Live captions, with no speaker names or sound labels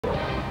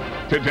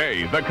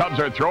Today, the Cubs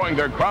are throwing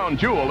their crown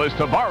jewel as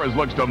Tavarez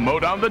looks to mow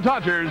down the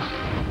Dodgers.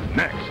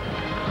 Next.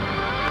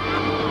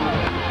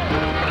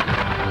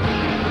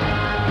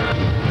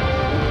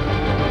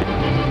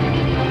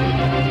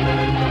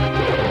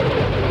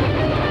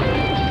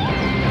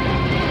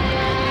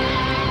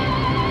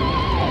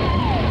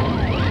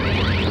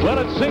 Well,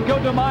 it's Cinco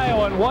de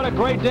Mayo, and what a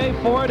great day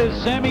for it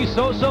is Sammy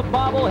Sosa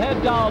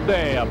Bobblehead Doll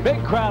Day. A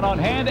big crowd on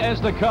hand as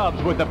the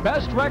Cubs, with the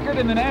best record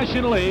in the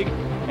National League,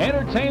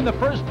 entertain the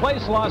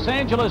first-place Los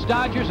Angeles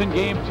Dodgers in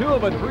Game 2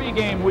 of a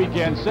 3-game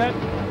weekend set.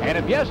 And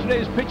if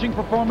yesterday's pitching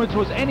performance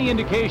was any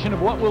indication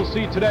of what we'll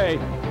see today,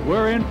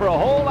 we're in for a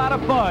whole lot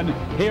of fun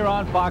here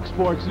on Fox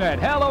Sports Net.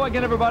 Hello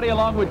again, everybody,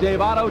 along with Dave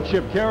Otto,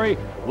 Chip Carey.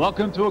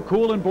 Welcome to a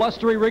cool and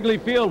blustery Wrigley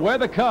Field, where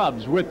the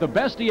Cubs, with the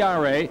best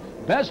ERA,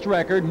 best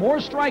record, more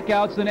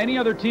strikeouts than any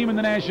other team in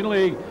the National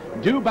League,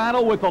 do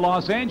battle with the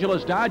Los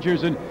Angeles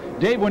Dodgers. And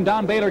Dave, when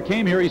Don Baylor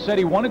came here, he said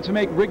he wanted to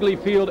make Wrigley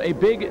Field a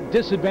big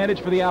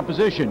disadvantage for the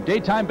opposition.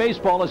 Daytime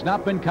baseball has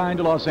not been kind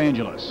to Los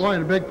Angeles. Boy,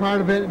 and a big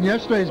part of it in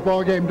yesterday's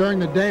ball game during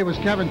the day was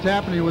Kevin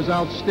Tappan. He was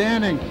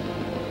outstanding.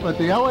 But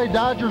the LA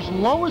Dodgers'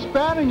 lowest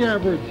batting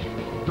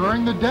average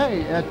during the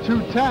day at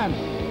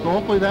 .210. So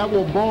hopefully that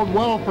will bode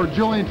well for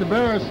Julian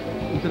Tavarez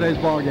in today's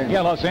ball game.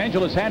 Yeah, Los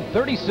Angeles had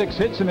 36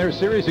 hits in their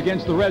series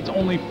against the Reds,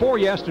 only 4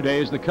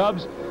 yesterday, as the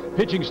Cubs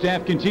pitching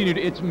staff continued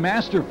its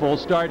masterful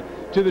start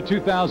to the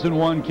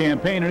 2001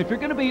 campaign. And if you're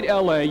going to beat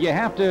LA, you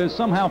have to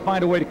somehow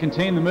find a way to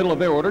contain the middle of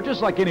their order,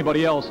 just like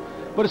anybody else,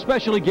 but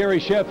especially Gary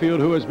Sheffield,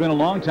 who has been a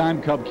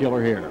long-time Cub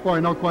killer here. Boy,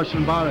 no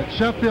question about it.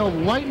 Sheffield,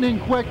 lightning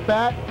quick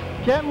bat.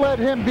 Can't let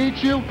him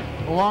beat you,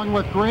 along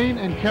with Green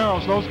and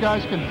Karros. Those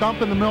guys can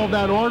dump in the middle of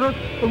that order.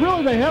 But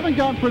really, they haven't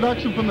gotten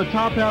production from the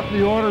top half of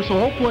the order, so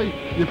hopefully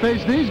you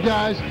face these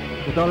guys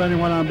without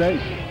anyone on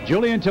base.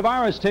 Julian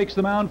Tavarez takes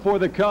the mound for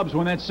the Cubs.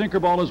 When that sinker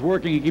ball is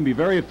working, he can be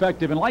very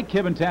effective. And like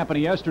Kevin Tappan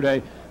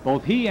yesterday,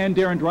 both he and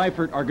Darren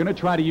Dreifort are going to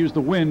try to use the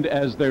wind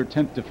as their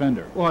 10th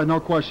defender. Boy, no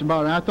question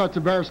about it. I thought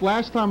Tavarez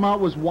last time out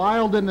was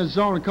wild in the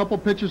zone. A couple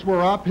pitches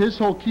were up. His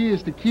whole key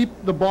is to keep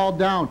the ball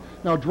down.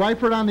 Now,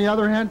 Dreifort, on the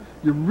other hand,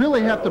 you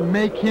really have to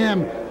make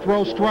him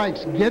throw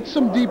strikes. Get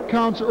some deep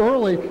counts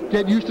early.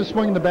 Get used to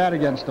swinging the bat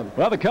against him.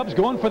 Well, the Cubs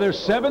going for their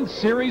 7th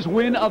series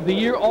win of the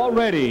year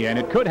already, and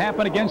it could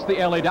happen against the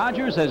LA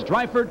Dodgers as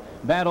Dreifort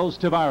battles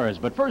Tavarez.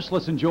 But first,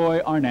 let's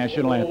enjoy our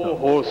national anthem.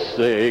 Oh,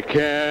 say,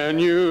 can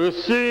you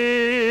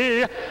see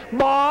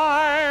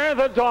by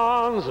the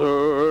dawn's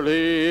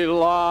early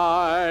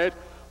light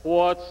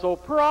what so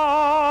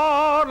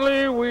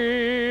proudly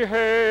we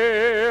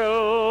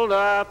hailed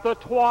at the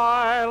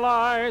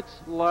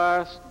twilight's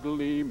last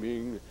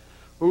gleaming,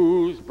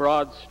 whose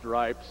broad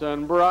stripes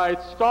and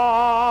bright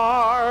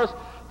stars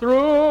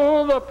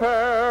through the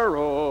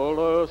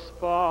perilous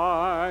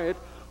fight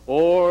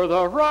o'er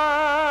the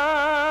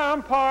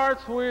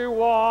ramparts we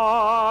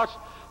watched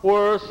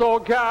were so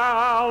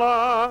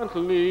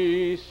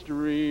gallantly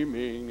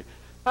streaming,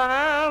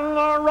 and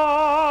the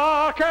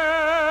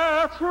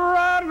rocket's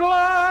red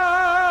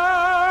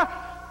glare,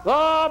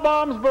 the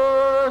bombs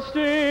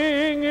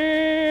bursting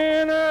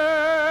in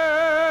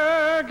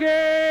air,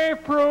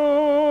 gave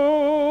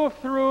proof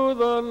through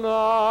the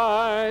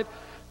night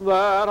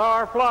that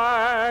our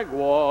flag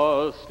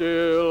was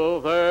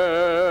still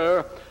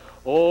there.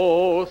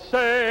 Oh,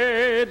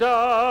 say,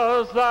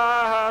 does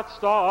that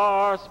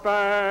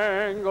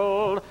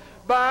star-spangled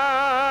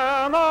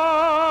banner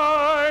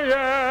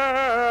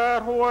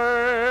yet wave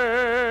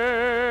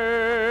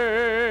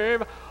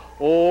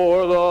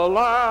o'er the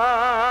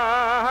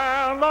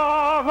land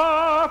of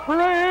the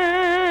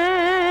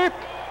free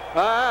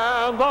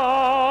and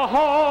the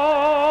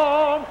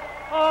home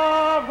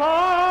of the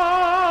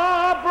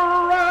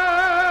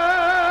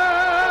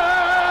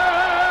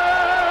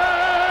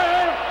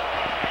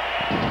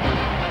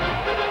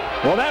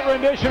Well, that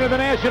rendition of the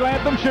national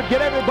anthem should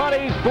get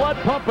everybody's blood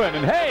pumping.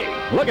 And hey,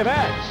 look at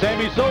that.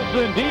 Sammy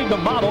Sosa, indeed the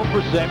model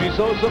for Sammy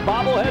Sosa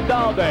Bobblehead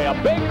Doll Day. A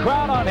big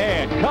crowd on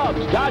hand.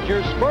 Cubs,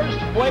 Dodgers, first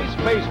place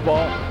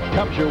baseball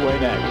comes your way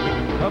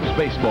next. Cubs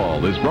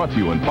baseball is brought to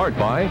you in part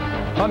by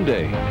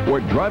Hyundai,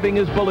 where driving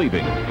is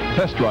believing.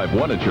 Test drive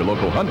one at your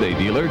local Hyundai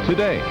dealer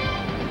today.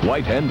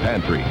 White Hen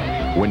Pantry.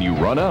 When you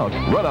run out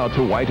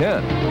to White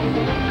Hen.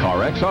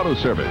 Karros Auto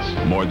Service.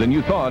 More than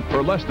you thought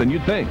for less than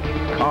you'd think.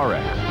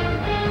 Karros.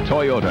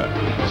 Toyota.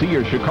 See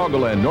your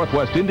Chicagoland,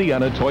 Northwest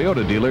Indiana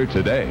Toyota dealer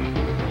today.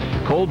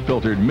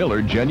 Cold-filtered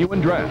Mueller Genuine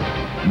Draft.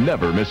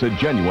 Never miss a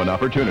genuine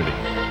opportunity.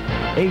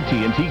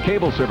 AT&T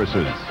Cable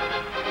Services.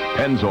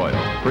 Pennzoil.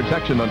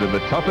 Protection under the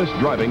toughest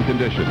driving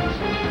conditions.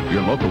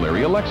 Your local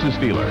area Lexus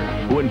dealer,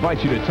 who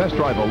invites you to test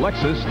drive a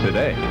Lexus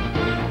today.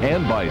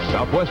 And by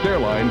Southwest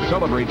Airlines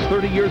celebrates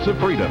 30 years of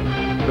freedom.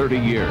 30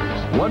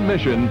 years. One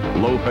mission,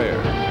 low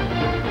fares.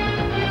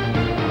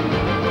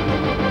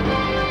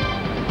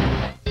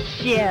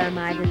 Share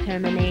my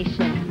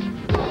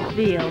determination.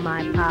 Feel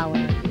my power.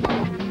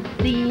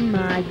 See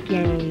my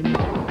game. In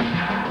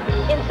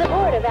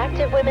support of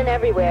active women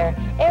everywhere,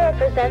 ERA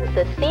presents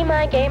the See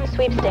My Game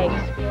sweepstakes.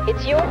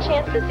 It's your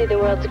chance to see the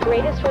world's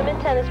greatest women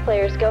tennis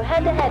players go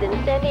head-to-head in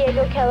San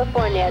Diego,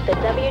 California at the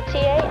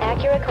WTA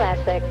Acura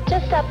Classic.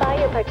 Just stop by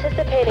your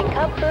participating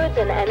Cub Foods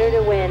and enter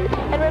to win.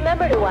 And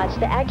remember to watch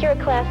the Acura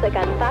Classic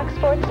on Fox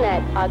Sports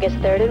Net, August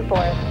 3rd and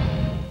 4th.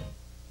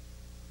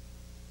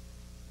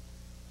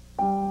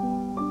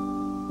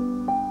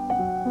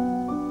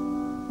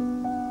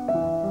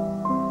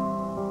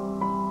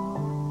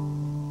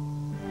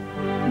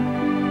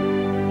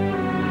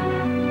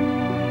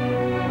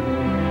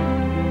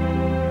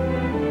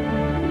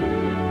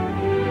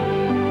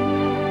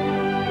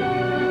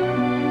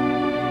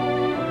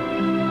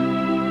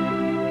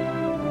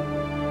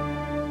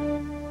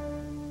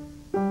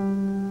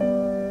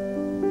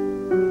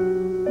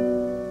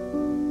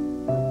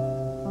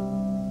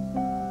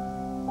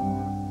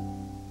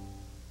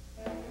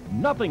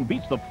 Nothing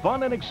beats the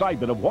fun and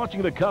excitement of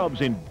watching the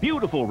Cubs in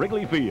beautiful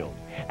Wrigley Field.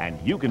 And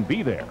you can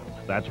be there.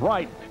 That's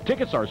right.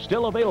 Tickets are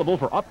still available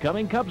for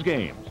upcoming Cubs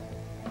games.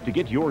 To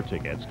get your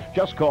tickets,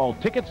 just call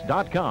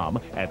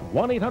tickets.com at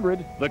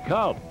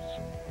 1-800-THE-CUBS.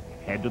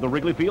 Head to the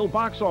Wrigley Field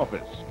box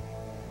office.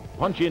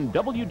 Punch in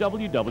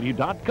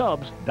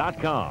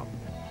www.cubs.com.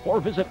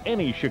 Or visit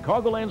any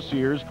Chicagoland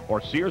Sears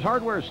or Sears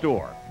hardware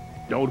store.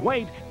 Don't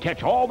wait.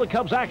 Catch all the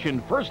Cubs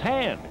action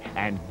firsthand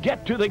and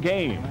get to the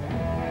game.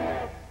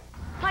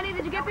 Honey,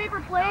 did you get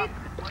paper plates?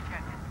 You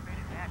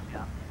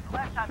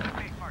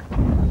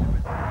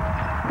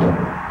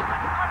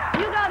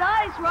got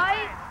ice,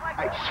 right?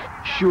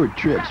 Short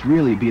trips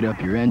really beat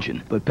up your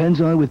engine, but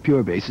Pennzoil with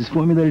Pure Base is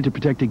formulated to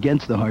protect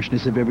against the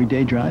harshness of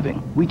everyday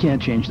driving. We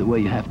can't change the way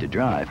you have to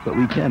drive, but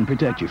we can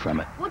protect you from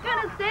it. What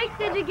kind of steaks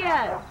did you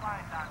get?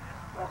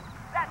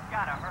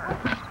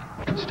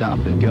 Stop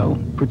and go.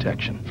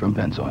 Protection from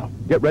Pennzoil.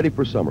 Get ready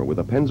for summer with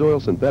a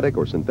Pennzoil synthetic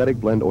or synthetic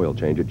blend oil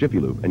change at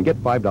Jiffy Lube and get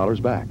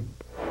 $5 back.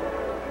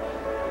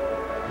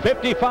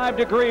 55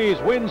 degrees,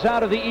 winds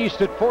out of the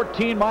east at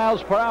 14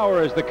 miles per hour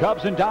as the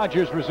Cubs and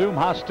Dodgers resume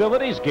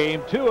hostilities.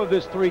 Game 2 of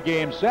this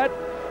 3-game set.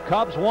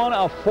 Cubs won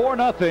a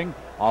 4-0,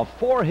 a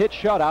 4-hit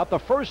shutout, the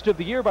first of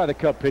the year by the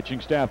Cub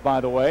pitching staff,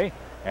 by the way,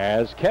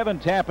 as Kevin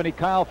Tampany,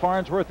 Kyle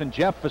Farnsworth, and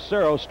Jeff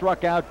Fassero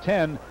struck out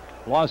 10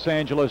 Los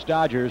Angeles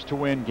Dodgers to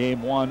win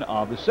Game 1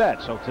 of the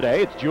set. So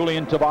today it's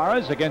Julian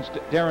Tavarez against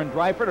Darren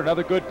Dreifort,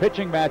 another good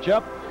pitching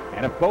matchup.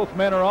 And if both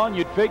men are on,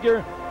 you'd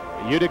figure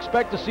you'd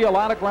expect to see a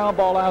lot of ground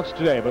ball outs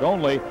today, but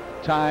only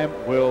time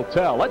will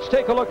tell. Let's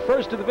take a look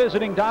first at the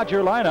visiting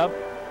Dodger lineup.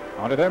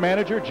 Under their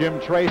manager,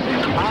 Jim Tracy.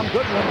 Tom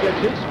Goodwin gets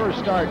his first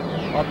start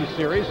of the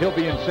series. He'll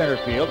be in center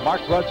field. Mark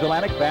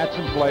Grudzielanek bats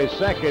and plays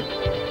second.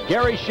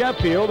 Gary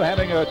Sheffield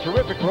having a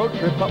terrific road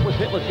trip, but was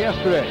hitless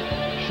yesterday.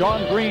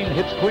 Shawn Green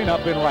hits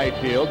cleanup in right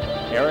field.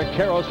 Eric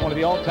Karros, one of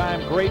the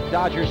all-time great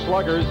Dodger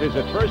sluggers, is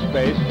at first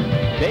base.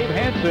 Dave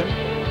Hansen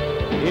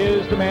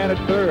is the man at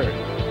third.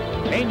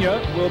 Pena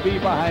will be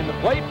behind the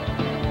plate.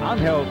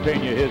 Angel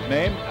Pena, his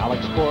name.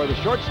 Alex Cora, the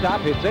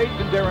shortstop, hits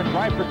 8th, and Darren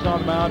Dreifort's on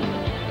the mound.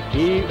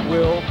 He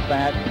will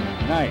bat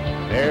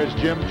 9th. There's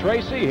Jim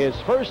Tracy, his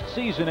first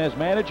season as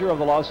manager of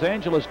the Los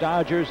Angeles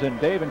Dodgers.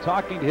 And Dave, in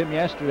talking to him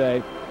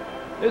yesterday,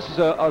 this is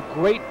a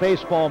great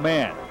baseball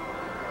man.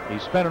 He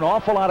spent an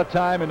awful lot of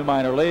time in the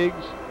minor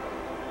leagues.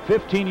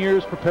 15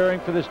 years preparing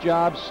for this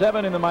job,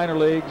 7 in the minor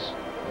leagues,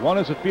 1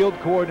 as a field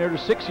coordinator,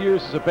 6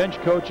 years as a bench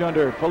coach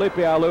under Felipe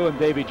Alou and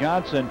Davey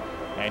Johnson.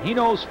 And he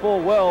knows full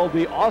well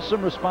the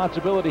awesome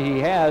responsibility he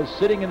has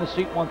sitting in the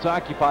seat once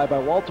occupied by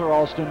Walter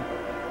Alston,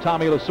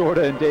 Tommy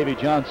Lasorda, and Davey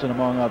Johnson,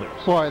 among others.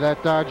 Boy,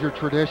 that Dodger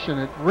tradition,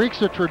 it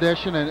reeks of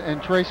tradition,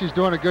 and Tracy's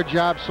doing a good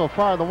job so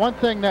far. The one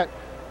thing that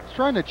is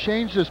trying to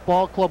change this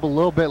ball club a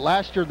little bit,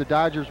 last year the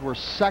Dodgers were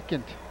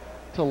second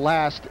to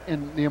last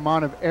in the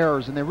amount of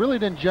errors, and they really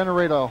didn't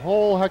generate a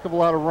whole heck of a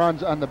lot of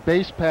runs on the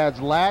base pads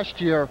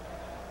last year.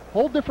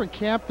 Whole different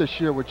camp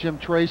this year with Jim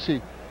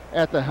Tracy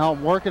at the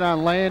helm, working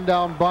on laying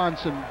down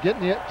bunts and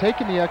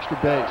taking the extra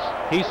base.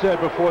 He said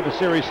before the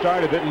series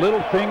started that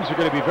little things are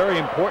going to be very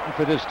important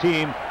for this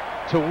team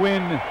to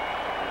win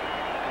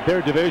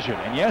their division.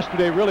 And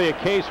yesterday, really a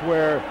case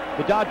where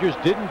the Dodgers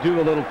didn't do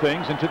the little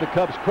things, and to the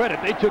Cubs'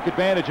 credit, they took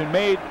advantage and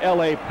made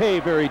LA pay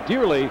very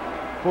dearly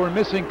for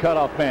missing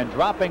cutoff men,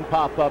 dropping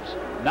pop-ups,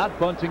 not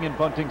bunting in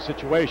bunting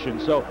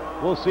situations. So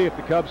we'll see if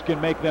the Cubs can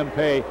make them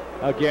pay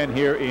again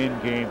here in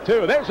Game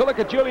 2. There's a look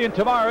at Julian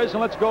Tavarez, and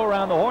let's go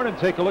around the horn and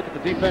take a look at the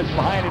defense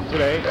behind him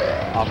today.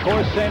 Of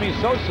course, Sammy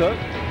Sosa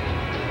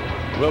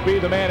will be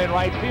the man in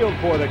right field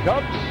for the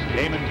Cubs.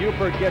 Damon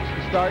Buford gets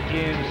the start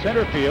in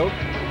center field.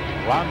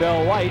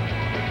 Rondell White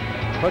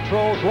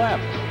patrols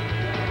left.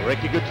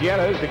 Ricky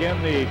Gutierrez,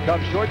 again the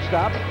Cubs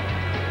shortstop.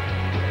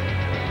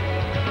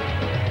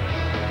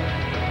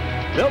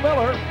 Bill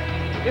Mueller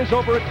is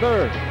over at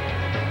third.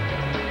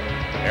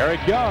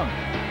 Eric Young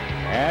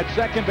at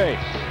second base.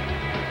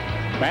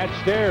 Matt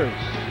Stairs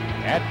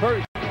at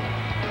first.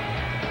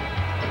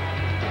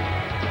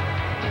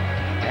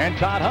 And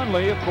Todd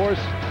Hundley, of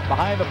course,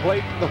 behind the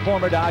plate, the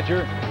former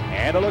Dodger,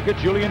 And a look at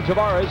Julian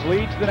Tavarez,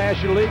 leads the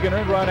National League in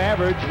earned run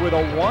average with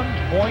a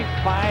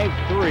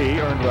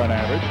 1.53 earned run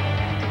average.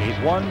 He's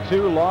won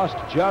 2, lost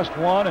just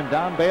 1, and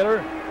Don Baylor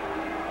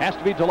has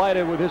to be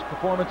delighted with his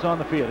performance on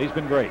the field. He's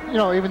been great. You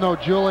know, even though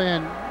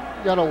Julian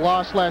got a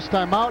loss last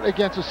time out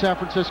against the San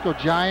Francisco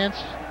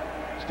Giants,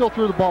 still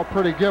threw the ball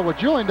pretty good. What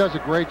Julian does a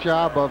great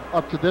job of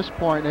up to this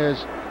point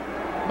is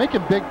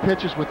making big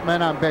pitches with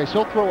men on base.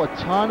 He'll throw a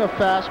ton of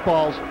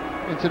fastballs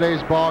in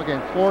today's ball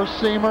game.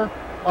 4-seamer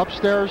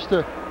upstairs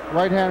to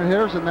right-handed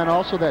hitters, and then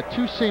also that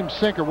 2-seam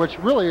sinker, which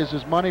really is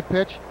his money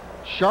pitch.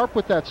 Sharp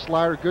with that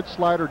slider, good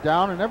slider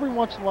down, and every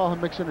once in a while he'll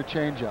mix in a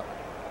changeup.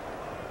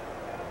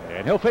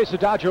 And he'll face a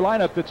Dodger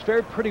lineup that's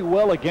fared pretty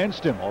well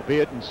against him,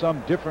 albeit in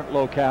some different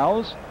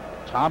locales.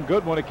 Tom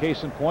Goodwin, a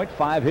case in point,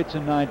 5 hits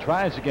and 9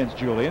 tries against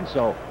Julian,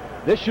 so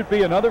this should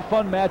be another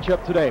fun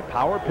matchup today.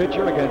 Power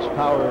pitcher against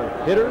power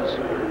hitters.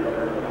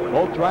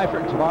 Both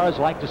Dreifort and Tavarez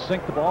like to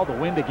sink the ball. The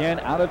wind again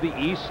out of the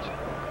east,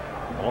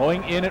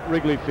 blowing in at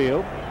Wrigley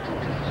Field.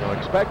 So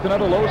expect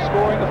another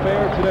low-scoring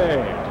affair today.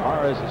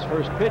 Tavarez's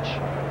first pitch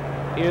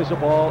is a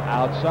ball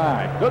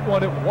outside.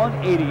 Goodwin at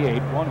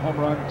 188, 1 home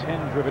run,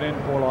 10 driven in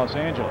for Los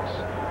Angeles.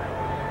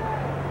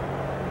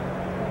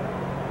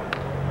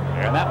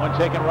 And that one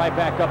taken right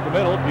back up the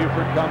middle.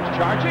 Buford comes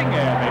charging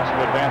and makes a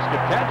good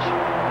basket catch.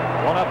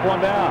 1 up,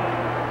 1 down.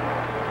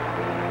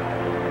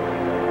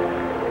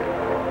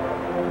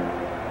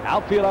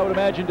 Outfield, I would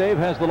imagine, Dave,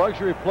 has the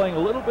luxury of playing a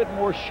little bit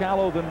more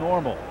shallow than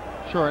normal.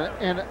 Sure,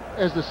 and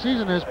as the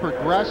season has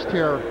progressed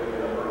here,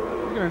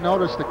 you're going to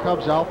notice the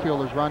Cubs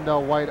outfielders,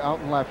 Rondell White out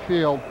in left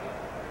field,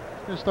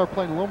 going to start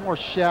playing a little more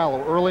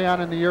shallow. Early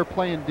on in the year,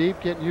 playing deep,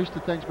 getting used to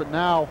things, but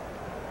now,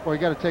 boy, you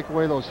got to take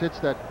away those hits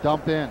that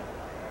dump in.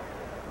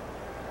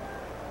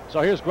 So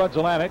here's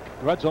Grudzielanek.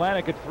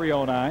 Grudzielanek at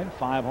 309,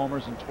 5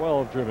 homers and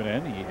 12 driven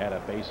in. He had a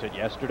base hit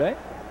yesterday.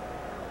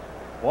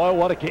 Boy,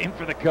 what a game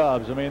for the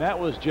Cubs. I mean, that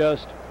was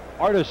just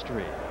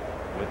artistry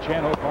with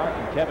Chan Ho Park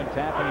and Kevin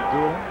Tapani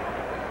dueling.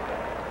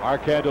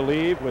 Park had to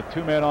leave with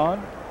 2 men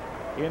on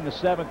in the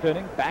 7th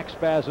inning. Back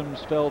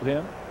spasms felled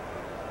him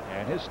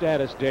and his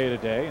status day to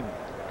day. And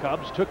the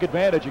Cubs took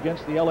advantage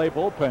against the LA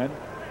bullpen,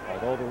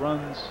 although the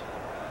runs,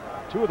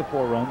 2 of the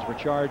 4 runs were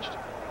charged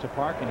to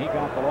Park, and he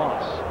got the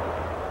loss.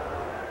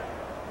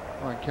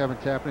 And Kevin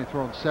Tapani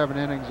throwing 7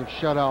 innings of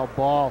shutout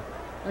ball.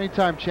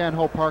 Anytime Chan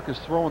Ho Park is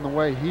throwing the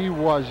way he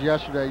was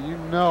yesterday, you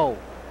know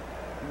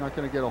you're not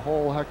going to get a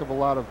whole heck of a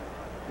lot of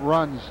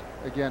runs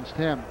against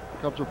him.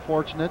 The Cubs are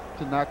fortunate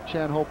to knock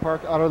Chan Ho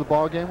Park out of the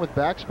ball game with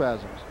back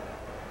spasms.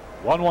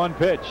 1-1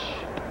 pitch.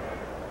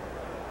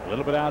 A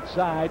little bit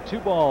outside, 2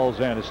 balls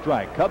and a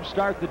strike. Cubs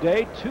start the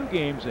day 2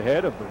 games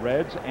ahead of the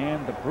Reds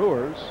and the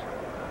Brewers.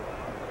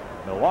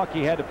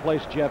 Milwaukee had to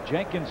place Jeff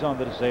Jenkins on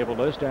the disabled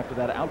list after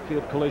that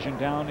outfield collision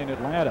down in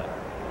Atlanta.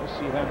 We'll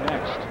see them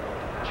next.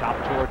 Chop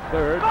toward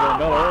third for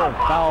Mueller, and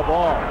foul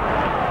ball.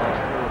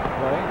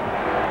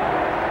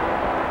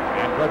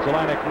 And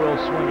Grudzielanek will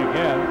swing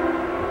again.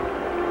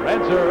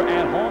 Reds are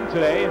at home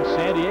today, and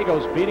San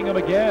Diego's beating them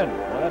again.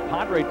 Well, that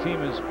Padre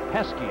team is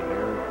pesky.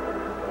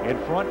 They're in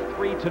front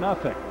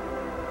 3-0.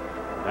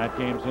 That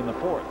game's in the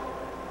 4th.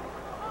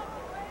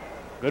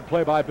 Good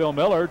play by Bill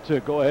Mueller to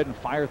go ahead and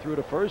fire through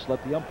to first.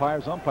 Let the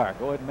umpires umpire.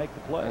 Go ahead and make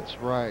the play. That's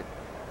right.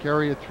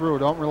 Carry it through.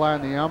 Don't rely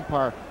on the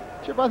umpire.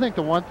 Chip, I think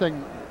the one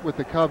thing with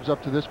the Cubs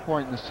up to this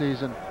point in the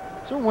season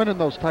is they're winning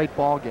those tight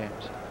ball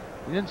games.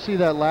 You didn't see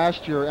that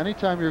last year.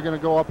 Anytime you're going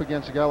to go up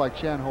against a guy like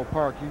Chan Ho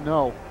Park, you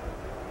know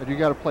that you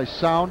got to play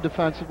sound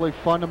defensively,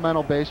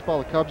 fundamental baseball.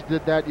 The Cubs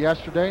did that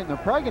yesterday, and they're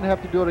probably going to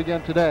have to do it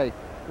again today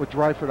with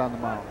Dreifort on the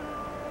mound.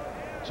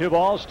 2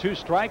 balls, 2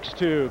 strikes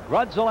to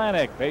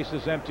Grudzielanek.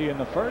 Bases empty in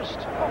the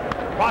 1st.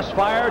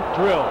 Crossfire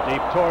drill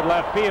deep toward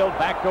left field.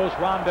 Back goes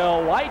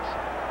Rondell White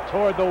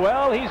toward the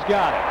well. He's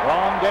got it.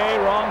 Wrong day,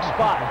 wrong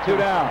spot. 2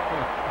 down.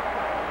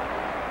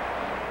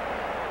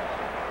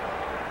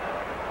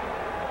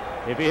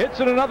 If he hits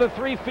it another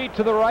 3 feet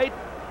to the right,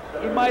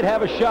 he might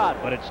have a shot,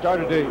 but it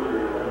started to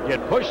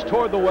get pushed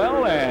toward the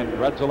well, and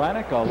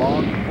Grudzielanek a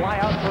long fly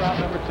out for out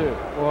number 2.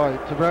 Boy,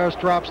 Tavarez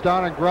drops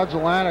down, and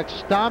Grudzielanek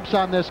stomps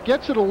on this,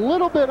 gets it a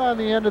little bit on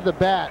the end of the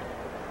bat.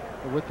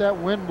 But with that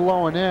wind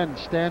blowing in,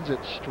 stands it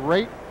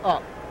straight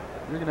up.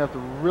 You're going to have to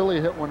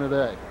really hit one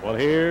today. Well,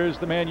 here's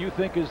the man you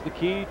think is the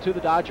key to the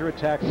Dodger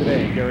attack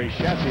today, Gary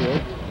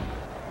Sheffield.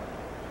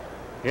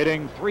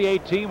 Hitting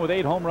 .318 with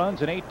 8 home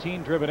runs and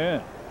 18 driven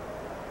in.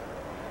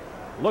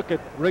 Look at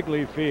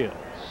Wrigley Field.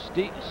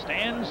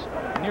 Stands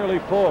nearly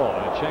full,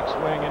 and a check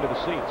swing into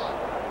the seats.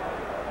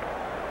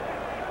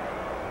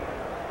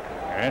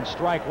 And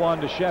strike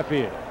 1 to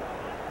Sheffield.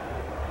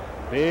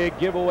 Big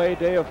giveaway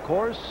day, of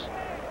course.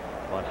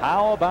 But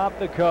how about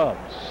the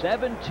Cubs?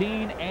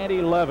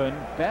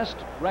 17-11, best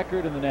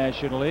record in the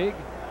National League,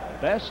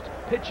 best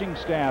pitching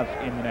staff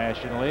in the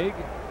National League,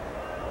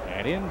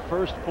 and in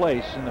first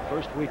place in the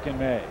first week in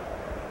May.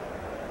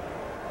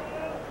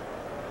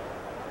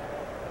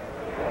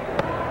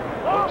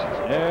 Folks,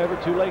 it's never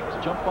too late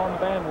to jump on the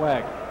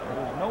bandwagon.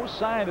 There's no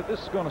sign that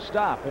this is going to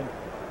stop. And,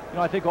 you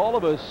know, I think all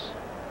of us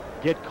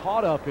get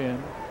caught up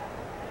in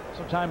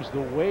sometimes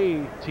the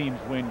way teams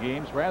win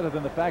games rather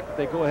than the fact that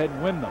they go ahead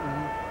and win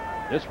them.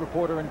 This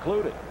reporter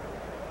included.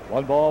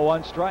 1 ball,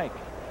 1 strike.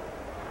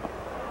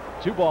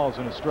 2 balls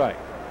and a strike.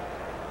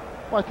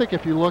 Well, I think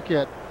if you look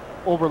at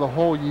over the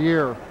whole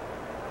year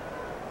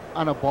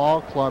on a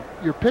ball club,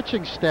 your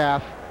pitching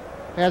staff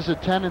has a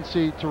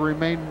tendency to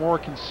remain more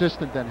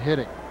consistent than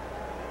hitting.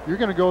 You're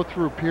going to go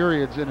through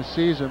periods in a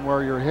season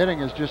where your hitting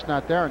is just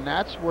not there, and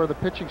that's where the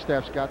pitching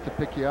staff's got to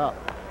pick you up.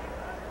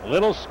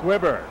 Little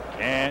squibber.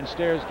 Can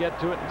Stairs get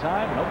to it in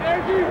time? Nope.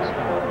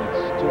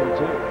 It's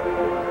 2-2.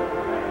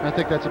 I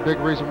think that's a big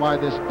reason why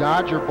this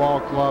Dodger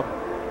ball club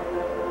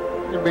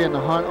is going to be in the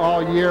hunt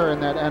all year in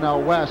that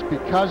NL West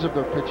because of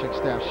their pitching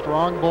staff.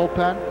 Strong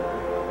bullpen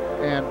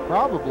and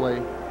probably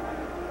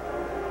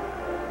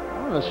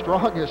one of the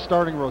strongest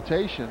starting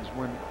rotations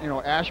when, you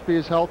know, Ashby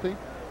is healthy.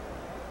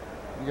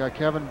 You got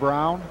Kevin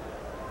Brown,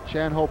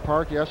 Chan-Ho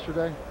Park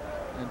yesterday,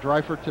 and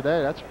Dreifort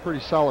today. That's a pretty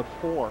solid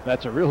 4.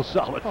 That's a real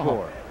solid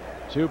 4.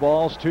 2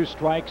 balls, 2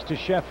 strikes to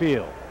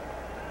Sheffield.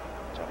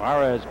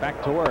 Tavarez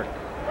back to work.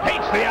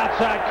 Hates the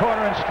outside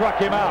corner and struck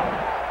him out.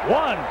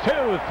 1,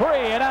 2, 3,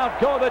 and out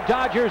go the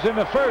Dodgers in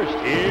the first.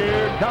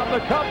 Here come the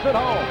Cubs at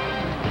home.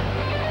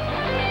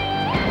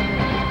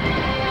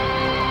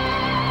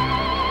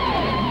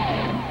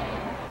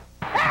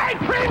 Hey,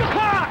 Prima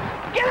Cock!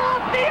 Get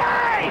off the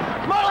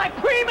ice! More like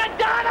Prima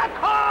Donna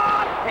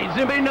Cock! Hey, does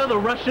anybody know the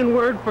Russian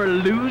word for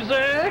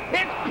loser?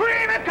 It's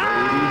Prima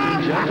Cock!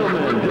 Ladies and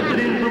gentlemen,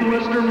 visiting from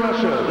Western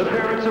Russia, the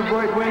parents of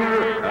right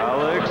winger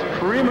Alex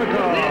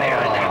Primakov.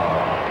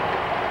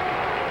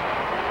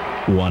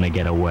 Want to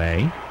get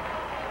away?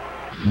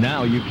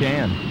 Now you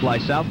can. Fly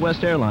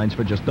Southwest Airlines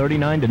for just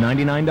 $39 to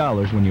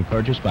 $99 when you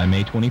purchase by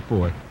May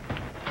 24th.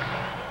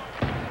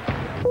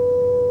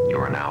 You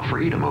are now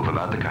free to move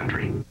about the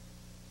country.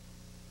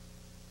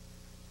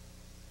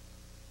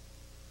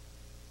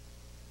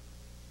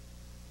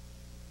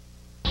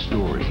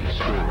 Story.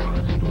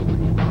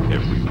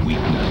 Every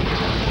weeknight.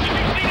 Did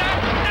you see that?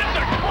 That's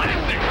a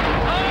classic!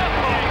 Oh,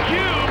 can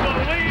you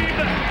believe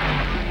that?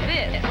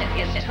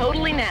 This is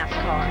totally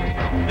NASCAR.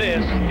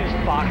 This is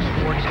Fox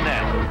Sports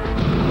Net.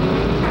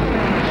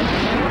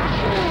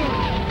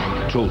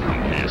 Totally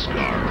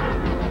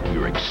NASCAR.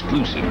 Your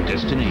exclusive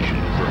destination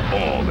for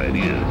all that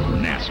is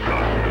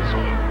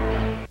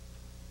NASCAR.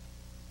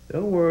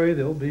 Don't worry,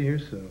 they'll be here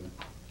soon.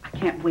 I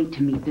can't wait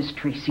to meet this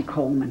Tracy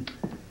Coleman.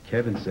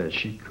 Kevin says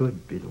she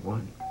could be the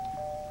one.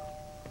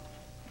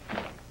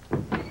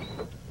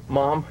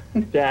 Mom,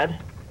 Dad,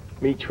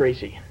 meet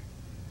Tracy.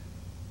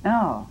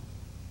 Oh.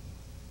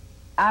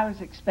 I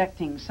was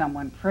expecting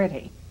someone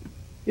pretty.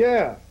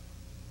 Yeah.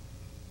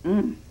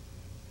 The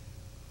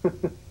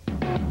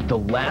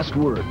Last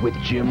Word with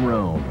Jim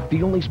Rome.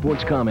 The only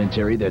sports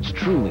commentary that's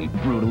truly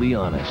brutally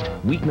honest.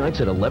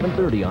 Weeknights at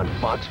 11:30 on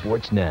Fox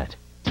Sports Net.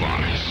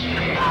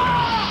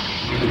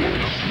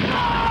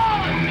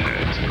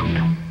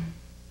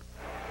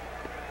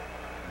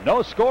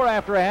 No score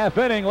after a half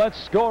inning.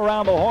 Let's go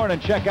around the horn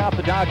and check out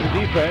the Dodger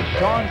defense.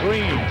 Shawn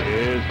Green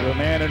is the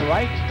man in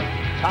right.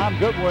 Tom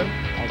Goodwin,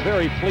 a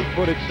very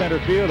fleet-footed center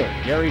fielder.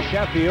 Gary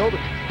Sheffield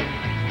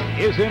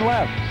is in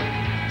left.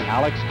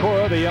 Alex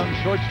Cora, the young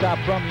shortstop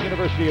from the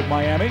University of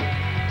Miami.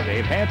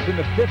 Dave Hansen,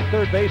 the 5th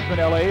third baseman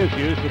LA is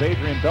used with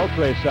Adrian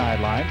Beltre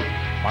sideline.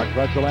 Mark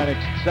Grudzielanek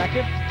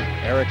second.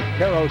 Eric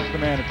Karros, the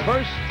man at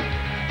first.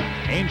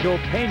 Angel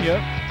Pena,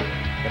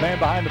 the man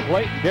behind the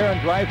plate. Darren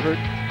Dreifort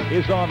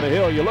is on the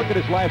hill. You look at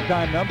his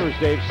lifetime numbers,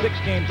 Dave, 6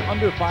 games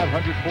under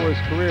 500 for his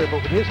career,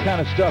 but with his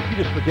kind of stuff, you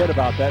just forget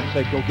about that and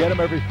say, go get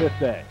him every 5th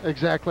day.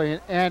 Exactly,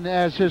 and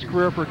as his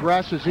career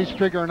progresses, he's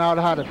figuring out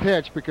how to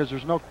pitch because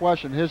there's no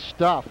question his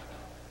stuff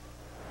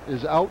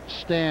is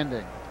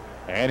outstanding.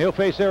 And he'll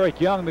face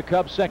Eric Young, the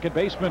Cubs' second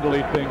baseman, to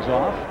lead things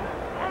off.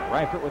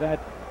 Dreifort with that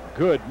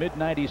good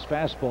mid-90s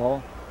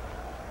fastball.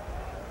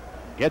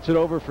 Gets it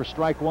over for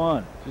strike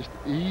 1. Just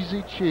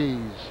easy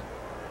cheese.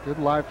 Good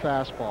live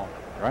fastball.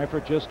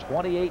 Dreifort just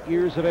 28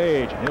 years of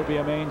age, and he'll be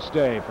a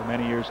mainstay for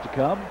many years to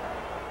come.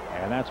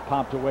 And that's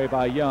popped away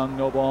by Young.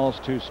 No balls,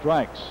 2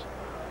 strikes.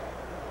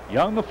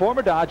 Young, the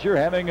former Dodger,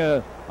 having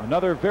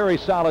another very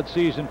solid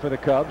season for the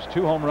Cubs.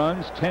 2 home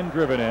runs, 10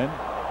 driven in.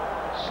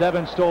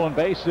 7 stolen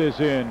bases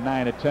in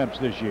 9 attempts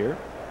this year.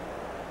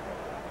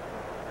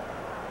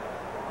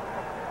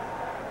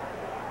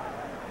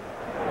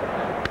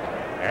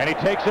 And he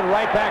takes it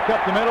right back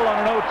up the middle on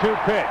an 0-2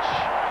 pitch.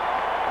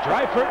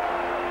 Dreifort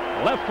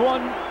left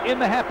one in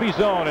the happy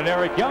zone, and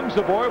Eric Young's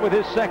aboard with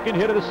his second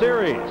hit of the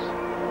series.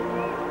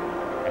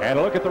 And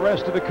a look at the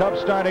rest of the Cubs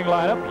starting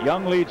lineup.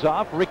 Young leads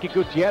off. Ricky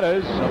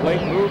Gutierrez, of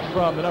late moved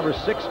from the number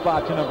 6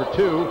 spot to number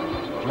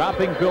 2,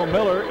 dropping Bill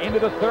Mueller into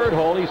the 3rd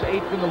hole. He's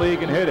 8th in the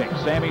league in hitting.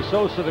 Sammy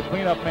Sosa, the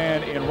cleanup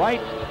man, in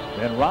right.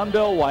 Then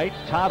Rondell White,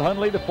 Todd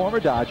Hundley, the former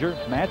Dodger,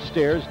 Matt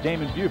Stairs,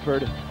 Damon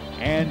Buford,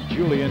 and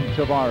Julian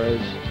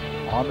Tavarez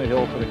on the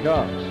hill for the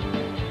Cubs.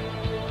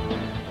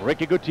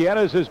 Ricky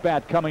Gutierrez's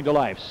bat coming to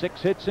life. 6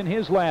 hits in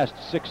his last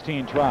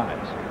 16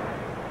 tries.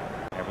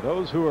 And for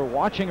those who are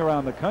watching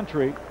around the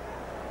country,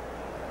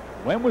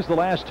 when was the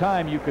last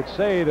time you could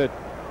say that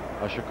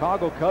A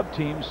Chicago Cub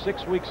team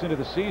 6 weeks into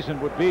the season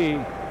would be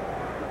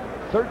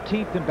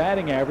 13th in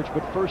batting average,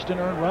 but first in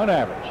earned run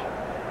average.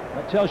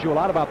 That tells you a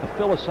lot about the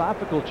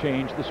philosophical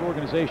change this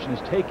organization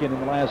has taken in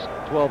the last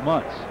 12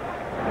 months.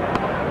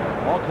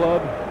 Ball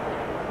club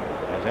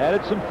has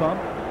added some thump.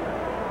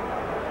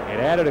 It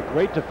added a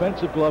great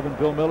defensive glove in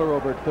Bill Mueller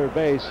over at third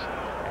base.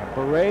 And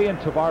Beret and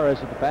Tavarez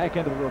at the back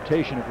end of the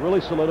rotation have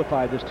really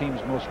solidified this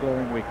team's most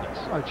glaring weakness.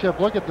 All right, Chip,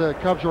 look at the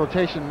Cubs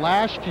rotation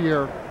last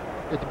year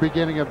at the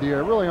beginning of the year.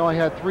 It really only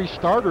had 3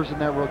 starters in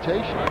that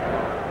rotation.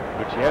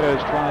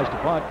 Gutierrez tries to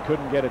bunt,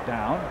 couldn't get it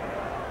down.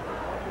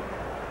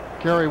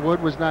 Kerry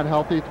Wood was not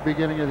healthy at the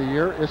beginning of the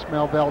year.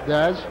 Ismael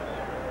Valdez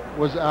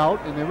was out,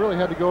 and they really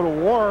had to go to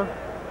war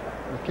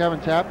with Kevin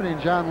Tapani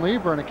and John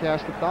Lieber in a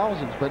cast of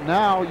thousands. But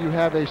now you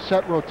have a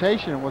set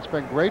rotation, and what's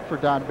been great for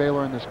Don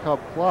Baylor and this Cub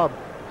club,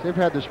 they've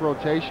had this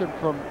rotation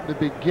from the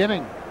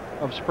beginning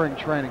of spring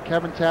training.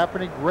 Kevin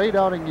Tapani, great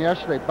outing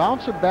yesterday,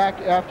 bouncing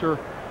back after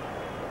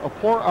a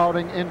poor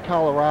outing in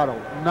Colorado.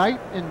 Night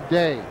and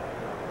day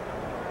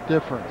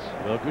difference.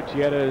 Will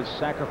Gutierrez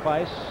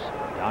sacrifice?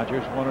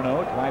 Dodgers 1-0.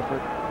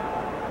 Dreifort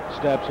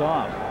steps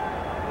off.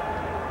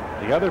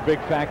 The other big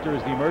factor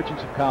is the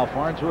emergence of Kyle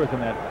Farnsworth in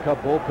that Cub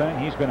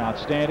bullpen. He's been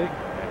outstanding.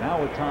 And now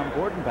with Tom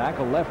Gordon back,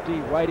 a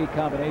lefty-righty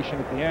combination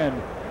at the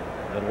end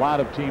that a lot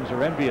of teams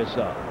are envious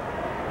of.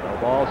 No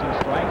balls in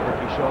strike.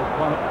 Ricky shows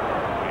bunt,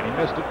 and he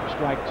missed it for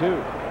strike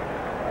 2.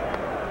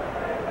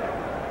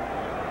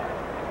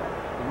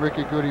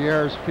 Ricky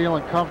Gutierrez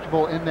feeling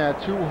comfortable in that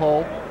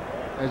 2-hole,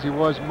 as he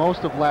was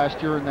most of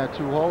last year in that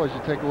 2-hole. As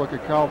you take a look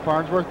at Kyle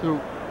Farnsworth,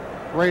 who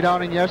great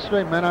outing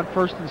yesterday, men on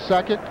first and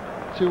second,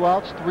 2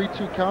 outs,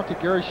 3-2 count to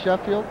Gary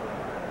Sheffield.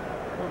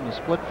 And a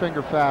split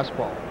finger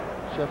fastball.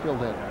 Sheffield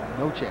had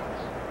no chance.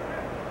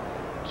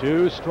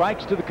 2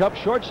 strikes to the Cubs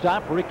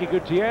shortstop, Ricky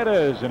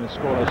Gutierrez, in a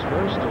scoreless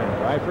first. And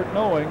Dreifort,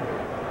 knowing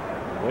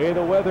the way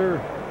the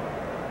weather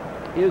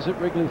is at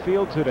Wrigley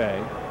Field today,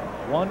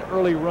 1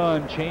 early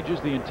run changes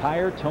the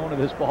entire tone of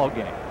this ball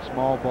game.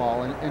 Small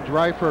ball, and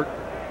Dreifort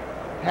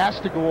has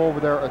to go over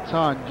there a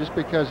ton just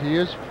because he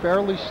is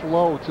fairly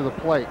slow to the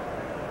plate.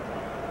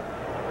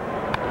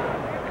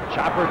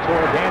 Chopper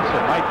toward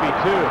Hansen, might be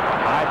 2.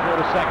 High throw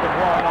to second,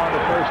 1 on to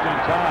first in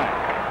time.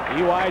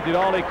 EY did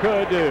all he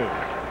could do.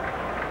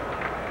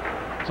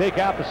 Take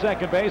out the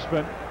second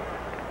baseman.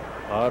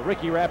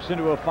 Ricky wraps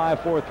into a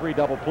 5-4-3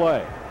 double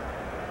play.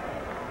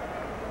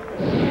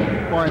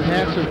 Warren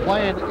Hansen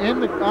playing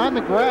on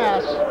the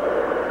grass.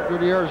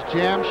 Gutierrez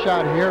jam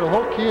shot here. The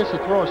whole key is to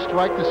throw a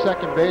strike to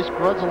second base.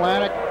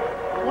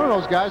 Grudzielanek, one of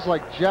those guys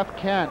like Jeff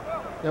Kent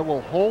that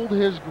will hold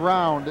his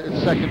ground at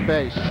second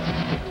base.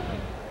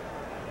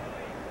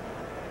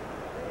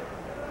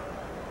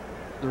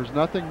 There's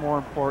nothing more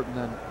important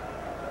than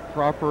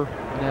proper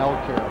nail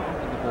care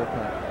in the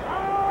bullpen.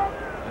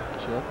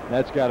 Chip?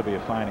 That's got to be a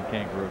fine and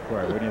kangaroo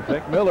court, wouldn't you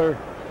think? Mueller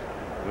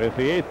with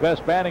the 8th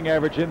best batting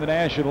average in the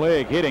National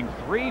League, hitting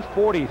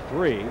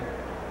 .343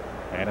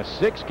 and a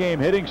 6-game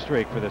hitting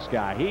streak for this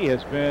guy. He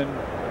has been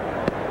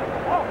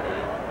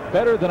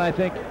better than I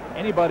think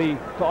anybody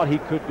thought he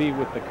could be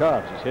with the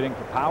Cubs. He's hitting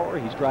for power.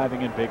 He's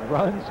driving in big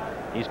runs.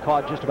 He's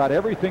caught just about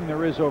everything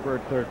there is over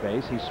at third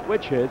base. He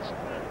switch hits.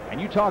 And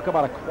you talk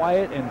about a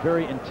quiet and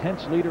very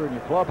intense leader in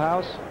your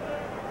clubhouse.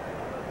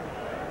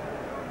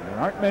 There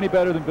aren't many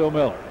better than Bill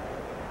Mueller.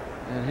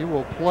 And he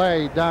will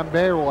play. Don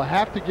Bayer will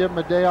have to give him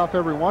a day off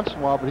every once in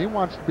a while, but he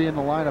wants to be in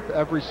the lineup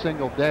every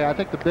single day. I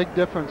think the big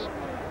difference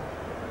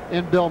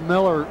in Bill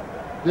Mueller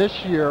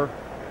this year,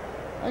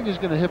 I think he's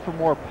going to hit for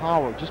more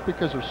power, just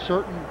because there's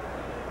certain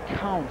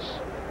counts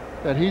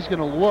that he's going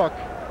to look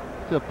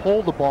to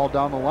pull the ball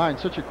down the line.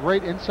 Such a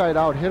great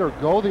inside-out hitter,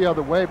 go the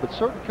other way, but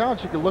certain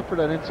counts you can look for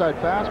that inside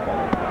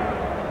fastball.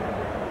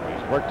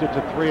 He's worked it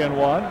to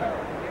 3-1.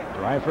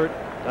 Dreifort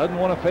doesn't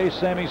want to face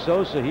Sammy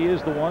Sosa. He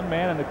is the one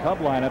man in the Cub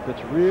lineup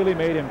that's really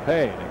made him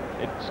pay.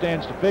 It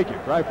stands to figure.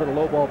 Dreifort, a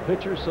low ball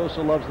pitcher.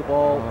 Sosa loves the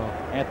ball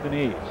at the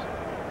knees.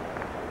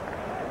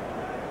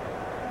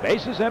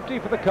 Base is empty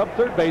for the Cub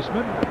third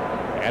baseman,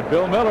 and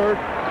Bill Mueller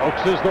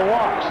coaxes the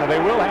walk, so they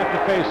will have to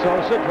face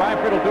Sosa.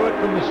 Dreifort will do it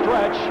from the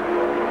stretch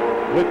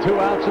with 2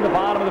 outs in the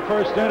bottom of the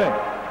first inning.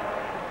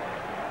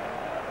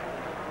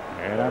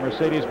 And our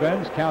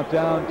Mercedes-Benz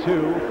countdown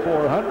to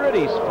 400.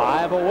 He's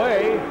 5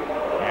 away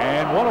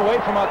and 1 away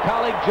from our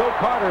colleague Joe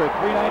Carter at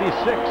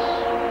 396.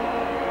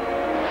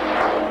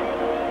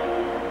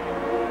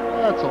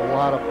 That's a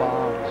lot of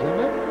bombs, isn't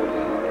it?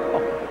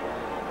 Oh.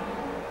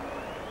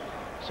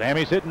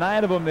 Sammy's hit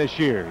 9 of them this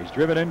year. He's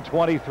driven in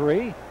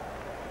 23,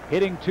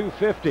 hitting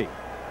 .250.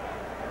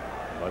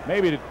 But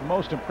maybe the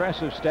most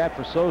impressive stat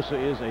for Sosa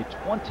is a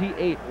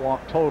 28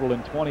 walk total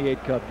in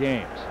 28 Cub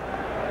games.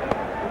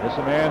 This is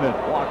a man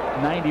that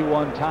walked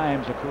 91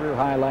 times, a career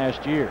high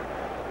last year.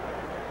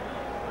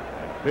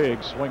 A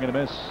big swing and a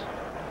miss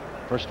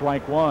for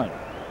strike 1.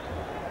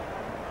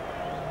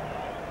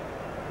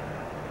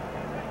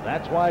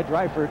 That's why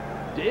Dreifort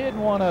did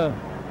want to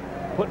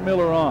put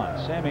Mueller on.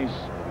 Sammy's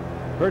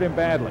hurt him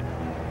badly.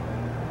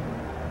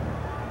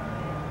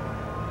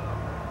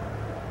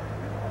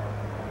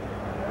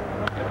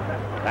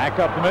 Back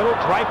up the middle,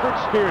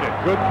 Dreifort speared it.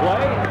 Good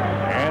play.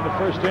 And the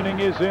first inning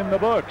is in the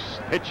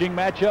books. Pitching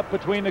matchup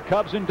between the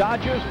Cubs and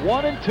Dodgers,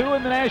 1-2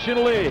 in the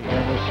National League.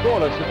 And we're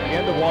scoreless at the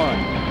end of one.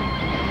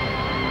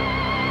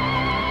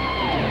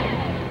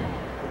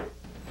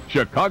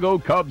 Chicago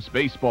Cubs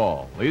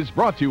baseball is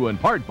brought to you in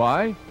part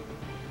by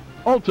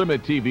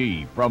Ultimate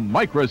TV from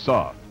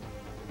Microsoft.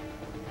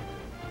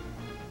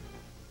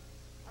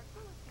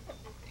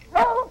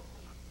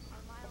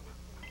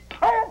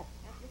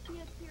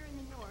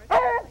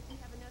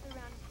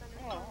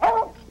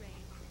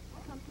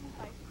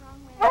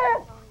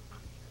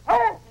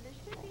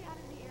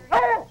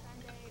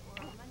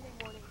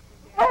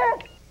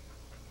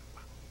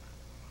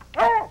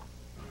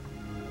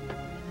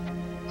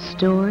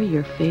 Store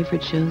your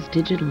favorite shows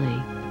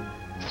digitally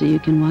so you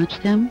can watch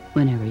them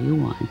whenever you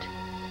want.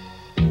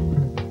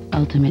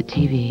 Ultimate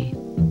TV.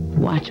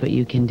 Watch what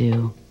you can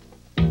do.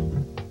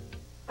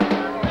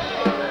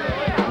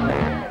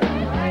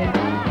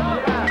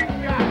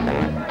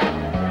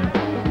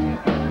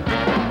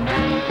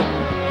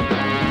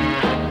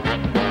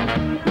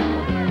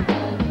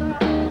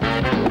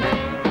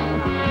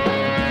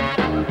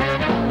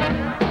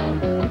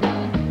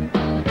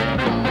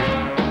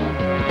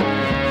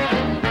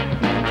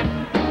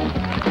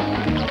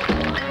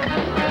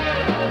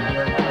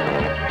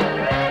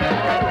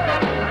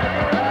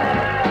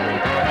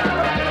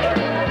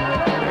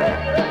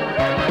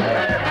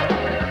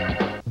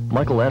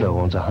 Michael Edo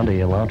owns a Hyundai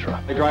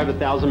Elantra. I drive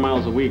 1,000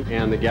 miles a week,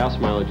 and the gas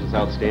mileage is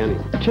outstanding.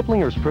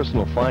 Kiplinger's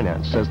Personal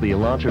Finance says the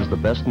Elantra is the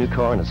best new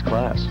car in its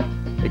class.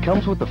 It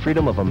comes with the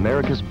freedom of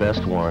America's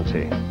best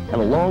warranty and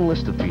a long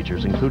list of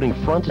features, including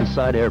front and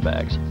side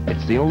airbags.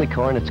 It's the only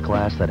car in its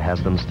class that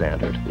has them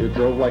standard. It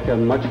drove like a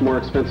much more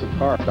expensive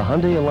car. The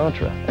Hyundai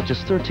Elantra, at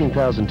just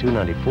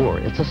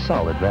 $13,294, it's a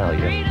solid value.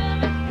 The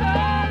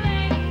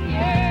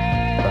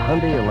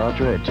Hyundai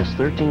Elantra at just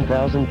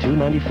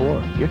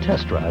 $13,294. Your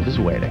test drive is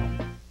waiting.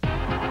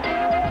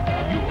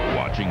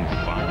 Watching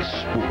Fox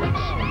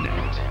Sports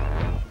Net.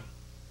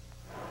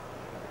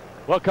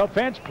 Well, Cub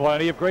fans,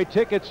 plenty of great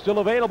tickets still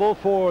available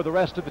for the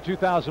rest of the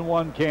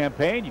 2001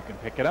 campaign. You can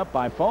pick it up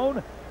by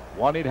phone,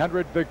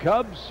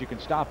 1-800-THE-CUBS. You can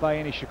stop by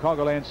any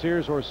Chicagoland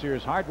Sears or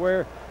Sears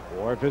Hardware,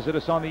 or visit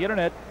us on the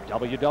internet,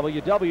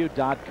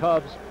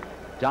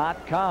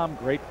 www.cubs.com.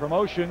 Great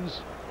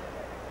promotions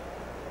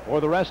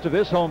for the rest of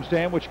this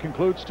homestand, which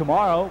concludes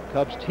tomorrow.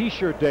 Cubs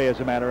T-shirt day,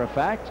 as a matter of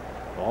fact.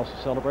 We'll also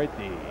celebrate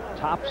the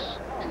Topps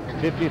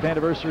 50th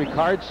anniversary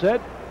card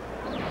set.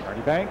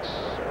 Ernie Banks,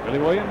 Billy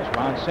Williams,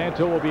 Ron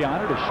Santo will be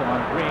honored as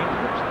Shawn Green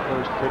flips the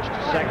first pitch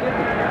to second. A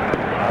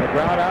lot of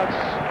ground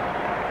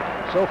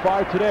outs so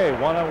far today,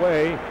 one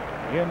away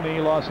in the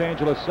Los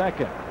Angeles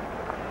second.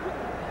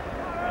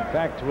 In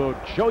fact, we'll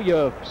show you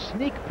a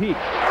sneak peek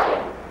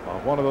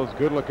of one of those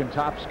good-looking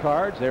Topps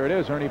cards. There it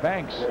is, Ernie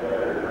Banks.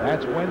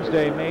 That's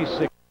Wednesday, May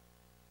 6th.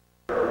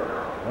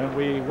 When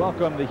we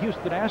welcome the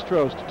Houston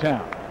Astros to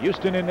town.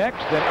 Houston in next,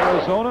 then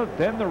Arizona,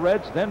 then the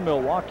Reds, then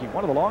Milwaukee.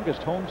 One of the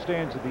longest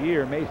homestands of the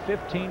year, May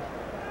 15th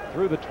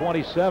through the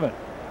 27th.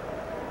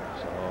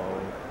 So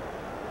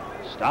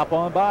stop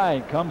on by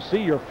and come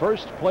see your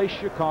first place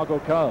Chicago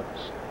Cubs.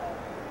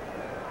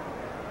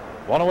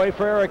 One away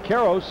for Eric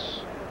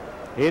Karros,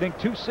 hitting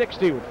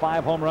 .260 with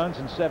 5 home runs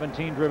and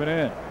 17 driven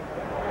in.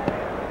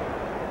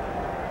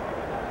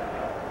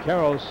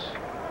 Karros,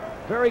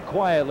 very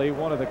quietly,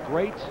 one of the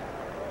great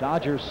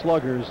Dodgers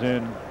sluggers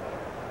in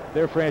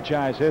their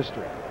franchise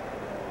history.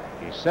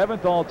 He's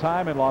 7th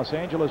all-time in Los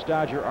Angeles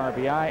Dodger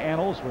RBI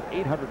annals with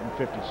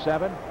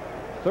 857.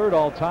 3rd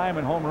all-time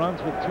in home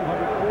runs with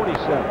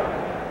 247.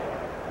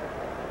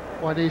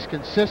 When he's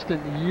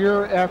consistent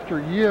year after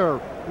year.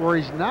 Where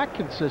he's not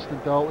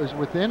consistent, though, is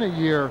within a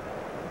year,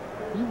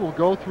 he will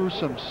go through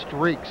some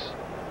streaks.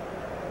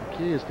 The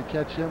key is to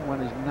catch him when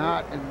he's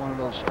not in one of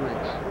those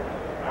streaks.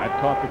 I've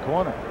caught the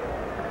corner.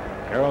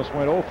 Karros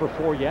went 0 for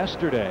 4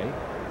 yesterday.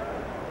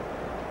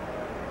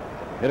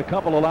 Hit a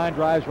couple of line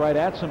drives right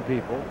at some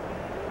people.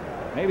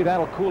 Maybe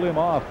that'll cool him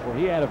off, for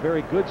he had a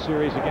very good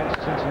series against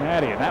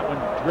Cincinnati, and that one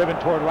driven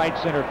toward right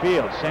center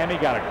field. Sammy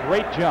got a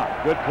great jump.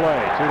 Good play.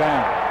 2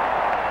 down.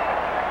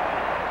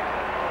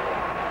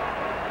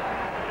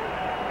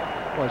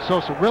 Boy,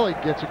 Sosa really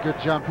gets a good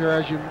jump here,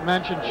 as you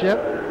mentioned, Chip.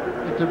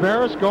 And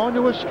Tavarez going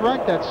to his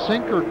strength, that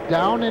sinker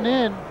down and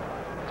in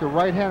to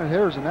right-handed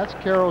hitters, and that's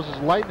Karros'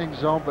 lightning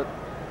zone. But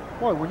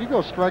boy, when you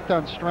go strength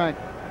on strength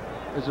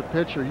as a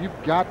pitcher,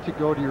 you've got to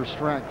go to your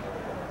strength.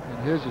 And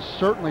his is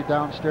certainly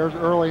downstairs.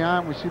 Early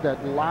on, we see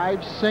that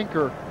live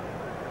sinker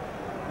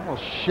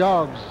almost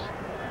shoves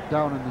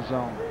down in the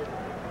zone.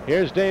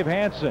 Here's Dave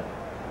Hansen.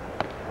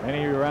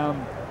 Many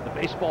around the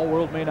baseball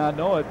world may not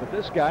know it, but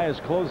this guy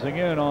is closing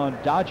in on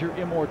Dodger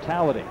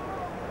immortality.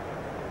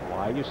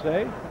 Why, you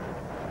say?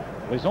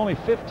 Well, he's only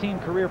 15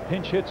 career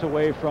pinch hits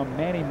away from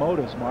Manny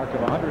Mota's mark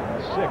of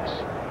 106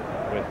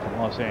 with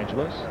Los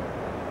Angeles.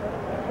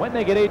 When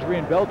they get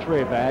Adrian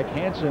Beltre back,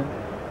 Hansen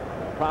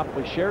will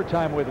probably share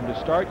time with him to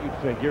start, you'd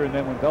figure, and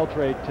then when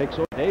Beltre takes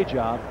over the day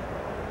job,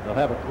 they'll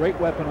have a great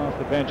weapon off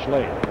the bench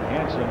late.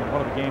 Hansen,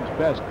 one of the game's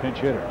best pinch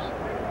hitters.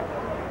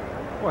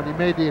 Well, he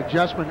made the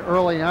adjustment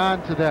early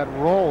on to that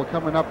role,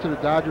 coming up to the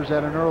Dodgers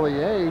at an early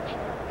age.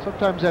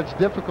 Sometimes that's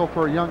difficult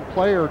for a young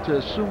player to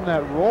assume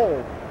that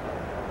role,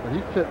 but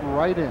he fit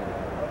right in.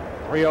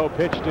 3-0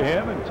 pitch to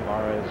him, and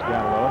Tavarez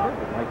got over.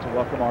 We'd like to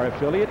welcome our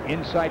affiliate,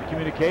 Inside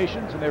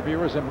Communications, and their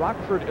viewers in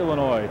Rockford,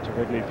 Illinois, to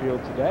Wrigley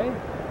Field today,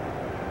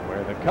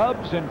 where the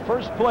Cubs in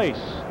first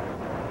place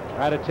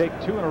try to take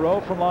 2 in a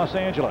row from Los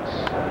Angeles.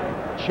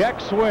 Check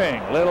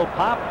swing, little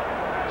pop,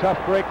 tough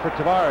break for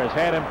Tavarez.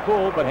 Had him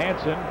fooled, but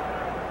Hansen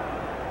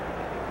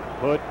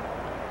put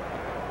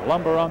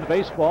lumber on the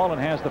baseball and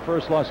has the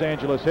first Los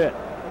Angeles hit.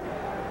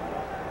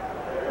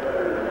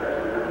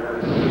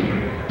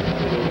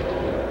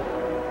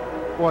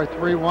 Boy,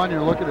 3-1,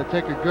 you're looking to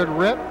take a good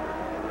rip,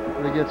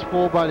 but he gets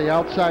fooled by the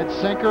outside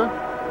sinker.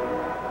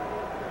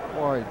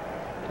 Boy,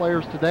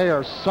 players today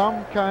are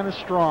some kind of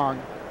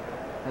strong.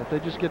 If they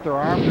just get their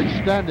arms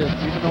extended,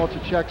 even though it's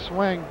a check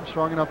swing,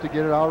 strong enough to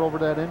get it out over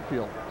that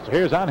infield. So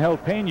here's Angel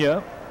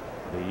Pena,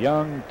 the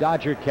young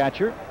Dodger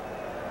catcher,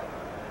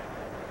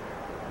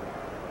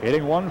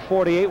 hitting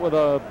 148 with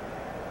a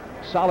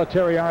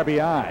solitary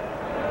RBI.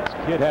 This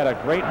kid had a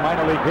great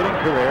minor league hitting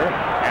career,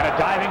 and a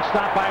diving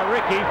stop by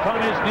Ricky from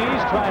his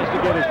knees, tries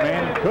to get his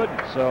man and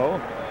couldn't. So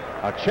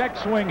a check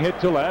swing hit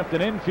to left,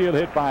 an infield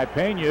hit by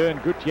Pena,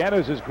 and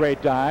Gutierrez's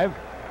great dive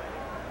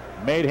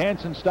made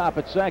Hansen stop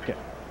at second.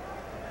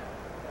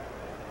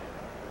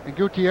 And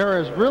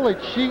Gutierrez really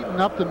cheating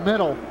up the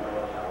middle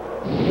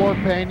for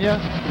Pena.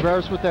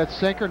 Tavarez with that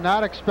sinker,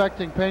 not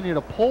expecting Pena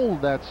to pull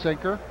that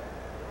sinker.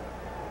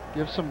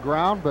 Give some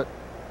ground, but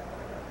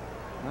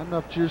not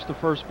enough juice to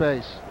first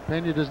base.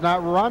 Pena does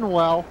not run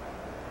well.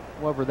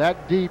 However,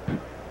 that deep,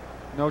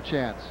 no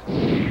chance.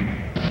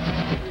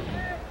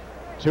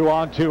 2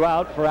 on, 2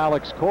 out for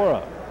Alex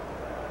Cora.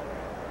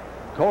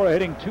 Cora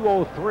hitting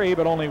 203,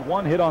 but only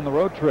 1 hit on the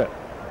road trip.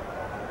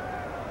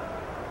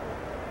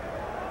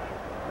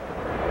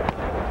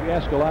 If you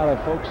ask a lot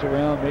of folks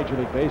around Major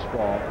League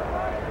Baseball,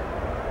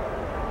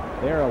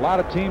 there are a lot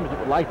of teams that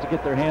would like to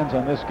get their hands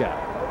on this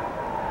guy.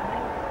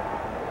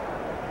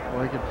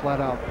 Well, he can flat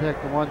out pick.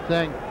 The one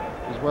thing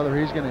is whether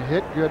he's going to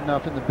hit good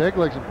enough in the big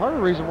leagues. And part of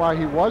the reason why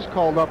he was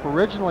called up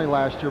originally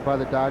last year by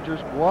the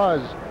Dodgers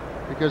was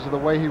because of the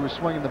way he was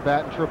swinging the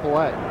bat in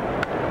AAA.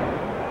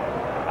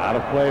 Out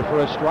of play for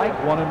a strike,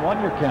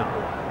 1-1 your count.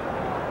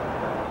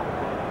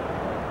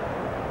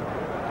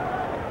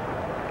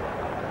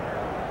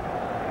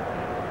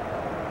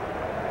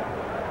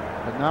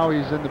 But now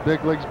he's in the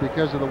big leagues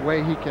because of the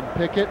way he can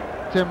pick it.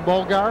 Tim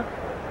Bolgar,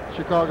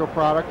 Chicago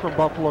product from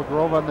Buffalo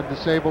Grove, on the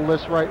disabled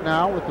list right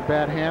now with the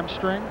bad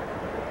hamstring.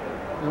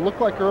 It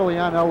looked like early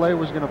on LA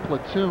was going to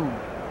platoon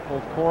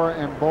both Cora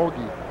and Bogie.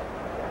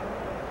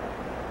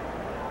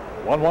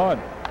 1-1.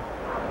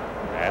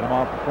 Had him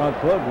off the front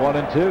foot,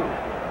 1-2.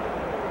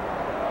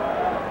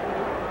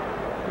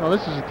 You know,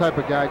 this is the type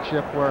of guy,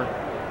 Chip, where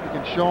you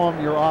can show him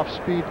your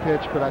off-speed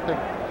pitch, but I think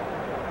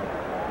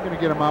you're going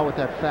to get him out with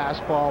that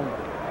fastball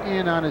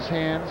in on his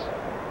hands.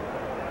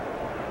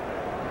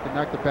 You can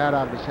knock the bat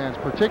out of his hands,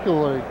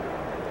 particularly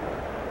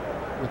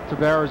with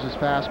Tavarez's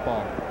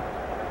fastball.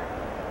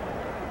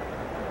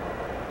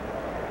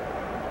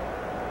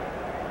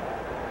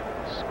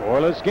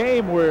 Scoreless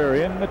game. We're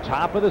in the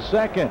top of the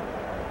second.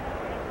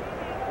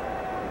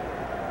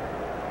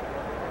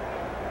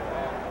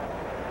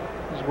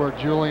 This is where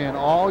Julian,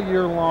 all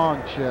year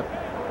long, Chip,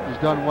 has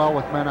done well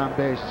with men on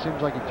base. It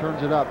seems like he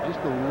turns it up just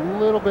a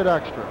little bit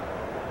extra.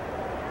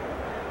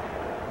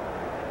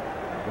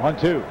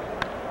 1-2.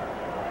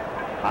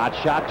 Hot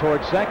shot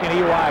towards second.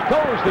 Ely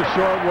goes the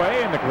short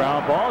way, and the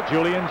ground ball.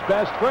 Julian's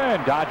best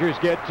friend. Dodgers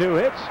get 2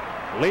 hits.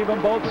 Leave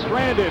them both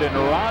stranded, and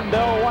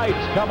Rondell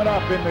White's coming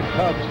up in the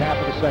Cubs half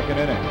of the second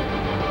inning.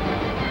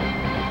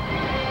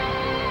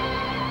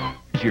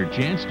 It's your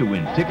chance to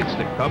win tickets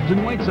to Cubs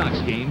and White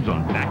Sox games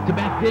on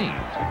back-to-back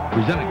days.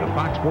 Presenting the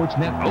Fox Sports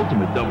Net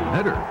Ultimate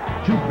Doubleheader.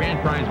 2 grand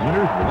prize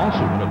winners will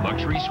also win a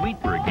luxury suite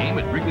for a game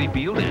at Wrigley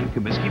Field and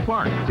Comiskey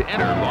Park. To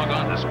enter, log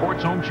on to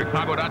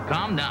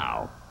SportsHomeChicago.com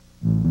now.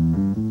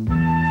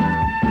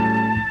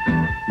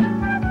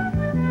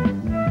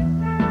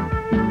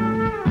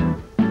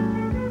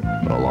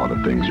 A lot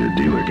of things your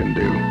dealer can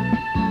do,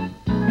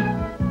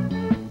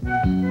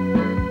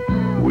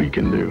 we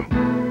can do.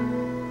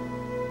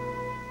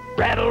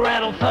 Rattle,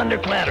 rattle, thunder,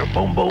 clatter,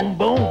 boom, boom,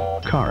 boom.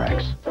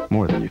 CarX,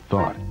 more than you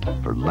thought,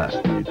 for less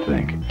than you'd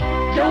think.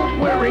 Don't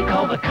worry,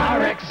 call the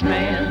CarX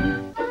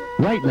man.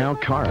 Right now,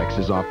 CarX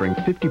is offering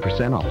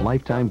 50% off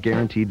lifetime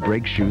guaranteed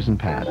brake shoes and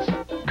pads.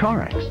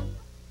 CarX.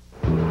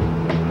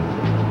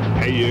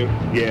 Hey, you.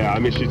 Yeah, I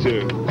miss you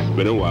too. It's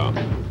been a while.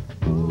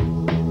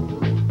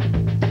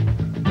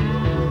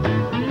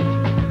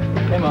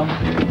 Hey, Mom.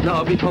 No,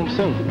 I'll be home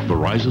soon.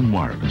 Verizon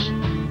Wireless.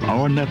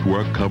 Our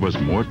network covers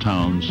more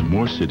towns,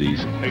 more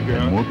cities,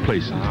 and more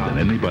places than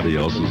anybody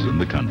else's in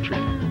the country.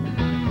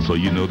 So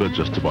you know that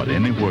just about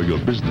anywhere your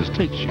business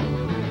takes you,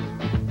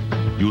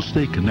 you'll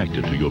stay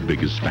connected to your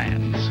biggest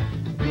fans.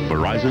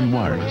 Verizon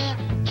Wireless.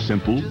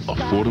 Simple,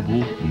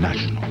 affordable,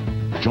 national.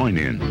 Join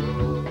in.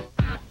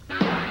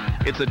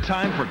 It's a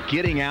time for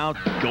getting out,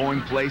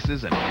 going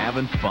places, and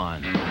having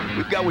fun.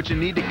 We've got what you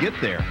need to get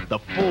there, the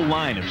full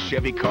line of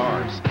Chevy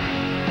cars.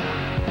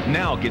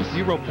 Now get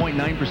 0.9%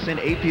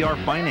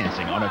 APR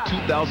financing on a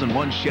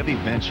 2001 Chevy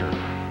Venture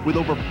with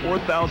over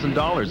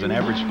 $4,000 in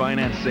average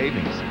finance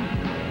savings.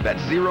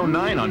 That's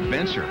 0.9 on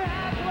Venture.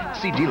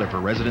 See dealer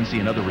for residency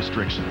and other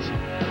restrictions.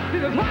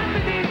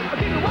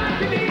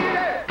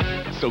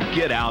 So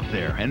get out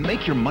there and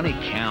make your money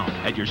count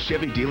at your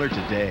Chevy dealer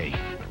today.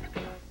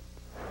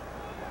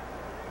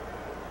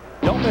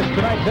 Don't miss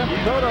tonight's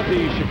episode of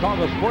the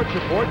Chicago Sports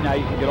Report. Now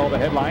you can get all the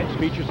headlines,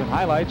 features, and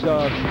highlights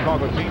of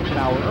Chicago teams an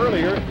hour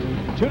earlier.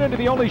 Tune into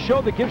the only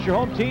show that gives your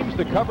home teams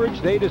the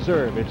coverage they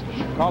deserve. It's the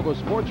Chicago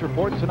Sports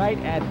Report tonight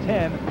at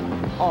 10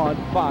 on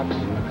Fox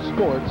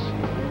Sports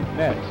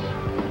Net.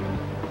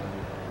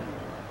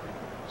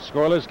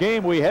 Scoreless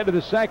game. We head to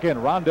the second.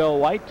 Rondell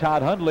White,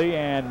 Todd Hundley,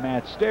 and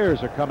Matt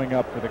Stairs are coming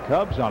up for the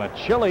Cubs on a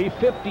chilly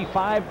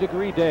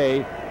 55-degree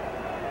day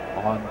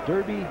on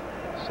Derby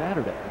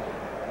Saturday.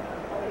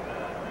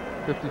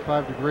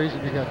 55 degrees,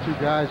 and you got two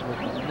guys with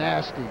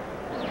nasty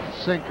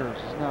sinkers.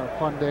 It's not a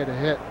fun day to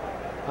hit.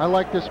 I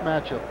like this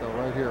matchup, though,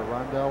 right here.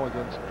 Rondell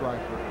against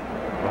Dreifort.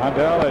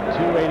 Rondell at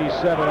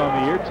 287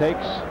 on the year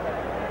takes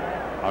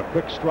a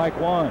quick strike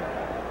one.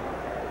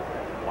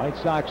 White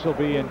Sox will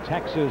be in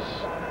Texas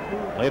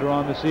later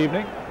on this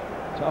evening.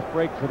 Tough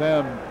break for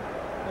them.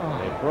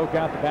 They broke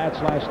out the bats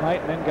last night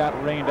and then got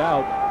rained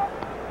out.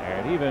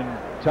 And even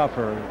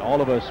tougher,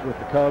 all of us with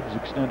the Cubs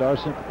extend our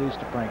sympathies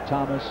to Frank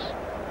Thomas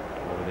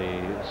over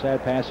the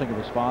sad passing of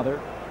his father.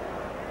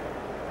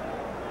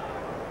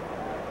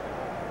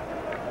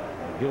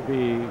 He'll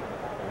be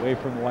away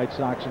from the White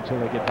Sox until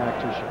they get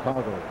back to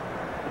Chicago.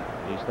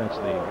 At least that's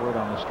the word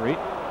on the street.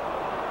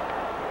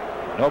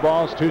 No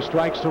balls, 2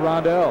 strikes to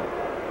Rondell.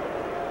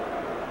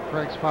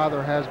 Frank's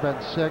father has been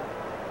sick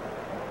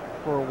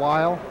for a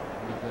while,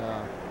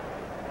 and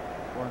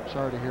boy, I'm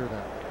sorry to hear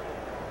that.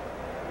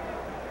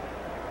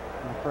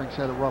 Frank's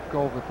had a rough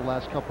go of it the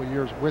last couple of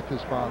years with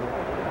his father.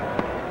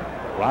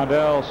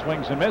 Rondell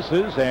swings and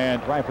misses, and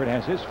Dreifort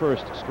has his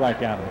first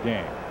strikeout of the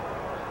game.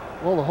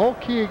 Well, the whole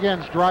key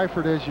against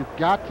Dreifort is you've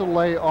got to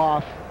lay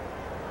off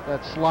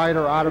that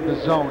slider out of the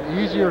zone.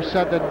 Easier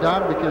said than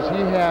done because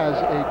he has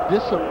a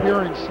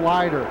disappearing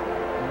slider.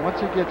 And once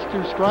he gets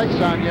 2 strikes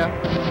on you,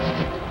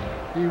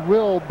 he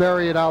will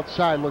bury it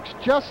outside. Looks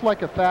just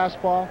like a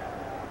fastball.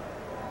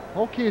 The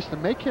whole key is to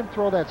make him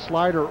throw that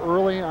slider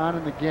early on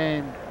in the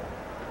game.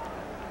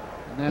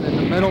 And then in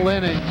the middle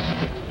innings,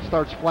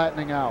 starts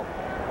flattening out.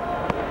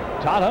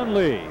 Todd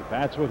Hundley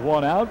bats with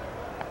 1 out.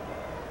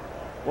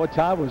 Boy,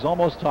 Todd was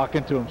almost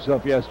talking to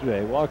himself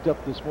yesterday. He walked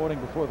up this morning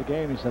before the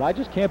game. He said, I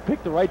just can't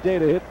pick the right day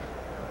to hit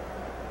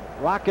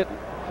rocket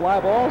fly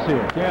balls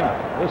here, can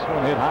I? This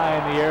one hit high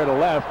in the air to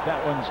left.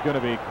 That one's going to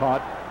be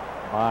caught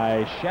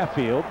by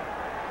Sheffield.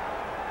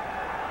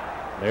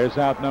 There's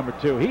out number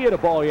 2. He hit a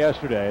ball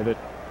yesterday that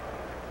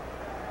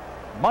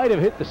might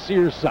have hit the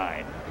Sears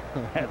sign.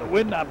 And the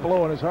wind not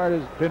blowing as hard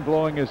as been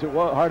blowing as it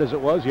was, hard as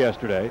it was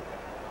yesterday.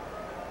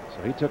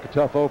 So he took a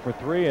tough 0 for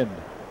 3 and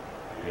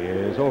he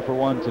is 0 for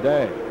 1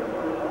 today.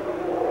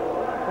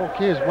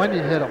 Okay, is when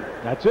you hit him.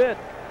 That's it.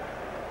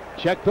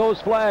 Check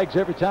those flags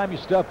every time you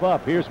step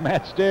up. Here's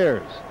Matt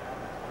Stairs.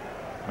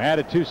 Matt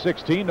at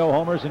 216, no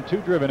homers and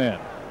 2 driven in.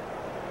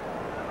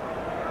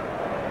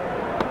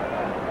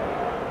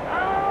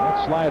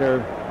 That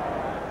slider,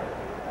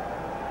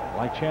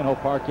 like Chan-Ho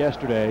Park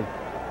yesterday,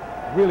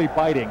 really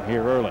biting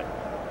here early.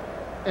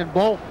 And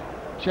both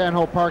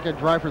Chan-Ho Park and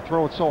Dreifort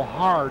throw it so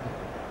hard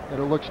that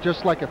it looks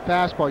just like a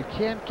fastball. You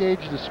can't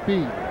gauge the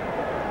speed.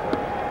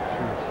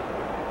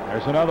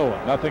 There's another one,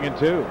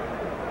 0-2.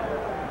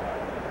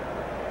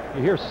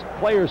 You hear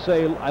players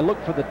say, I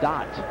look for the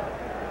dot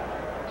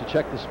to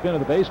check the spin of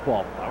the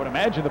baseball. I would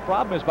imagine the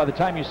problem is by the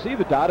time you see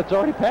the dot, it's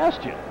already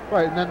past you.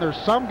 Right, and then there's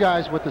some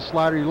guys with the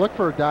slider, you look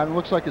for a dot, it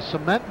looks like a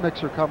cement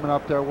mixer coming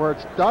up there where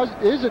it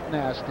isn't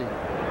nasty.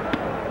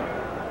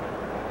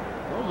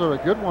 Those are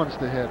the good ones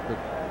to hit, but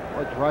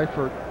like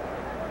Dreifort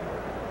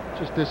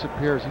just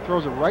disappears. He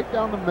throws it right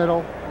down the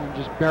middle and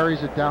just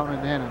buries it down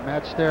and in. And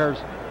Matt Stairs,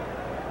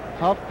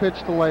 tough pitch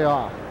to lay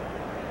off.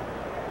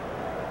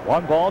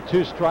 1 ball,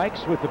 2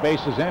 strikes with the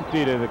bases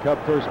empty to the Cub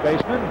first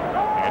baseman.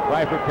 And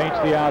Dreifort paints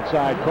the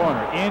outside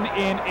corner. In.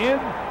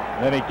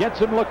 Then he gets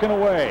him looking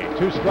away.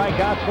 2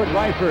 strikeouts for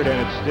Dreifort, and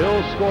it's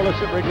still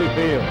scoreless at Wrigley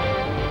Field.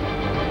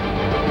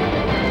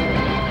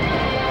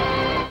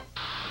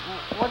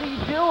 What are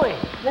you doing?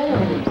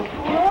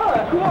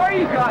 Look, who are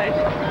you guys?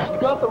 You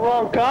got the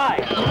wrong guy.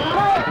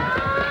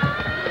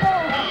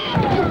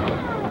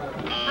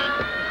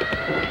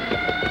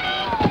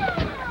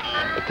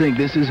 Think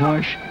this is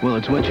harsh? Well,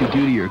 it's what you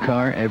do to your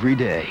car every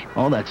day.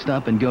 All that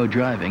stop-and-go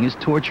driving is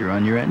torture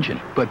on your engine.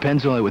 But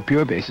Pennzoil with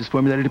Pure Base is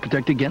formulated to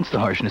protect against the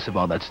harshness of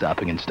all that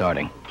stopping and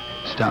starting.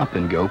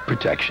 Stop-and-go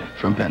protection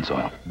from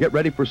Pennzoil. Get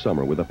ready for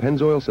summer with a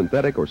Pennzoil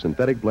synthetic or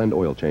synthetic blend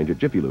oil change at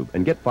Jiffy Lube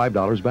and get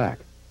 $5 back.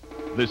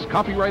 This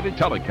copyrighted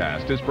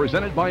telecast is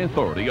presented by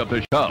authority of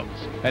the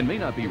Cubs and may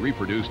not be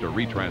reproduced or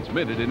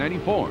retransmitted in any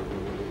form.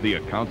 The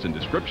accounts and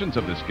descriptions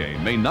of this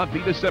game may not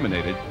be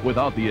disseminated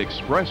without the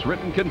express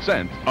written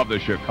consent of the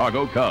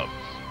Chicago Cubs.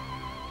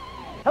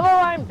 Hello,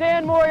 I'm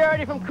Dan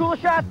Moriarty from Cool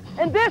Shots,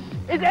 and this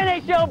is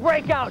NHL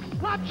Breakout.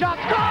 Slap shot,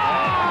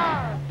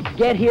 score!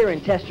 Get here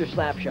and test your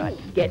slap shot.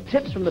 Get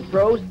tips from the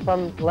pros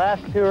from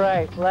left to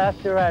right,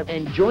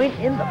 and join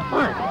in the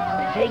fun.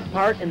 Take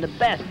part in the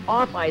best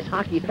off-ice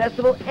hockey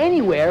festival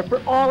anywhere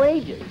for all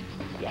ages.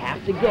 You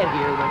have to get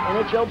here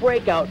when NHL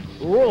Breakout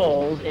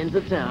rolls into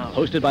town.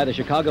 Hosted by the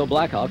Chicago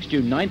Blackhawks,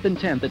 June 9th and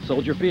 10th at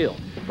Soldier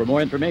Field. For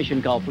more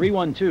information, call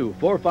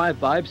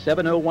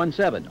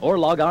 312-455-7017 or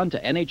log on to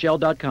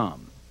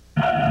NHL.com.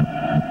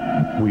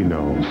 We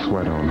know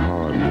sweat on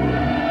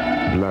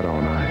hardwood, blood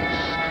on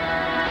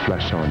ice,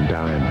 flesh on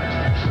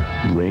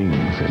diamonds,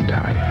 rings and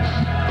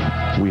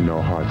dice. We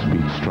know hearts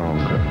beat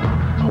stronger,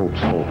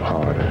 hopes hope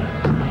harder.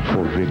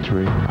 For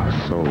victory, our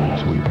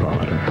souls we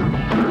barter.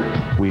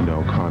 We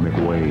know karmic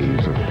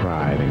waves of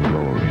pride and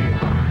glory,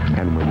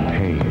 and when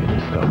pain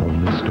is the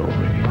only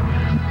story,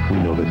 we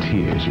know the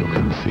tears you're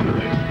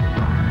concealing.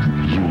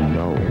 You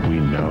know we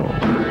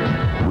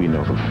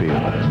know the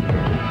feeling.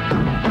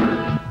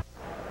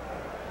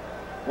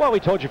 Well, we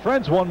told you,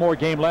 friends, one more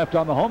game left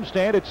on the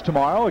homestand. It's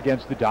tomorrow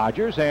against the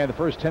Dodgers, and the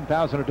first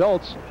 10,000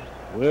 adults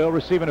will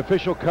receive an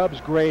official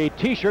Cubs gray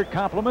T-shirt,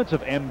 compliments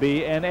of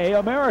MBNA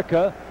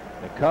America.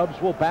 The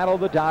Cubs will battle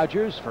the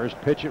Dodgers.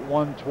 First pitch at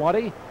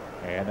 1:20,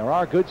 and there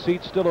are good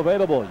seats still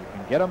available. You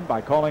can get them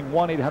by calling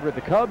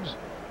 1-800-THE-CUBS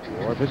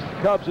or visit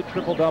the Cubs at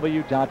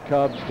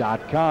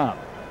www.cubs.com.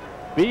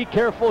 Be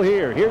careful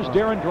here. Here's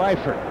Darren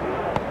Dreifort,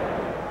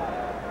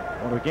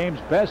 one of the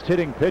game's best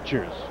hitting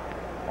pitchers.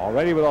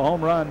 Already with a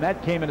home run.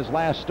 That came in his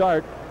last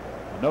start.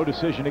 No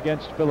decision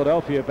against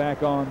Philadelphia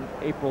back on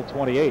April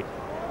 28th.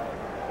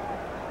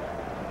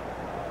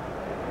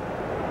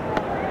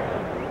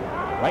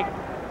 Right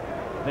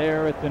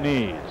there at the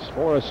knees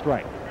for a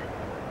strike.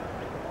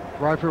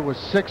 Dreifort with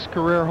 6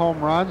 career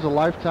home runs, a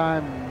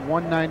lifetime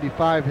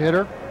 195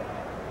 hitter.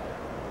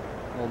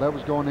 Well, that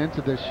was going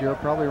into this year,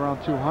 probably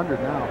around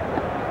 200 now.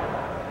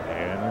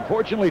 And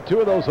unfortunately, 2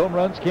 of those home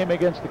runs came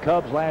against the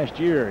Cubs last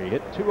year. He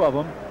hit 2 of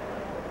them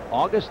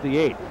August the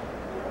 8th,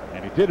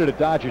 and he did it at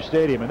Dodger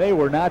Stadium, and they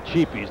were not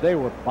cheapies. They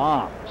were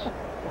bombs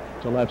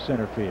to left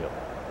center field.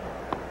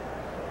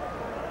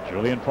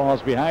 Julian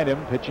falls behind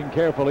him, pitching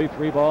carefully,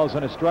 3 balls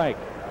and a strike.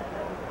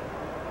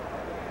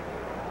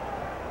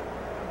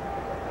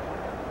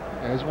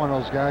 Yeah, he's one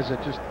of those guys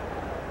that just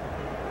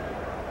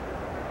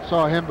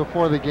saw him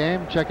before the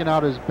game, checking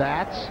out his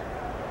bats.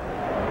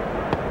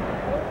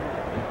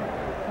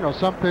 You know,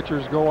 some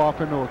pitchers go off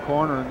into a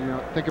corner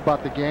and, think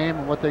about the game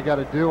and what they got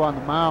to do on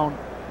the mound.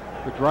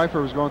 But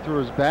Dreifort was going through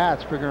his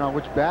bats, figuring out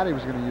which bat he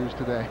was going to use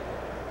today.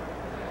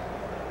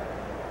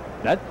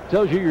 That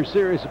tells you you're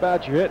serious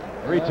about your hit.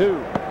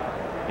 3-2.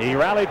 He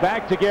rallied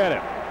back to get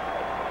him.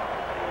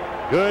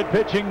 Good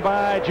pitching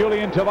by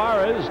Julian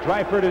Tavarez.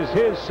 Dreifort is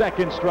his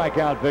second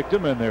strikeout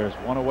victim, and there's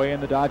one away in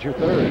the Dodger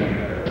third.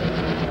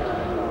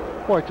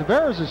 Boy,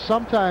 Tavarez is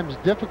sometimes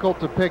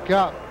difficult to pick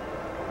up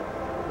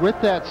with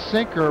that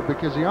sinker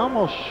because he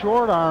almost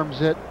short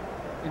arms it,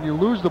 and you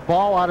lose the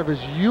ball out of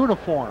his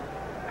uniform.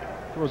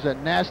 Throws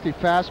that nasty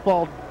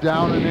fastball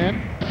down and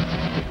in.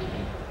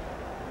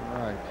 All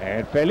right.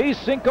 And Feliz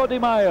Cinco de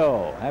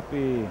Mayo.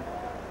 Happy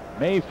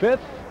May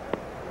 5th.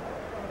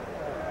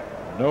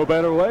 No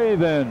better way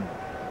than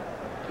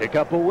pick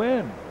up a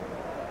win.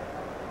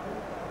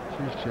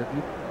 Jeez, Chip,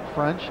 you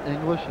French,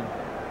 English, and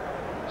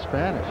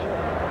Spanish.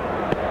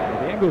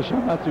 The English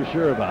I'm not too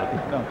sure about.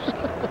 No, I'm just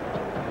kidding.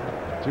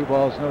 2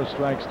 balls, no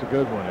strikes to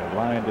Goodwin, and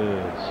line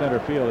to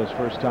center field his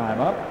first time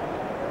up.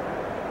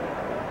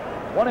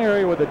 One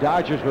area where the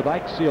Dodgers would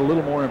like to see a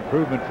little more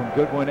improvement from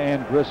Goodwin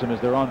and Grissom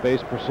is their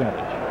on-base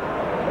percentage.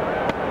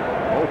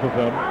 Both of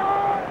them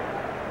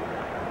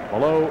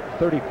below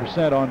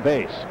 30% on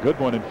base.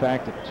 Goodwin, in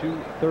fact, at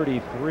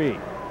 .233.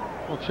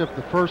 Well, Chip,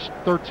 the first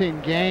 13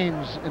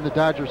 games in the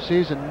Dodger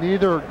season,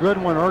 neither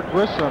Goodwin or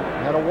Grissom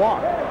had a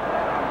walk.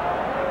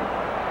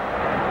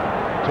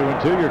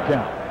 2-2 your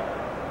count.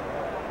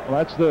 Well,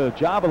 that's the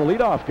job of the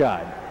leadoff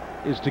guy,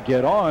 is to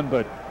get on,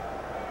 but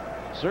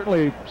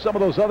certainly some of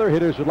those other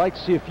hitters would like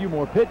to see a few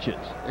more pitches.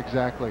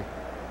 Exactly.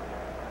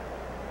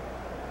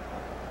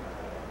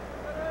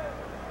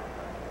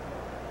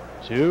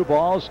 Two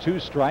balls, 2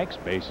 strikes,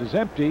 bases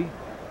empty.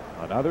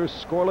 Another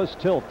scoreless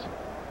tilt.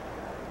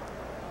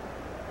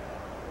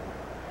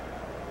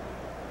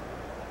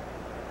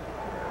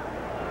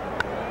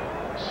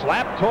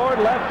 Slap toward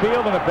left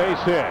field and a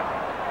base hit.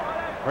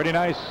 Pretty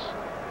nice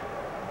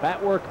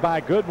bat work by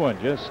Goodwin.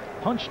 Just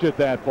punched at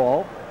that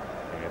ball.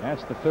 And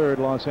that's the 3rd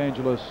Los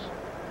Angeles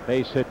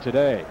base hit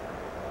today.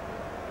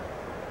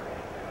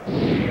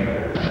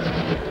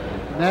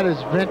 And that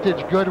is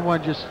vintage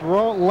Goodwin, just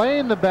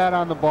laying the bat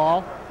on the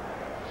ball,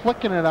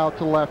 flicking it out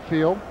to left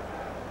field.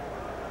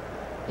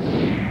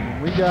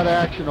 We got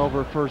action over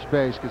at first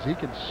base because he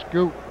can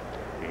scoop.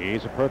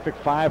 He's a perfect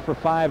 5 for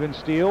 5 in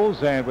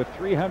steals, and with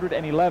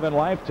 311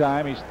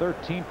 lifetime, he's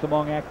 13th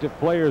among active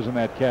players in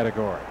that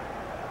category.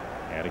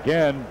 And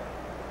again,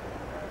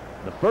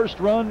 The first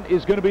run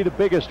is going to be the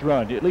biggest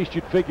run, at least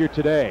you'd figure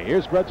today.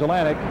 Here's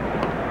Grudzielanek.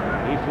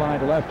 He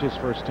flying to left his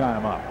first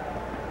time up.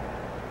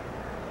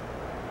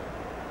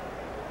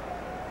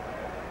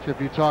 If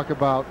you talk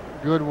about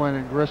Goodwin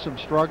and Grissom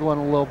struggling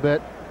a little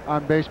bit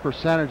on base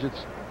percentage,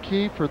 it's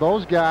key for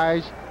those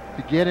guys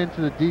to get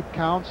into the deep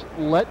counts.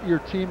 Let your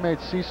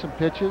teammates see some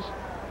pitches.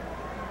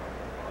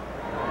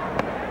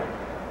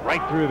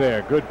 Right through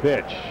there. Good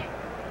pitch.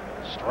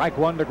 Strike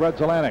one to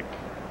Grudzielanek.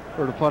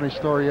 Heard a funny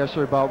story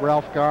yesterday about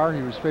Ralph Garr.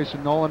 He was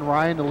facing Nolan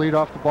Ryan to lead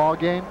off the ball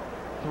game.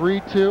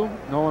 3-2.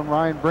 Nolan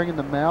Ryan bringing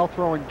the mail,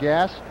 throwing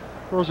gas.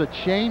 Throws a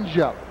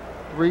changeup.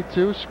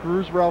 3-2.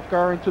 Screws Ralph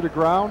Garr into the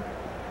ground.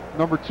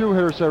 Number 2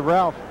 hitter said,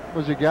 "Ralph,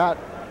 what's he got?"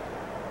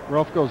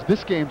 Ralph goes,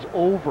 "This game's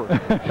over."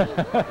 Ground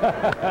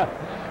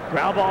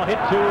ball hit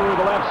to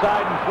the left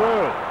side and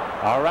through.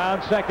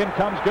 Around second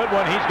comes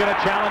Goodwin. He's going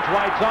to challenge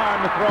White's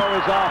arm. The throw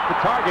is off the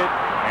target.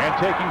 And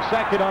taking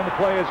second on the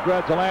play is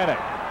Grudzielanek.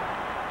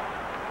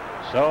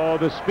 So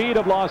the speed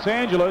of Los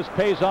Angeles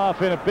pays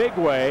off in a big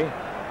way.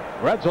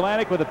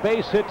 Grudzielanek with a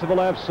base hit to the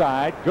left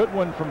side.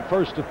 Goodwin from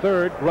first to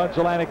third.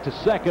 Grudzielanek to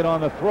second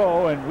on the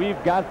throw. And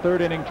we've got third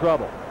inning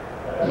trouble.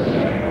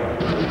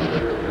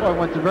 Boy,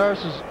 when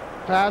Tavarez's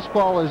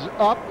fastball is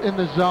up in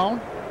the zone,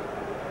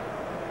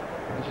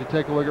 as you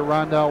take a look at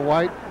Rondell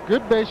White,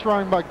 good base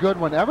running by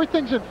Goodwin.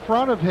 Everything's in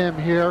front of him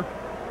here,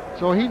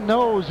 so he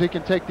knows he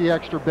can take the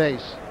extra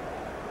base.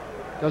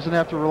 Doesn't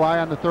have to rely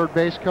on the third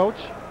base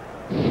coach.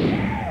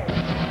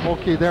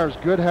 Okay, there's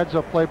good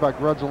heads-up play by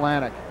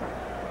Grudzielanek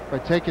by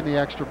taking the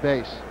extra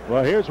base.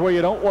 Well, here's where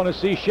you don't want to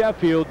see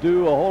Sheffield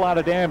do a whole lot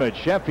of damage.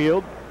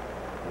 Sheffield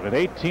with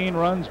 18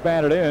 runs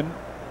batted in.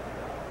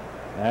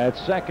 At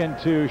second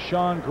to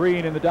Shawn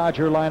Green in the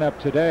Dodger lineup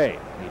today.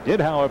 He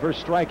did, however,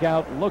 strike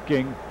out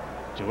looking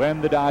to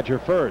end the Dodger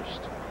first.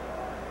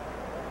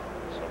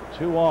 So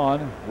 2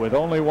 on with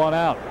only 1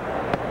 out.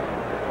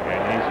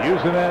 And he's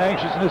using that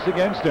anxiousness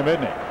against him,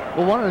 isn't he?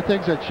 Well, one of the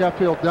things that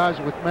Sheffield does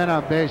with men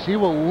on base, he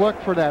will look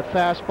for that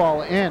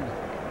fastball in.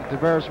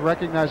 Tavarez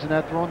recognizing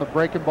that, throwing the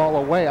breaking ball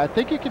away. I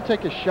think he can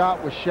take a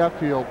shot with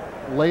Sheffield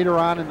later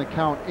on in the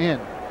count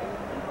in.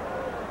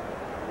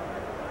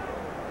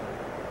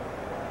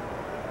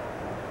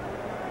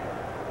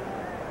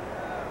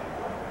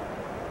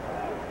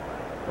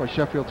 Well,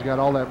 Sheffield's got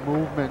all that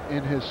movement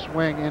in his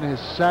swing, in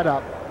his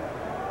setup.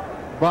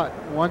 But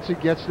once he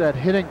gets that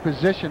hitting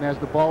position as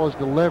the ball is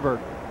delivered,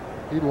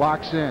 he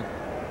locks in.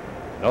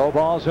 No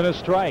balls and a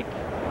strike.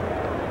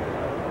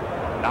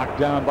 Knocked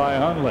down by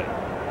Hundley.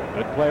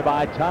 Good play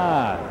by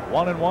Todd.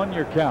 1-1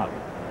 your count.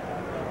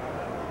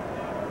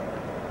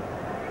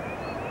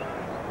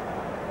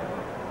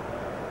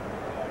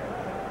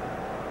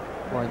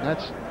 Boy, and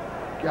that's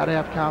got to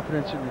have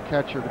confidence in your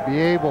catcher to be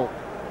able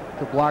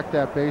to block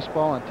that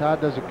baseball, and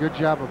Todd does a good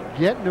job of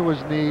getting to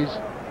his knees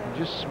and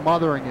just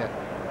smothering it.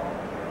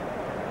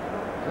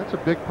 That's a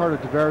big part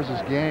of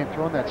Tavarez's game,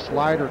 throwing that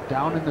slider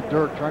down in the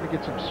dirt, trying to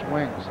get some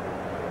swings.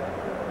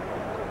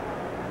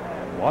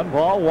 1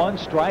 ball, 1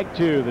 strike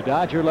to the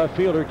Dodger left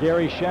fielder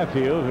Gary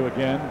Sheffield, who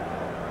again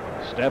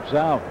steps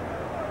out.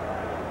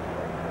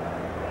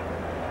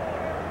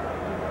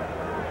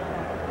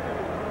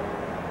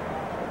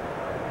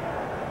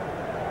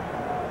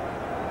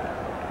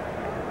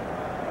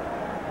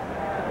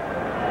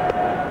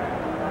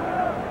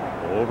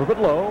 Over but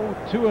low,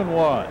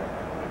 2-1.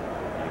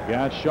 You've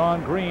got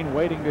Shawn Green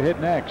waiting to hit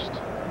next.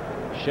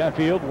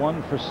 Sheffield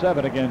 1 for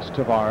 7 against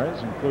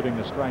Tavarez, including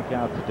the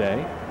strikeout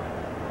today.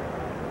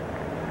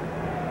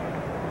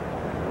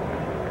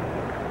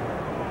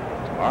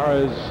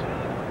 Tavarez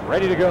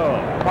ready to go.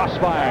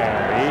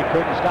 Crossfire. He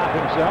couldn't stop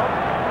himself.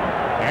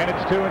 And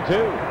it's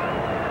 2-2.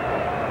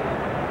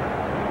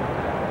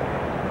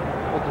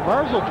 Well,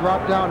 Tavarez will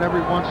drop down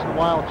every once in a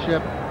while,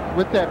 Chip,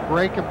 with that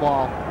breaking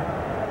ball.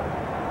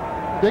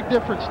 Big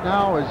difference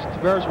now is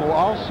Tavarez will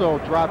also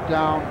drop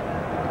down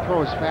and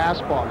throw his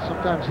fastball.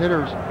 Sometimes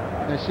hitters,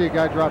 when they see a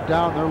guy drop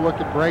down, they're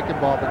looking breaking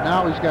ball, but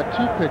now he's got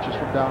 2 pitches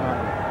from down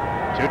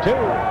under. 2-2.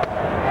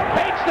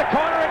 Paints the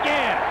corner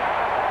again.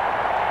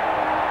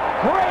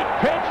 Great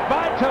pitch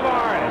by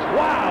Tavarez.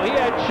 Wow, he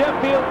had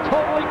Sheffield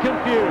totally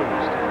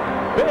confused.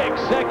 Big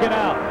second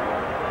out.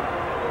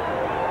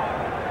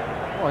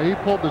 Well, he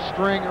pulled the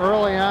string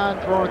early on,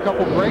 throwing a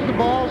couple breaking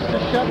balls to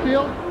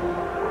Sheffield.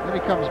 Then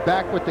he comes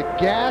back with the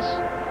gas.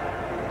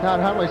 Todd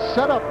Hundley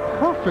set up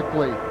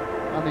perfectly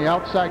on the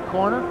outside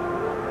corner.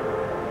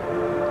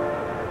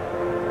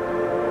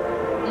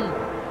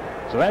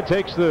 So that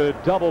takes the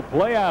double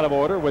play out of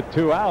order with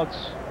 2 outs.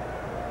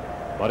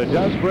 But it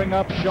does bring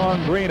up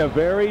Shawn Green, a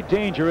very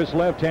dangerous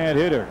left-hand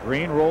hitter.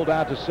 Green rolled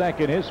out to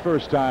second his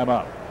first time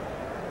up.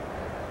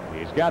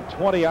 He's got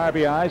 20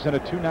 RBIs and a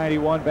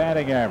 .291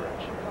 batting average.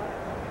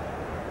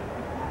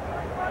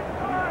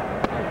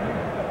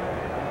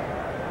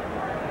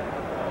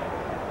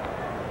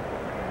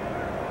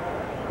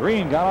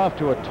 Green got off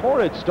to a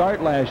torrid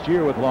start last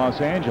year with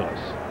Los Angeles.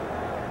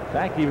 In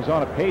fact, he was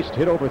on a pace to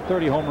hit over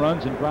 30 home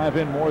runs and drive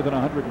in more than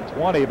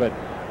 120, but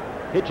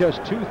hit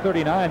just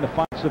 .239 the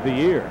finals of the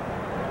year.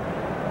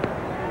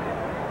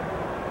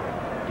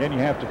 Again,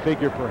 you have to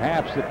figure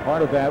perhaps that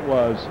part of that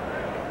was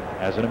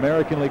as an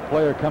American League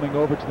player coming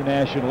over to the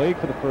National League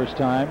for the first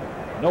time.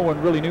 No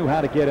one really knew how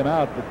to get him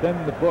out, but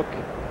then the book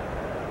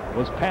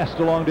was passed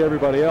along to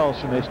everybody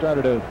else, and they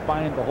started to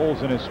find the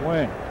holes in his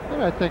swing.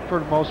 And I think for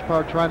the most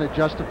part, trying to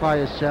justify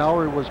his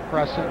salary was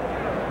pressing.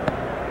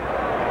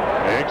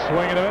 Big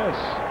swing and a miss.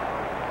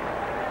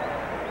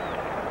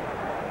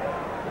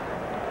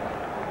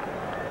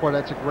 Boy,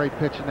 that's a great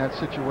pitch in that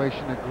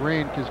situation to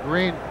Green, because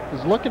Green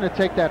is looking to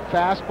take that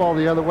fastball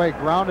the other way,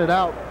 grounded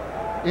out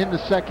in the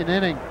second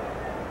inning.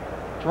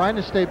 Trying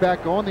to stay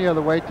back, going the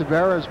other way.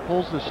 Tavarez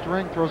pulls the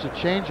string, throws a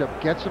changeup,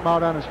 gets him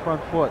out on his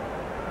front foot.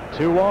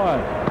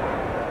 2-1.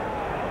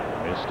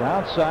 Missed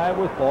outside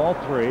with ball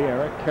 3.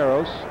 Eric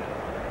Karros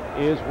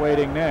is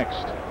waiting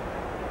next.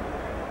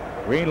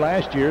 Green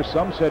last year,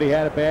 some said he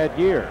had a bad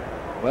year.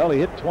 Well, he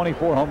hit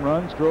 24 home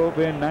runs, drove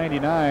in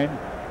 99,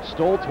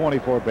 stole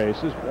 24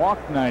 bases,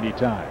 walked 90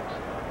 times.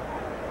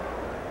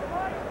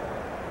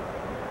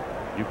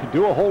 You can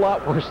do a whole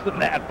lot worse than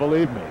that,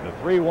 believe me. The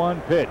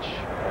 3-1 pitch.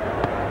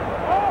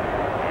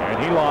 And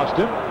he lost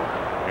him.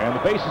 And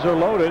the bases are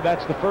loaded.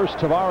 That's the first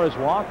Tavarez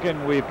walk,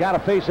 and we've got to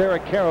face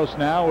Eric Karros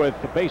now with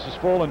the bases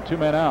full and 2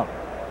 men out.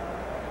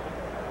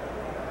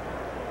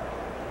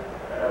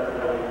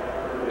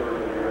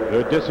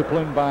 Good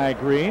discipline by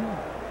Green.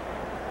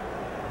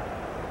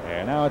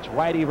 And now it's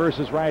righty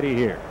versus righty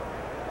here.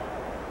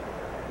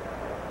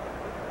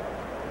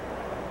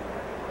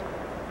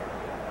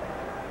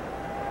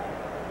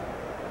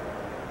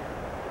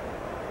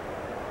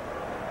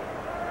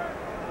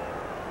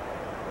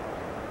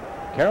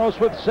 Karros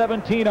with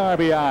 17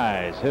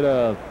 RBIs. Hit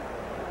a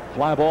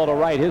fly ball to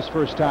right his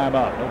first time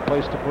up. No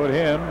place to put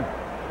him.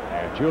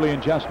 And Julian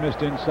just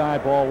missed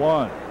inside, ball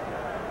 1.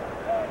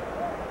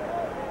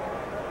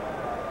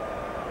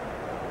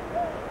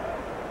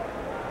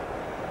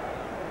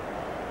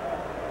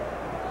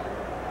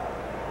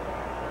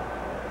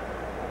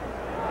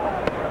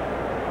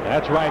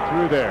 That's right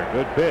through there.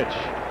 Good pitch.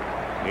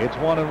 It's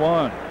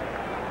 1-1.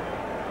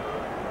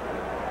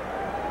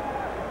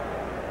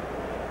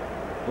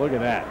 Look at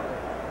that.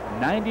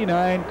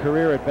 99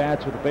 career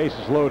at-bats with the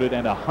bases loaded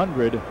and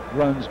 100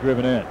 runs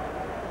driven in.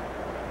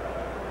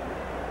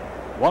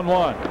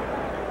 1-1.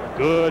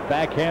 Good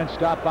backhand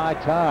stop by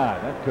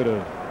Todd. That could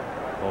have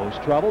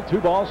posed trouble. 2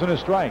 balls and a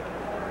strike.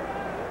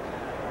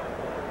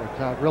 Well,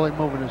 Todd really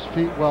moving his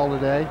feet well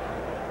today.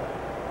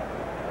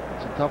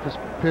 It's the toughest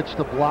pitch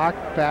to block.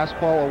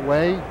 Fastball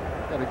away.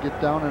 Got to get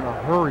down in a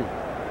hurry.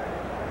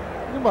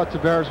 Think about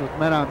Tavarez with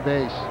men on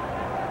base.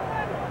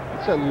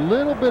 It's a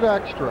little bit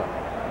extra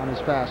on his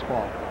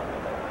fastball.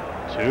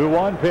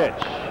 2-1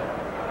 pitch.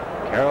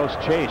 Karros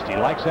chased. He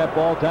likes that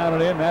ball down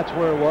and in. That's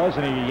where it was,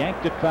 and he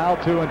yanked it foul.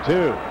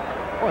 2-2.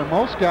 Boy,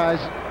 most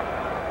guys,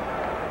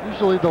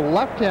 usually the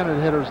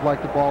left-handed hitters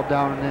like the ball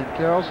down and in.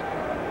 Karros,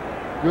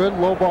 good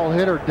low ball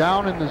hitter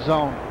down in the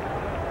zone.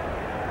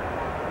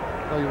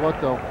 Tell you what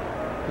though,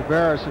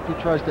 Tavarez, if he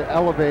tries to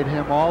elevate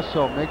him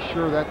also, make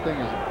sure that thing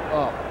is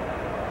up.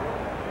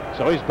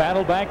 So he's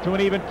battled back to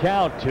an even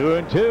count.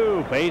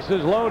 2-2.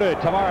 Bases loaded.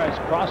 Tavarez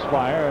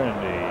crossfire, and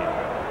he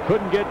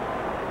couldn't get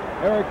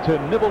Eric to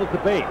nibble at the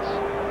baits.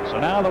 So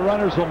now the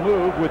runners will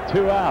move with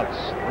 2 outs.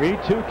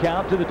 3-2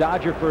 count to the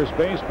Dodger first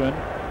baseman.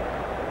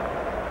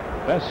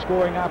 Best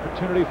scoring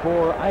opportunity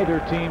for either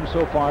team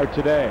so far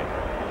today.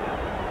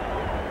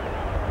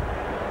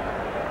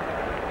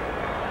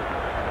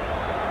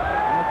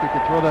 If you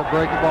can throw that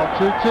breaking ball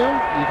 2-2,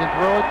 you can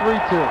throw it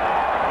 3-2.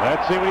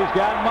 Let's see what he's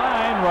got in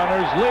mind.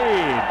 Runners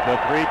lead. The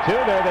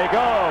 3-2. There they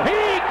go.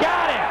 He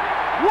got it.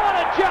 What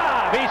a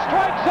job. He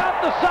strikes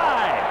out the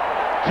side.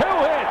 2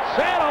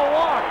 hits and a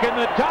walk, and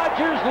the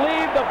Dodgers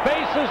leave the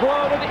bases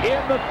loaded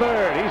in the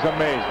 3rd. He's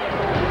amazing.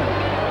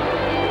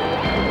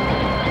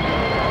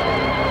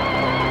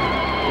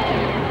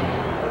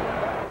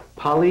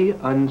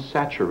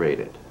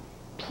 Polyunsaturated.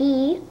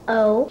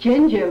 P-O.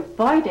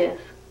 Gingivitis.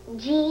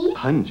 G.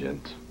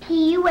 Pungent.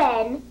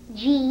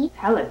 P-U-N-G.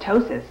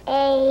 Halitosis.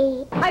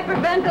 A.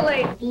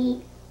 Hyperventilate.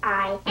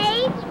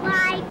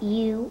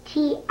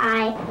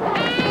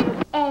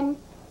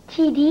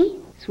 V-I-H-Y-U-T-I-N-N-T-D.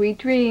 Sweet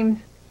dreams.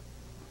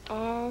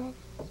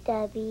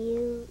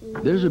 S-W-E.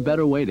 There's a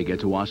better way to get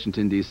to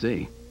Washington,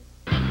 D.C.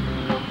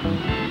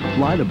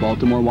 Fly to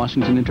Baltimore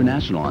Washington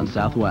International on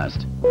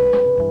Southwest.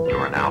 You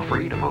are now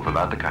free to move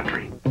about the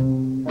country.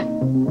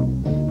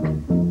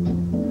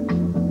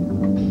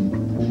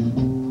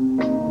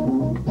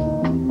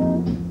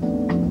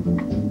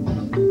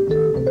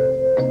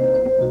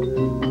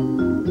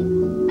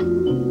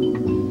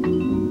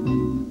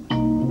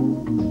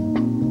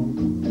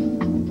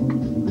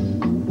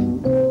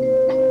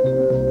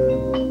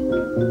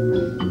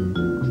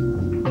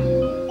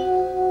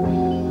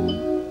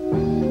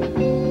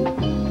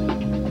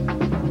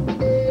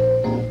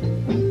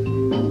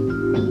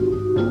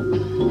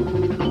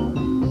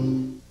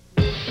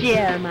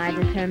 Share my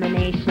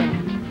determination.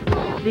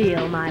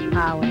 Feel my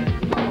power.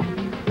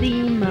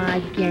 See my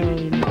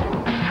game.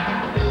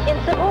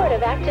 It's support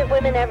of active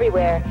women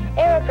everywhere,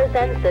 ERA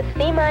presents the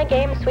See My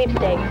Game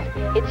Sweepstakes.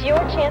 It's your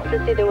chance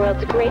to see the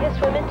world's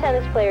greatest women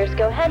tennis players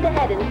go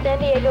head-to-head in San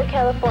Diego,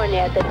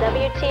 California at the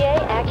WTA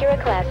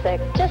Acura Classic.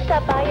 Just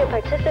stop by your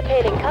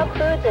participating Cub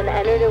Foods and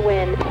enter to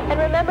win. And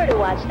remember to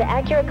watch the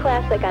Acura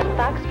Classic on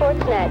Fox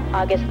Sports Net,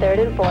 August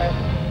 3rd and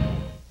 4th.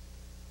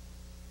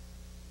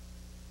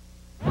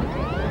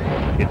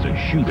 It's a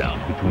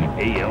shootout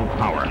between AL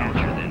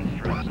powerhouses.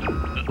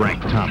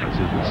 Frank Thomas is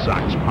the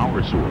Sox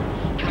power source.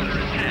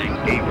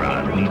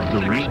 A-Rod leads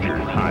the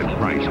Rangers'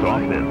 high-priced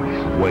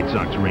offense. White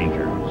Sox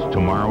Rangers,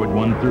 tomorrow at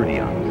 1:30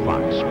 on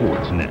Fox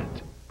Sports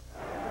Net.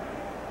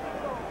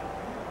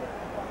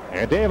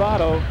 And Dave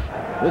Otto,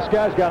 this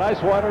guy's got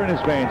ice water in his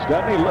veins,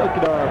 doesn't he? Look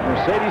at our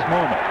Mercedes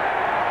moment.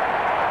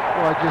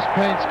 Boy, just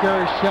paints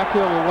Gary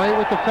Sheffield away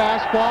with the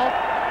fastball.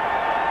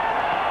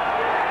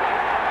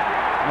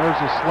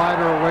 There's a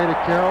slider away to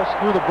Karros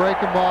through the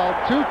breaking ball,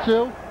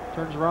 2-2.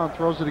 Turns around,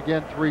 throws it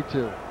again,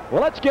 3-2.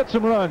 Well, let's get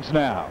some runs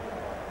now.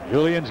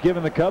 Julian's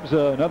given the Cubs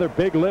another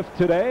big lift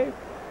today.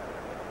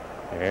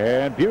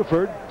 And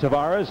Buford,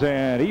 Tavarez,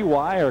 and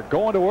EY are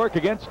going to work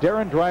against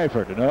Darren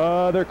Dreifort.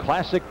 Another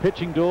classic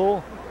pitching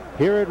duel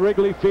here at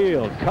Wrigley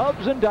Field.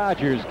 Cubs and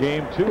Dodgers,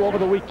 game 2 over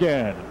the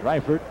weekend.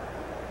 Dreifort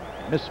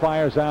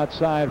misfires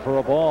outside for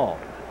a ball.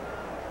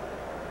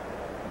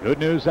 Good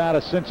news out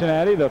of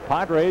Cincinnati. The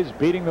Padres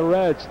beating the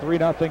Reds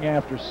 3-0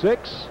 after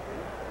 6.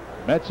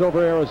 Mets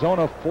over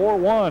Arizona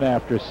 4-1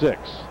 after 6.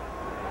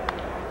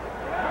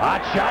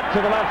 Hot shot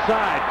to the left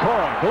side.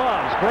 Cora,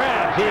 gloves,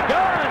 grabs. He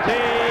goes.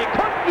 He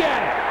couldn't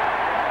get it.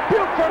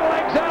 Buford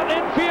legs out,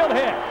 infield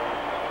hit.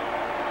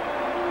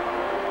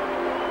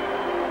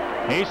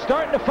 He's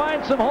starting to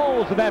find some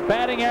holes in that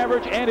batting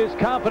average, and his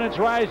confidence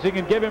rising,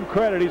 and give him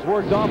credit. He's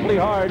worked awfully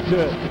hard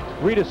to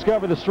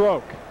rediscover the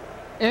stroke.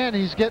 And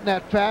he's getting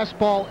that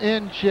fastball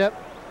in, Chip,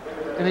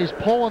 and he's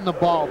pulling the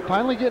ball.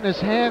 Finally getting his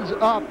hands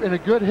up in a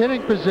good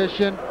hitting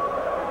position.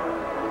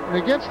 And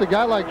against a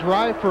guy like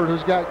Dreifort,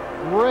 who's got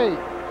great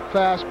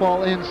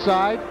fastball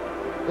inside,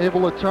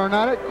 able to turn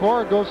on it.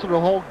 Cora goes to the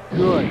hole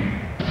good,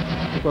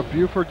 but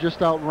Buford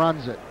just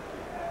outruns it.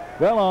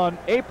 Well, on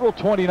April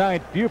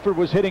 29th, Buford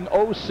was hitting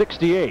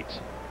 .068.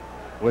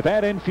 With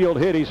that infield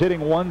hit, he's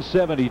hitting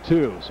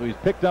 .172, so he's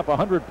picked up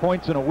 100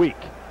 points in a week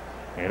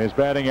in his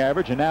batting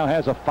average, and now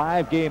has a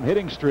 5-game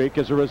hitting streak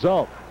as a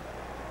result.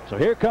 So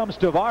here comes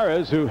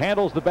Tavarez, who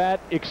handles the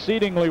bat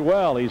exceedingly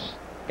well. He's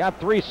got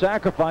 3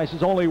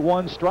 sacrifices, only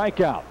 1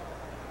 strikeout.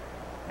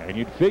 And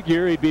you'd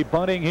figure he'd be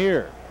bunting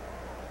here.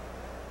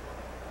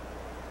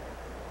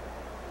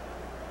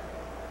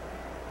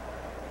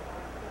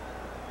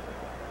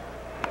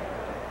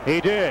 He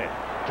did.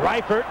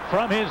 Dreifort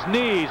from his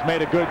knees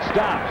made a good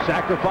stop.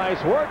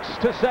 Sacrifice works.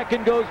 To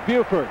second goes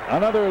Buford.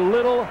 Another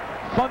little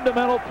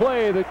fundamental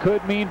play that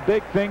could mean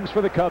big things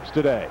for the Cubs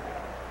today.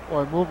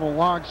 Boy, moving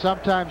along.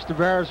 Sometimes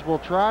Tavarez will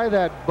try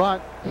that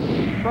bunt.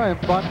 Try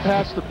and bunt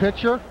past the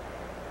pitcher.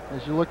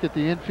 As you look at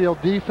the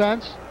infield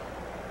defense,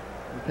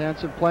 with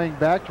Hansen playing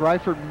back,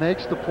 Dreifort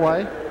makes the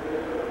play.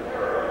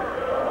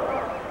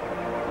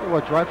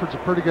 What, Dreifort's a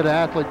pretty good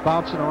athlete,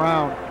 bouncing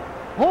around.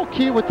 The whole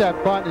key with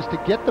that bunt is to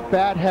get the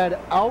bat head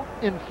out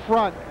in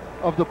front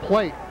of the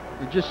plate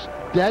and just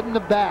deaden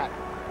the bat,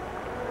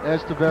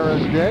 as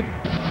Tavarez did.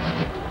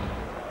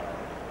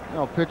 You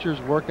know, pitchers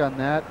work on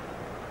that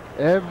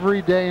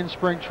every day in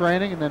spring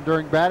training, and then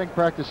during batting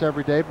practice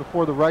every day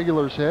before the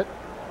regulars hit.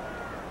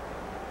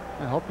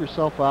 And help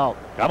yourself out.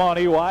 Come on,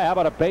 EY. How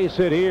about a base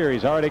hit here?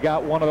 He's already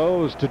got one of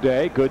those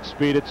today. Good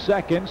speed at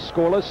second.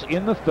 Scoreless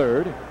in the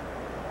third.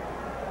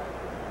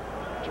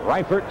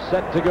 Dreifort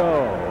set to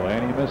go,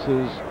 and he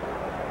misses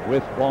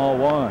with ball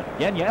 1.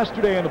 Again,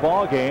 yesterday in the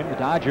ball game, the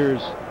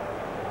Dodgers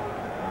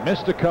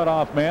missed a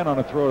cutoff man on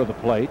a throw to the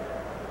plate.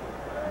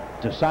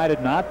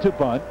 Decided not to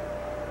bunt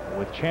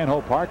with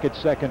Chanho Park at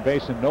second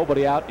base and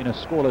nobody out in a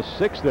scoreless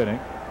 6th inning.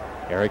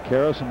 Eric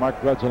Karros and Mark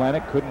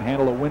Grudzielanek couldn't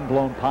handle a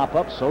wind-blown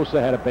pop-up. Sosa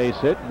had a base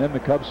hit, and then the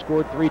Cubs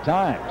scored 3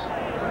 times.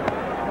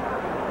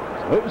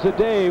 So it was a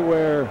day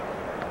where,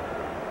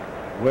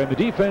 when the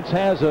defense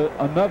has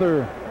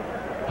another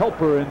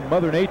helper in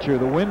Mother Nature,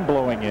 the wind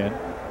blowing in,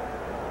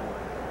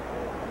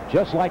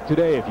 just like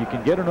today, if you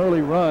can get an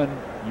early run,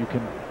 you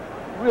can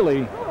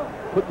really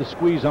put the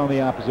squeeze on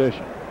the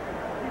opposition.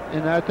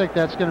 And I think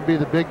that's going to be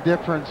the big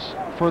difference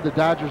for the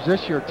Dodgers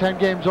this year. 10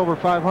 games over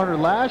 500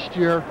 last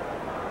year.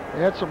 They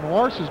had some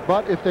horses,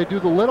 but if they do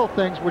the little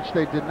things, which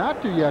they did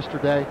not do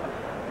yesterday,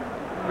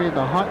 they'll be in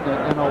the hunt in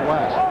the NL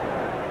West.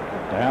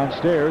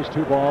 Downstairs,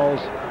 2 balls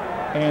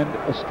and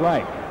a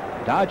strike.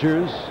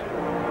 Dodgers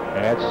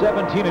at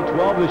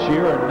 17-12 this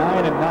year are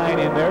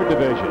 9-9 in their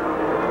division.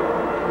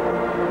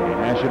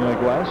 In National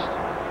League West,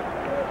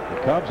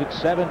 the Cubs at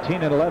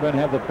 17-11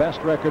 have the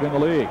best record in the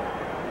league.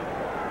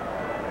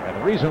 And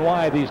the reason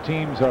why these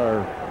teams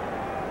are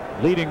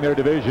leading their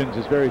divisions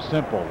is very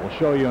simple. We'll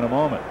show you in a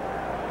moment.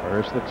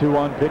 First, the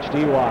 2-1 pitch to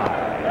EY.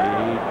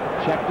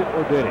 He checked it,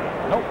 or did he?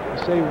 Nope.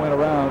 The save went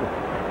around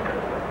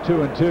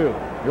 2-2.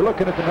 You're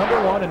looking at the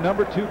 #1 and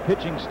 #2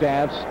 pitching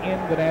staffs in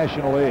the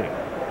National League.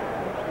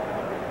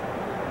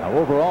 Now,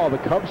 overall, the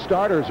Cubs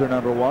starters are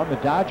number 1, the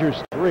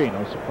Dodgers 3.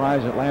 No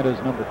surprise, Atlanta's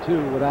number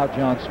 2 without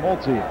John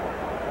Smoltz.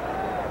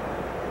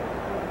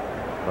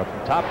 But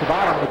from top to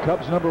bottom, the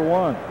Cubs number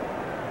 1.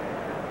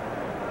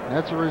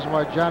 That's the reason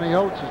why Johnny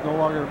Oates is no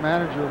longer the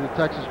manager of the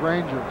Texas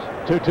Rangers.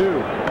 2-2.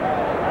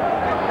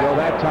 Still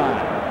that time.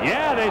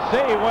 Yeah, they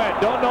say he went.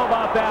 Don't know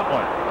about that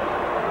one.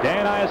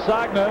 Dan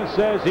Iasagna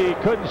says he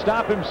couldn't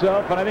stop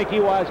himself, and I think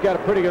EY's got a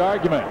pretty good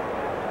argument.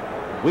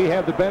 We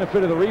have the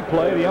benefit of the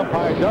replay. The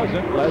umpire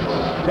doesn't. Let's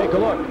take a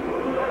look.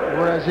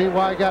 Whereas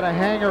EY got a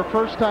hanger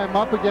first time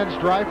up against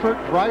Dreifort.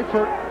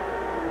 Dreifort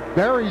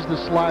buries the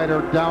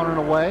slider down and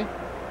away.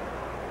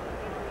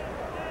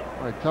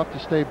 Boy, tough to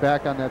stay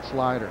back on that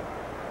slider.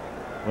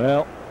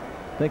 Well,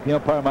 I think the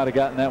umpire might have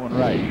gotten that one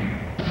right.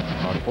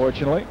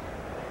 Unfortunately,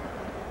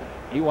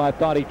 EY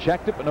thought he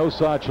checked it, but no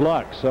such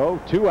luck. So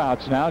 2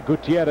 outs now.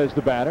 Gutierrez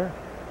the batter.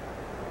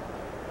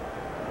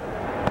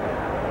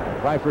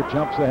 Dreifort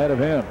jumps ahead of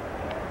him.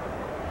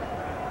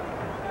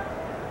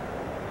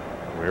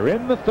 We're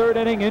in the 3rd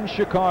inning in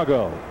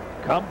Chicago.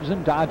 Cubs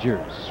and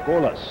Dodgers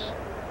scoreless.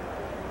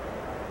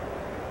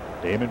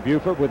 Damon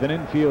Buford with an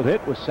infield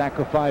hit was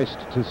sacrificed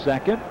to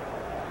second.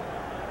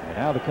 And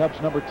now the Cubs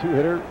number 2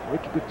 hitter,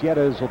 Ricky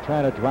Gutierrez, will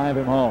try to drive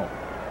him home.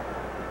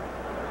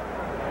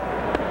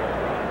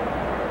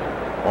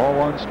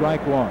 0-1,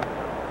 strike 1.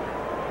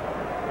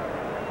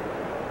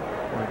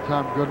 When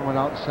Tom Goodwin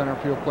out in center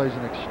field plays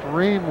an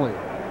extremely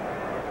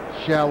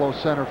shallow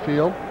center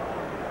field.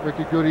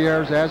 Ricky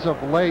Gutierrez, as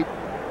of late,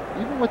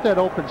 even with that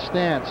open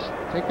stance,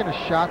 taking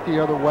a shot the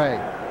other way.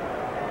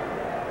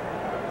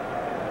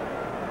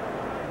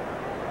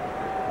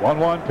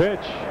 1-1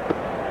 pitch.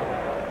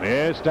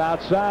 Missed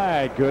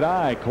outside. Good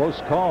eye.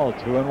 Close call.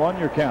 2-1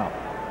 your count.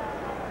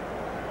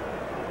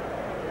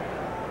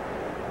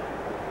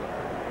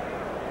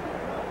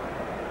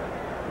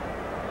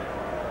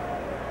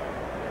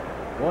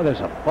 Boy, there's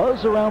a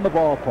buzz around the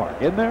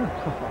ballpark, isn't there?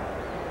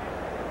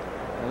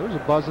 Well, there's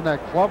a buzz in that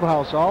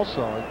clubhouse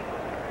also.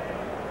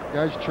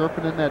 Guys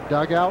chirping in that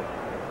dugout.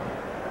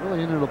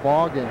 Really into the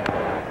ball game.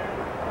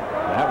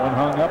 That one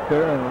hung up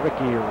there, and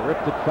Ricky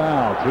ripped it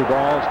foul. 2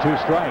 balls, 2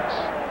 strikes.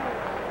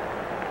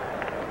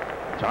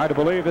 It's hard to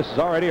believe this is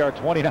already our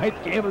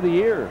 29th game of the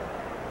year.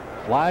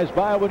 Flies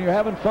by when you're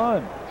having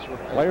fun.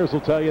 Players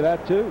will tell you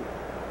that too.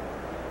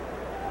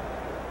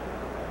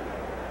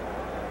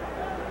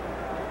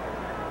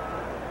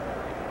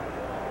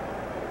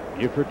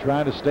 Buford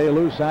trying to stay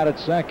loose out at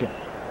second.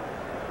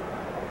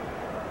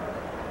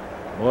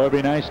 Well, it'd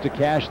be nice to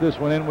cash this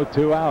one in with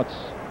 2 outs.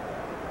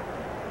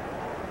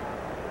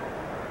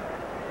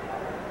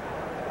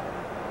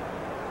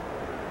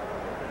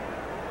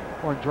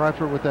 Boy,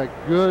 Dreifort with that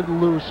good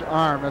loose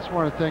arm. That's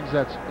one of the things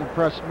that's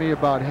impressed me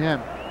about him.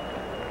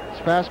 His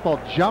fastball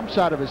jumps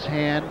out of his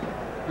hand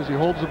because he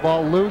holds the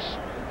ball loose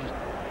and just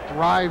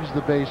drives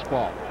the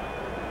baseball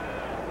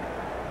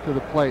to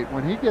the plate.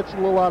 When he gets a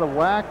little out of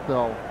whack,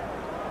 though,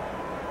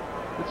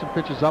 gets some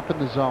pitches up in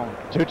the zone.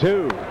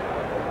 2-2.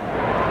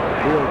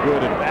 Real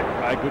good and back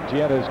by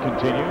Gutierrez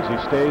continues. He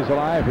stays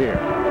alive here.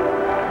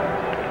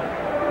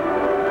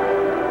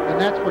 And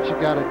that's what you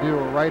got to do.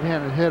 A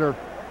right-handed hitter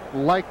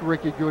like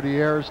Ricky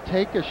Gutierrez,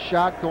 take a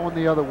shot going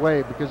the other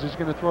way because he's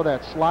going to throw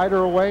that slider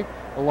away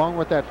along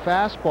with that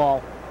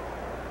fastball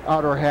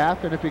outer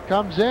half. And if he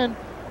comes in,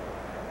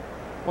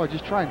 well,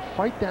 just try and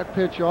fight that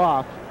pitch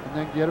off and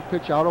then get a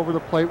pitch out over the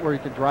plate where he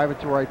can drive it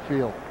to right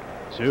field.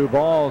 2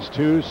 balls,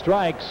 2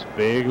 strikes.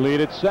 Big lead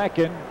at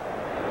second.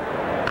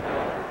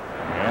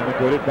 And the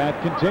good at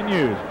bat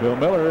continues. Bill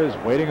Mueller is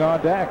waiting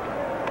on deck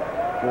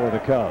for the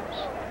Cubs.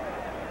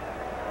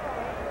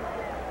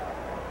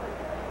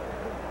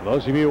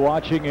 Those of you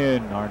watching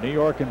in our New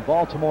York and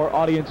Baltimore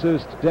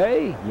audiences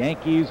today,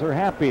 Yankees are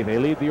happy. They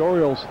lead the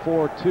Orioles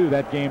 4-2.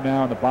 That game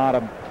now in the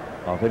bottom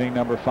of inning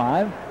number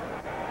 5.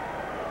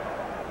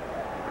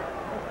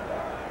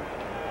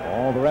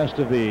 All the rest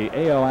of the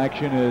AL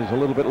action is a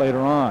little bit later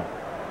on.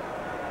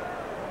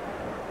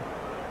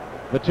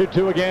 The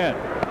 2-2 again.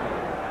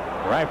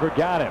 Dreifort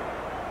got him.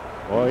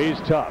 Boy,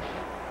 he's tough.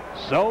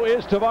 So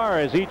is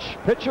Tavarez. Each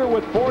pitcher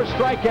with 4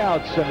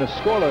 strikeouts, and the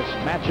scoreless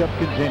matchup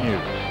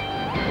continues.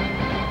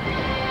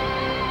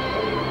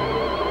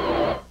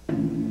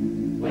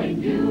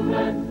 When you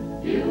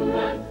run, you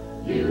run,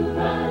 you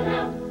run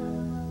out.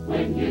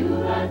 When you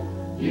run,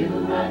 you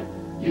run,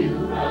 you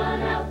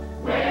run out.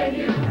 When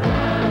you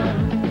run,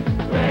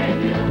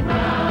 when you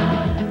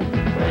run,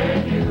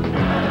 when you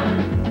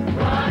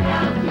run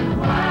out to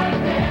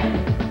Whitehead.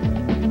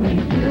 When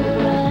you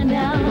run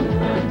out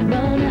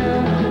to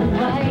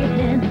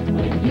Whitehead.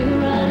 When you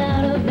run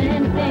out of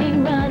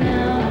anything, run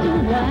out to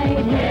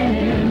Whitehead.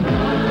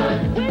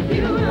 When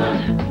you run,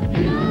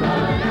 you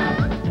run out.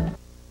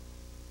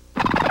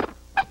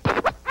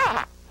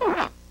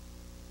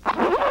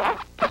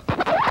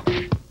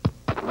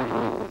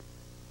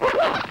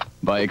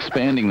 By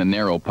expanding the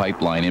narrow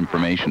pipeline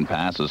information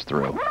passes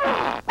through,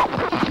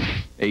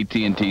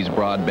 AT&T's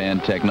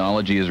broadband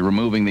technology is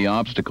removing the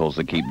obstacles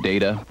that keep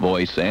data,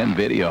 voice, and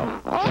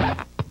video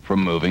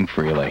from moving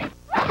freely.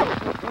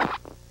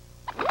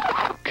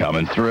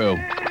 Coming through.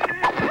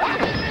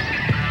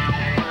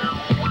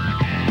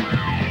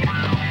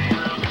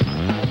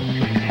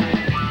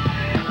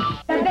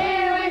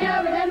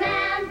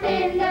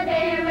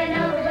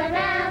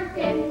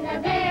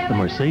 The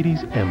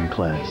Mercedes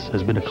M-Class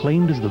has been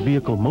acclaimed as the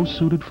vehicle most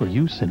suited for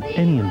use in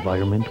any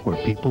environment where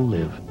people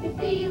live,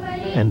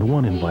 and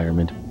one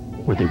environment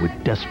where they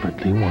would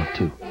desperately want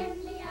to.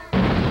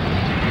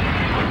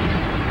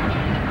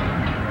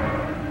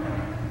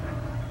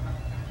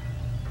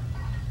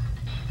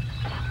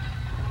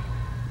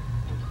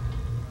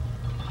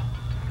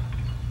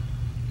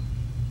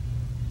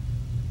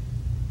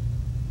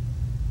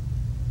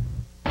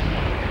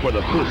 For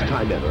the first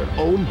time ever,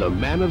 own The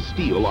Man of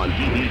Steel on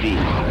DVD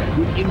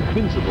with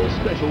invincible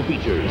special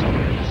features.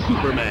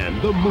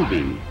 Superman, the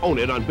movie. Own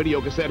it on video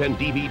cassette and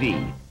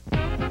DVD.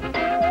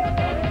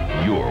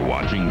 You're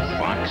watching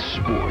Fox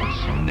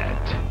Sports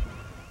Net.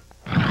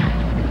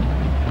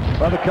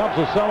 Well, the Cubs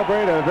will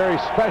celebrate a very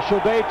special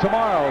day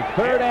tomorrow.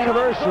 3rd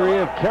anniversary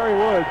of Kerry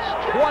Wood's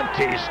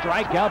 20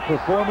 strikeout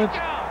performance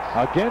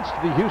against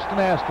the Houston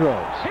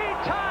Astros. He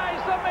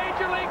ties the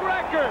Major League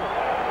record.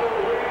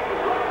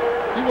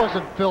 He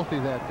wasn't filthy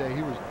that day.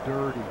 He was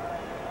dirty.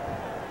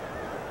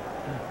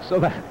 So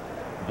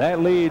that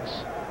leads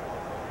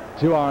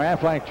to our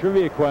Aflac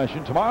trivia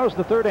question. Tomorrow's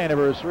the 3rd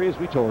anniversary, as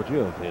we told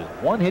you, of his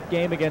one-hit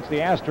game against the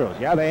Astros.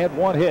 Yeah, they had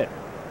one hit.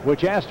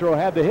 Which Astro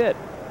had the hit?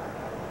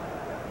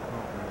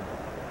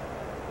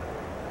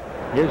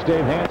 Here's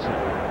Dave Hansen.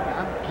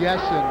 I'm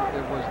guessing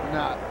it was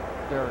not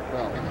Derek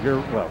Bell.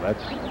 Well,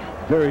 that's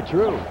very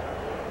true.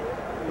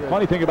 The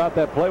funny thing about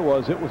that play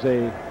was it was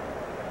a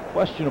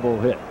questionable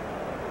hit.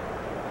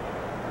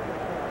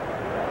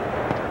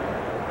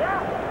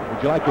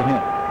 Would you like a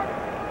hint?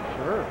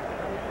 Sure.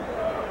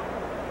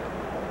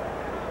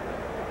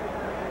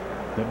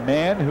 The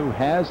man who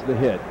has the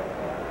hit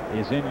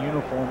is in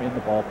uniform in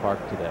the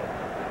ballpark today.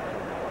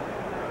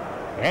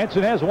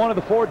 Hansen has one of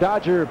the 4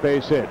 Dodger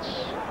base hits.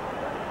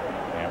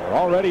 And we're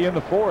already in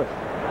the 4th.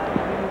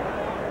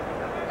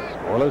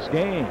 Scoreless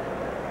game.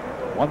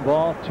 1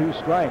 ball, 2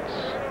 strikes.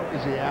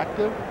 Is he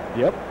active?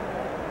 Yep.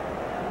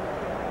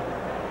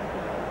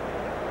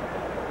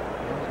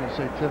 I was going to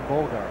say Tim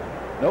Bogart.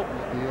 Nope.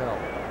 He's DL.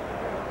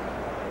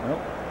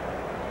 Nope.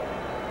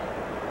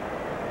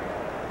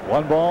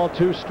 1 ball,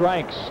 2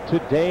 strikes to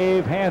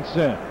Dave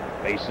Hansen.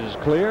 Bases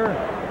clear.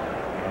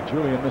 And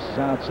Julian misses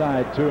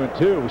outside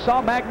 2-2. We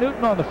saw Mac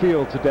Newton on the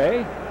field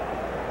today.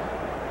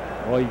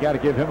 Well, you got to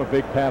give him a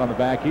big pat on the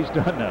back. He's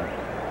done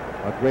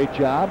a great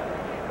job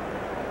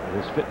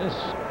with his fitness,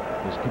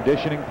 his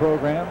conditioning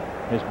program,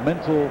 his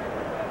mental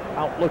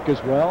outlook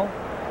as well.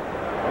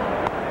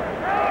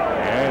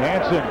 And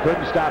Hansen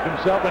couldn't stop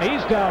himself, and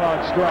he's down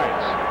on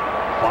strikes.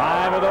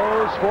 5 of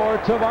those for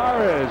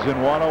Tavarez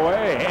and 1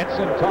 away.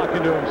 Hansen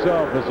talking to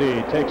himself as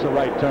he takes a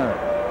right turn.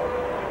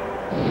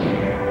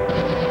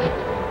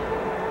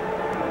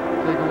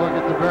 Take a look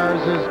at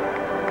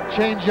Tavarez's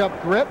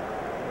change-up grip.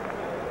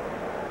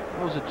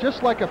 Throws it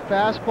just like a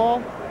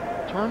fastball,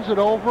 turns it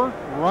over,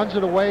 runs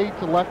it away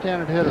to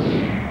left-handed hitters.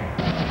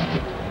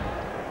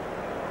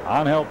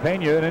 Angel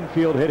Pena, an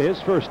infield hit, his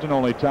first and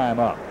only time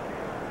up.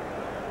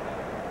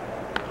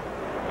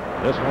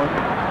 This one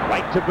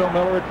right to Bill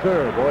Mueller at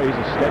 3rd. Boy, he's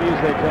as steady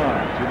as they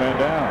come. 2 men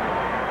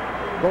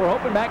down. But we're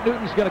hoping Mac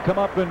Newton's going to come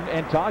up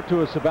and talk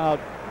to us about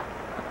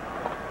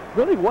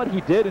really what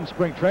he did in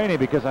spring training,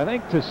 because I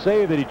think to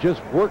say that he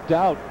just worked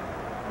out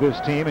this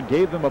team and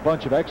gave them a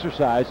bunch of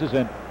exercises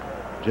and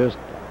just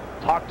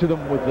talked to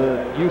them with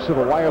the use of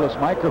a wireless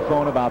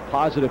microphone about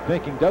positive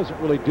thinking doesn't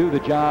really do the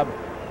job,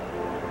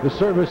 the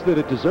service that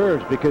it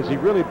deserves, because he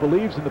really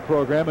believes in the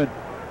program, and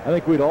I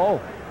think we'd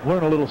all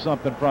learn a little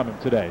something from him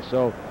today.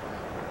 So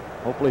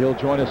hopefully he'll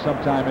join us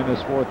sometime in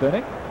this 4th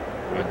inning.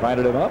 We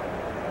invited him up.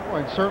 Well,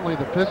 and certainly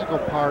the physical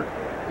part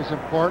is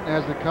important,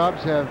 as the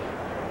Cubs have,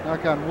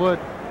 knock on wood,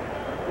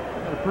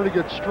 had a pretty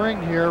good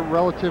string here,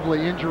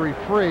 relatively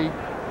injury-free.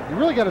 You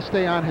really got to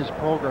stay on his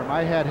program.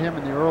 I had him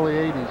in the early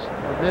 80s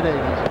or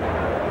mid-80s,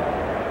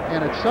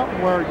 and it's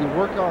something where you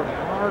work out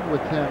hard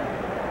with him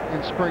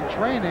in spring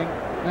training,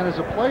 and as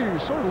a player you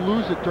sort of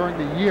lose it during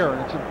the year,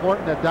 and it's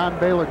important that Don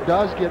Baylor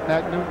does get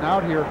Mac Newton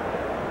out here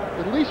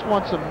at least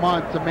once a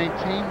month to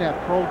maintain that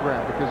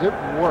program, because it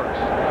works.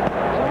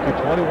 It's like a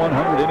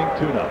 2,100 inning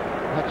tune-up.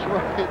 That's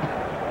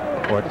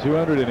right. Or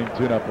 200 inning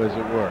tune-up, as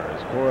it were.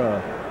 As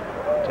Cora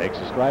takes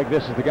a strike.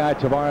 This is the guy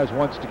Tavarez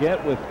wants to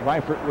get, with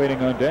Dreifort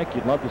waiting on deck.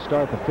 You'd love to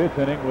start the 5th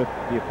inning with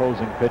the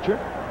opposing pitcher.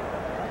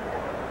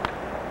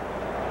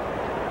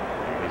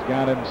 He's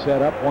got him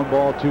set up. 1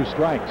 ball, 2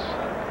 strikes.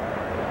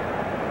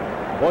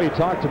 Boy, you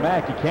talk to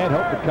Mac, you can't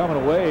help but coming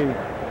away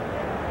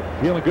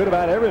feeling good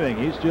about everything.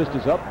 He's just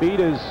as upbeat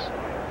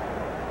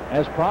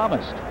as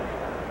promised.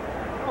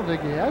 I don't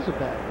think he has a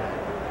bad day.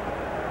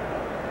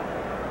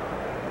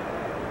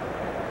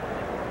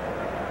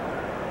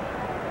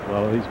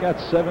 Well, he's got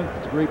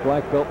 7th degree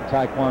black belt in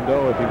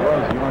Taekwondo. If he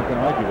was, you weren't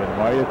going to argue with him,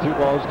 are you? 2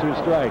 balls, 2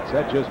 strikes.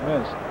 That just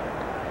missed.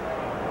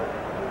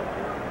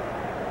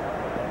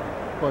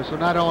 Boy, so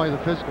not only the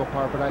physical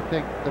part, but I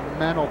think the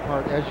mental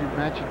part, as you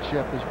mentioned,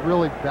 Chip, is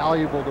really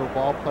valuable to a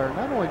ball player.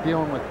 Not only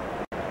dealing with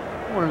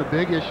one of the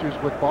big issues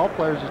with ball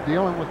players is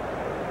dealing with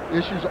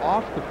issues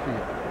off the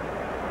field.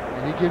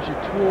 And he gives you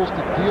tools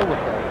to deal with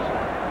those.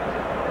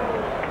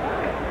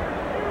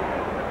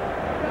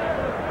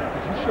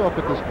 If you show up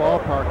at this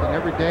ballpark and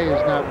every day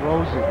is not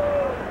rosy,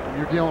 and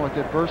you're dealing with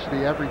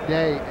adversity every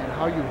day, and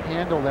how you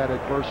handle that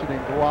adversity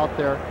and go out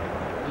there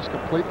and just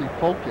completely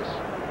focus.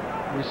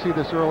 We see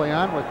this early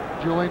on with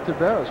Julian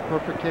Tavarez,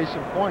 perfect case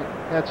in point.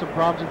 Had some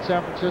problems in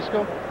San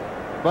Francisco,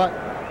 but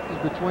he's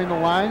between the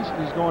lines.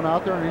 He's going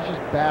out there and he's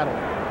just battling.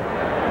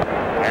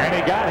 And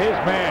he got his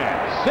man.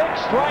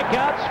 6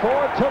 strikeouts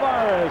for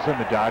Tavarez, and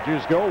the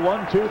Dodgers go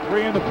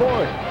 1-2-3 in the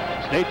 4th.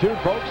 Stay tuned,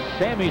 folks.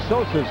 Sammy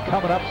Sosa's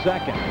coming up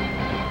second.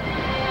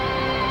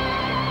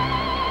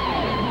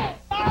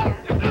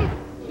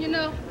 You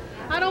know,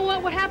 I don't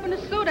want what happened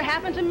to Sue to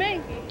happen to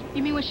me.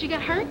 You mean when she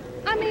got hurt?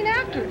 I mean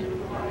after.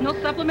 No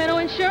supplemental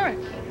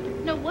insurance.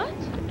 No what?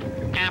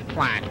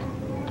 Aflac.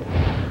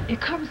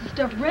 It covers the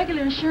stuff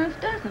regular insurance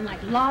doesn't,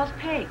 like lost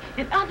pay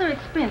and other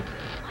expenses.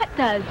 What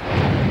does?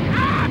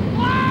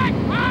 Aflac!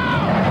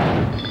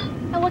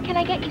 And what can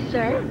I get you,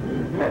 sir?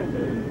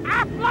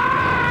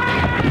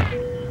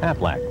 Aflac!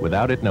 Aflac.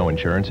 Without it, no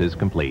insurance is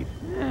complete.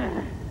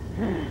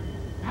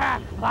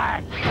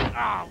 Aflac!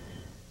 Oh.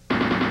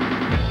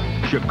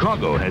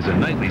 Chicago has a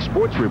nightly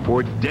sports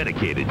report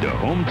dedicated to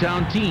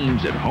hometown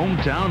teams and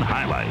hometown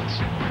highlights.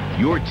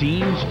 Your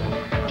teams,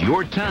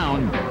 your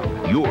town,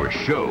 your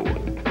show.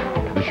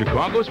 The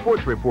Chicago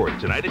Sports Report,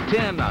 tonight at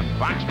 10 on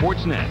Fox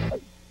Sports Net.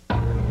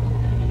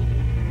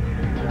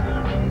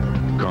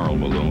 Karl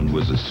Malone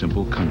was a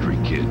simple country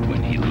kid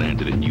when he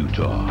landed in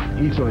Utah.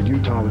 He thought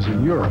Utah was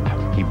in Europe.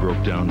 He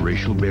broke down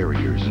racial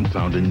barriers and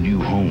found a new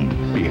home.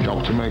 He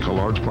helped to make a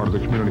large part of the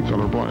community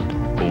colorblind.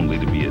 Only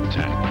to be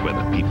attacked by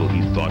the people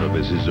he thought of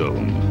as his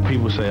own.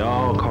 People say,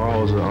 oh,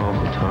 Carl's an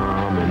Uncle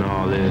Tom and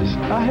all this.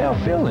 I have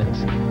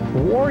feelings.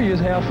 Warriors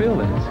have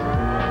feelings.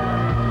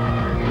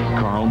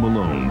 Karl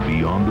Malone,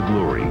 Beyond the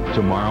Glory,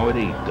 tomorrow at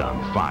 8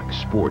 on Fox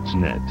Sports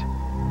Net.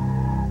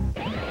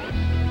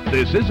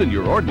 This isn't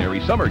your ordinary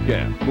summer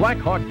camp. Black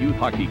Hawk Youth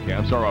Hockey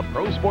Camps are a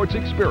pro sports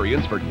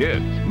experience for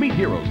kids. Meet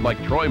heroes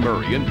like Troy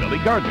Murray and Billy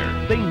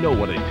Gardner. They know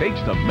what it takes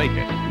to make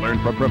it. Learn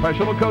from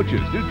professional coaches,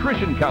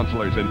 nutrition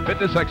counselors, and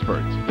fitness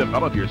experts.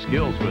 Develop your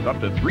skills with up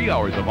to 3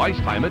 hours of ice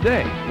time a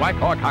day. Black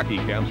Hawk Hockey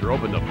Camps are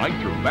open to fight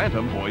through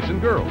bantam boys and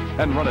girls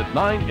and run at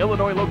 9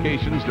 Illinois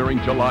locations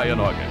during July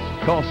and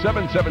August. Call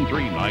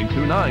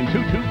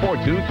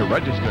 773-929-2242 to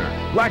register.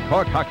 Black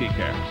Hawk Hockey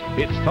Camps.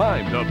 It's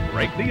time to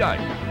break the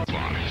ice.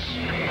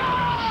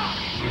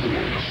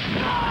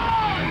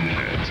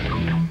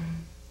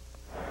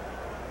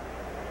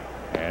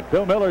 And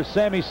Bill Mueller,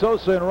 Sammy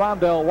Sosa, and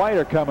Rondell White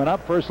are coming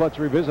up. First, let's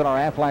revisit our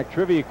Aflac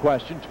trivia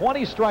question.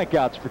 20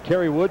 strikeouts for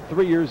Kerry Wood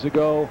 3 years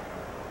ago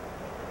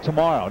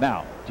tomorrow.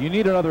 Now, do you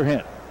need another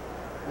hint?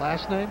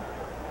 Last name?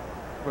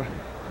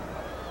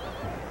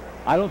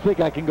 I don't think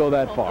I can go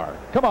that far.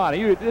 Come on,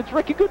 it's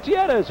Ricky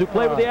Gutierrez who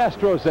played with the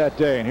Astros that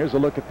day. And here's a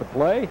look at the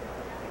play.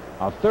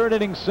 A third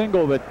inning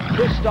single that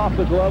kissed off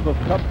the glove of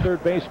Cub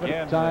third baseman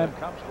at the time,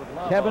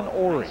 Kevin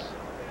Ory.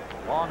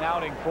 Long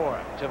outing for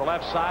him. To the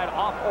left side,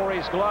 off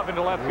Ory's glove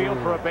into left field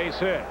for a base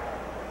hit.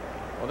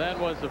 Well, that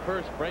was the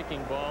first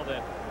breaking ball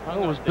that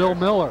hung That was up Bill there.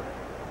 Mueller.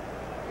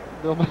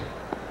 Bill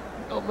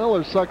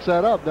Mueller sucks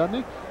that up,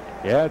 doesn't he?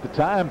 Yeah, at the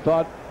time,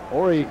 thought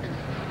Ory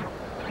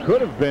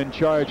could have been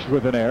charged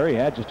with an error. He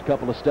had just a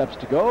couple of steps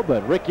to go,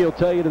 but Ricky will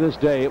tell you to this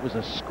day it was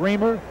a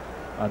screamer,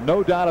 a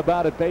no doubt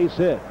about it base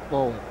hit.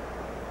 Oh.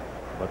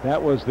 But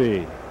that was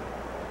the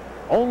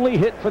only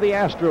hit for the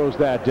Astros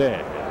that day.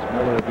 As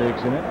Mueller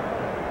digs in it.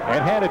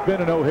 And had it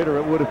been a no-hitter,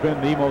 it would have been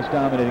the most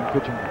dominating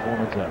pitching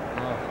performance ever.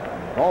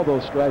 All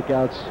those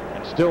strikeouts,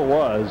 and still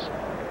was,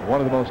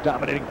 one of the most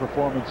dominating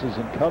performances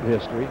in Cub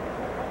history.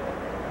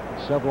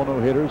 Several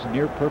no-hitters,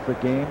 near-perfect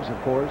games, of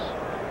course.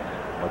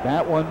 But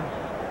that one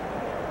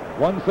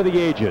for the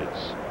ages.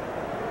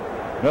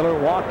 Mueller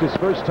walked his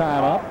first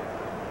time up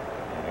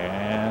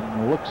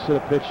and looks at a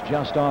pitch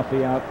just off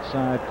the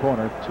outside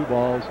corner. 2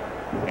 balls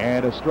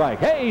and a strike.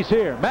 Hey, he's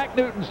here. Mac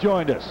Newton's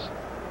joined us.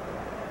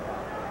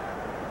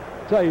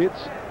 I tell you,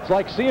 it's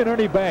like seeing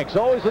Ernie Banks,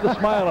 always with a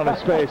smile on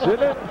his face, isn't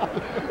it?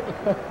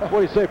 What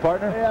do you say,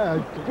 partner? Yeah,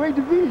 great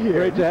to be here.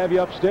 Great to have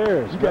you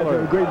upstairs. You guys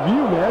have a great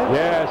view, man.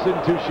 Yeah, it's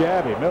isn't too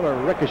shabby. Miller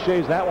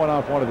ricochets that one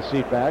off one of the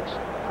seat backs.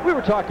 We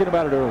were talking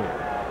about it earlier.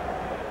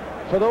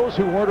 For those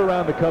who weren't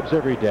around the Cubs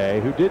every day,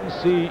 who didn't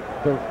see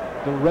the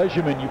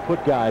regimen you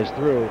put guys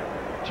through,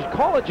 to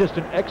call it just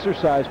an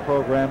exercise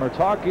program or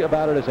talk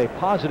about it as a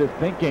positive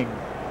thinking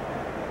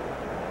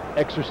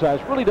exercise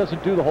really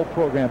doesn't do the whole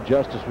program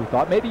justice, we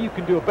thought. Maybe you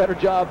can do a better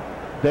job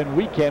than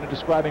we can in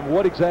describing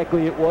what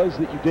exactly it was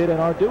that you did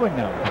and are doing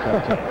now.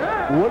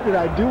 What did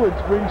I do in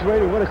spring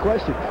training? What a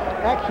question.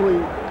 Actually,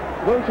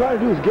 what I'm trying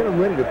to do is get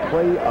them ready to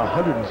play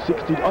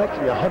 160,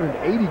 actually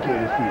 180 game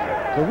season.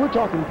 So we're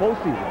talking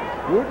postseason.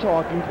 We're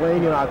talking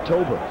playing in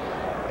October.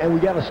 And we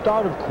got to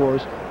start, of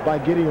course, by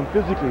getting them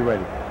physically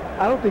ready.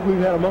 I don't think we've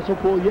had a muscle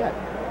pull yet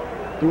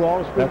through all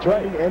the spring That's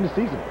right. training and the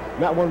season.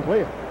 Not one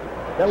player.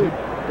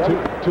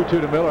 2-2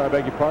 to Mueller, I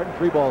beg your pardon.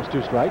 3 balls,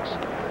 2 strikes.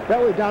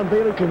 That way Don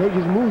Baylor can make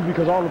his moves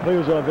because all the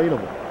players are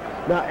available.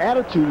 Now,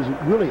 attitude is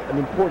really an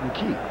important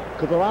key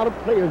because a lot of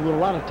players with a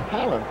lot of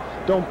talent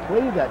don't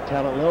play that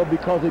talent level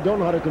because they don't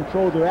know how to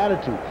control their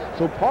attitude.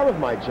 So part of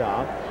my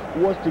job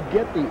was to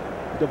get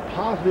the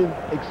positive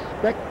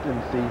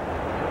expectancy,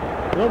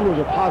 in other words,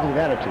 a positive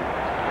attitude.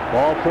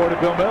 Ball 4 to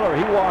Bill Mueller.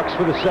 He walks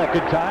for the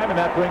second time, and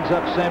that brings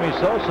up Sammy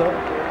Sosa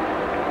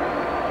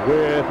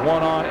with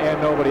 1 on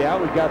and nobody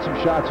out. We've got some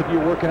shots of you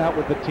working out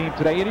with the team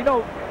today. And you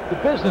know, the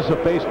business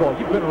of baseball,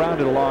 you've been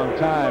around it a long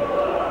time.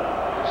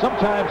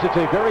 Sometimes it's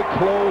a very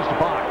closed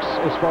box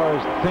as far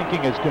as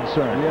thinking is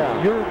concerned.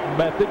 Yeah. Your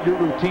method, your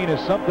routine is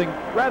something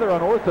rather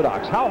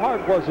unorthodox. How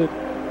hard was it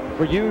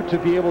for you to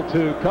be able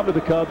to come to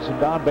the Cubs and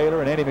Don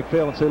Baylor and Andy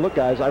McPhail and say, look,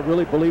 guys, I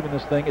really believe in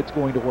this thing. It's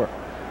going to work?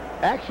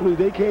 Actually,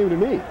 they came to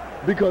me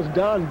because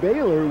Don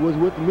Baylor was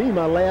with me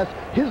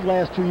his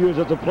last 2 years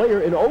as a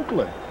player in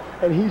Oakland.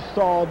 And he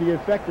saw the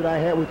effect that I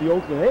had with the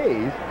Oakland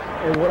A's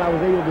and what I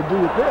was able to do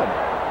with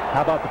them.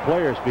 How about the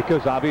players?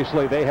 Because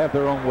obviously they have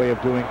their own way of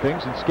doing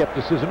things, and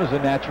skepticism is a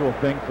natural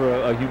thing for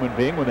a human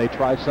being when they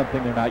try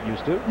something they're not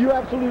used to. You're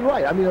absolutely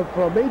right. I mean,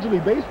 for a Major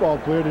League Baseball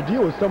player to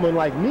deal with someone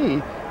like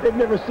me, they've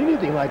never seen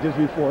anything like this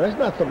before. That's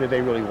not something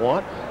they really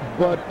want.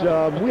 But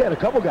we had a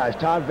couple guys,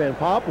 Todd Van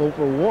Poppel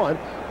for one,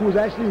 who was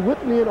actually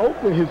with me in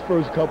Oakland his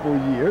first couple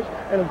of years.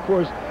 And of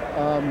course,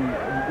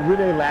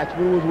 Renee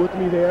Latchman was with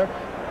me there.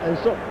 And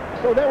so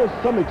there was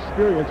some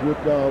experience with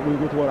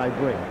what I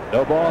bring.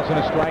 No balls and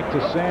a strike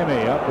to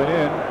Sammy. Up and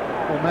in.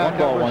 Well, Mac, 1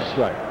 ball, 1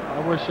 strike.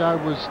 I wish I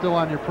was still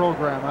on your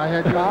program. I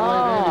had you.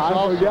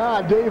 I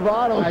forgot. Dave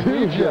Otto. I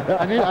need you.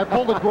 I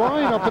pulled a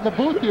groin up in the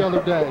booth the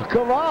other day.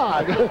 Come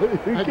on.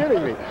 You're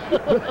kidding me.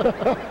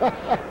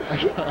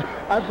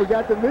 I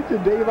forgot to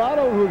mention Dave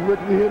Otto was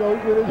with me in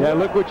Oakland as well. Yeah,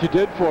 look what you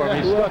did for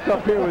him. He stuck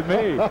up here with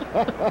me.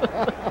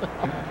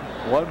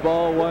 1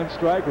 ball, 1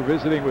 strike. We're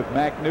visiting with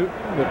Mac Newton.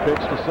 The pitch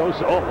to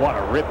Sosa. Oh, what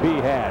a rip he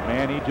had,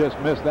 man. He just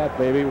missed that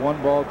baby.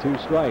 1 ball, 2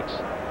 strikes.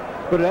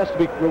 But it has to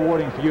be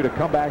rewarding for you to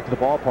come back to the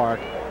ballpark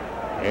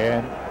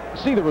and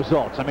see the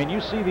results. I mean, you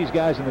see these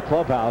guys in the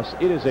clubhouse.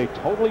 It is a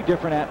totally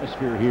different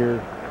atmosphere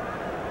here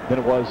than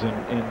it was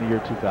in the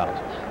year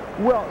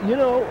 2000. Well, you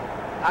know,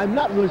 I'm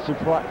not really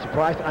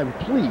surprised. I'm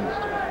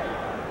pleased.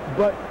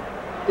 But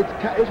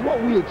it's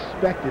what we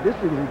expected. This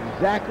is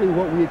exactly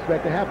what we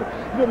expect to happen.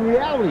 You know, the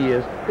reality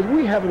is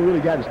we haven't really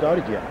gotten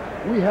started yet.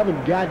 We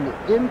haven't gotten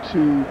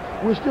into,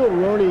 we're still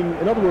learning,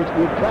 in other words,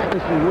 we're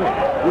practicing with,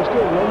 we're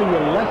still learning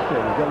the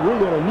lessons that we're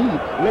going to need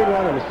later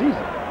on in the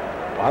season.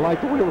 I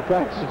like the way we're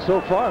practicing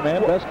so far,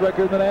 man. Best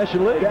record in the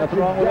National League. That's nothing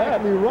wrong with that.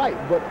 Exactly right.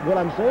 But what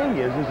I'm saying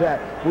is that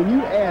when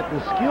you add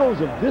the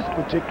skills of this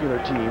particular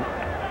team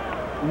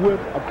with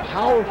a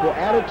powerful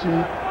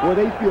attitude where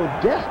they feel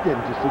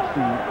destined to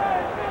succeed,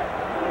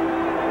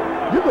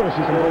 you're going to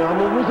see some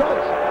phenomenal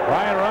results.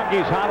 Ryan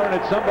Runge's hollering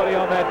at somebody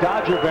on that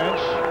Dodger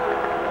bench.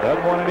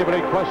 Doesn't want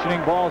anybody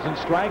questioning balls and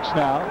strikes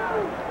now.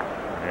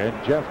 And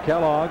Jeff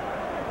Kellogg,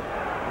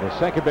 the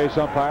second base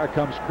umpire,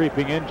 comes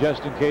creeping in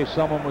just in case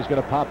someone was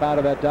going to pop out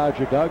of that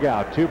Dodger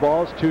dugout. 2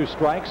 balls, 2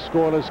 strikes,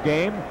 scoreless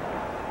game.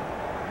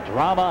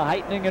 Drama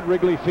heightening at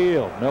Wrigley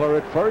Field. Miller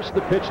at first,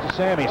 the pitch to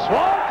Sammy.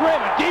 Swung,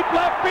 driven, deep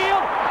left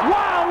field.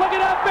 Wow, look at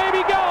that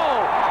baby go.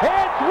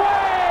 It's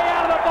way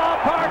out of the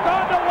ballpark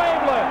onto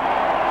Waveland.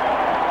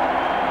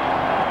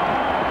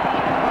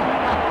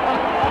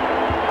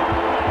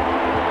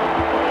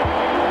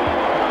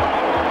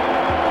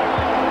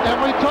 And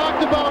we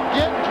talked about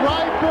getting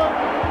Dreifort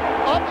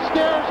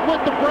upstairs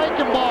with the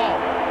breaking ball.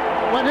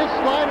 When his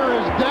slider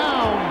is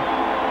down,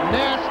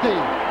 nasty.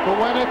 But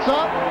when it's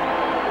up,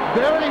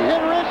 very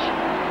hitterish.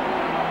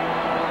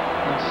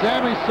 And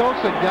Sammy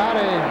Sosa got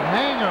a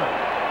hanger.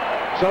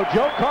 So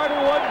Joe Carter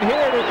wasn't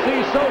here to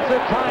see Sosa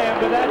tie him,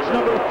 but that's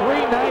number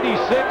 396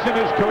 in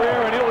his career,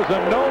 and it was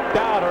a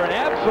no-doubter, an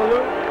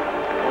absolute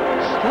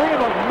stream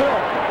of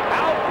milk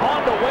out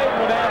onto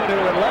Waveland Avenue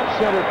in left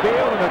center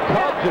field, and the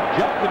Cubs have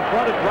jumped in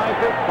front of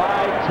Dreifort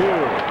by 2.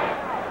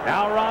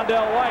 Now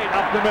Rondell White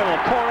up the middle.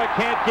 Cora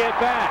can't get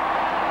back.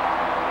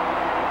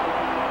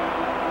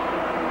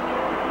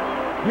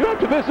 You have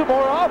to visit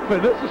more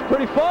often. This is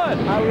pretty fun.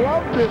 I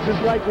love this.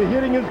 It's like the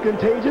hitting is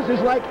contagious.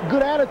 It's like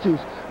good attitudes.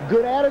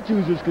 Good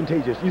attitudes is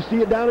contagious. You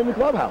see it down in the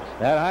clubhouse.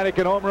 That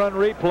Heineken home run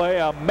replay,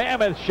 a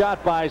mammoth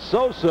shot by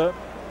Sosa.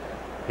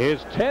 His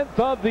 10th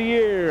of the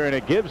year, and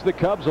it gives the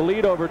Cubs a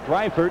lead over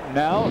Dreifort.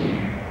 Now,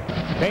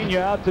 Pena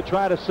out to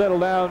try to settle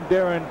down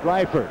Darren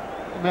Dreifort.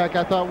 Mac,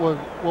 I thought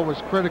what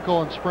was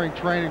critical in spring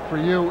training for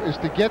you is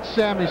to get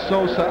Sammy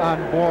Sosa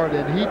on board,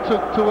 and he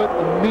took to it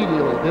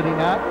immediately, did he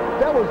not?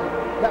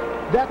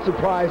 That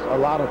surprised a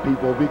lot of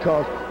people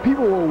because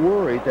people were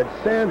worried that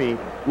Sammy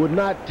would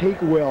not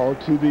take well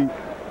to the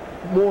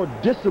more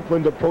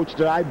disciplined approach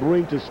that I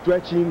bring to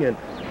stretching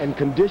and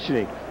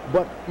conditioning.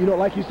 But, you know,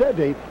 like you said,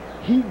 Dave,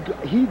 he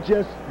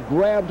just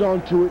grabbed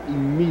onto it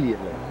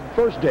immediately.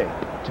 first day.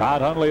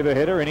 Todd Hundley, the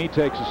hitter, and he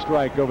takes a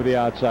strike over the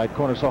outside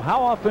corner. So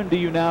how often do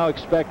you now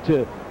expect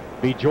to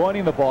be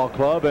joining the ball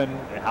club, and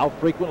how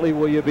frequently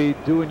will you be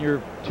doing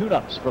your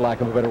tune-ups, for lack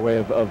of a better way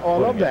of Oh, I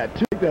love that.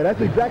 That's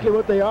exactly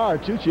what they are,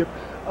 too, Chip.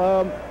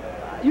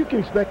 You can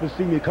expect to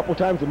see me a couple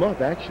times a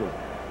month, actually,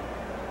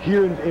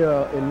 here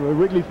in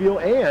Wrigley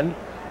Field and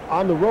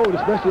on the road,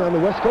 especially on the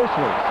West Coast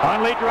road.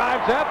 Hundley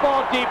drives that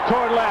ball deep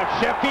toward left.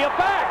 Sheffield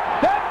back.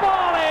 That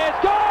ball is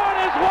gone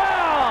as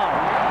well.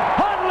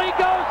 Hundley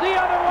goes the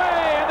other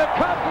way, and the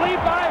Cubs lead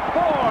by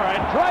 4.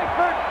 And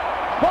Dreifort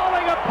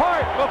falling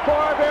apart before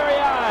our very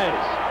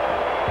eyes.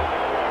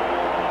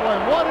 Boy,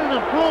 what an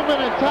improvement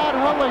in Todd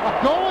Hundley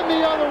going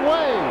the other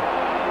way.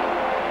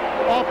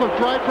 Off of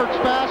Dreifort's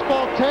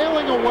fastball,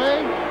 tailing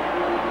away.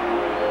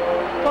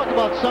 Talk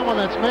about someone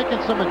that's making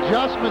some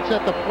adjustments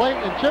at the plate.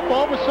 And Chip,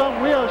 all of a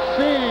sudden we are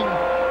seeing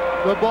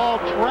the ball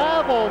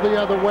travel the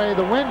other way.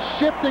 The wind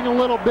shifting a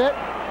little bit,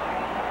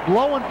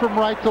 blowing from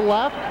right to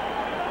left.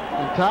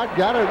 And Todd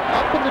got it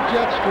up in the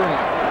jet stream.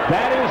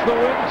 That is the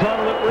wind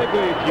tunnel at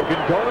Wrigley. You can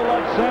go to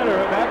left center,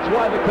 and that's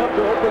why the Cubs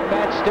are hoping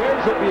Matt Stairs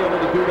will be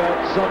able to do that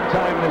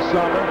sometime this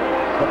summer.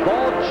 The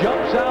ball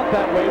jumps out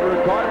that way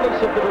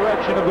regardless of the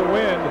direction of the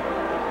wind.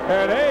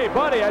 And hey,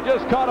 buddy, I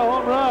just caught a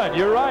home run.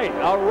 You're right.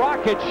 A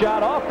rocket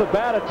shot off the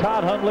bat of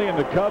Todd Hundley, and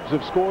the Cubs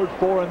have scored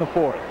 4 in the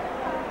 4th.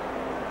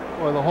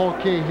 Well, the whole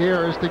key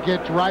here is to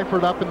get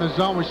Dreifort up in the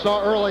zone. We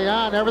saw early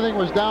on everything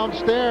was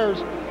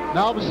downstairs.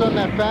 Now all of a sudden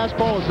that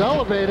fastball is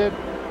elevated,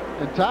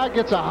 and Todd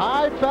gets a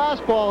high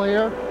fastball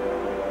here.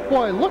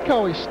 Boy, look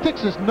how he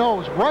sticks his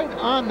nose right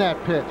on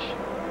that pitch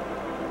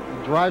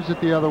and drives it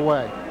the other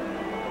way.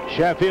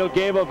 Sheffield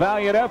gave a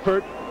valiant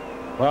effort,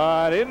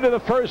 but into the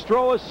first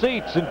row of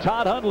seats, and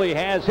Todd Hundley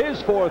has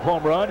his 4th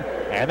home run,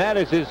 and that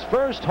is his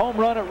first home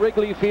run at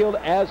Wrigley Field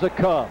as a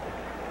Cub.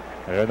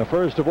 And the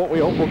first of what we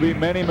hope will be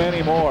many,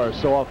 many more.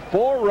 So a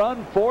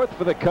 4-run 4th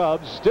for the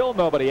Cubs, still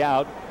nobody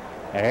out.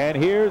 And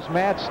here's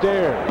Matt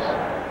Stairs.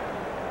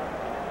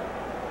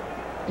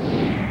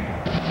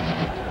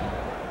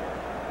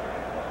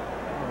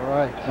 All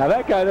right. Now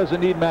that guy doesn't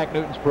need Mac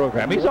Newton's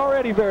program. He's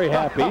already very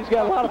happy. He's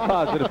got a lot of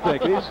positive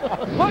thinking.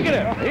 Look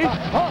at him. He's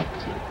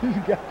pumped.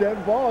 He's got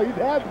that ball. He's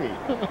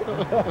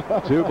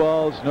happy. 2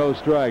 balls, no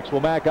strikes. Well,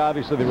 Mac,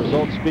 obviously the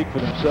results speak for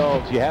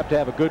themselves. You have to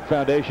have a good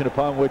foundation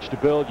upon which to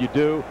build. You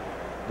do.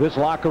 This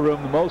locker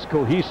room, the most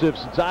cohesive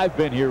since I've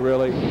been here,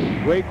 really.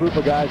 Great group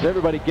of guys.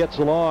 Everybody gets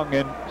along,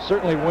 and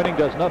certainly winning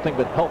does nothing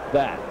but help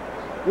that.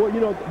 Well,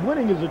 you know,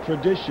 winning is a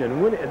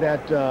tradition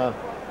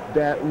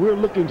that we're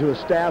looking to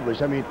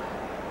establish. I mean,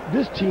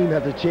 this team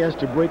has a chance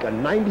to break a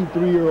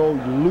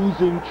 93-year-old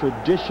losing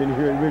tradition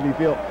here in Wrigley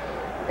Field.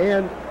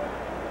 And,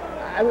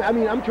 I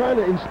mean, I'm trying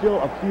to instill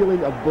a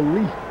feeling of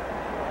belief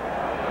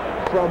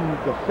from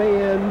the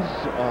fans,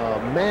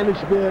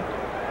 management,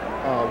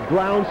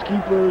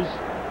 groundskeepers,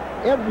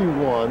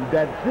 everyone,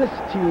 that this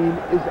team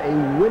is a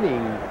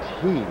winning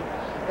team.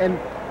 And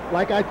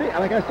like I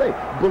say,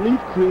 belief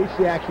creates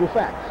the actual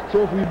fact.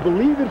 So if we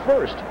believe it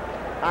first,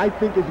 I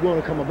think it's going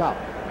to come about.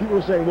 People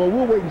are saying, well,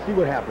 we'll wait and see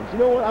what happens. You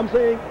know what I'm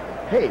saying?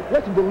 Hey,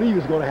 let's believe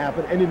it's going to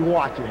happen and then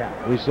watch it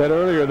happen. We said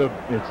earlier, the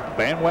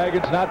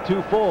bandwagon's not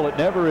too full. It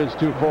never is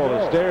too full. No.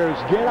 The Stairs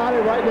get on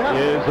it right now.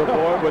 Is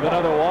aboard with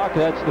another walk.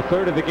 That's the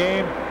 3rd of the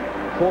game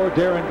for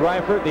Darren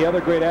Dreifort. The other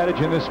great adage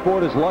in this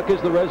sport is luck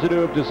is the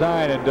residue of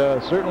design,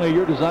 and certainly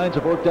your designs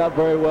have worked out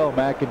very well,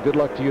 Mac, and good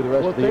luck to you the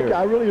rest of the year.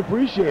 I really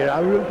appreciate it. I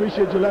really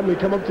appreciate you letting me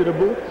come up to the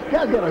booth. You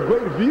guys got a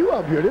great view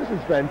up here. This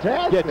is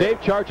fantastic. Yeah,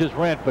 Dave charges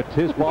rent, but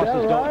his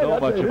bosses don't know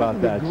much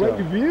about that. This is a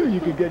great view. You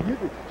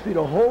can see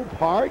the whole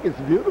park. It's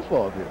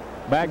beautiful up here.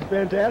 Mac, it's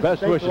fantastic.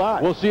 Best wishes.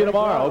 We'll see you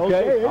tomorrow,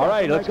 okay? All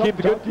right, let's keep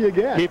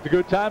the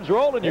good times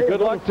rolling. Your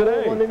good luck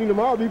today. One inning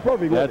tomorrow will be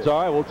perfect. That's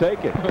all right. We'll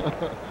take it.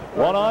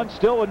 One on,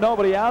 still with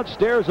nobody out.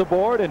 Stairs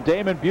aboard, and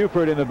Damon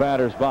Buford in the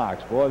batter's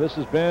box. Boy, this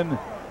has been,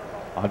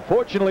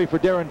 unfortunately for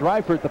Darren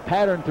Dreifort, the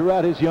pattern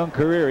throughout his young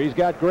career. He's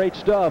got great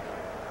stuff,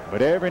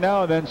 but every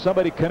now and then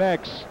somebody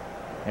connects,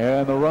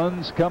 and the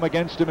runs come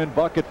against him in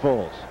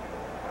bucketfuls.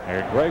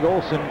 And Greg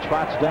Olson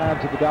trots down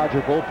to the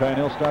Dodger bullpen.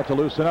 He'll start to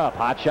loosen up.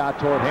 Hot shot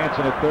toward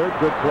Hansen at 3rd.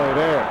 Good play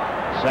there.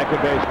 Second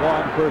base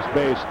 1, first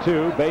base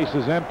 2. Base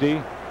is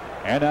empty,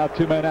 and now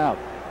 2 men out.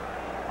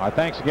 Our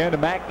thanks again to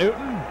Mac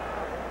Newton.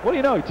 What do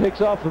you know? He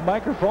takes off the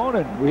microphone,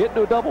 and we hit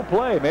into a double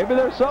play. Maybe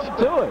there's something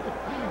to it.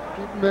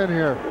 Keep him in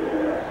here.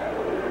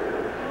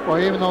 Well,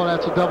 even though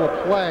that's a double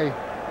play,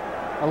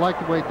 I like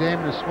the way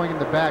Damon is swinging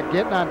the bat,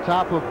 getting on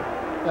top of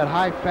that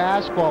high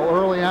fastball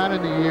early on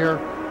in the year.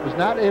 Was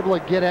not able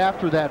to get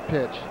after that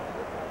pitch.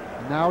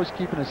 And now he's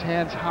keeping his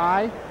hands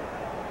high.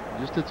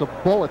 Just hits a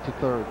bullet to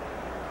 3rd.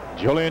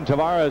 Julian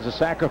Tavarez has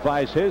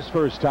sacrificed his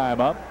first time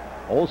up.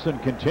 Olson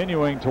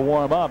continuing to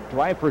warm up.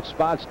 Dreifort's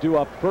spot's due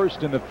up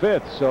first in the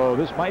 5th, so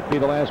this might be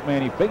the last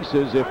man he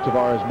faces if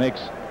Tavarez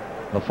makes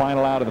the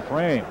final out of the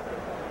frame.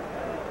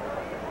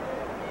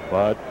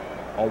 But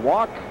a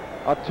walk,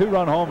 a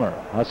 2-run homer,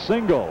 a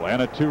single,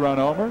 and a 2-run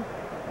homer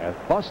have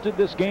busted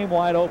this game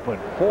wide open.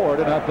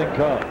 4-0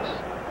 Cubs.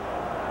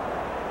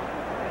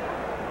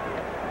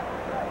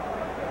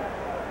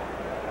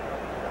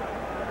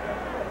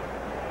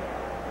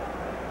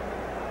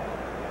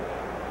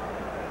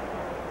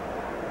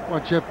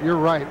 Well, Chip, you're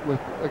right.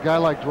 With a guy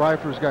like Dreifort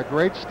who's got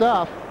great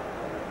stuff,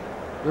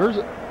 there's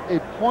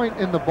a point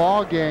in the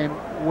ball game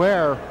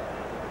where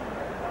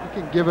you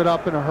can give it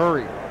up in a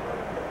hurry.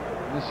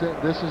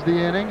 This is the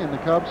inning, and the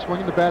Cubs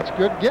swinging the bats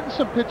good, getting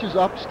some pitches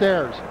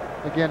upstairs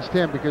against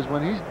him, because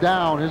when he's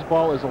down, his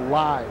ball is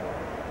alive.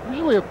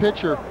 Usually a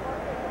pitcher,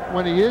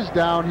 when he is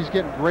down, he's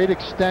getting great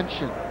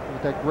extension.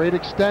 With that great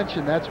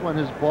extension, that's when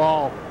his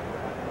ball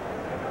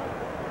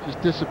just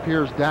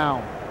disappears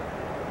down.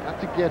 Got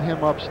to get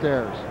him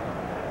upstairs.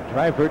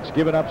 Dreifort's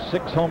given up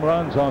 6 home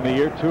runs on the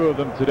year, 2 of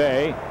them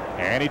today.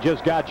 And he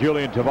just got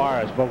Julian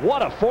Tavarez. But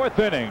what a 4th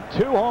inning.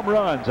 2 home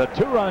runs, a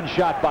 2-run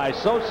shot by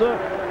Sosa,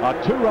 a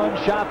 2-run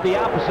shot the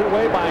opposite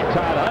way by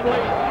Todd Hundley.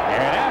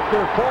 And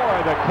after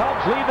 4, the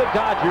Cubs lead the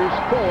Dodgers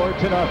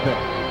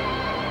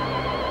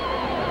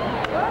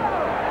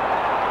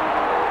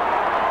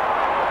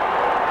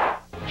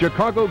 4-0.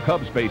 Chicago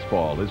Cubs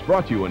baseball is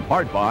brought to you in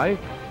part by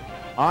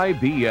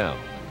IBM,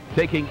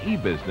 taking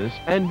e-business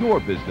and your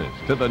business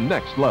to the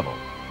next level.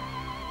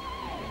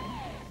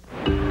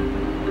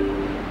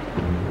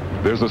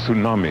 There's a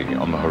tsunami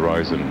on the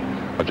horizon,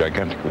 a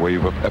gigantic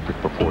wave of epic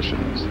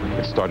proportions.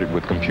 It started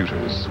with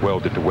computers,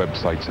 swelled into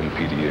websites and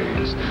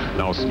PDAs.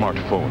 Now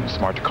smartphones,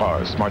 smart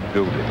cars, smart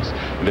buildings,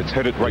 and it's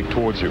headed right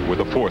towards you with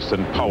a force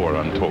and power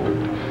untold.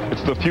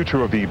 It's the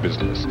future of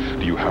e-business.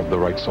 Do you have the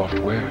right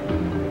software?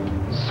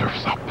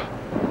 Surf's up.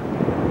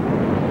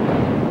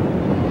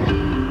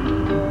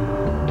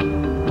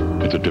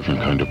 It's a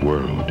different kind of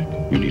world.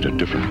 You need a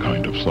different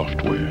kind of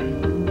software.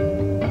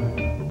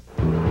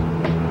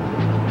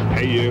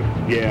 Hey, you.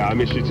 Yeah, I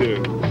miss you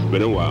too. It's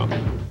been a while.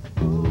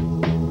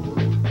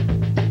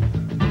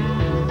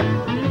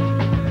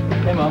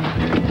 Hey, Mom.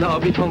 No, I'll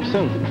be home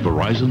soon.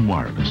 Verizon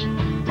Wireless.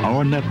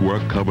 Our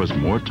network covers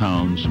more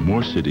towns,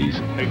 more cities,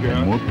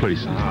 and more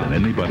places than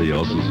anybody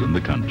else's in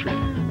the country.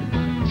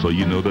 So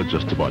you know that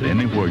just about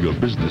anywhere your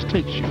business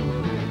takes you,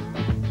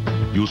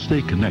 you'll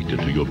stay connected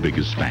to your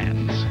biggest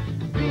fans.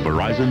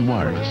 Verizon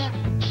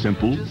Wireless.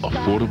 Simple,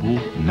 affordable,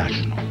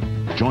 national.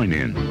 Join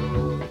in.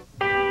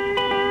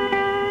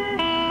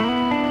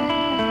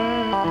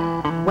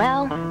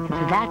 Well,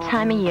 it's that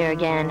time of year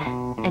again,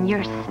 and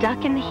you're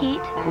stuck in the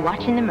heat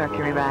watching the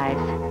mercury rise.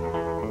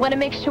 Want to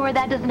make sure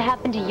that doesn't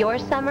happen to your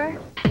summer?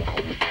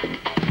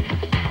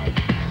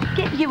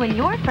 Get you and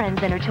your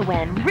friends entered to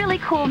win really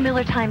cool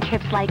Miller Time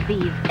trips like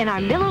these in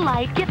our Miller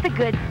Lite Get the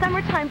Goods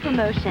Summertime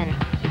promotion.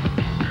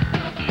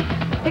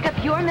 Pick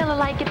up your Miller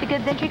Lite Get the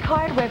Goods entry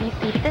card wherever you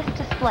see this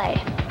display.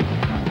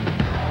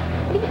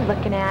 What are you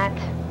looking at?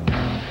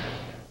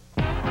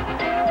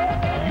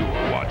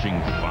 You're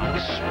watching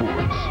Fox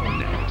Sports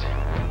Net.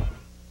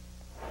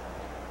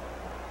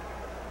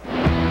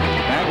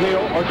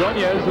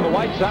 Ordonez and the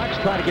White Sox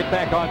trying to get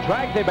back on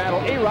track. They battle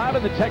A-Rod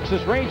and the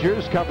Texas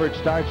Rangers. Coverage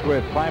starts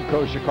with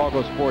Primeco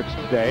Chicago Sports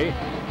today.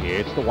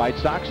 It's the White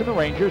Sox and the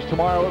Rangers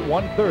tomorrow at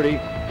 1:30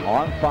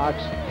 on Fox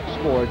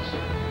Sports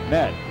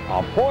Net.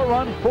 A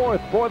 4-run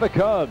 4th for the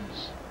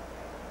Cubs.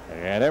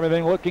 And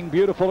everything looking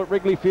beautiful at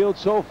Wrigley Field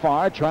so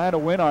far, trying to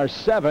win our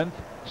 7th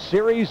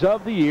series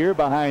of the year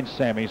behind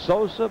Sammy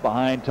Sosa,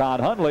 behind Todd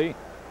Hundley,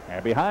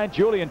 and behind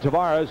Julian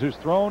Tavarez, who's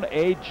thrown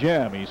a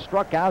gem. He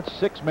struck out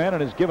 6 men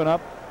and has given up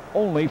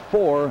only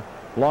 4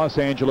 Los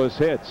Angeles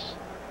hits.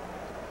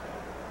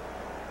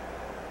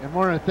 And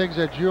one of the things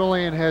that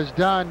Julian has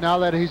done now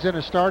that he's in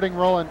a starting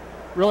role and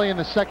really in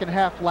the second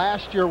half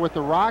last year with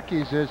the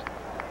Rockies is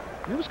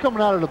he was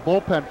coming out of the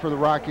bullpen for the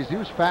Rockies. He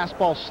was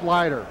fastball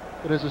slider.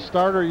 But as a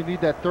starter, you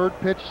need that 3rd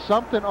pitch,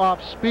 something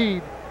off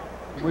speed.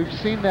 We've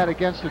seen that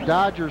against the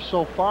Dodgers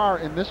so far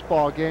in this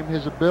ball game,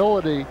 his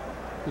ability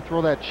to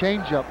throw that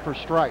changeup for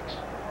strikes.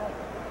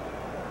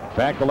 In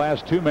fact, the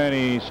last 2 men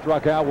he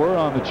struck out were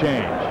on the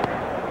change.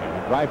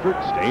 And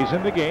Dreifort stays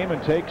in the game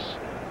and takes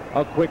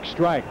a quick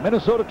strike.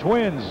 Minnesota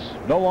Twins,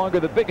 no longer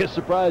the biggest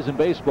surprise in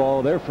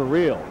baseball. They're for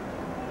real.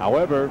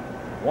 However,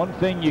 one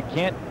thing you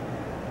can't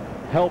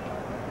help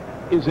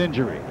is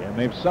injury. And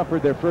they've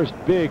suffered their first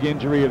big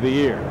injury of the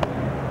year,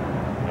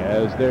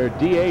 as their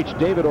DH,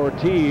 David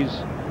Ortiz,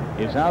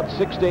 is out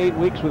 6 to 8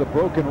 weeks with a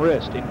broken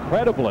wrist.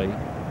 Incredibly,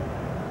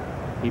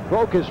 he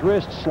broke his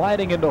wrist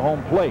sliding into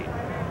home plate.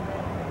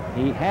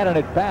 He had an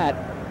at-bat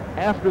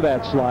after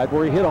that slide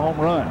where he hit a home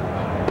run.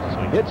 So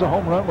he hits a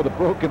home run with a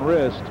broken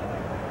wrist.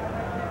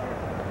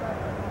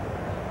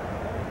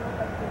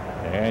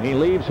 And he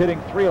leaves hitting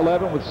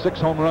 .311 with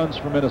 6 home runs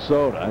for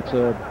Minnesota. That's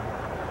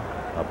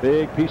a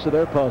big piece of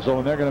their puzzle,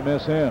 and they're going to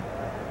miss him.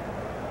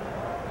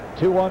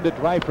 2-1 to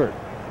Dreifort.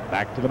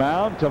 Back to the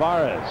mound,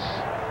 Tavarez.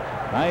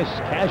 Nice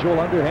casual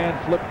underhand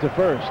flip to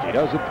first. He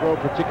doesn't throw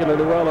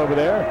particularly well over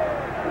there,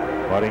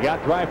 but he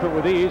got Dreifort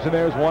with ease, and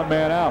there's 1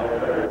 man out.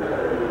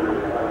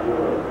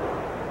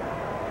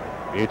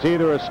 It's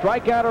either a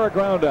strikeout or a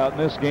ground out in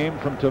this game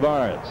from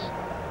Tavarez.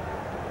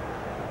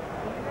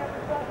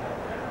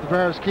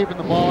 Tavarez keeping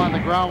the ball on the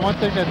ground. One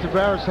thing that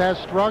Tavarez has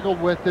struggled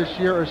with this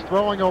year is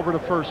throwing over to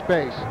first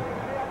base.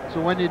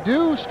 So when you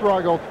do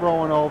struggle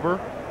throwing over,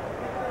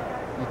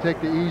 you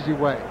take the easy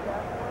way.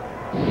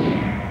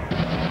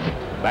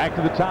 Back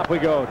to the top we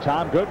go.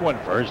 Tom Goodwin,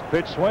 first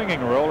pitch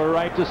swinging, roller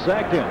right to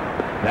second.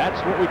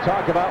 That's what we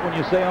talk about when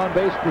you say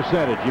on-base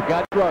percentage. You've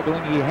got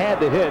struggling. He had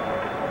to hit.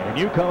 And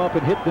you come up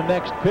and hit the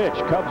next pitch.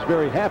 Cubs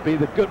very happy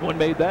that Goodwin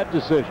made that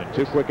decision.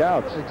 2 quick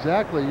outs.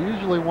 Exactly. You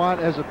usually want,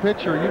 as a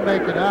pitcher, you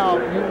make it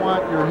out, you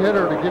want your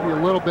hitter to give you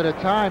a little bit of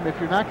time. If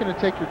you're not going to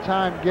take your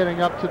time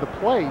getting up to the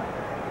plate,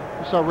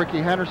 we saw Ricky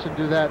Henderson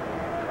do that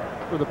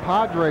for the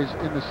Padres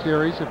in the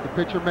series. If the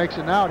pitcher makes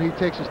an out, he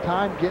takes his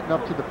time getting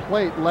up to the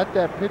plate. Let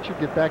that pitcher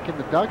get back in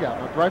the dugout.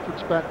 Now, Dreifort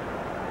spent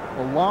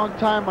a long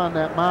time on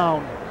that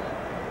mound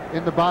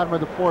in the bottom of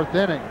the 4th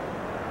inning.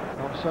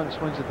 All of a sudden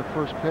swings at the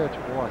first pitch.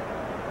 Boy.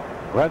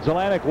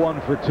 Grudzielanek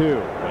 1 for 2,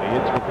 but he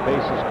hits with the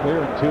bases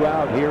clear and 2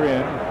 out here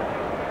in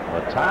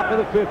the top of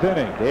the 5th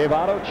inning. Dave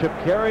Otto, Chip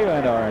Carey,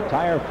 and our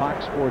entire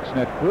Fox Sports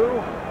Net crew.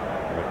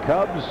 The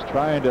Cubs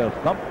trying to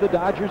thump the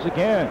Dodgers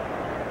again.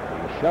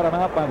 They shut them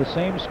out by the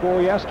same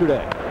score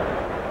yesterday.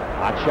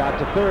 Hot shot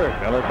to third.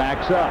 Miller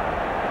backs up.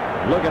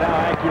 Look at how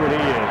accurate he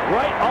is.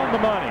 Right on the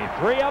money.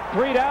 3 up,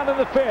 3 down in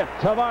the 5th.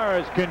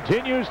 Tavarez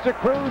continues to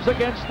cruise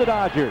against the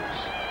Dodgers.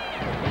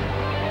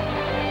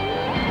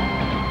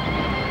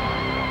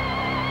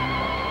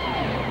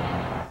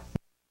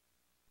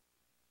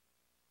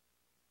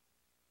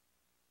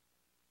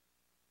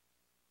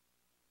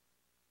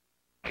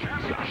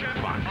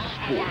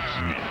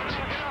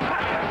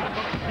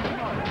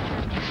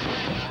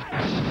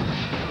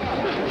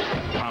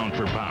 Pound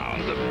for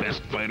pound, the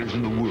best fighters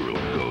in the world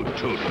go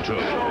toe-to-toe.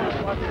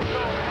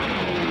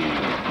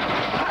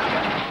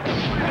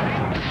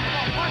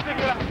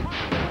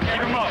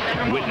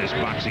 Witness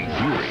boxing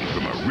fury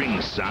from a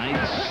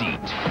ringside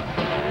seat.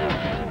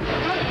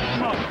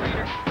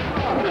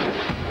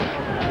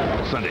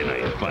 Sunday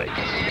Night Fights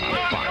on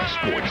Fox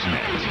Sports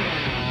Net.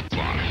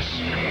 Fox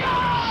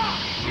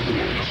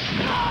Sports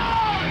Net.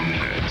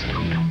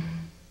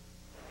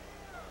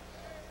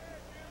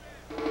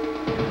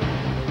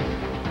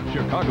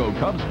 Chicago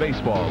Cubs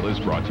baseball is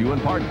brought to you in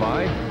part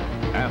by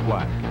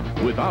Aflac.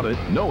 Without it,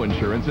 no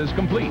insurance is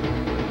complete.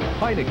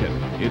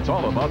 Heineken, it's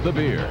all about the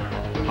beer.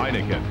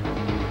 Heineken.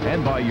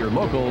 And by your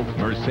local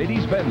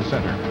Mercedes-Benz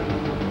Center.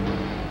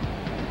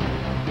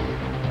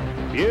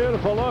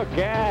 Beautiful look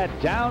at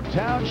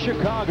downtown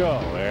Chicago.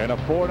 And a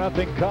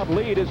 4-0 Cub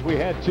lead as we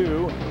head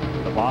to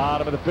the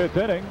bottom of the 5th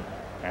inning.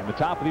 And the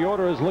top of the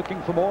order is looking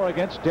for more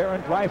against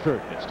Darren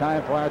Dreifort. It's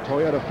time for our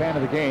Toyota Fan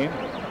of the Game.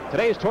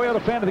 Today's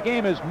Toyota Fan of the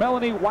Game is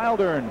Melanie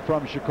Wildern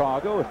from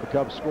Chicago. If the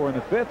Cubs score in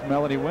the 5th,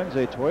 Melanie wins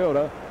a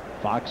Toyota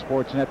Fox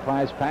Sports Net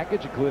prize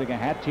package, including a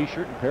hat,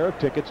 t-shirt, and pair of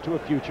tickets to a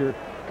future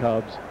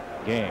Cubs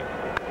game.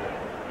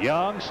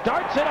 Young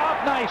starts it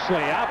off nicely.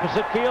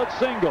 Opposite field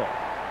single.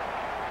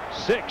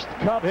 6th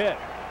Cub hit.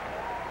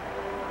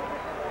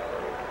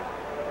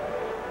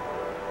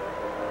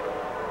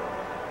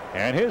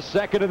 And his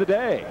 2nd of the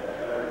day.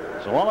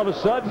 So all of a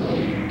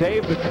sudden,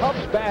 Dave, the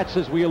Cubs bats,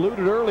 as we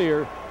alluded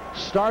earlier,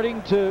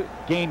 starting to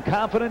gain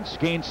confidence,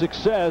 gain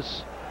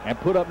success, and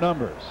put up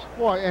numbers.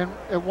 Boy, and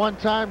at one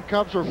time,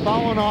 Cubs were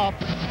fouling off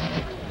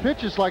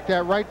pitches like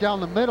that right down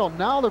the middle.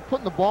 Now they're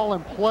putting the ball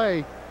in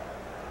play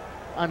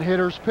on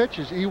hitters'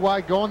 pitches.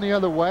 EY going the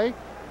other way.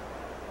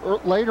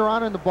 Later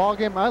on in the ball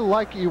game, I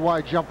like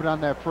EY jumping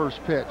on that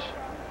first pitch,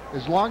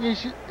 as long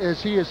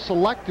as he is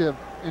selective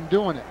in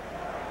doing it.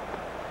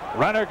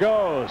 Runner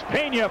goes.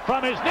 Pena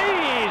from his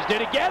knees.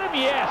 Did he get him?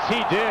 Yes, he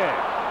did.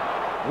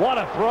 What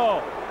a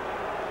throw.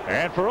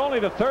 And for only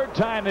the 3rd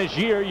time this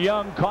year,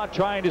 Young caught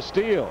trying to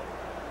steal.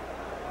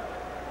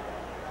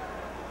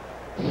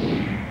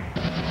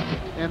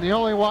 And the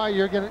only way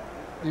you're going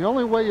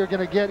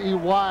to get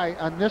EY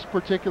on this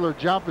particular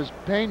jump is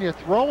Pena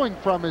throwing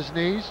from his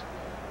knees.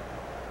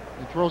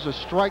 He throws a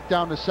strike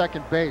down to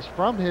second base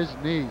from his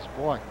knees.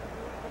 Boy.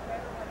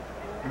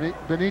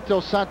 Benito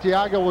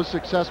Santiago was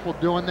successful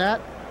doing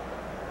that.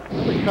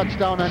 Really cuts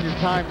down on your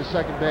time to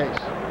second base.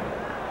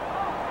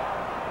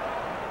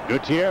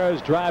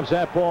 Gutierrez drives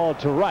that ball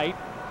to right,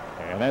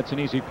 and that's an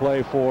easy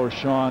play for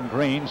Shawn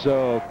Green.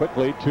 So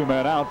quickly, 2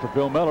 men out for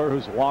Bill Mueller,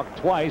 who's walked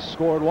twice,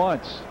 scored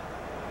once.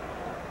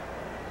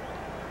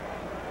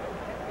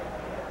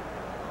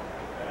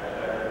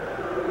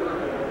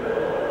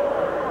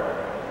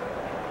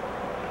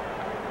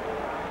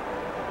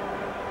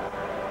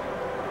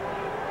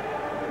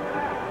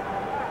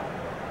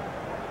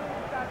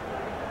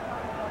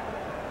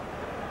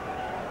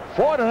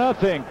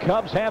 Nothing.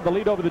 Cubs have the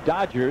lead over the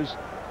Dodgers.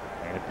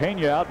 And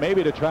Pena out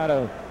maybe to try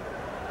to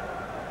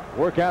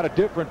work out a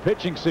different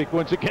pitching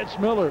sequence against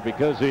Mueller,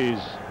 because he's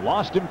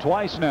lost him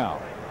twice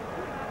now.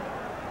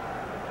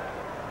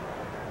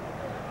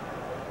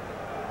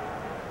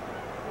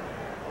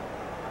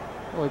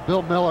 Boy,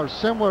 Bill Mueller,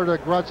 similar to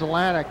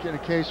Grudzielanek, in a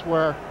case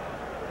where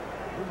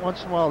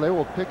once in a while they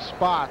will pick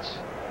spots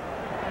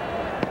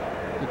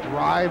to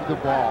drive the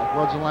ball.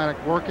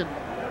 Grudzielanek working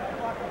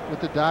with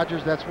the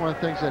Dodgers. That's one of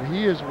the things that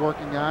he is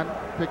working on,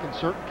 picking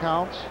certain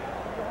counts,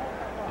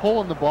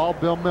 pulling the ball.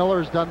 Bill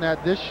Mueller has done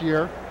that this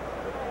year.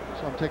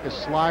 So I'm taking a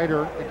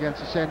slider against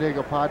the San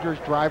Diego Padres,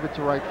 drive it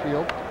to right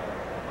field.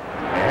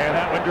 And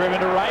that one One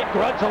driven to right.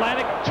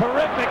 Grudzielanek,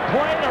 terrific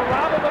play to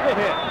rob him of a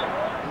hit.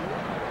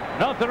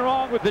 Nothing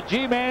wrong with the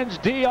G-Man's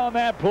D on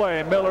that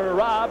play. Mueller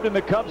robbed, and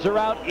the Cubs are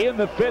out in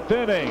the 5th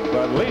inning,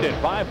 but lead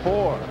it by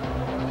 4.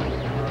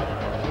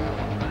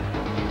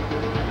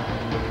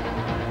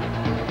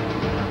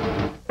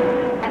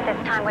 At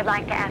this time, we'd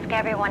like to ask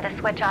everyone to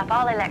switch off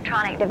all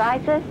electronic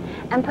devices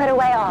and put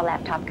away all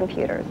laptop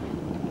computers.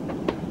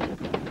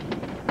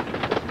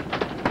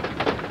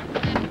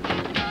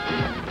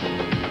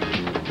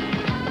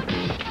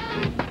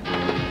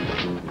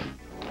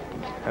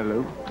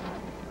 Hello.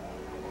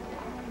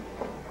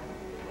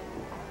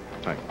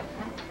 Hi.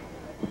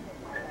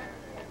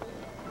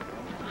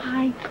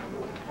 Hi.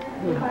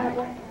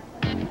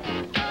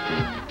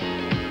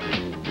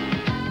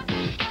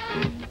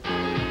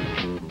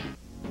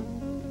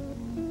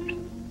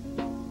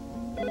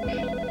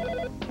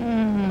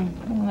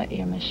 I'll let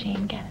your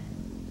machine get it.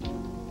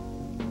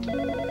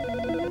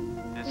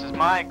 This is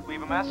Mike.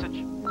 Leave a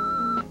message.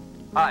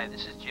 Hi,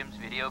 this is Jim's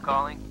video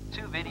calling.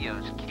 2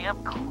 videos.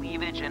 Camp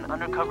Cleavage and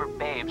Undercover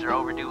Babes are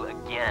overdue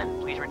again.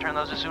 Please return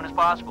those as soon as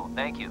possible.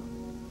 Thank you.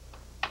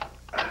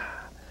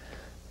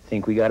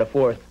 Think we got a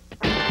 4th.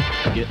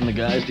 Getting the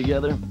guys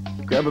together?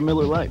 Grab a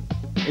Miller Lite.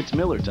 It's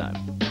Miller time.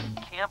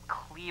 Camp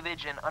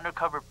Cleavage and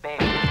Undercover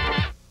Babes.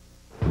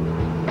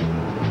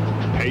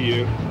 Hey,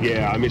 you.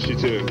 Yeah, I miss you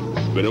too.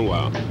 It's been a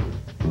while.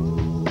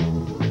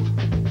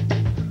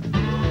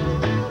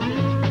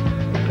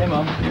 Hey,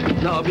 Mom.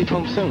 No, I'll be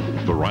home soon.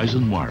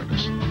 Verizon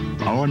Wireless.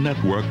 Our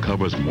network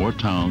covers more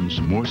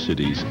towns, more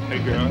cities,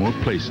 and more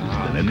places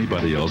than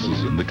anybody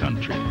else's in the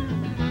country.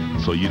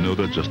 So you know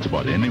that just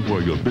about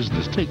anywhere your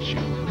business takes you,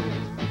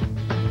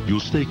 you'll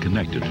stay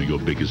connected to your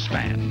biggest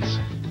fans.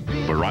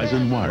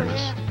 Verizon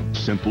Wireless.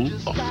 Simple,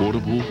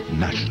 affordable,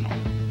 national.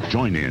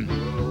 Join in.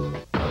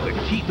 The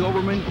Keith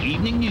Olbermann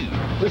Evening News.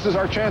 This is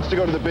our chance to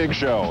go to the big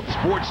show.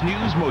 Sports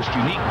News' most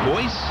unique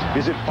voice.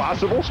 Is it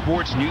possible?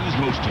 Sports News'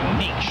 most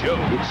unique show.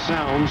 It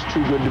sounds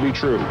too good to be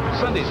true.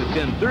 Sundays at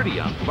 10:30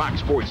 on Fox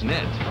Sports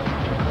Net.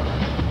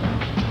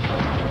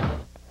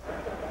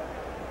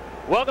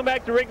 Welcome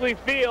back to Wrigley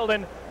Field,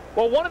 and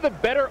well, one of the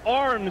better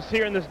arms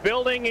here in this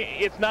building,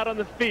 it's not on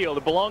the field.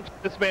 It belongs to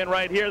this man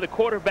right here, the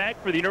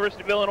quarterback for the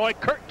University of Illinois,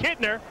 Kurt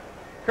Kittner.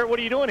 Kurt, what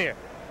are you doing here?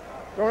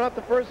 Throwing out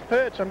the first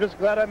pitch. I'm just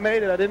glad I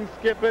made it. I didn't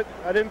skip it.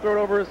 I didn't throw it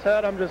over his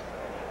head. I'm just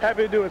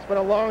happy to do it. It's been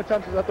a long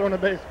time since I've thrown a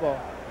baseball.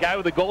 Guy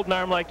with a golden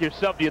arm like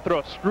yourself, do you throw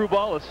a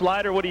screwball, a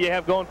slider? What do you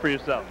have going for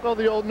yourself? I throw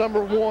the old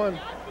number 1.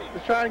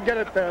 Just try and get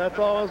it there. That's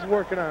all I was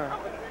working on.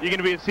 You're going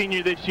to be a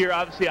senior this year,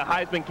 obviously a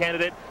Heisman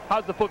candidate.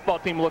 How's the football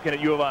team looking at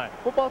U of I?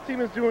 Football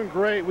team is doing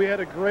great. We had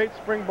a great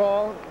spring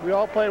ball. We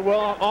all played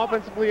well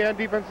offensively and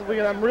defensively,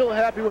 and I'm really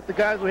happy with the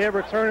guys we have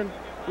returning,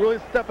 really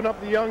stepping up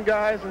the young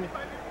guys and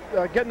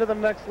getting to the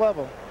next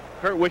level.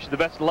 Kurt, wish you the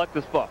best of luck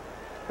this fall.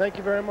 Thank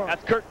you very much.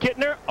 That's Kurt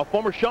Kittner, a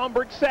former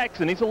Schaumburg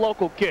Saxon. He's a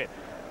local kid.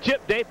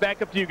 Chip, Dave,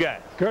 back up to you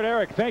guys. Kurt,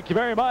 Eric, thank you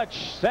very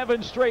much.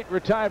 7 straight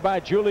retired by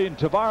Julian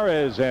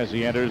Tavarez as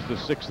he enters the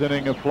 6th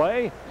inning of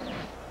play.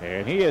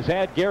 And he has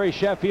had Gary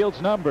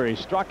Sheffield's number. He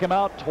struck him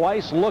out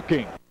twice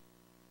looking.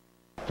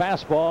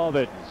 Fastball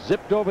that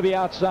zipped over the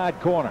outside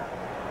corner.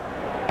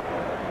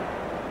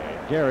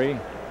 And Gary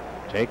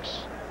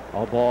takes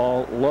a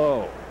ball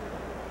low.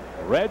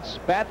 The Reds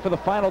bat for the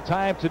final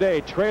time today,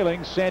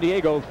 trailing San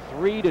Diego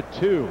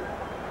 3-2.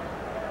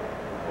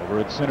 Over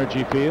at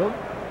Synergy Field.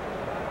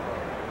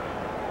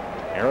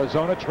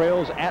 Arizona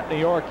trails at New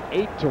York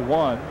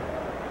 8-1.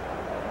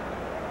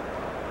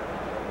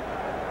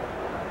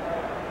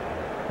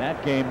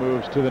 That game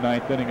moves to the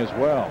 9th inning as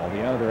well.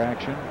 The other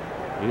action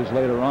is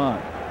later on.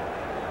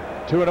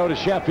 2-0 to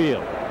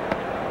Sheffield.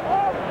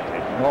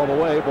 Taking all the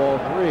way, ball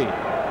 3.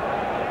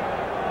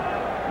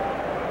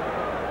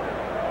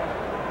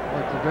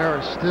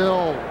 Tavarez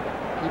still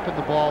keeping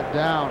the ball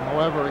down.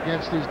 However,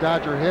 against these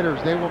Dodger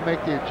hitters, they will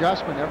make the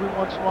adjustment. Every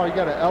once in a while, you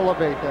got to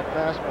elevate that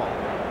fastball.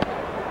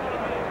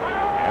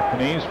 At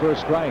the knees for a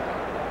strike.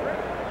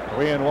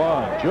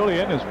 3-1.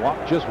 Julian has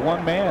walked just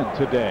 1 man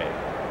today.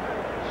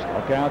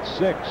 Struck out 6.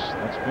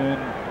 That's been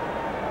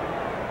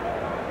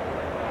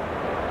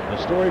the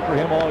story for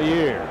him all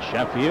year.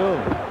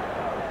 Sheffield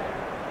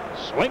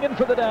swinging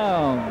for the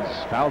downs.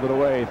 Fouled it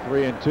away,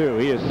 3-2.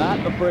 He is not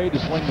afraid to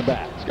swing the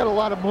bat. He's got a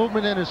lot of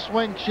movement in his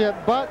swing, Chip,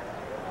 but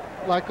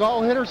like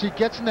all hitters, he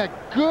gets in that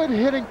good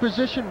hitting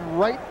position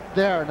right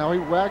there. Now he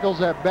waggles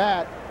that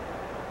bat.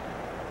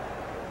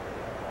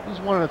 He's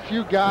one of the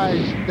few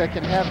guys that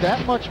can have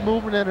that much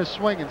movement in his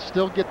swing and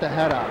still get the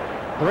head out.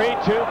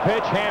 3-2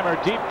 pitch, hammer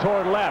deep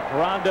toward left.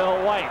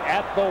 Rondell White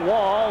at the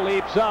wall,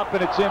 leaps up,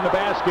 and it's in the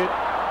basket.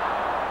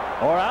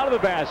 Or out of the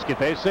basket.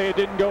 They say it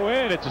didn't go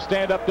in. It's a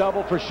stand-up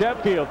double for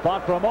Sheffield.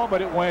 Thought for a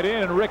moment it went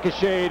in and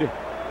ricocheted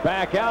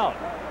back out.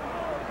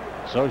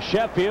 So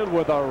Sheffield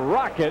with a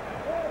rocket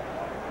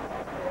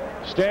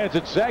stands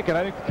at second.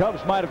 I think the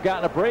Cubs might have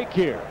gotten a break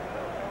here.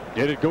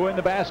 Did it go in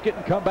the basket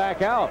and come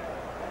back out?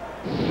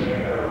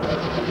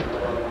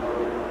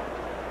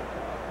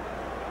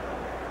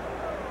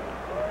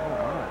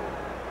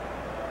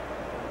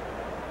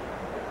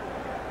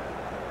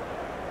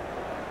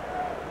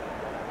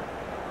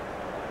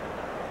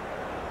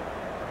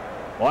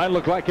 Well, it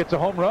looked like it's a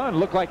home run.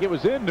 Looked like it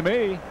was in to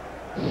me.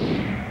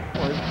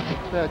 Well,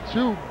 had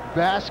 2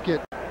 basket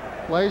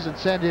plays in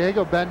San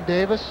Diego. Ben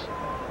Davis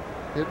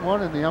hit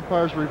one, and the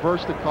umpires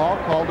reversed the call,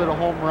 called it a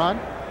home run.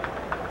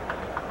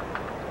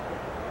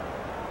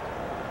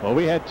 Well,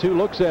 we had 2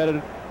 looks at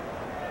it,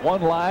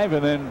 1 live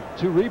and then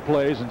 2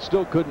 replays, and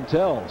still couldn't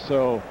tell.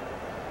 So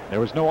there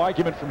was no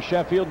argument from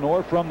Sheffield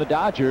nor from the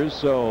Dodgers,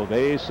 so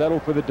they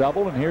settled for the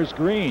double, and here's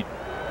Green.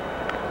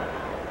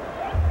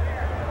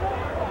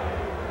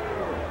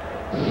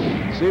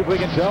 See if we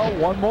can tell.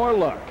 One more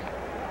look.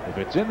 If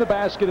it's in the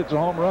basket, it's a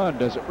home run.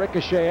 Does it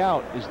ricochet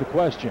out is the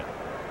question.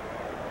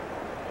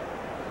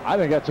 I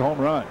think that's a home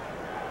run.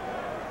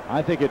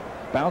 I think it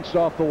bounced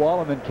off the wall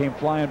and then came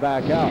flying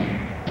back out.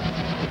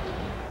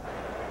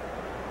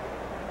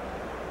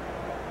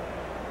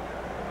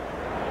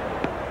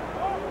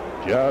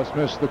 Just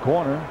missed the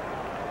corner.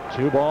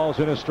 2 balls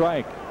and a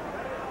strike.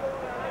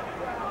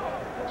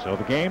 So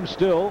the game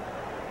still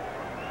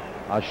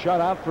a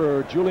shutout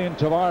for Julian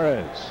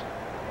Tavarez.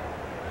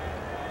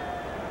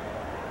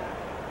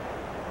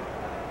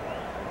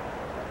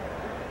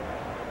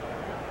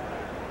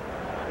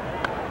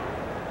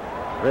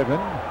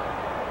 Driven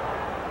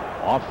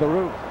off the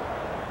roof.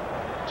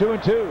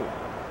 2-2.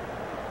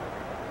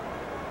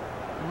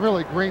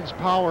 Really, Green's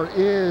power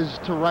is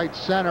to right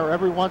center.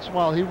 Every once in a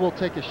while, he will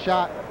take a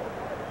shot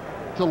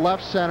to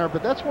left center,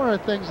 but that's one of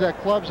the things that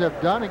clubs have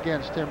done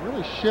against him.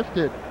 Really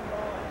shifted.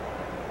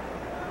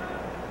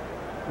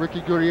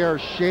 Ricky Gutierrez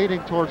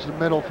shading towards the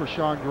middle for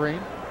Shawn Green.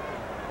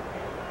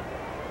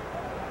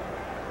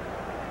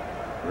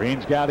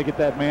 Green's got to get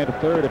that man to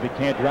third if he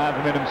can't drive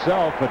him in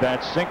himself, but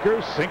that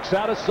sinker sinks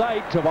out of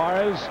sight.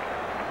 Tavarez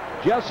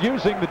just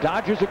using the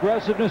Dodgers'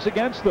 aggressiveness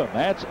against them.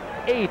 That's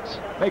 8.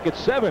 Make it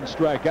 7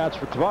 strikeouts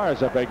for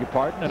Tavarez, I beg your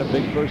pardon, and a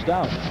big first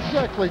out.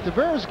 Exactly.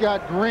 Tavarez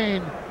got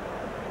Green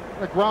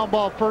a ground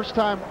ball first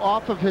time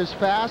off of his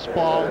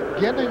fastball,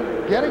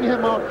 getting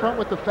him out front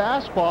with the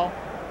fastball.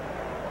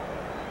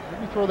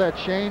 Maybe throw that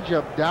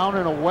changeup down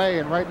and away,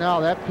 and right now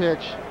that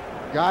pitch,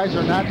 guys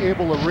are not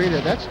able to read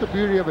it. That's the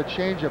beauty of a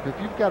changeup. If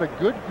you've got a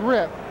good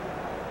grip,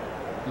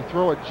 you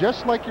throw it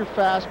just like your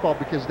fastball,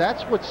 because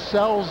that's what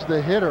sells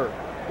the hitter,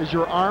 is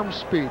your arm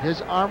speed.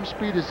 His arm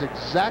speed is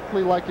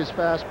exactly like his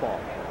fastball.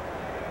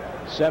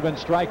 7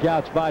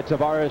 strikeouts by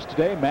Tavarez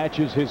today,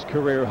 matches his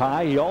career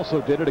high. He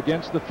also did it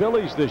against the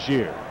Phillies this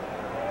year.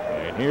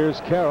 And here's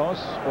Karros,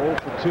 0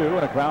 for 2,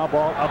 and a ground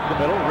ball up the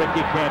middle.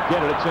 Ricky can't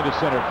get it. It's into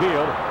center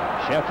field.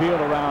 Sheffield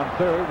around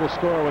third will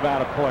score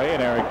without a play,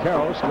 and Eric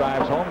Karros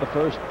drives home the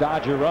first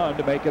Dodger run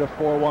to make it a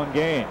 4-1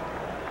 game.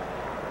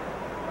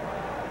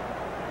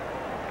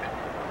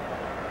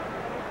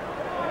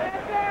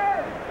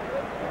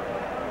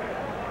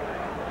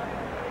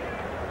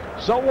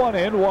 So 1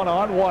 in, 1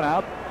 on, 1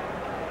 out.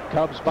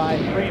 Cubs by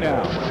 3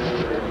 now.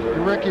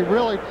 Ricky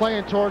really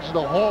playing towards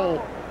the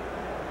hole.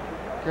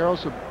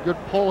 Karros a good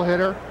pull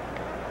hitter.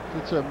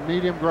 It's a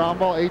medium ground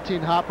ball,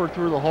 18 hopper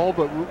through the hole,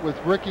 but with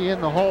Ricky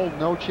in the hole,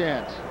 no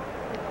chance.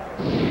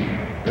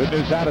 Good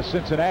news out of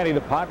Cincinnati.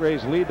 The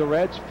Padres lead the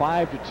Reds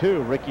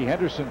 5-2. Ricky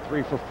Henderson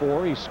 3 for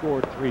 4. He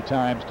scored 3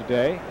 times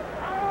today.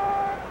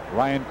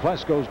 Ryan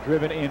Klesko's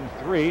driven in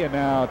 3, and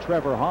now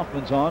Trevor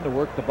Hoffman's on to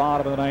work the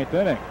bottom of the 9th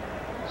inning.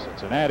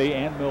 Cincinnati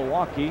and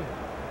Milwaukee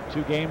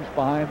 2 games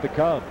behind the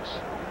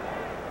Cubs.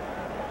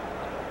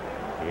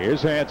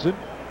 Here's Hansen.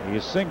 He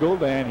is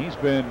singled, and he's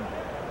been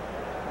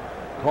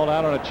called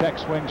out on a check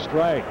swing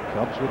strike.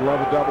 Cubs would love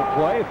a double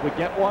play. If we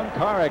get one,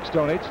 Carx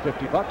donates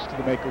 $50 to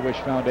the Make-A-Wish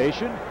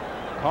Foundation.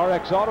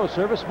 Carx Auto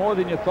Service, more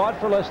than you thought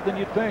for less than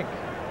you'd think.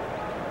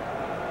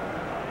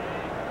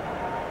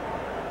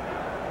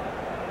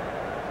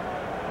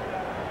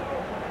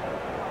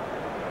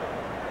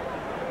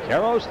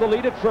 Karros the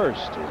lead at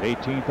first, his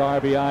 18th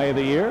RBI of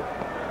the year.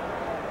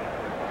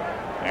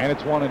 And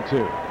it's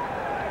 1-2.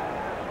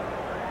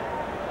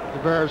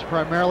 Tavarez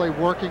primarily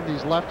working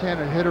these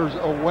left-handed hitters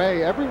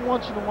away. Every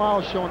once in a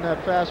while showing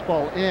that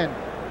fastball in.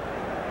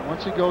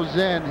 Once he goes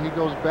in, he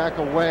goes back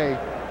away.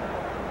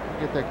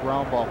 Get that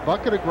ground ball.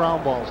 Bucket of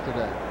ground balls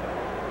today.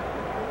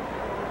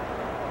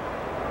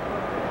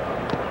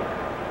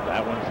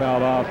 That one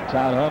fouled off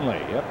Todd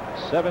Hundley. Yep.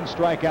 7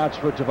 strikeouts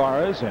for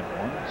Tavarez, and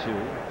 1, 2,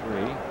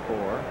 3,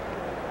 4,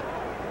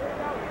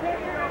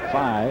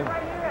 5,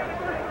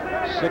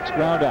 6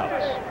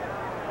 groundouts.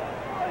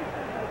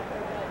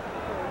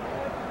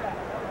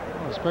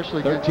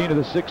 Especially 13 of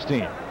the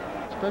 16.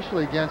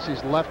 Especially against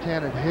these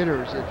left-handed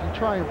hitters. If you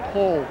try and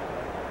pull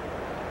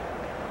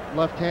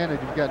left-handed,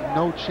 you've got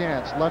no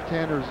chance.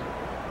 Left-handers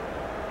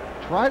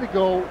try to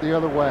go the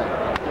other way.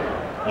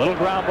 Little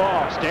ground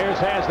ball. Stairs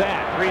has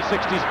that.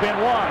 360 spin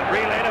 1.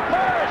 Relay to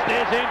first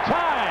is in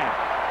time.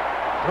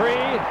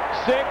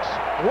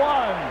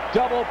 3-6-1.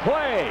 Double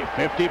play.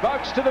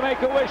 $50 to the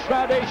Make-A-Wish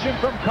Foundation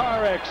from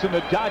Carx, and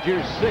the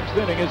Dodgers' 6th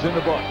inning is in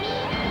the books.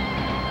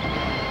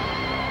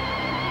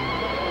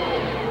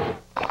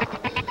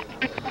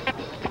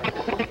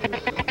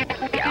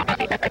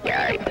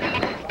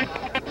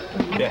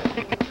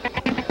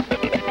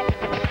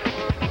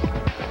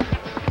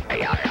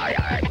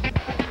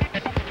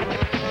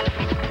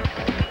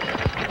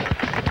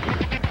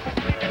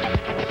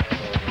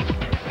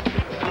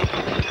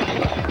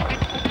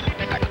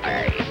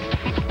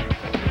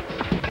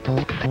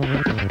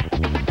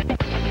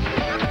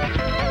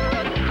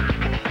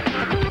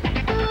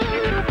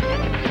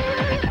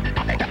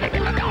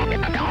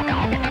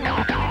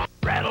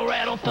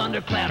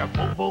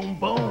 boom,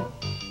 boom.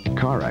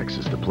 Karros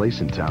is the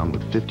place in town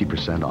with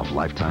 50% off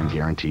lifetime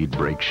guaranteed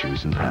brake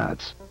shoes and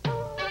pads.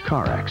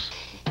 Karros,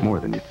 more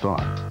than you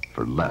thought,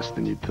 for less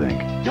than you'd think.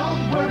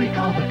 Don't worry,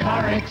 call the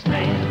Karros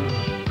man.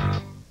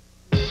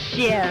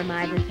 Share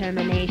my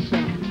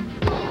determination.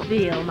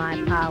 Feel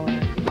my power.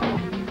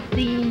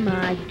 See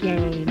my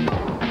game.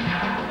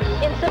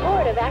 In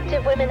support of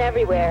active women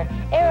everywhere,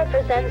 ERA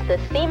presents the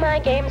See My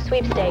Game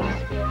sweepstakes.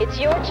 It's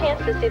your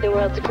chance to see the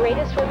world's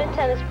greatest women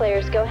tennis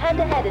players go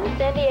head-to-head in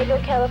San Diego,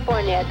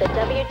 California at the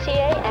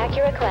WTA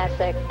Acura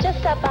Classic. Just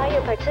stop by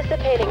your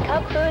participating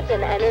Cub Foods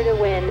and enter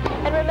to win.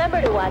 And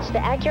remember to watch the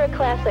Acura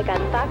Classic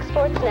on Fox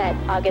Sports Net,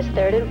 August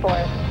 3rd and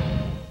 4th.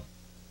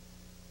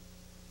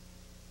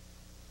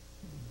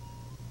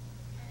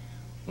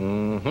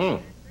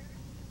 Mm-hmm.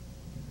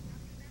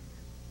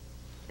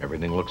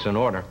 Everything looks in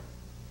order.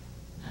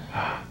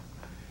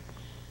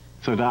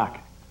 So, Doc,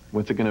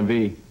 what's it going to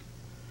be?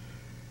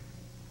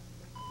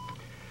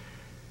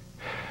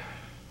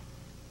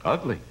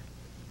 Ugly.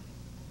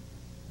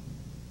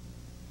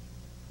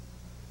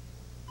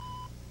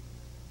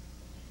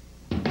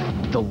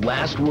 The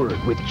Last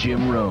Word with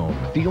Jim Rome.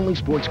 The only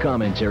sports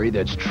commentary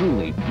that's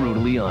truly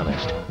brutally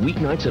honest.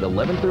 Weeknights at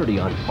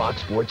 11:30 on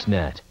Fox Sports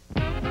Net.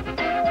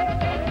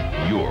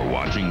 You're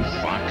watching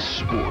Fox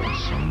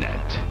Sports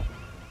Net.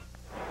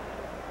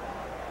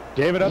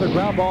 Gave another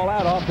ground ball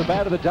out off the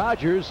bat of the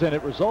Dodgers, and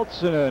it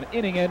results in an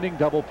inning-ending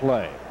double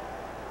play.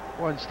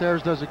 Boy, and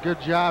Stairs does a good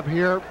job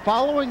here,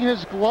 following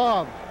his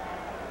glove,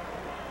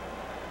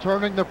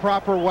 turning the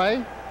proper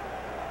way.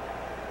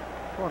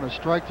 Going to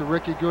strike to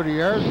Ricky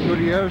Gutierrez.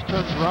 Gutierrez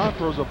turns around,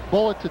 throws a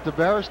bullet to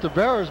Tavarez.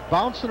 Tavarez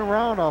bouncing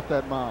around off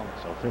that mound.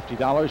 So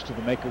 $50 to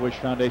the Make-A-Wish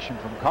Foundation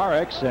from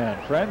Karros. And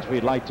friends,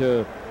 we'd like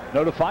to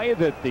notify you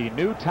that the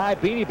new Thai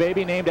Beanie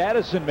Baby named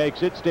Addison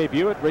makes its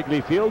debut at Wrigley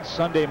Field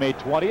Sunday, May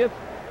 20th.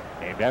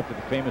 Named after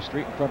the famous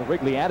street in front of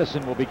Wrigley,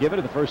 Addison will be given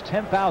to the first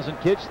 10,000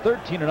 kids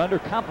 13 and under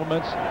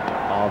compliments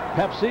of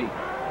Pepsi.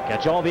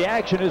 Catch all the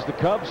action as the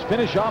Cubs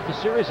finish off the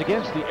series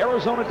against the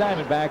Arizona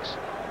Diamondbacks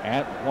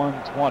at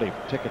 1:20.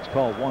 For tickets,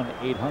 call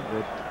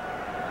 1-800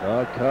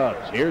 the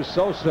Cubs. Here's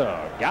Sosa.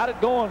 Got it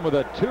going with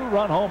a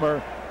 2-run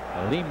homer.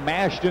 And he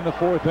mashed in the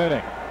 4th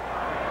inning.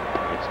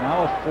 It's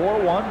now a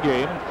 4-1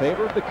 game in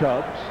favor of the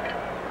Cubs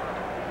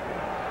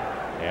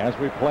as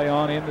we play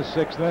on in the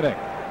 6th inning.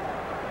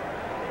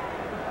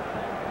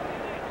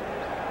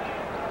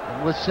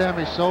 With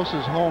Sammy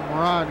Sosa's home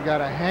run,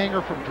 got a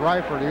hanger from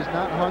Dreifort. He's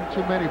not hung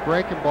too many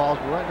breaking balls,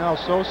 but right now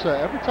Sosa,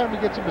 every time he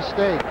gets a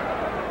mistake,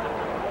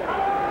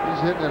 he's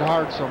hitting it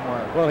hard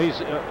somewhere. Well,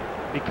 he's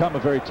become a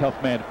very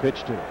tough man to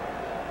pitch to,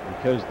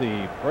 because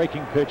the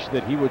breaking pitch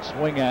that he would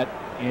swing at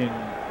in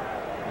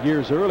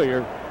years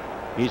earlier,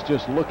 he's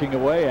just looking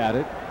away at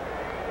it.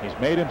 He's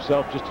made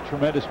himself just a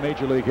tremendous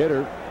major league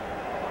hitter.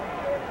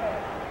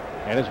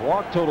 And his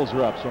walk totals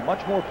are up, so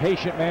much more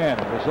patient man,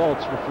 and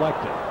results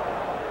reflected.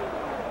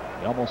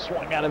 He almost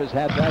swung out of his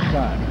hat that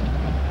time.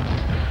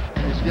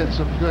 He's getting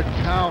some good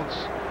counts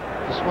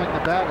to swing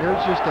the bat.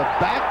 Here's just a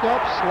backed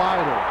up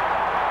slider.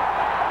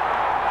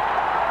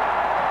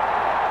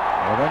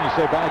 Well, when you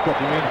say back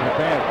up, you mean for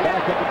fans.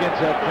 Back up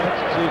against that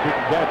fence and see if he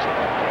can catch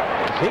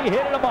it. He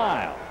hit it a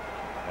mile.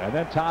 And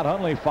then Todd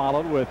Hundley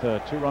followed with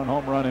a 2-run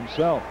home run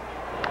himself.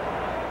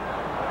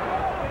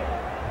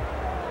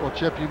 Well,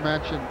 Chip, you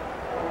mentioned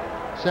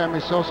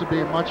Sammy Sosa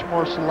being much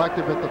more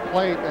selective at the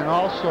plate, and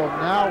also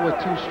now with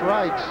 2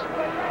 strikes,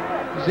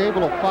 he's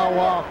able to foul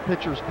off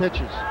pitchers'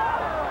 pitches.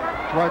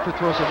 Dreifort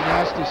throws a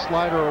nasty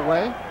slider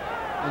away,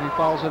 and he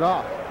fouls it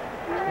off.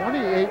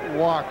 28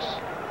 walks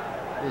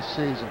this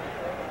season.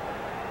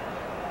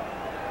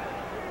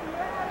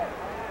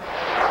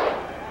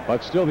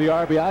 But still the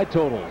RBI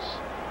totals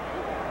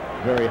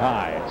very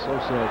high. And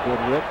Sosa a good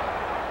rip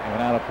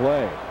and out of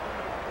play.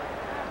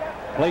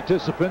 Plate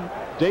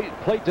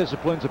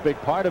discipline's a big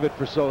part of it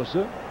for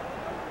Sosa.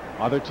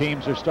 Other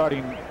teams are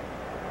starting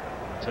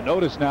to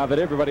notice now that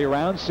everybody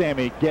around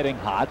Sammy getting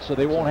hot, so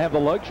they won't have the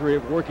luxury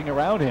of working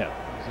around him.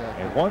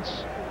 Exactly. And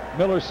once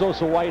Mueller,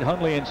 Sosa, White,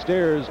 Hundley, and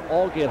Stairs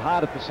all get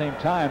hot at the same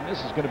time, this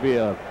is going to be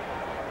a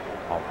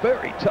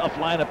very tough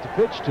lineup to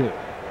pitch to.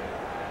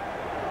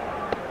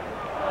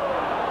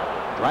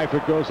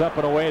 Dreifort goes up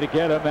and away to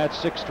get him. That's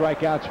 6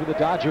 strikeouts for the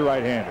Dodger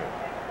right-hander.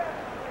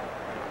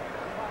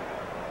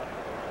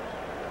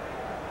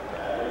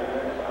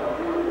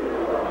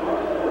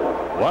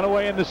 One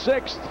away in the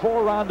 6th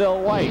for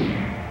Rondell White.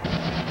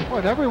 Well,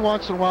 and every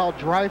once in a while,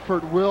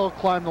 Dreifort will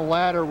climb the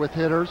ladder with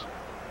hitters.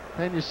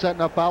 Pena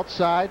setting up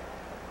outside.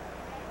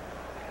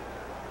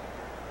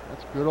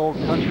 That's good old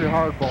country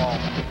hardball.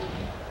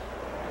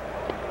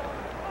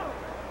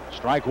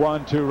 Strike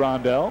 1 to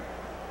Rondell.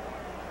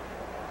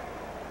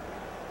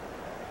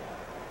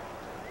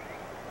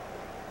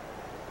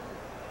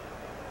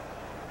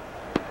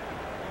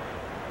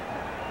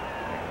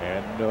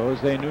 And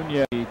Jose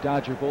Nunez, the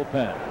Dodger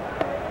bullpen.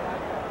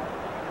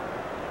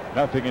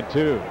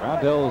 0-2.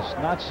 Rondell's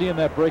not seeing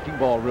that breaking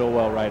ball real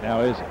well right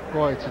now, is it?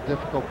 Boy, it's a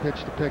difficult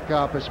pitch to pick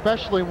up,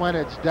 especially when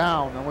it's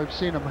down. And we've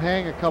seen him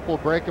hang a couple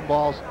of breaking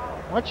balls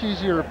much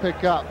easier to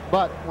pick up,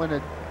 but when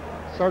it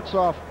starts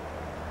off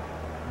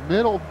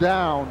middle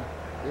down,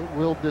 it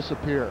will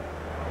disappear.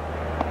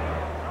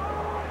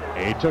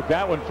 He took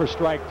that one for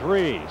strike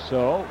 3,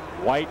 so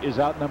White is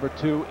out number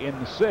 2 in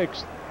the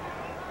 6th.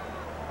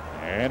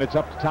 And it's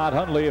up to Todd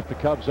Hundley if the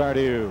Cubs are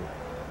to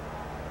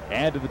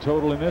add to the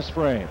total in this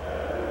frame.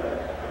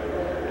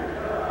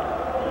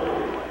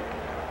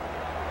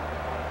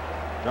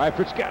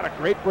 Dreifort's got a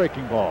great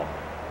breaking ball,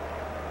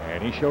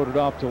 and he showed it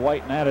off to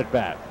White in that at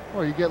bat.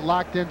 Well, you get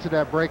locked into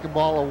that breaking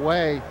ball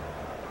away,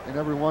 and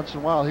every once in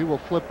a while he will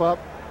flip up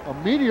a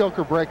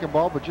mediocre breaking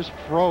ball, but just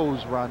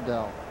froze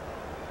Rondell.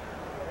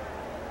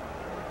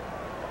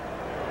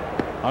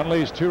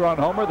 Hundley's 2-run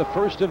homer, the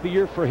first of the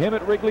year for him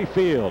at Wrigley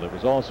Field. It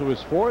was also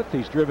his 4th.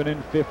 He's driven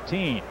in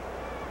 15.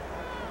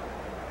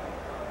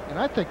 And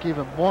I think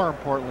even more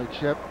importantly,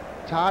 Chip,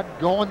 Todd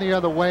going the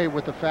other way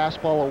with the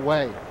fastball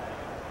away.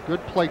 Good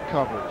plate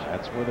coverage.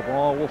 That's where the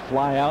ball will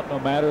fly out no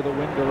matter the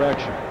wind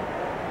direction.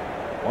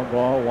 1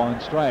 ball,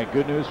 1 strike.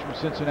 Good news from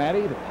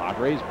Cincinnati. The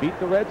Padres beat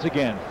the Reds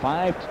again,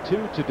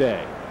 5-2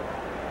 today.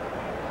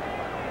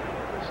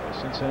 So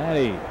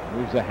Cincinnati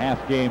moves a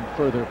half game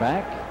further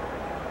back.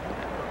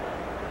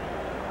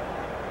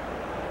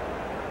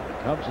 The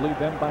Cubs lead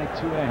them by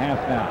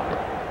 2.5 now.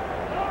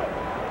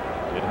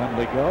 Did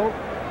Hundley go?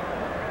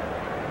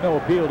 No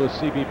appeal to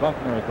C.B.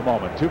 Buckner at the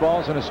moment. 2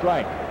 balls and a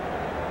strike.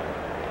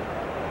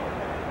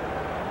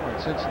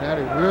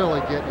 Cincinnati really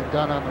getting it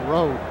done on the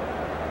road.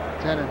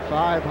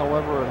 10-5,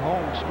 however, at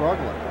home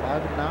struggling.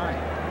 5-9.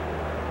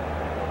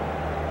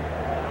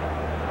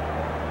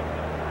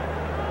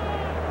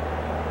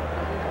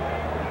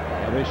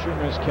 Yeah, they sure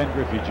miss Ken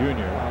Griffey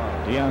Jr.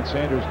 Deion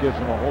Sanders gives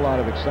him a whole lot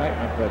of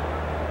excitement, but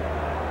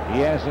he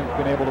hasn't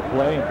been able to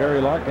play, and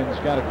Barry Larkin's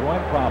got a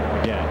groin problem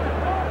again.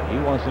 He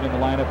wasn't in the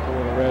lineup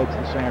for the Reds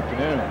this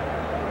afternoon.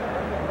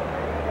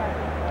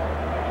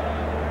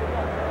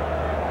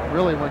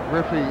 Really, when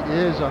Griffey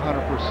is 100%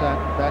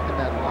 back in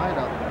that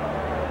lineup,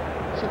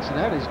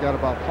 Cincinnati's got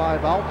about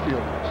 5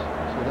 outfielders.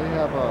 So they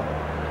have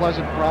a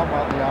pleasant problem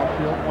out in the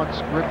outfield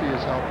once Griffey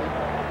is healthy.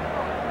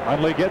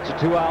 Hundley gets a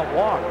 2-out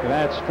walk.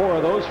 That's 4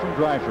 of those from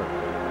Dreifort.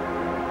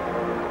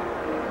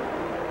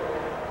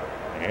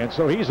 And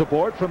so he's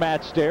aboard for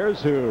Matt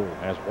Stairs, who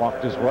has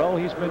walked as well.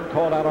 He's been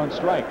called out on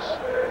strikes.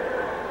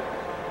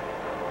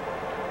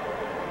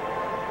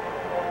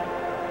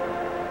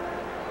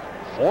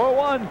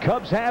 (4-1).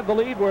 Cubs have the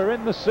lead. We're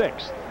in the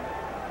 6th.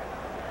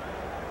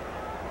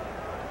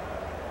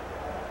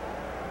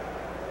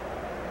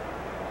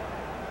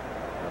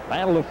 The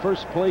battle of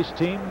first place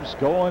teams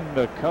going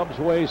the Cubs'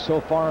 way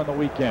so far on the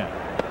weekend.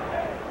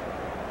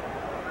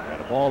 And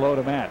a ball low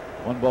to Matt.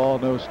 1 ball,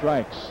 no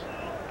strikes.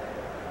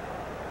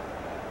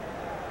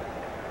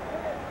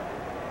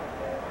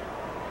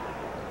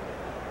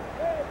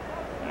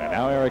 And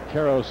now Eric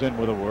Karros in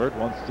with a word.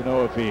 Wants to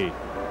know if he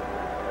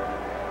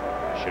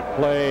should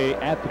play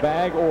at the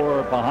bag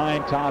or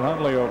behind Todd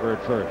Hundley over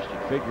at first. You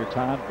figure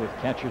Todd with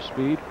catcher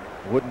speed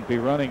wouldn't be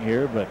running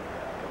here, but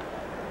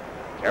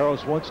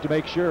Karros wants to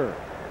make sure.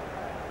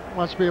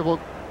 Wants to be able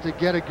to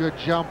get a good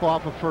jump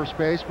off of first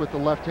base with the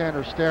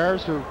left-hander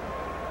Stairs, who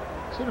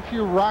sent a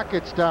few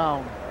rockets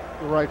down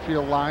the right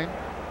field line.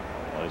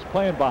 Well, he's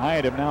playing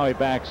behind him. Now he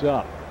backs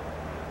up.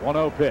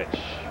 1-0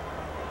 pitch.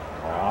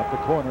 Off the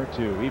corner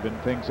to even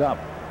things up.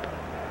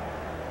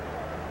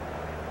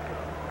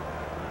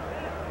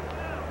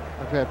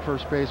 I've had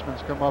first basemen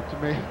come up to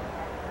me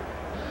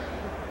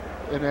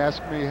and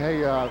ask me, hey,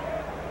 you know,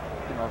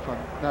 if I'm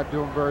not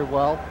doing very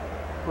well.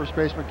 First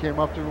baseman came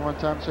up to me one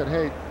time and said,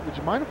 hey, would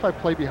you mind if I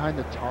play behind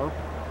the tarp?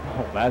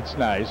 Oh, that's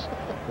nice.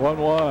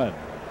 1-1.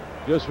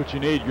 Just what you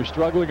need. You're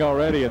struggling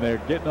already, and they're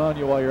getting on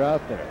you while you're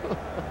out there.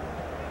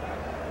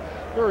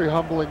 Very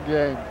humbling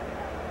game.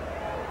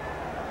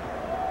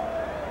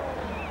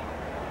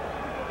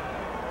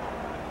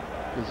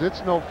 Because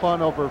it's no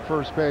fun over at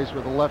first base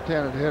with a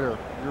left-handed hitter.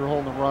 You're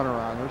holding a runner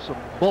on. There's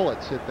some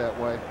bullets hit that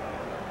way.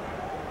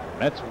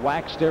 Mets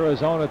waxed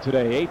Arizona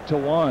today,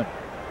 8-1.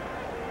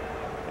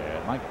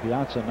 And Mike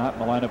Piazza not in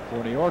the lineup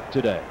for New York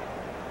today.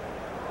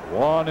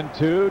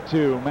 1-2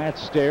 to Matt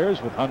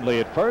Stairs with Hundley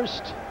at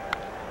first.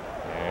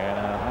 And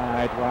a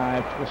high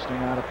drive twisting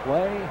out of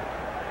play.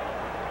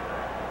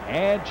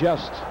 And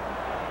just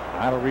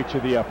out of reach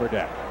of the upper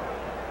deck.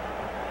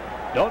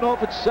 Don't know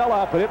if it's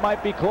sellout, but it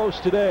might be close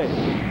today.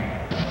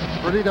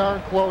 Pretty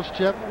darn close,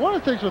 Chip. One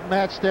of the things with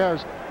Matt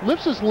Stairs,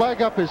 lifts his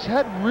leg up, his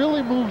head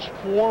really moves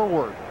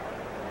forward.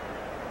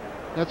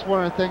 That's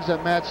one of the things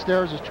that Matt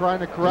Stairs is trying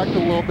to correct a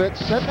little bit.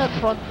 Setting that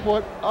front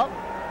foot up,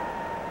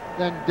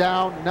 then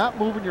down, not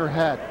moving your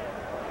head.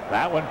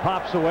 That one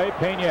pops away.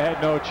 Pena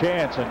had no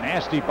chance. A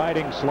nasty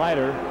biting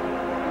slider.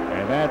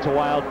 And that's a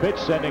wild pitch,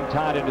 sending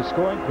Todd into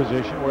scoring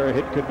position where a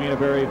hit could mean a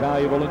very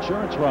valuable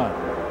insurance run.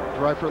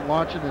 Dreifort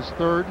launching his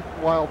 3rd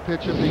wild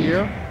pitch of the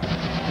year.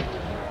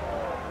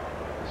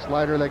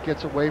 Slider that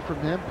gets away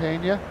from him.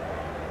 Pena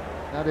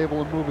not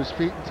able to move his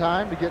feet in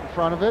time to get in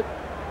front of it.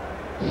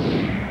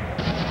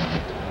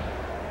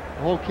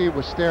 The whole key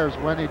with Stairs,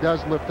 when he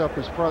does lift up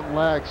his front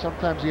leg,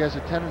 sometimes he has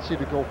a tendency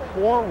to go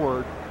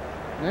forward.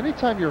 And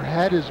anytime your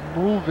head is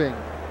moving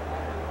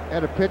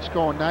at a pitch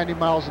going 90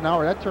 miles an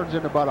hour, that turns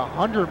into about a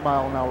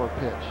 100-mile-an-hour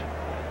pitch.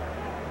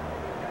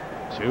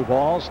 2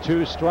 balls,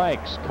 2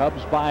 strikes.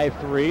 Cubs by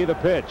 3, the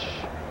pitch.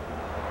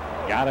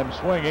 Got him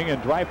swinging,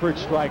 and Dreifort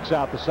strikes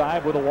out the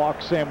side with a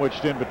walk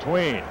sandwiched in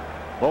between.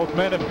 Both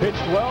men have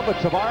pitched well, but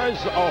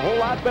Tavarez a whole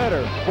lot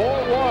better.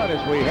 4-1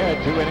 as we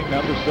head to inning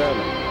number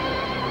 7.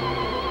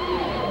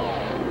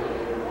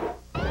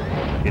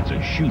 It's a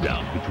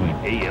shootout between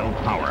AL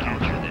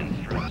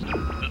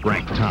powerhouses.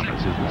 Frank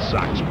Thomas is the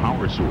Sox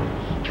power source.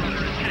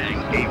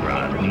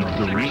 A-Rod leads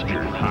the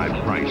Rangers'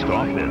 high-priced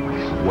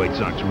offense. White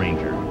Sox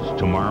Rangers,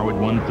 tomorrow at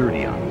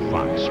 1:30 on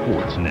Fox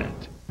Sports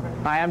Net.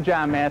 Hi, I'm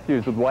John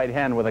Matthews with White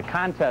Hen with a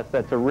contest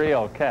that's a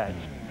real catch.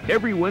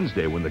 Every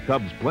Wednesday when the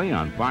Cubs play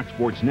on Fox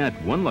Sports Net,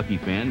 one lucky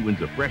fan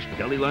wins a fresh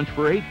deli lunch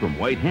for 8 from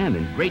White Hen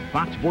and great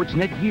Fox Sports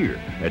Net gear.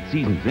 At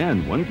season's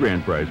end, one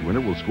grand prize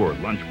winner will score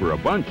lunch for a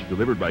bunch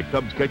delivered by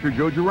Cubs catcher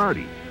Joe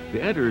Girardi.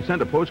 To enter,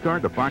 send a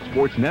postcard to Fox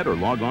Sports Net or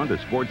log on to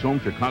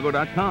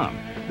SportsHomeChicago.com.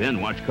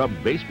 Then watch Cubs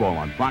baseball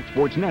on Fox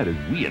Sports Net as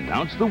we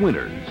announce the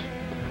winners.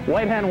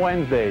 White Hen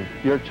Wednesdays,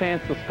 your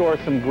chance to score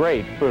some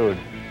great food.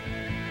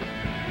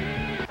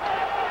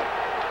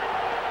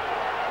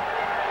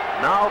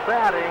 Now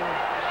batting,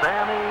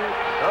 Sammy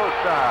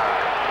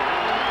Sosa.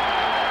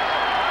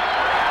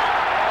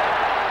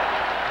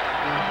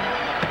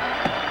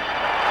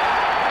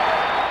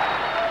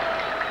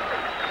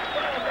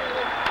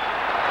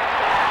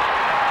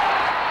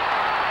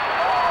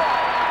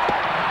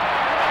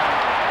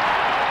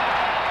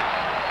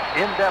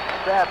 In-depth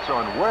stats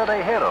on where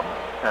they hit them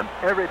and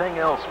everything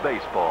else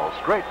baseball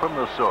straight from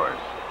the source.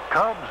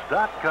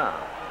 Cubs.com.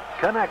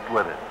 Connect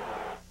with it.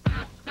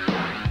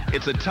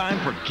 It's a time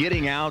for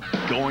getting out,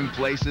 going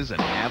places, and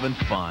having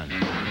fun.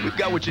 We've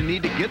got what you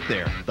need to get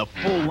there, the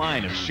full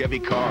line of Chevy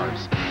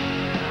cars.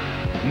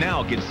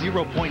 Now get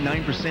 0.9%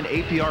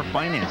 APR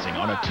financing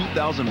on a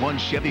 2001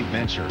 Chevy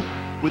Venture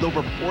with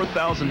over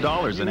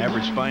 $4,000 in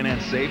average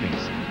finance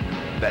savings.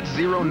 That's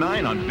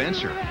 0.9 on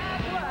Venture.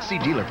 See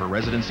dealer for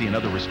residency and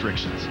other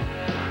restrictions.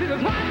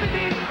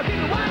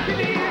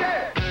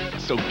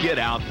 So get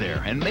out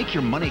there and make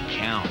your money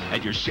count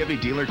at your Chevy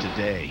dealer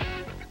today.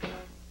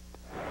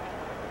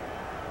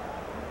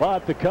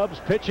 But the Cubs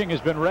pitching has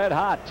been red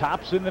hot.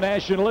 Tops in the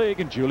National League,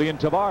 and Julian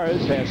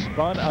Tavarez has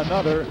spun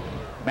another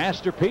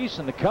masterpiece,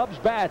 and the Cubs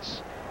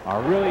bats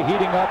are really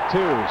heating up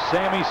too.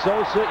 Sammy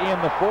Sosa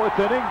in the 4th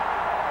inning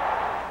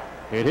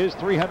hit his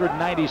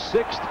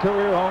 396th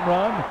career home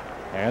run,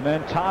 and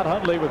then Todd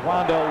Hundley with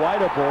Rondell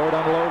White aboard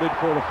unloaded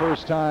for the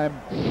first time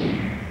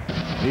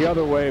the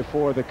other way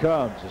for the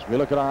Cubs. As we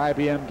look at our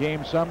IBM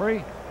game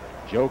summary,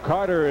 Joe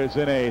Carter is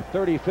in a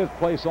 35th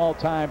place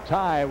all-time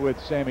tie with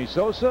Sammy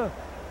Sosa.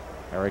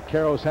 Eric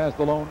Karros has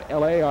the lone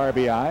LA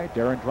RBI.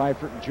 Darren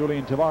Dreifort and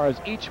Julian Tavarez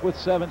each with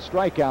 7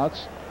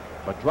 strikeouts.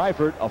 But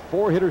Dreifort, a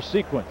 4-hitter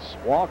sequence.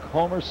 Walk,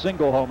 homer,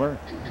 single homer.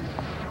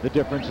 The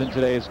difference in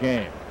today's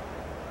game.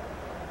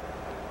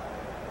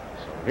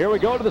 So here we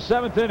go to the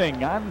 7th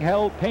inning.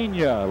 Angel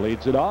Pena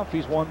leads it off.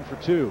 He's 1 for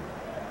 2.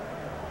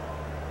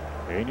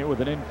 Pena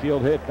with an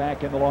infield hit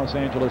back in the Los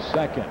Angeles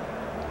 2nd.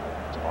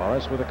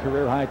 Tavarez with a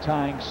career-high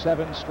tying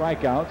 7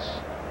 strikeouts.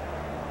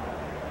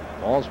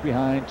 Balls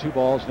behind, 2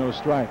 balls, no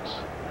strikes.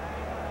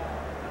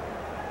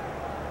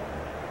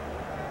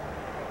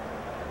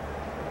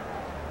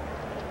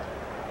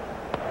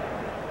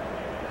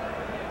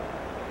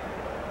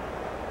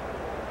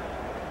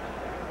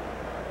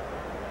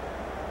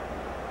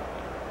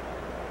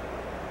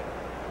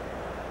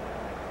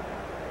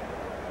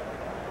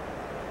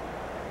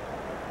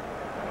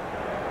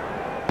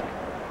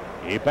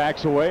 He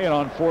backs away, and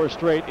on 4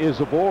 straight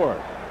is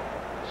aboard.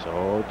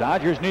 So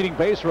Dodgers needing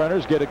base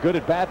runners get a good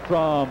at bat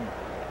from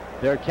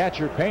their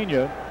catcher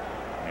Pena,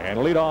 and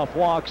a leadoff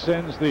walk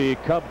sends the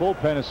Cub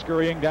bullpen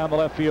scurrying down the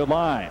left field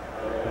line.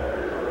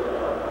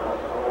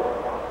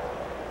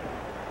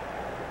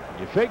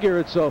 You figure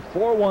it's a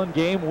 4-1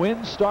 game.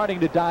 Wins starting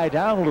to die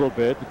down a little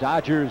bit. The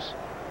Dodgers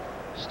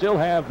still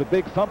have the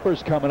big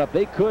thumpers coming up.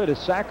 They could a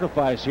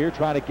sacrifice here,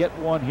 try to get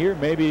one here,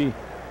 maybe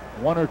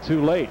 1 or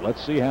 2 late.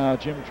 Let's see how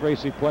Jim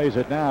Tracy plays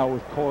it now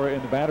with Cora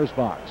in the batter's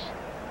box.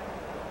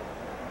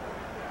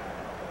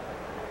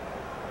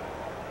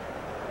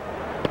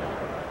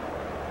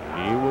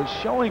 He was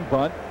showing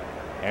bunt,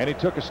 and he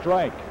took a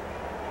strike.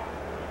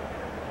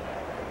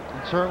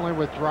 And certainly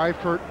with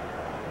Dreifort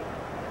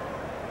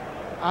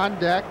on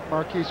deck,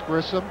 Marquise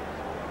Grissom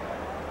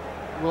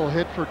will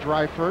hit for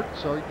Dreifort,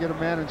 so you get a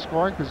man in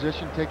scoring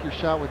position, take your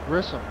shot with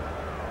Grissom.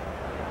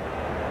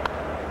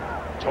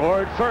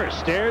 Toward first,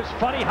 Stairs,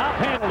 funny hop,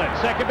 handled it.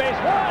 Second base,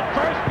 1,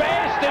 first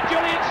base, did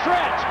Julian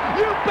stretch?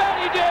 You bet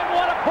he did,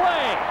 what a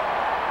play!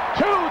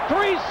 2,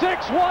 3,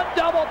 6, 1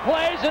 double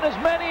plays in as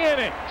many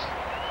innings.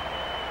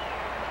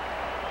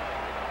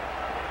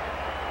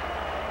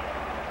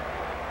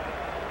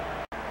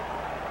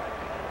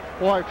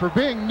 Boy, for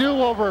being new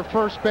over at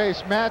first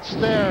base, Matt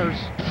Stairs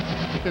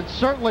can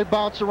certainly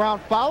bounce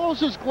around. Follows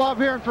his glove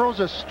here and throws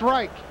a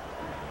strike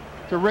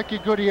to Ricky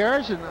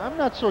Gutierrez, and I'm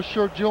not so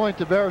sure Julian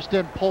Tavarez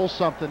didn't pull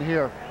something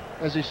here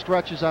as he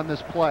stretches on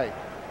this play.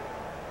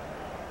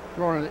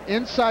 Throwing it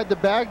inside the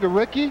bag to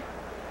Ricky.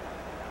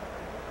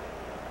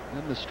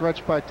 And the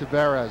stretch by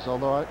Tavarez,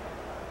 although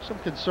some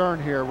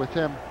concern here with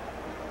him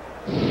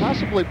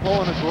possibly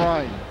pulling a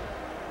groin.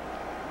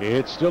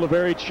 It's still a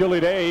very chilly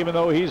day, even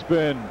though he's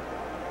been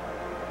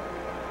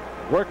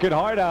working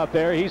hard out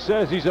there. He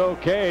says he's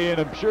okay, and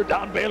I'm sure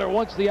Don Baylor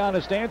wants the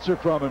honest answer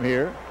from him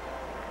here.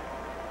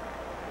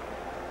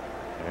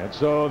 And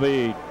so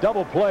the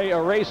double play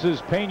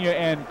erases Pena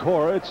and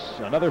Cora. It's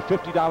another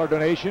 $50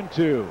 donation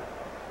to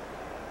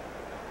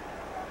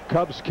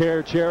Cubs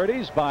Care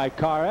Charities by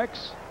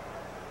Karros.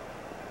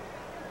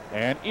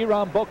 And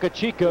Hiram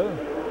Bocachica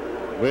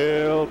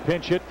will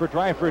pinch hit for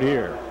Dreifort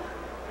here.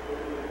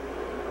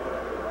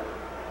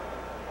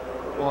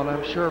 Well, and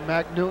I'm sure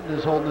Mac Newton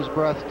is holding his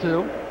breath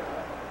too,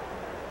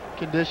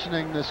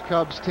 conditioning this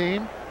Cubs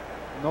team.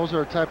 And those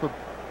are a type of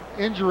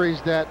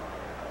injuries that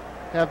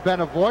have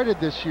been avoided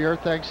this year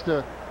thanks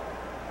to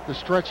the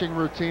stretching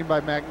routine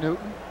by Mac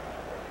Newton.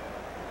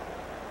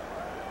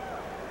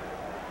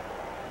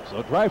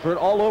 So Dreifort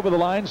all over the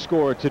line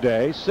score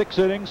today. 6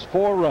 innings,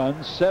 4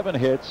 runs, 7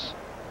 hits,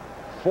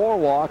 4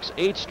 walks,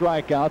 8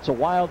 strikeouts, a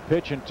wild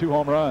pitch, and 2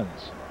 home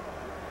runs.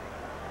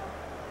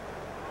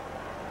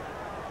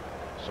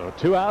 So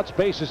 2 outs,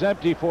 bases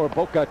empty for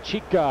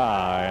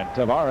Bocachica, and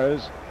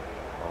Tavarez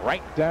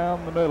right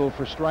down the middle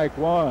for strike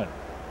 1.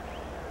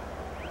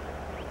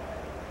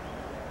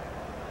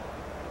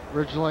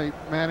 Originally,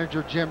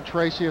 manager Jim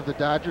Tracy of the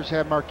Dodgers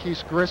had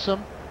Marquise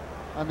Grissom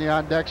on the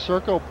on-deck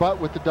circle, but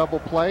with the double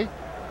play,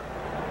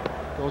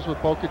 goes with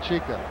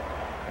Bocachica.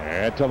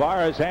 And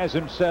Tavarez has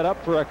him set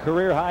up for a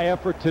career-high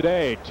effort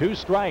today. 2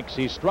 strikes.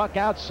 He struck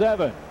out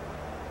 7.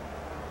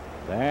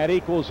 That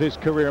equals his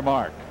career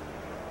mark.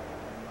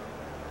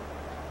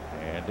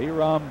 And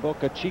Hiram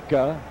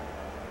Bocachica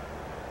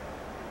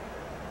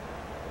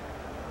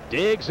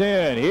digs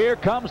in. Here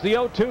comes the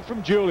 0-2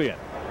 from Julian.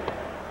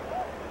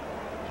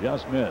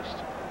 Just missed.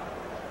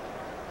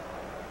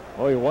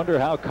 Oh, you wonder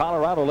how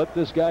Colorado let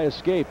this guy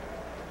escape.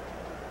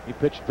 He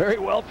pitched very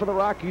well for the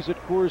Rockies at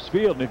Coors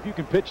Field, and if you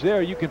can pitch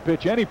there, you can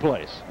pitch any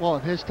place. Well,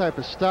 and his type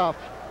of stuff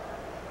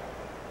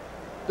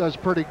does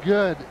pretty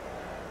good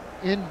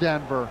in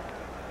Denver.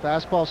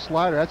 Fastball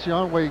slider, that's the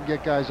only way you can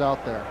get guys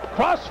out there.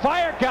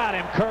 Crossfire got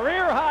him.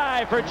 Career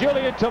high for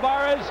Julian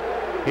Tavarez.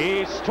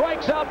 He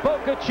strikes out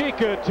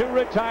Bocachica to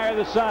retire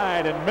the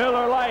side, and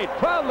Miller Lite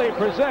proudly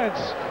presents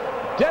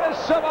Dennis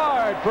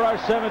Savard for our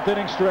 7th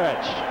inning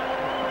stretch.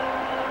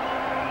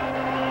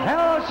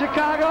 Hello,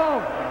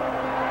 Chicago.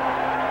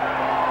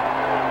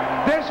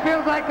 This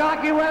feels like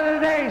hockey weather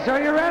today, so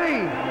are you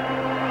ready?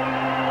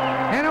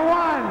 And a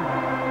 1,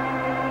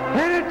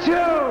 and a 2,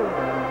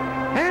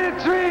 and a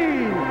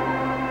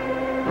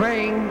 3.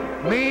 Bring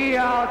me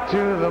out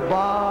to the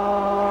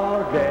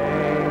ball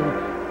game.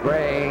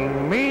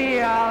 Bring me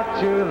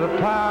out to the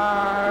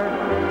park.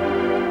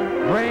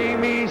 Bring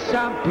me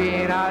some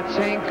peanuts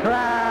and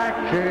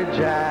Cracker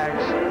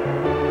Jacks.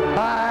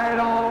 I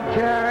don't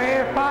care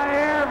if I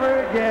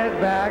ever get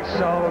back.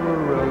 So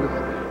root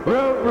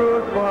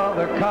for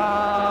the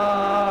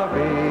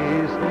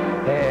Cubbies.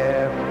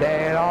 If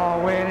they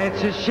don't win,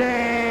 it's a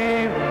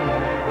shame.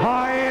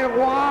 I hit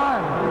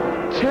 1,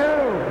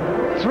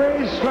 2,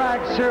 3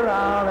 strikes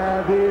around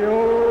at the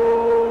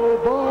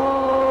old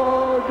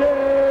ball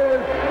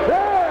game.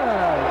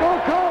 Yeah, go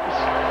Cubs!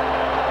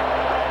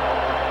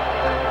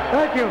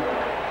 Thank you.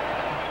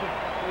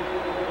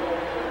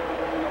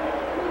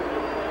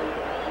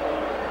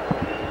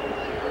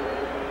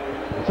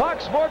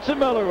 Fox Sports and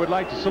Miller would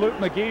like to salute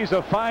McGee's,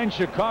 a fine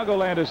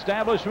Chicagoland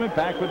establishment,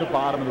 back with the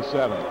bottom of the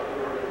 7th.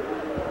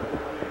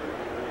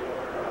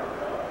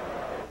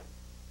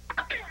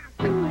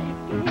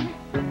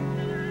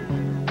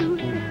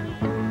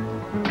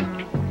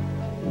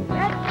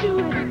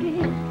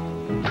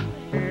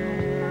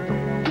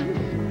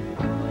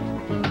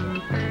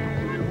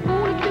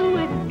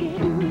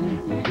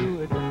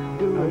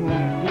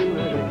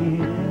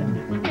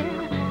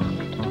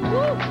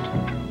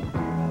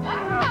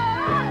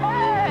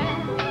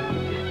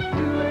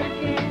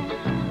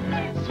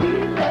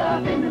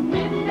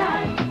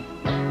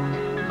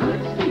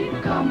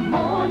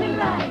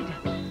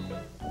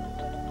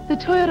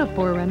 Toyota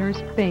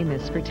 4Runner's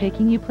famous for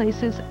taking you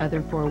places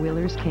other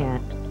four-wheelers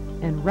can't.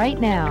 And right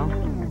now,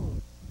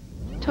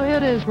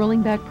 Toyota is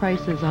rolling back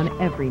prices on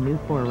every new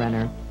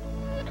 4Runner.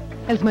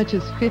 As much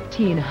as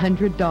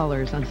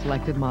 $1,500 on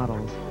selected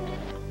models.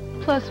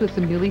 Plus, with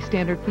some newly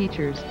standard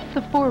features,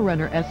 the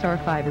 4Runner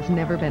SR5 has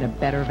never been a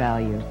better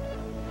value.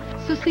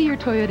 So see your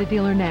Toyota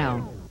dealer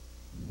now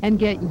and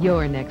get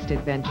your next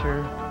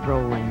adventure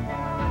rolling.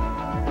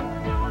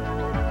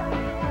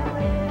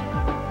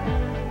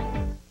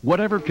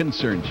 Whatever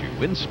concerns you,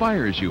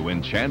 inspires you,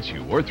 enchants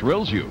you, or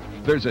thrills you,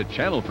 there's a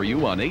channel for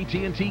you on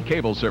AT&T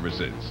Cable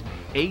Services.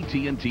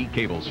 AT&T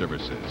Cable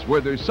Services,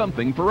 where there's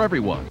something for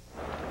everyone.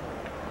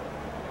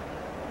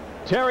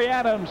 Terry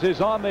Adams is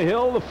on the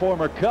hill, the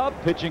former Cub,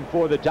 pitching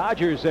for the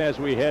Dodgers as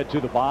we head to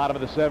the bottom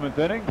of the 7th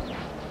inning.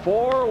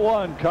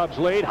 4-1 Cubs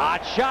lead.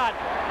 Hot shot.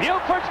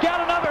 Buford's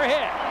got another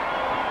hit.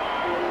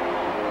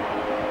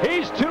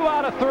 He's 2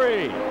 out of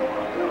 3.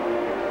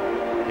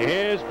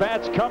 His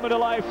bat's coming to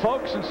life,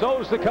 folks, and so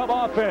is the Cub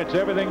offense.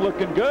 Everything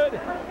looking good.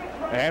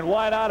 And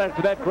why not,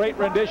 after that great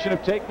rendition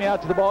of Take Me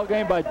Out to the Ball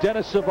Game by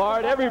Dennis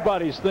Savard,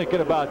 everybody's thinking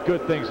about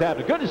good things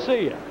happening. Good to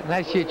see you.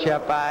 Nice to see you,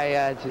 Chip.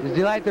 It's a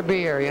delight to be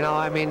here. You know,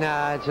 I mean,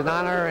 it's an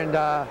honor, and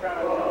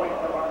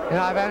you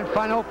know, I've had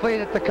fun. Hopefully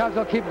that the Cubs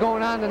will keep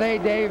going on today,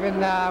 Dave,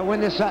 and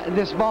win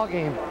this ball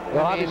game.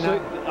 Well,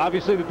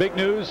 obviously the big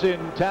news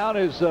in town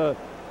is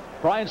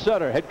Brian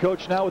Sutter, head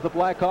coach now with the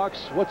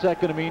Blackhawks. What's that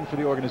going to mean for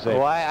the organization?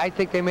 Well, I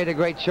think they made a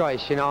great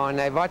choice, you know,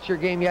 and I watched your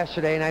game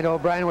yesterday, and I know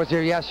Brian was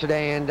here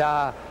yesterday, and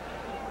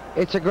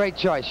it's a great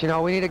choice. You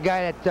know, we need a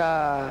guy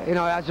that, you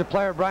know, as a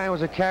player, Brian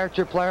was a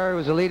character player. He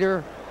was a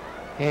leader.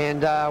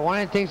 And one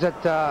of the things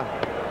that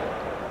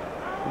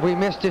we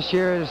missed this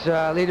year is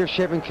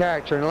leadership and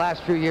character in the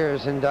last few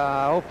years. And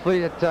hopefully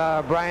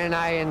that Brian and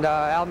I and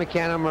Al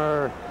McCannum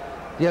or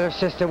the other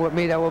assistant with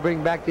me that will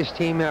bring back this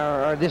team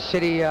or this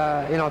city,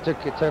 you know, to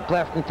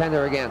playoff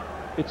contender again.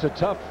 It's a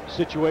tough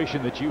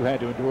situation that you had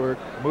to endure,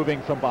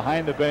 moving from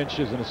behind the bench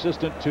as an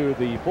assistant to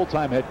the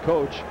full-time head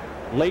coach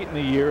late in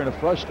the year, in a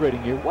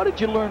frustrating year. What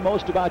did you learn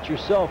most about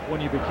yourself when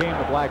you became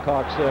the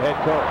Blackhawks head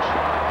coach?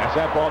 As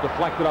that ball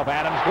deflected off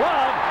Adams'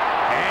 glove,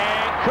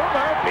 and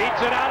Coomer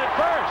beats it out at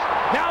first.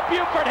 Now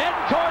Buford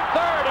heading toward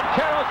third, and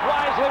Karros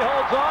wisely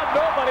holds on.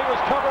 Nobody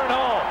was covering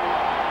home.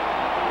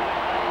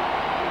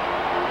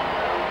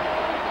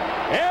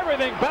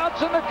 Everything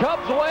bouncing the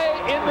Cubs' way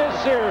in this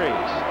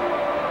series.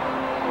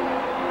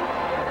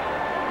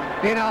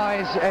 You know,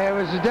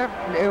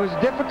 it was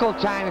a difficult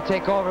time to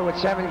take over with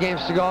 7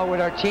 games to go with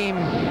our team,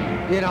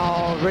 you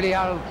know, really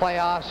out of the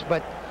playoffs.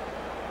 But,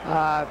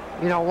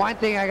 you know, one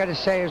thing I got to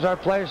say is our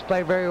players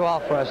played very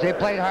well for us. They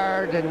played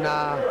hard, and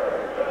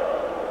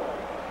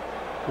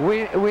we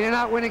did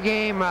not win a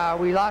game.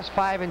 We lost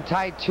 5 and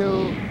tied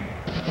 2.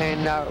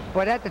 And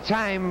but at the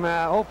time,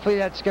 hopefully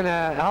that's going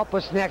to help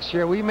us next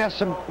year. We met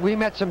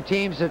some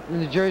teams in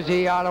New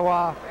Jersey,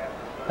 Ottawa,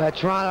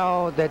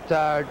 Toronto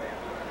that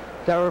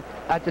were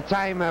at the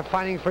time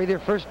fighting for either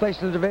first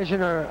place in the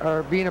division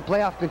or being a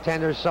playoff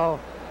contender. So,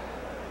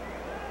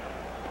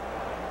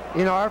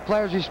 you know, our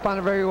players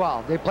responded very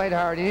well. They played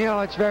hard. And, you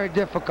know, it's very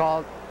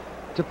difficult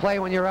to play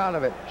when you're out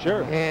of it.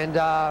 Sure. And,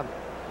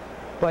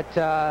 but,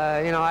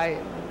 you know,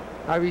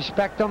 I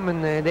respect them,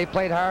 and they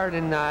played hard.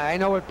 And I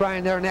know with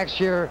Brian there next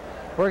year,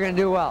 we're going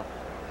to do well.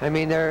 I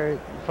mean,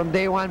 from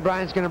day one,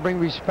 Brian's going to bring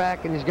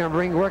respect, and he's going to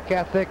bring work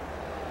ethic.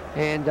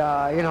 And,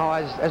 you know,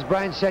 as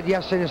Brian said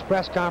yesterday in his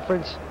press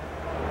conference,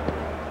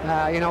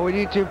 you know, we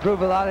need to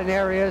improve a lot in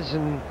areas,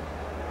 and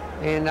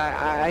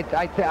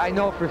I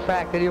know for a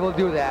fact that he will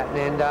do that.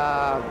 And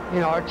you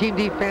know, our team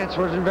defense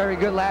wasn't very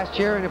good last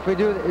year, and if we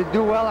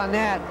do well on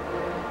that,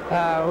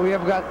 we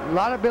have got a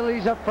lot of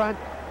abilities up front,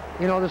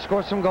 you know, to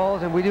score some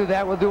goals, and we do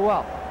that, we'll do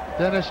well.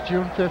 Dennis,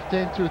 June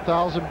 15,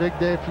 2000, big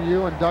day for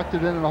you,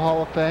 inducted into the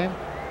Hall of Fame.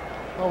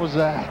 What was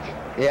that?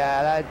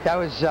 Yeah, that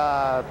was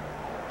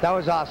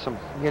awesome.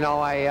 You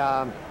know,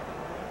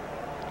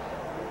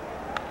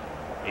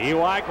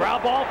 EY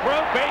ground ball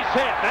through, base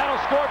hit. That'll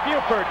score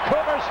Buford.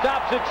 Coomer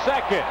stops at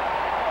second.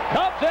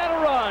 Cubs and a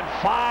run.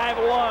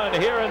 5-1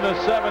 here in the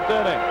 7th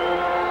inning.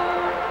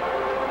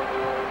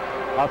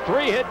 A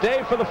 3-hit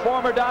day for the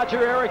former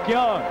Dodger Eric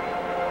Young.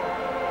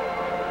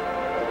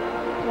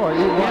 Well,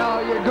 you know,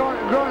 you're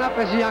growing up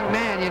as a young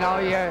man, you know,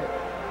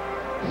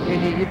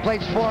 you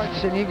played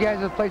sports, and you guys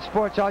have played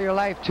sports all your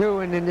life too,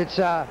 and it's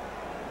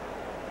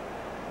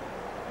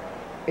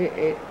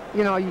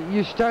you know,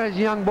 you start as a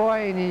young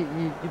boy and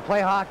you play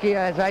hockey,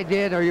 as I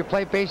did, or you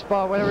play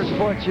baseball, whatever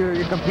sports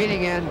you're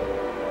competing in.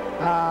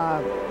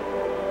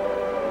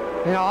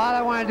 You know, all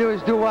I want to do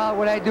is do well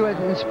what I do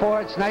in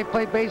sports. And I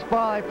played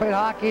baseball, I played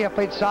hockey, I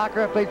played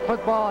soccer, I played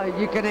football.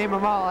 You can name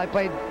them all. I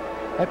played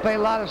a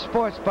lot of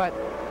sports, but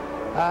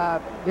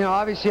you know,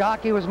 obviously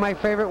hockey was my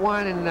favorite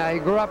one, and I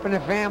grew up in a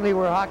family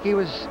where hockey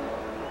was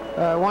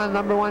one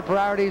of the #1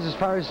 priorities as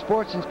far as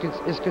sports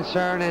is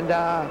concerned. And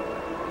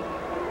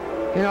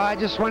you know, I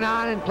just went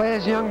on and played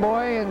as a young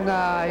boy, and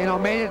you know,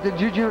 made it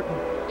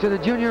to the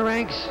junior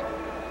ranks.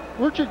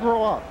 Where'd you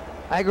grow up?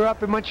 I grew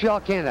up in Montreal,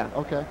 Canada.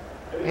 Okay.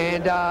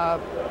 And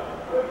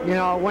you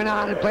know, went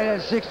on and played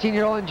as a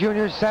 16-year-old in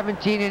juniors,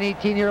 17 and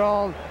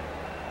 18-year-old.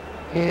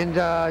 And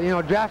you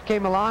know, draft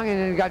came along, and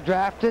then got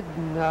drafted,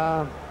 and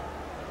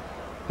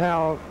you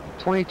know,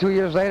 22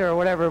 years later or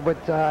whatever.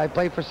 But I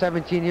played for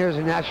 17 years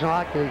in National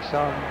Hockey League, so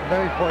I'm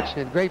very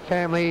fortunate. Great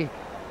family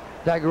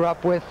that I grew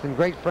up with, and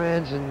great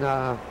friends, and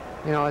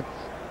you know, it's...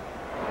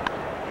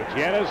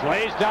 Gutierrez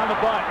lays down the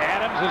bunt.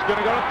 Adams is going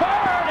to go to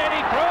third, and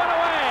he threw it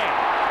away.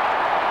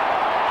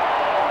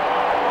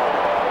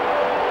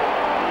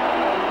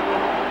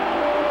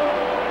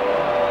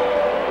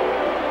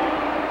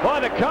 Boy,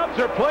 the Cubs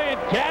are playing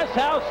gas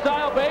house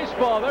style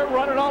baseball. They're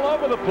running all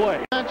over the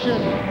place.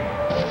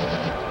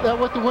 that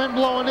with the wind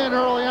blowing in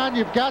early on,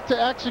 you've got to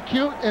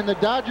execute, and the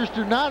Dodgers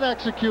do not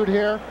execute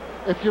here.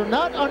 If you're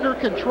not under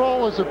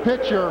control as a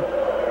pitcher,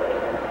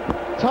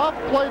 tough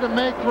play to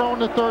make throwing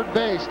to third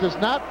base. Does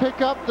not pick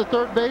up the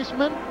third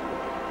baseman,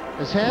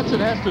 as Hansen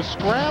has to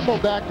scramble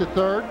back to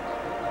third.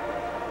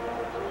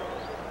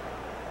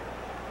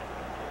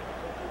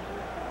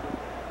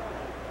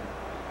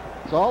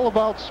 It's all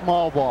about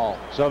small ball.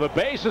 So the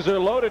bases are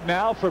loaded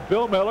now for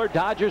Bill Mueller.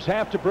 Dodgers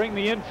have to bring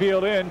the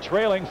infield in,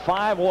 trailing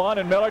 5-1,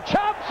 and Mueller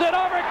chops it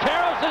over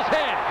Karros'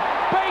 head.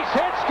 Base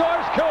hit,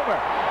 scores Coomer.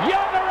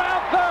 Young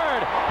around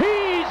third.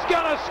 He's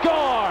gonna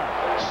score.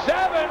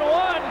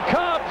 7-1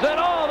 Cubs, and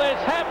all this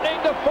happening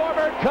to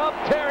former Cub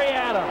Terry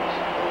Adams.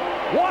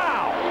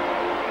 Wow.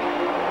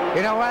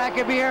 You know what? I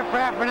could be here for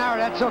half an hour.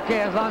 That's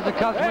okay, as long as the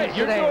Cubs win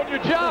today. You're doing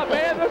your job,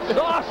 man. This is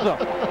awesome.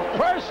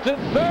 First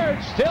and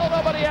third, still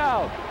nobody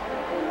out.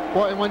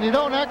 Boy, and when you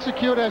don't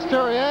execute, as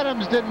Terry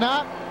Adams did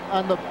not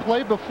on the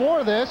play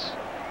before this,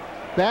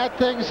 bad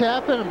things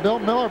happen, and Bill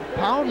Mueller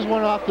pounds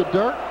one off the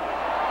dirt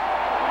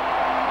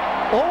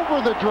over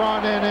the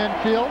drawn-in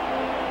infield.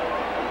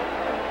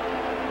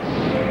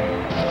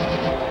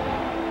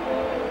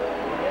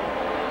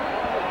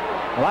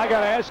 Well, I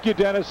got to ask you,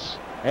 Dennis,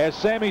 as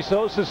Sammy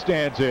Sosa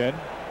stands in,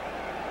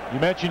 you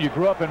mentioned you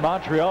grew up in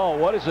Montreal.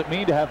 What does it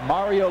mean to have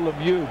Mario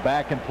Lemieux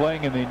back and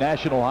playing in the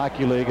National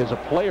Hockey League as a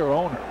player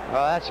owner?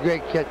 Well, that's a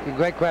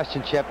great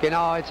question, Chip. You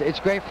know,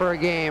 it's great for a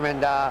game, and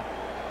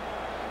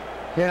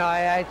you know,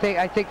 I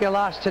think they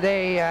lost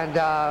today, and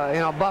you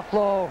know,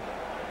 Buffalo,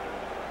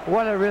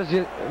 what a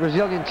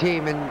resilient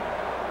team, and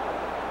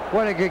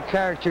what a good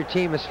character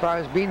team as far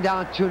as being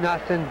down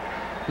 2-0,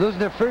 losing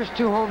their first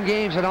 2 home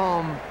games at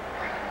home.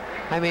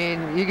 I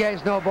mean, you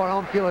guys know about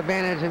home field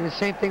advantage, and the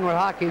same thing with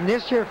hockey. And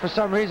this year, for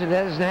some reason,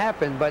 that doesn't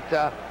happen. But,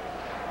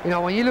 you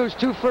know, when you lose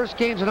 2 first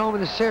games at home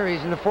in the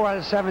series, in the 4 out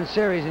of 7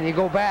 series, and you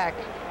go back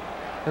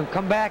and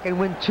come back and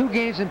win 2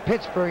 games in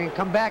Pittsburgh and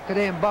come back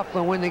today in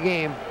Buffalo and win the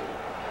game,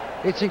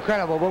 it's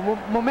incredible. But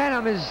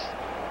momentum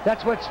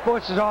that's what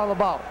sports is all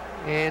about.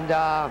 And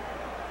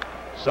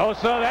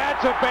Sosa,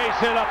 that's a base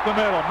hit up the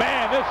middle.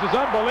 Man, this is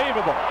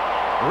unbelievable.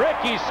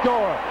 Ricky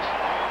scores.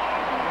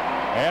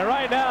 And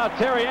right now,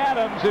 Terry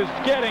Adams is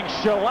getting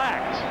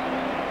shellacked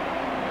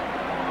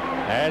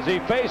as he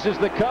faces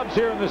the Cubs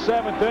here in the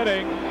 7th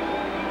inning.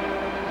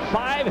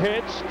 5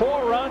 hits,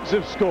 4 runs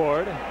have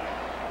scored,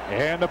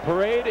 and the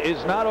parade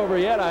is not over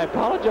yet. I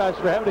apologize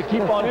for having to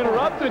keep on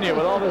interrupting you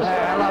with all this.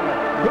 I love it.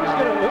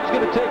 Who's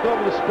gonna take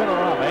over the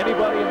spinorama?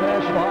 Anybody in the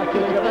National Hockey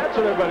League? That's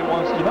what everybody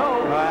wants to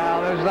know.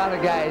 Well, there's a lot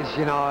of guys,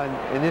 you know,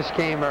 in this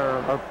game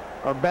are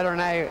better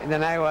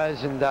than I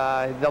was, and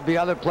there'll be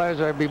other players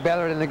that will be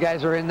better than the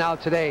guys who are in now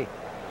today.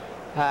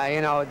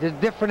 You know, there's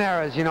different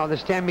eras. You know, the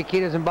Stan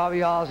Mikitas and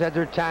Bobby Alls had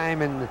their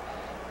time, and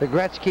the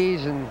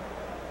Gretzkys and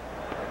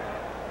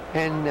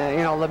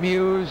you know,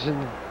 Lemieux,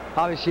 and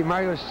obviously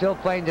Mario's still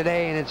playing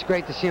today, and it's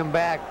great to see him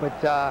back. But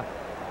you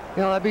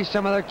know, there'll be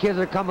some other kids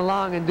that come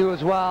along and do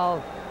as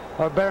well,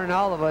 or better than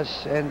all of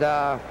us. And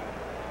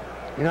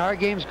you know, our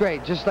game's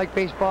great, just like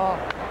baseball.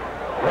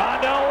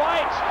 Rondell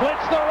White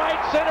splits the right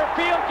center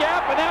field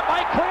gap, and that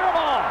might clear them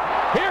all.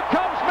 Here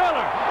comes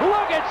Mueller.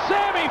 Look at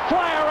Sammy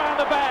fly around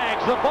the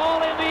bags. The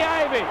ball in the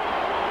ivy.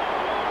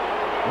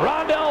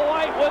 Rondell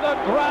White with a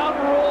ground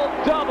rule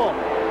double.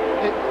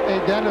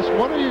 Hey, Dennis,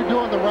 what are you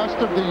doing the rest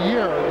of the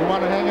year? You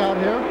want to hang out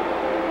here?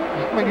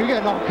 I mean, you're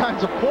getting all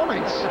kinds of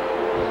points.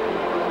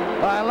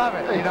 Well, I love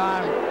it. You know,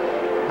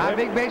 I'm a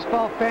big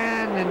baseball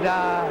fan, and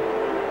I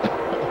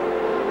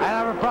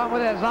don't have a problem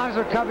with it as long as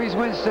our Cubbies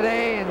wins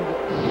today. And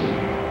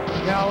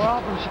you know, we're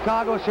all from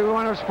Chicago, so we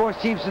want our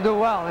sports teams to do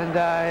well, and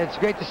it's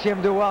great to see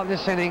them do well in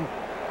this inning.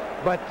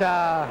 But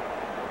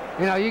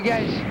you know, you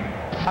guys,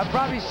 I'm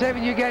probably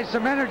saving you guys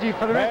some energy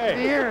for the rest of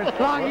the year. It's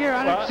a long year,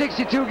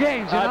 162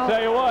 games, you know? I'll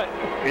tell you what,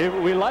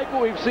 we like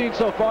what we've seen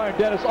so far, and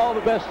Dennis, all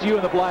the best to you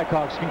and the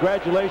Blackhawks.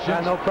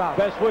 Congratulations. No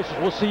problem. Best wishes.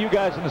 We'll see you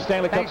guys in the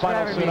Stanley Cup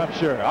Final soon, I'm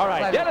sure. All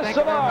right, Dennis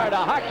Savard, a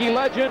hockey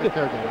legend,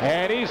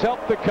 and he's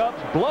helped the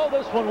Cubs blow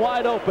this one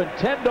wide open.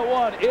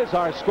 10-1 is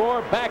our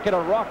score. Back at a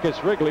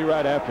raucous Wrigley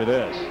right after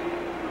this.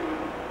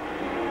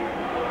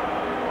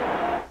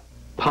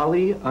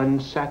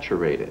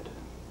 Polyunsaturated.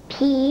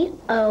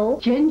 P-O.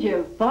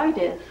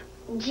 Gingivitis.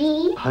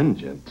 G.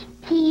 Pungent.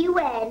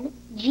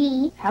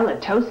 P-U-N-G.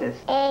 Halitosis.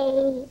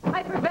 A.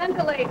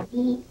 Hyperventilate.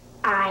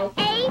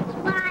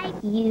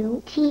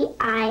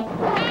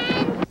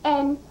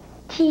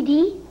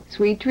 B-I-H-Y-U-T-I-N-N-T-D.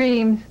 Sweet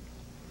dreams.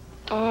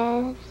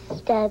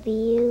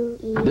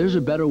 S-W-E. There's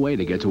a better way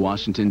to get to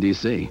Washington,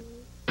 D.C.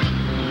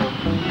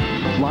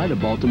 Fly to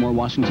Baltimore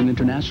Washington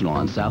International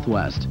on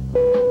Southwest.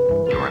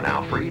 You are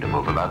now free to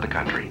move about the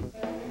country.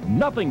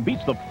 Nothing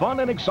beats the fun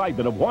and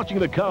excitement of watching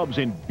the Cubs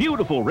in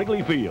beautiful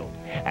Wrigley Field.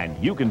 And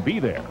you can be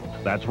there.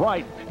 That's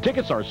right.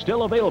 Tickets are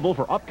still available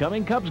for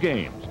upcoming Cubs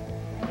games.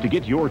 To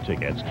get your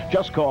tickets,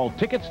 just call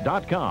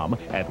tickets.com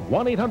at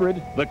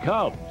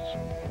 1-800-THE-CUBS.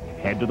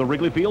 Head to the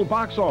Wrigley Field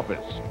box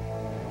office.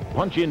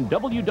 Punch in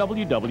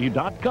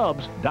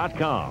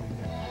www.cubs.com.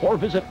 Or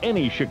visit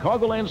any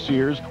Chicagoland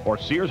Sears or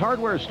Sears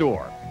hardware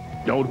store.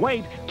 Don't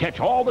wait. Catch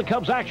all the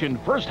Cubs action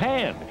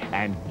firsthand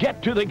and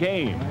get to the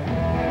game.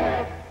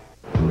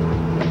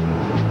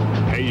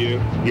 Hey,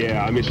 you.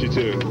 Yeah, I miss you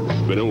too.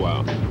 It's been a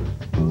while.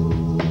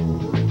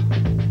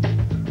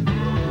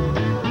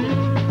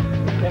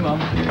 Hey, Mom.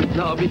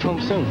 No, I'll be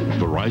home soon.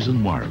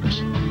 Verizon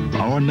Wireless.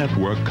 Our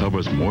network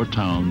covers more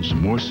towns,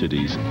 more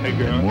cities,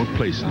 and more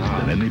places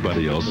than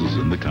anybody else's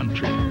in the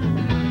country.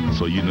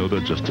 So you know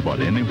that just about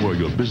anywhere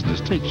your business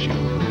takes you,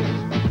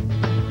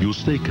 you'll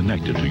stay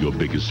connected to your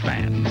biggest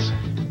fans.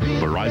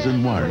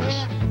 Verizon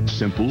Wireless.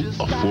 Simple,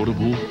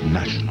 affordable,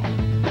 national.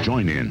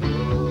 Join in.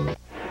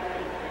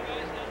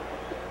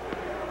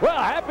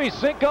 Well, happy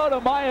Cinco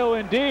de Mayo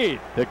indeed.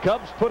 The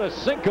Cubs put a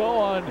Cinco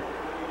on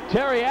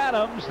Terry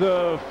Adams,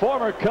 the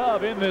former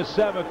Cub, in this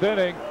 7th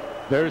inning.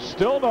 There's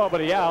still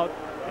nobody out.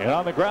 And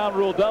on the ground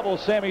rule double,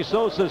 Sammy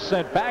Sosa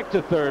sent back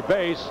to third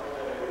base.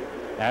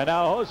 And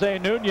now Jose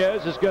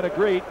Nunez is going to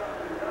greet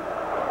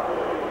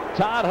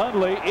Todd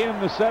Hundley in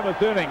the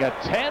 7th inning. A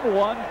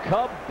 10-1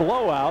 Cub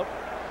blowout.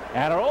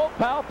 And our old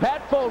pal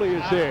Pat Foley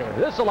is here.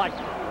 This is like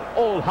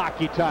old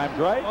hockey times,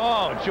 right?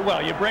 Oh,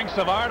 well, you bring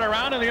Savard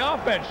around and the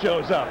offense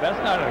shows up. That's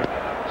not a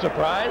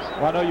surprise.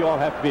 Well, I know you all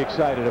have to be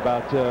excited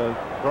about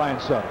Brian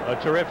Sutter. A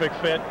terrific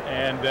fit,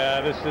 and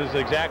this is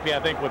exactly, I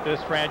think, what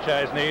this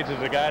franchise needs,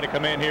 is a guy to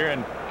come in here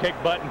and kick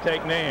butt and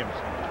take names.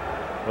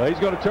 Well, he's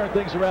going to turn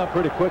things around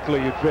pretty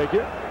quickly, you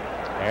figure.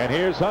 And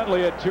here's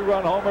Hundley, a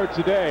 2-run homer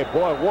today.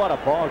 Boy, what a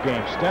ball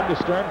game. Stem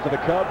to stern for the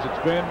Cubs.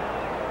 It's been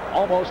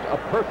almost a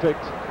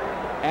perfect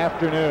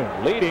afternoon,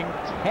 leading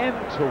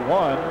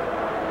 10-1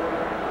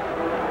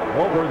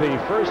 over the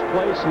first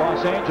place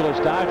Los Angeles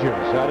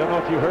Dodgers. I don't know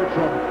if you heard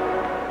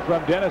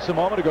from Dennis a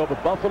moment ago,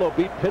 but Buffalo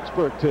beat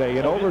Pittsburgh today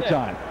in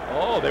overtime.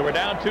 Oh, they were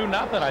down 2-0.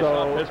 I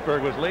thought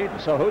Pittsburgh was leading.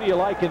 So who do you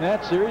like in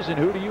that series, and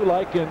who do you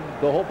like in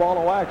the whole ball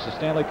of wax, the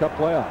Stanley Cup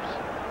playoffs?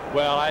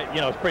 Well,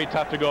 it's pretty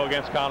tough to go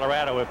against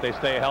Colorado if they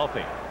stay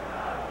healthy.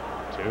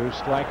 2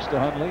 strikes to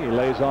Hundley. He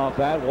lays off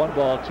that. 1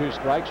 ball, 2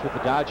 strikes with the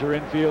Dodger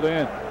infield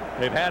in.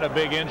 They've had a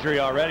big injury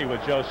already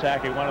with Joe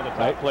Sakic, one of the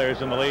top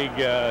players in the league,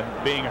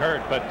 being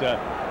hurt, but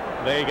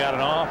they got an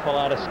awful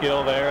lot of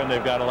skill there, and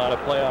they've got a lot of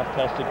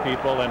playoff-tested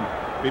people, and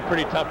it'd be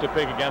pretty tough to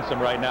pick against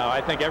them right now.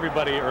 I think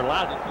everybody, or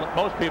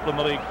most people in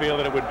the league, feel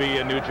that it would be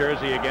in New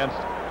Jersey against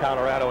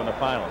Colorado in the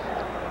finals.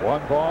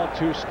 1 ball,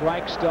 2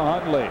 strikes to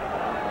Hundley.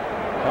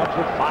 Cubs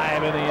with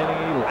 5 in the inning.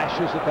 He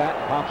lashes at that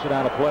and pops it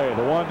out of play.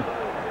 The one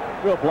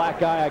real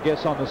black eye, I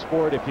guess, on the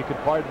sport, if you could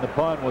pardon the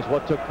pun, was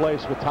what took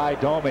place with Ty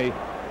Domi.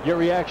 Your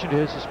reaction to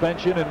his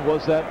suspension, and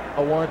was that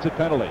a warranted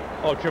penalty?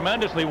 Oh,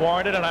 tremendously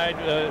warranted, and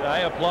I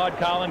applaud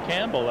Colin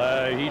Campbell.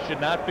 He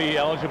should not be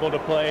eligible to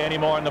play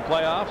anymore in the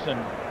playoffs, and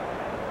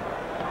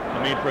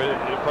I mean,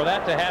 for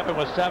that to happen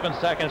with 7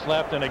 seconds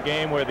left in a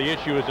game where the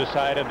issue is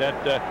decided,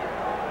 that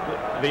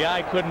the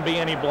eye couldn't be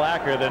any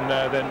blacker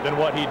than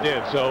what he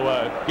did. So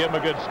give him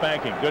a good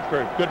spanking. Good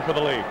for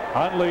the league.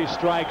 Hundley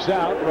strikes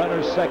out.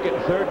 Runners second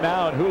and third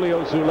now, and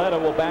Julio Zuleta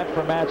will bat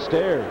for Matt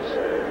Stairs.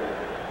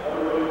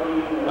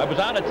 I was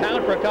out of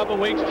town for a couple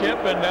weeks, Chip,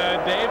 and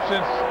Dave,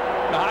 since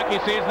the hockey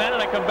season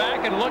ended, I come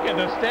back and look at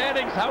the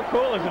standings. How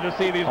cool is it to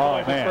see these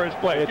boys in first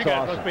place? You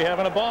guys must be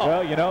having a ball.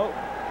 Well, you know,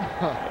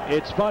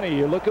 it's funny.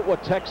 You look at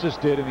what Texas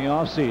did in the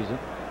offseason.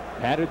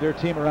 Padded their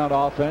team around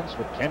offense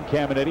with Ken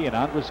Caminiti and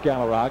Andres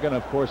Galarraga, and,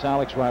 of course,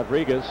 Alex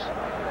Rodriguez.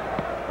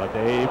 But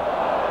they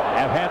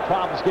have had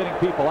problems getting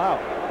people out.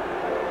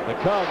 The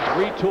Cubs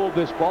retooled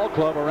this ball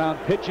club around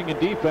pitching and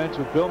defense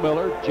with Bill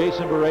Mueller,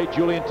 Jason Beret,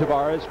 Julian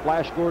Tavarez,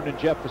 Flash Gordon, and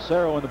Jeff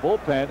Facero in the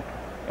bullpen.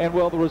 And,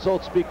 well, the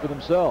results speak for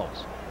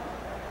themselves.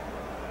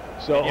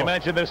 So and you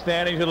mentioned the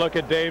standings. You look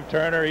at Dave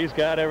Turner. He's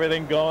got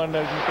everything going.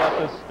 He's got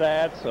the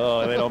stats.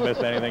 Oh, they don't miss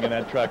anything in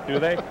that truck, do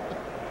they?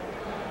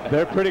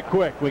 They're pretty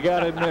quick, we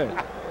got to admit.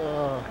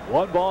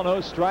 1 ball,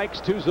 no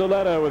strikes to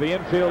Zuleta with the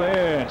infield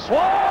in. Swung,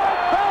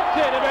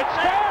 belted, and it's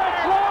there.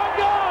 It's long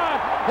gone.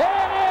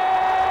 It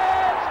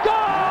is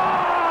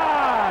gone.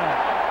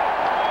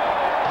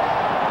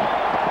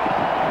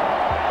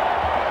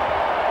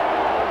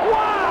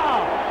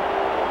 Wow.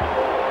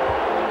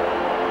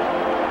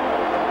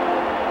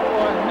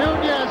 Boy,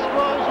 Nunez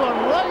throws one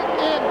right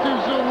into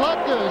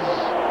Zuleta's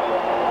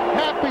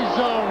happy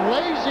zone.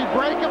 Lazy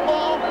breaking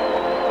ball.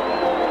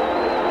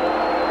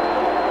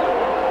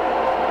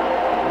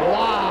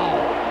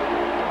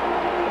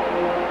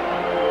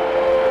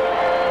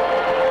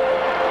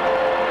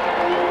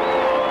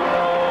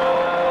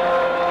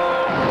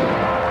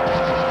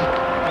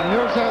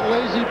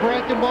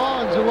 Breaking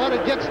ball, and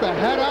Zuleta gets the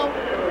head out.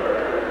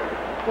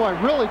 Boy,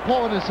 really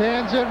pulling his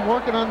hands in,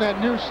 working on that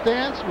new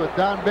stance with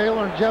Don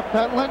Baylor and Jeff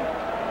Pentland.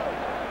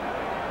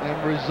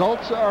 And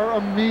results are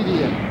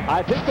immediate.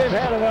 I think they've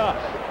had enough.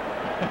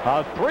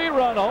 A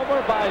 3-run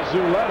homer by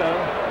Zuleta.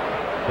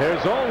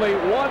 There's only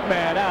 1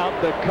 man out.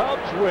 The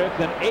Cubs with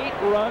an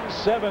 8-run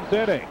 7th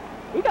inning.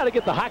 We got to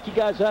get the hockey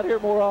guys out here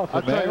more often.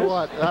 I'll tell you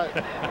what.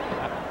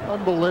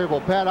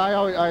 Unbelievable. Pat,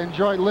 I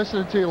enjoyed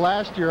listening to you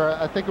last year.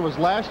 I think it was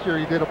last year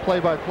you did a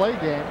play-by-play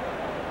game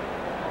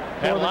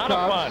for the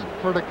Cubs.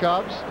 For the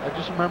Cubs. I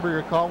just remember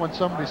your call when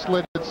somebody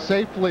slid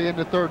safely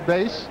into third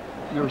base.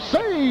 You're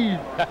saved.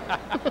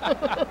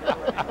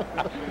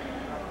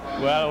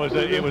 Well,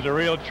 it was a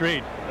real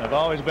treat. I've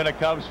always been a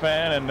Cubs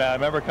fan, and I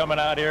remember coming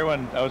out here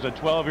when I was a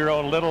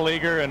 12-year-old little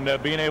leaguer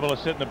and being able to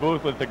sit in the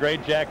booth with the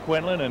great Jack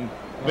Quinlan and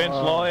Vince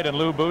Lloyd and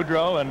Lou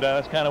Boudreau, and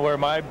that's kind of where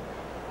my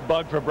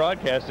bug for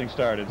broadcasting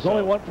started. There's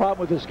only one problem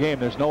with this game.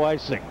 There's no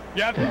icing.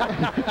 Yep.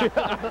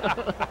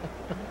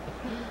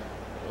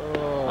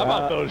 How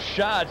about those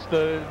shots,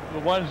 the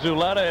one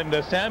Zuleta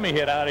and Sammy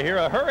hit out of here?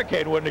 A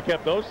hurricane wouldn't have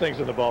kept those things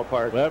in the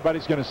ballpark. Well,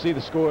 everybody's going to see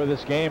the score of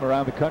this game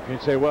around the country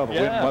and say, well, the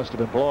wind must have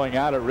been blowing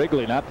out at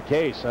Wrigley. Not the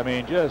case. I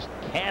mean, just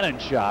cannon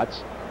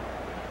shots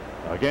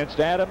against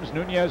Adams,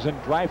 Nunez,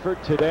 and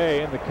Dreifort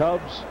today, and the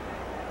Cubs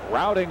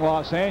routing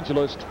Los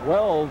Angeles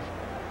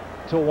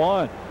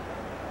 12-1.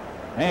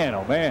 Man,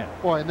 oh man.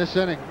 Boy, and this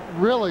inning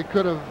really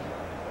could have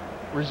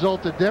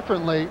resulted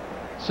differently.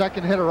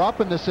 Second hitter up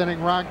in this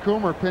inning, Ron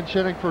Coomer, pinch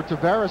hitting for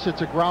Tavarez.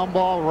 It's a ground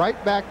ball right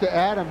back to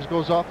Adams,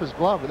 goes off his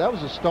glove. That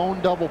was a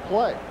stone double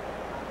play.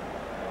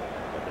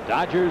 The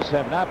Dodgers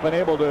have not been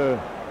able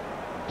to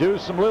do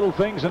some little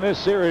things in this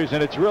series,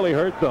 and it's really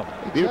hurt them.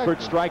 Exactly.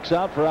 Buford strikes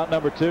out for out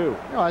number 2. You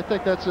know, I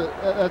think that's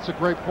a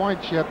great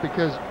point, Chip,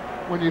 because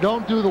when you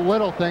don't do the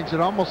little things,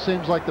 it almost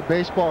seems like the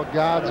baseball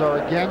gods are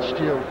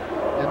against you.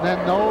 And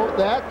then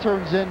that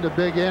turns into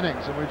big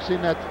innings, and we've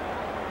seen that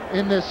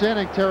in this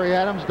inning. Terry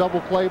Adams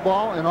double play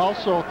ball, and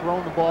also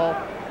throwing the ball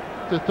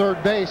to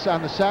third base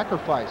on the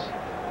sacrifice.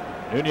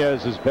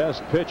 Nunez's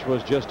best pitch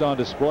was just on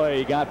display.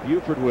 He got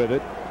Buford with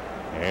it,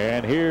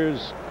 and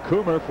here's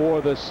Coomer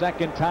for the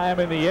second time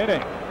in the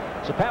inning.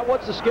 So Pat,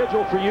 what's the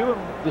schedule for you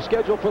and the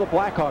schedule for the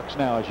Blackhawks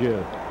now as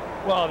you?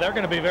 Well, they're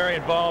going to be very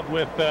involved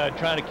with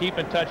trying to keep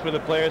in touch with the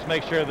players,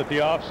 make sure that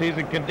the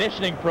off-season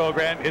conditioning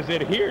program is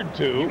adhered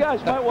to. You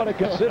guys might want to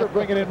consider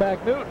bringing in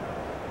Mac Newton.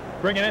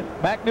 Bringing in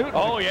Mac Newton?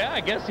 Oh, yeah,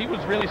 I guess he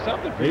was really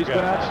something for you guys. He's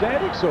been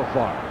outstanding so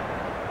far.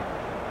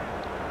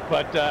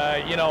 But,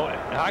 you know,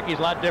 hockey's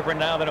a lot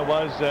different now than it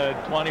was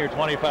 20 or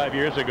 25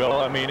 years ago.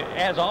 I mean,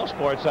 as all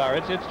sports are,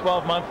 it's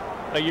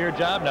 12-month-a-year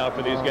job now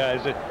for these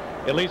guys,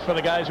 at least for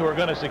the guys who are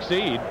going to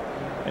succeed.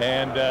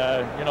 And,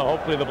 you know,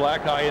 hopefully the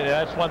Blackhawks,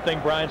 that's one thing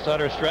Brian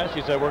Sutter stressed.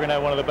 He said we're going to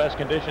have one of the best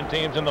conditioned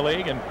teams in the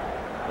league, and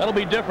that'll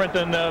be different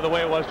than the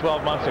way it was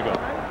 12 months ago.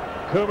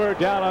 Coomer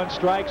down on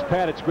strikes.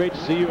 Pat, it's great to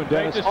see you and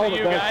Dennis. Great to see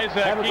you guys.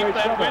 Keep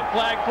that win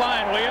flag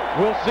flying, will you?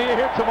 We'll see you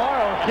here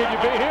tomorrow. Can you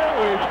be here?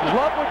 We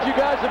love what you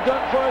guys have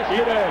done for us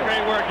today.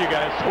 Great work, you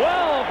guys.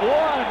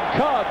 12-1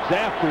 Cubs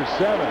after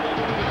 7.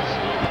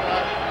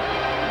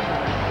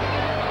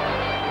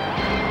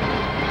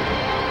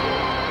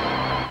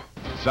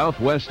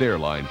 Southwest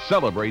Airlines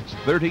celebrates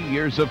 30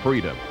 years of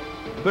freedom.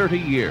 30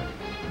 years,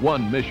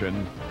 one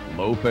mission,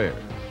 low fare.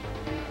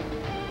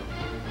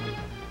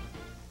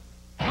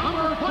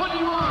 Number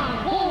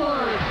 21,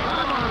 forward,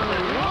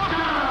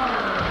 Walker.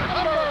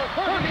 Number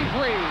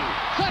 33,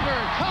 center,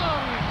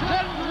 Tom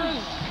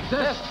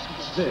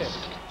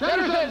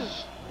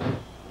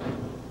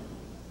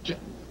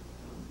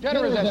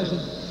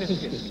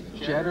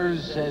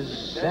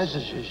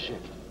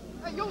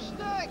Hey, you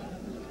stink!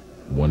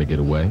 Want to get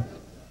away?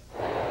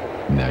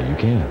 Now you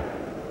can.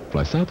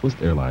 Fly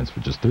Southwest Airlines for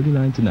just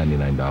 $39 to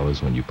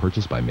 $99 when you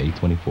purchase by May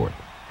 24th.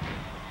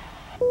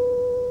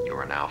 You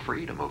are now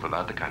free to move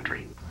about the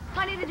country.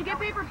 Honey, did you get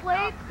paper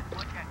plates?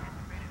 You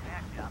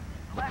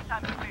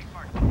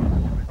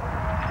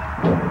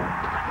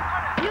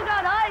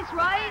got ice,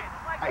 right?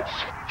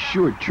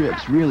 Short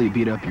trips really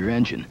beat up your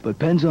engine, but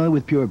Pennzoil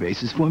with Pure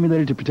Base is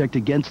formulated to protect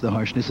against the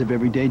harshness of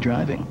everyday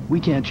driving. We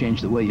can't change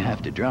the way you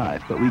have to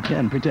drive, but we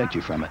can protect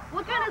you from it.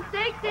 What kind of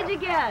steaks did you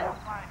get?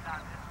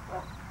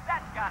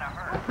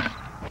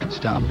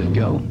 Stop and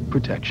go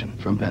protection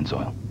from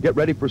Pennzoil. Get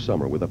ready for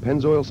summer with a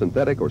Pennzoil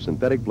synthetic or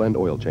synthetic blend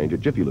oil change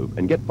at Jiffy Lube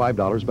and get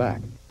 $5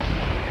 back.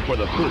 For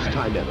the first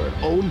time ever,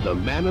 own The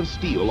Man of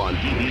Steel on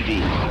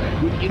DVD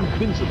with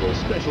invincible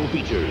special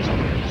features.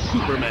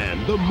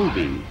 Superman, the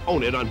movie.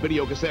 Own it on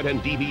video cassette and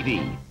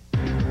DVD.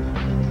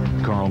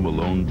 Karl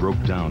Malone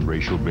broke down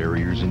racial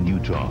barriers in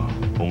Utah,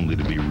 only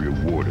to be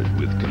rewarded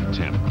with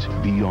contempt.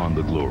 Beyond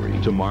the Glory,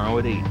 tomorrow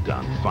at 8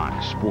 on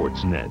Fox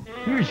Sports Net.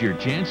 Here's your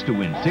chance to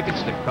win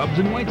tickets to Cubs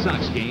and White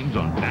Sox games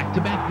on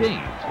back-to-back days.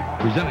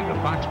 Presenting the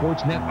Fox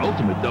Sports Net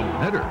Ultimate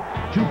Doubleheader.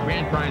 2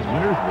 grand prize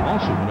winners will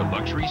also win a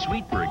luxury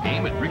suite for a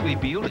game at Wrigley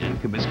Field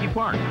and Comiskey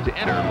Park. To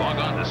enter, log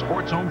on to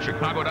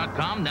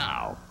SportsHomeChicago.com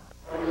now.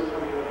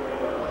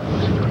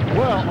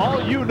 Well,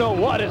 all you know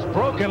what is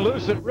broken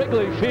loose at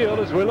Wrigley Field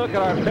as we look at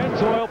our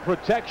Pennzoil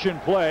protection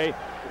play.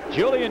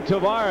 Julian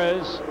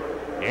Tavarez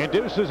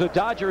induces a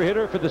Dodger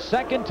hitter for the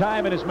second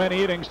time in as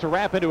many innings to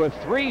wrap into a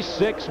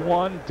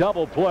 3-6-1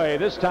 double play.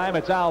 This time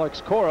it's Alex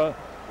Cora.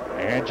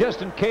 And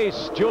just in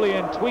case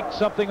Julian tweaked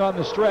something on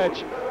the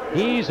stretch,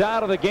 he's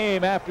out of the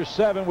game after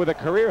 7 with a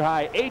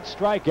career-high 8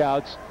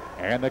 strikeouts.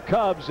 And the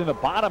Cubs in the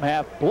bottom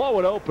half blow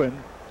it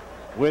open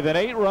with an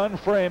 8-run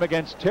frame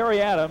against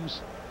Terry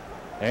Adams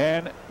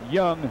and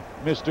young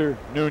Mr.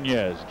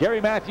 Nunez. Gary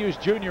Matthews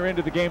Jr.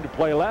 into the game to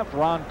play left.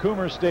 Ron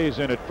Coomer stays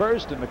in at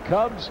first, and the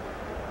Cubs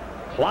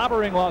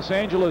clobbering Los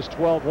Angeles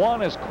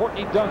 12-1 as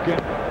Courtney Duncan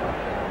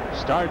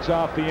starts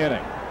off the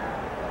inning.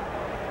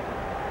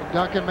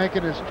 Duncan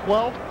making his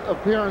 12th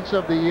appearance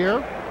of the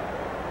year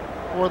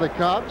for the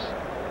Cubs.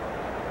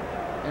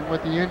 And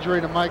with the injury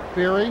to Mike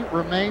Fury,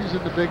 remains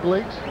in the big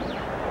leagues.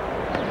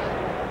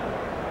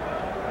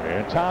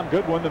 And Tom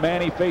Goodwin, the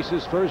man he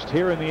faces first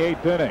here in the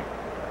 8th inning.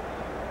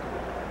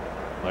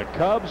 The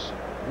Cubs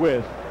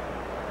with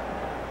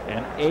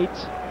an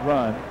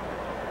 8-run,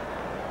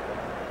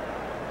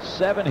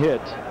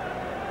 7-hit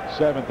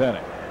 7th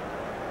inning.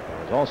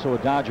 There's also a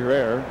Dodger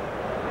error.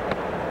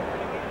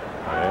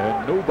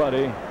 And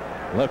nobody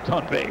left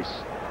on base.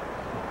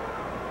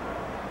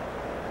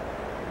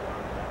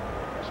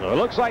 So it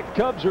looks like the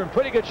Cubs are in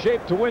pretty good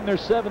shape to win their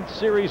 7th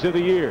series of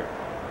the year.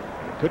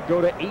 It could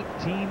go to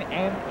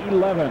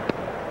 18-11.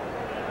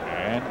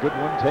 And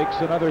Goodwin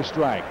takes another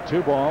strike.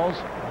 2 balls,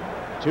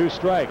 2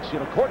 strikes. You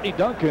know, Courtney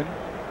Duncan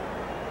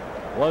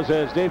was,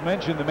 as Dave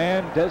mentioned, the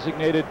man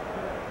designated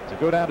to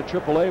go down to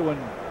AAA when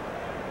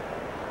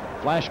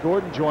Flash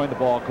Gordon joined the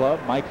ball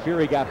club. Mike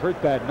Fury got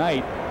hurt that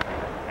night.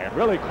 And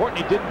really,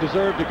 Courtney didn't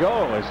deserve to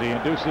go as he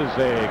induces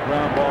a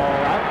ground ball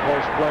out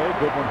post play.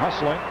 Goodwin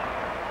hustling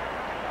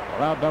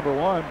around number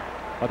 1.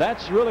 But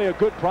that's really a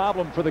good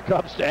problem for the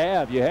Cubs to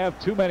have. You have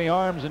too many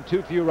arms and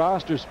too few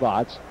roster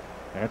spots.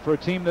 And for a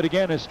team that,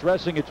 again, is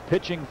stressing its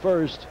pitching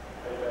first,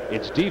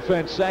 its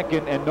defense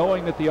second, and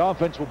knowing that the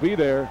offense will be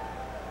there,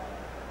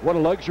 what a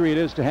luxury it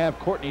is to have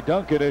Courtney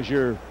Duncan as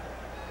your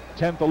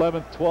 10th,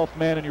 11th, 12th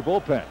man in your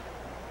bullpen.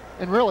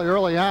 And really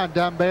early on,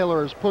 Don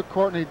Baylor has put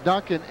Courtney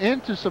Duncan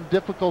into some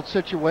difficult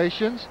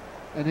situations,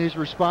 and he's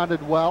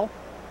responded well.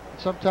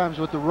 Sometimes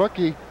with the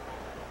rookie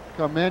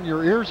come in,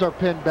 your ears are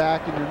pinned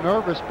back and you're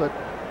nervous, but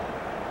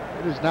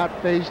it has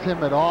not fazed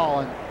him at all.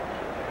 And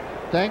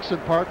thanks in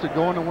part to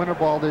going to winter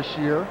ball this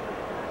year,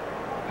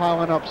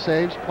 piling up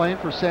saves, playing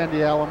for Sandy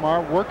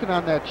Alomar, working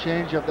on that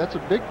changeup. That's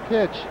a big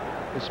pitch,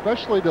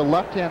 especially to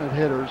left-handed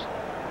hitters,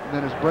 and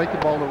then his breaking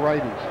ball to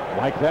righties.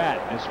 Like that.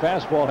 His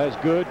fastball has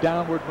good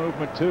downward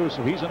movement too,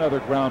 so he's another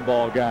ground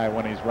ball guy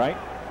when he's right.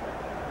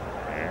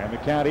 And the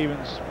count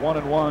evens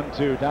 1-1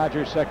 to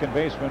Dodgers second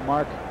baseman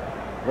Mark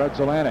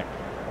Grudzielanek.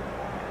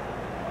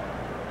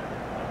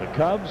 The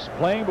Cubs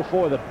playing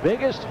before the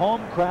biggest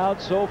home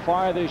crowd so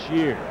far this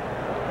year.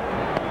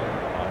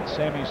 On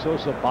Sammy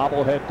Sosa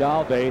bobblehead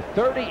doll day,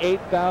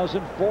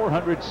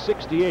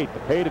 38,468 the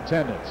paid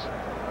attendance.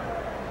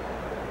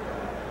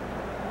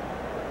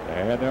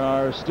 And there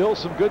are still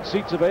some good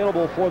seats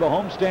available for the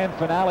homestand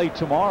finale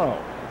tomorrow.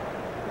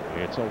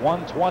 It's a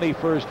 1:20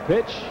 first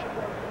pitch.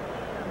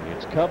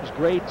 It's Cubs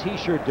gray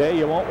t-shirt day.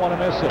 You won't want to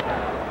miss it.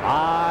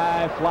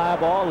 High fly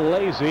ball,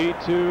 lazy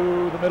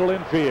to the middle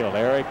infield.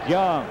 Eric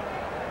Young.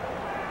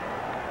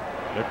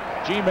 The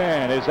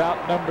G-man is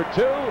out number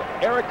 2.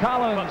 Eric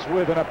Collins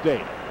with an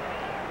update.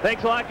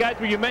 Thanks a lot, guys.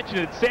 Well, you mentioned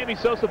it. Sammy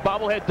Sosa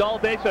bobblehead doll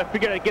day, so I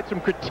figured I'd get some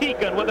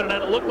critique on whether or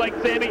not it looked like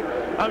Sammy.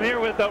 I'm here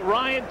with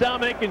Ryan,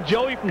 Dominic, and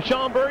Joey from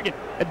Schaumburg.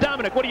 And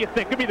Dominic, what do you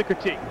think? Give me the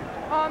critique.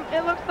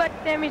 It looks like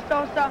Sammy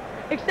Sosa,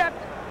 except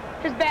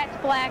his bat's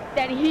black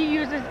that he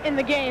uses in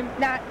the game,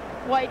 not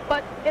white,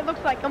 but it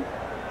looks like him.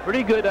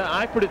 Pretty good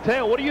eye for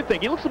detail. What do you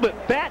think? He looks a bit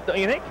fat, don't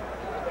you think?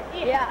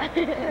 Yeah.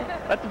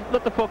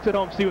 Let the folks at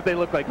home see what they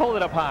look like. Hold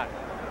it up high.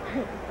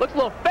 Looks a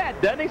little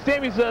fat, doesn't he?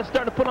 Sammy's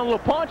starting to put on a little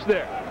punch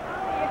there.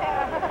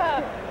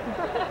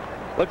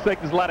 Looks like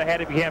there's a lot of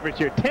happy campers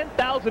here.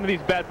 10,000 of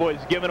these bad boys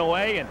given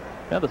away, and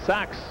now the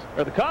Sox,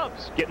 or the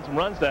Cubs, getting some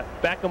runs to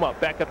back them up.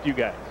 Back up to you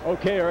guys.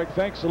 Okay, Eric,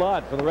 thanks a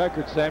lot. For the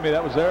record, Sammy,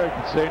 that was Eric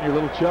saying you're a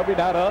little chubby,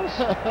 not us.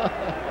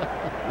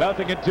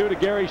 0-2 to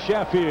Gary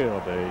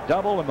Sheffield. A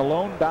double and the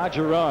lone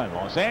Dodger run.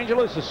 Los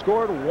Angeles has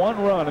scored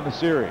 1 run in the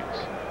series.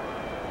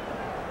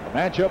 The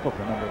matchup of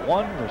the number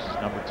 1 versus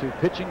number 2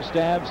 pitching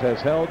staffs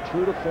has held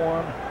true to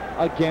form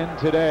again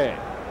today.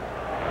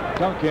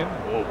 Duncan,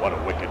 oh, what a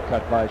wicked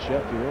cut by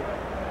Sheffield.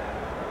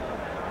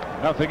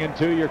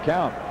 0-2 your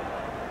count.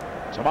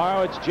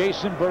 Tomorrow it's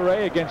Jason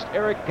Bure against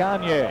Eric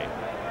Gagne.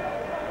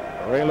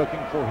 Bure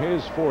looking for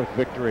his 4th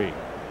victory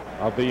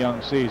of the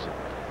young season.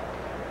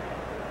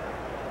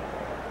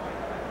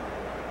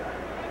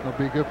 It'll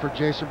be good for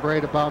Jason Bure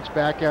to bounce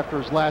back after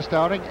his last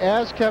outing,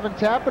 as Kevin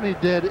Tapani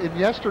did in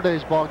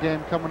yesterday's ball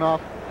game, coming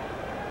off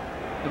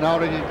an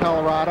outing in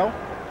Colorado.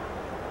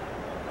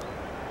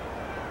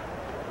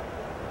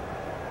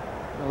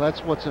 Well,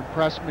 that's what's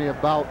impressed me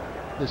about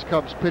this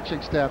Cubs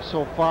pitching staff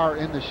so far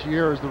in this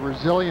year, is the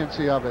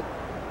resiliency of it.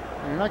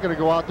 You're not going to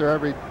go out there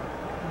every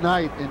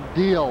night and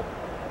deal,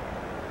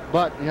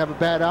 but you have a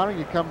bad outing,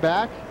 you come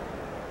back,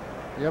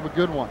 you have a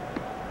good one.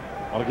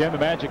 Well, again, the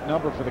magic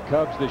number for the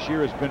Cubs this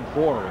year has been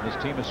 4, and this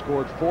team has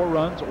scored 4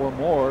 runs or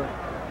more.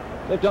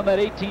 They've done that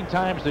 18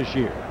 times this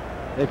year.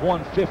 They've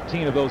won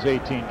 15 of those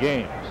 18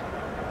 games.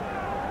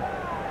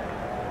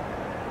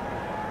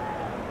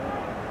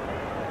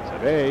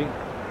 Today,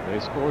 they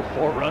scored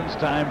 4 runs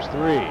times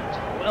 3,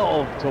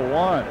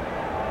 12-1.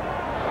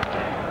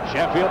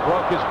 Sheffield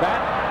broke his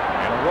bat,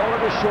 and a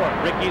roller to short.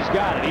 Ricky's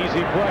got it,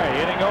 easy play,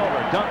 inning over.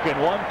 Duncan,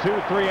 1,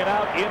 2, 3 and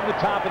out in the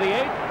top of the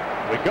 8th.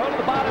 We go to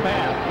the bottom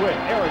half with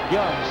Eric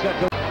Young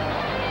set to.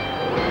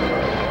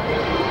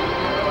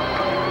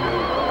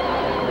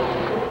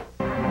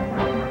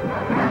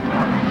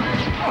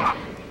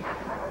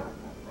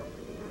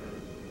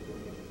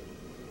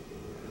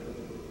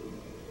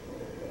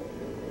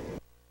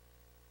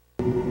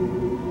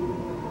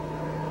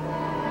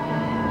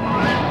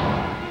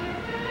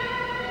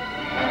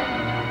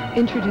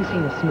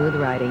 Introducing the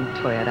smooth-riding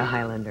Toyota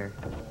Highlander.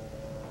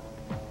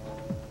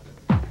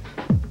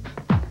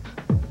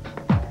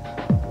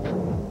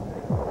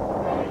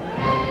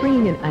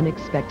 Bringing an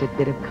unexpected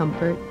bit of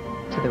comfort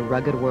to the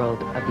rugged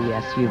world of the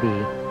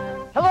SUV.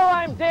 Hello,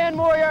 I'm Dan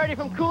Moriarty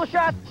from Cool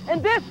Shots,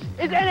 and this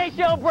is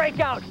NHL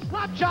Breakout.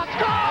 Slap shot,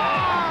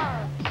 score!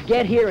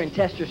 Get here and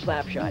test your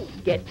slap shot.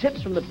 Get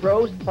tips from the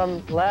pros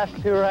from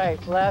left to right,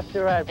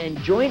 and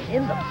join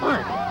in the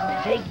fun.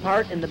 Take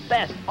part in the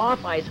best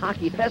off-ice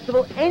hockey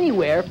festival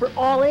anywhere for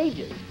all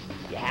ages.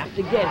 You have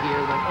to get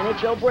here when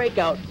NHL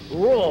Breakout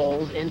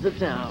rolls into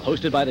town.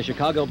 Hosted by the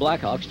Chicago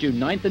Blackhawks, June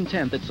 9th and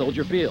 10th at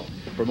Soldier Field.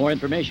 For more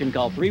information,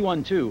 call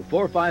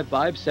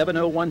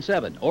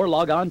 312-455-7017 or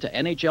log on to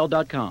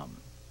NHL.com.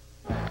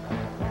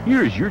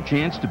 Here's your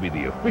chance to be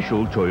the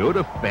official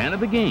Toyota fan of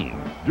the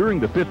game. During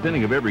the 5th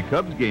inning of every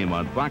Cubs game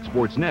on Fox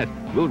Sports Net,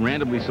 we'll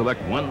randomly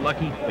select one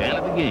lucky fan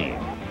of the game.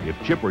 If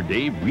Chip or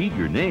Dave read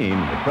your name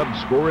and the Cubs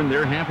score in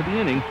their half of the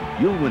inning,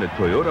 you'll win a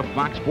Toyota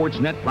Fox Sports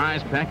Net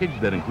prize package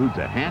that includes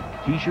a hat,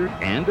 t-shirt,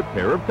 and a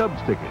pair of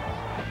Cubs tickets.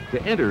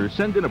 To enter,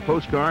 send in a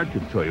postcard to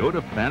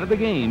Toyota Fan of the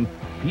Game,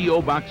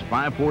 P.O. Box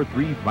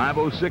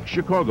 543-506,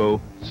 Chicago,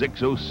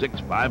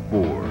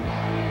 60654.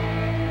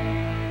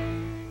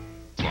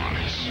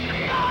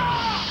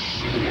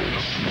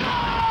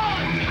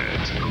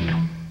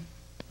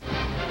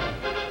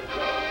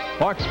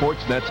 Fox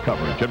Sports Net's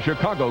coverage of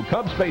Chicago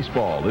Cubs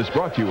baseball is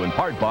brought to you in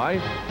part by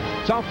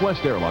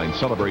Southwest Airlines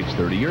celebrates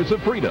 30 years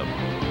of freedom.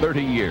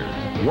 30 years,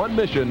 one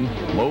mission,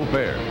 low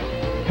fare.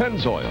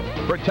 Pennzoil,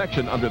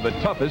 protection under the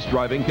toughest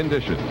driving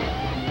conditions.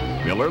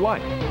 Miller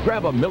Lite,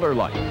 grab a Miller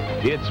Lite.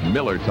 It's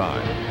Miller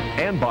time.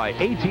 And by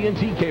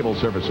AT&T Cable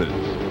Services.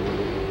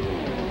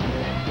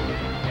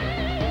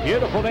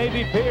 Beautiful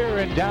Navy Pier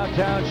in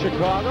downtown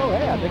Chicago.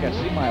 Hey, I think I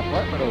see my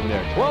apartment over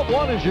there.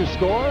 12-1 is your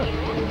score.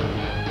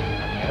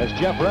 As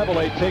Jeff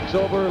Reboulet takes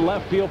over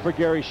left field for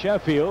Gary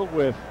Sheffield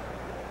with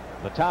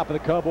the top of the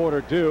Cub order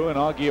due, and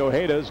Augie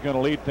Ojeda is going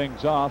to lead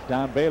things off.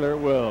 Don Baylor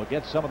will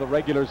get some of the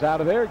regulars out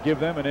of there, give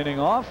them an inning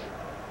off,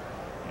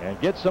 and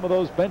get some of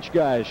those bench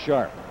guys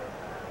sharp.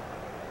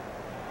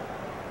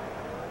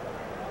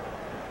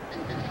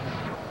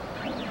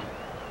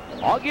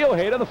 Augie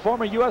Ojeda, the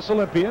former U.S.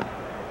 Olympian,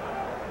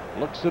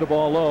 looks at a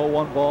ball low,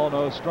 1 ball,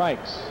 no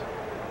strikes.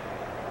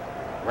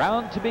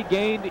 Ground to be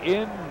gained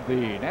in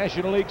the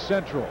National League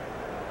Central.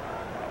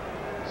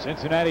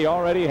 Cincinnati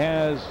already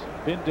has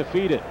been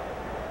defeated.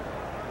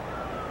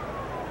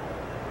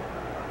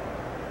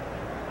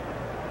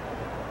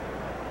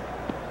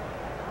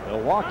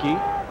 Milwaukee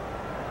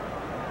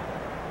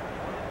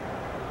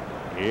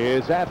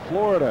is at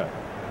Florida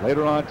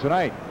later on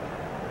tonight.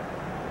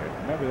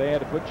 Remember, they had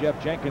to put Jeff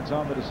Jenkins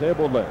on the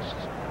disabled list.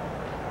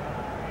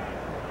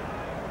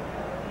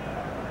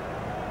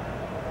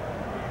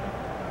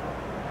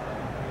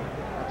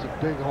 That's a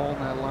big hole in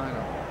that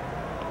lineup.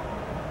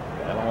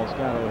 That almost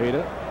got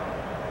Ojeda.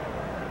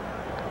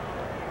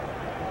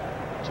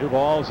 2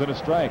 balls and a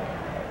strike.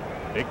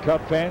 Big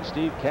Cub fan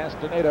Steve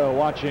Castaneda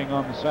watching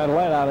on the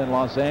satellite out in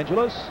Los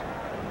Angeles.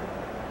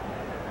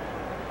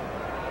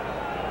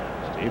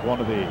 Steve, one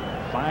of the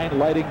fine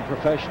lighting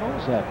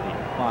professionals at the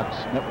Fox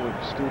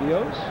Network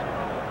studios.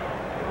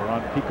 We're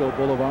on Pico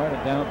Boulevard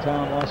in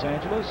downtown Los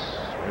Angeles.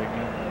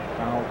 Swinging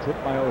foul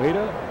tip by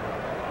Ojeda.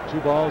 2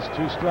 balls,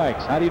 2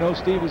 strikes. How do you know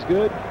Steve is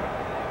good?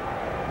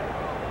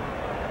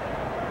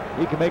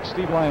 He can make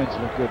Steve Lyons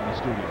look good in the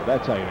studio.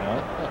 That's how you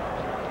know.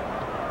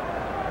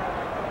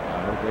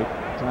 A great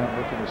time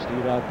looking at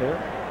Steve out there.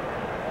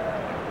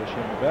 Wish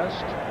him the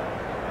best.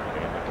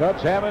 And the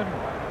Cubs having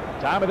the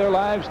time of their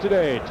lives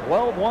today.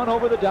 12-1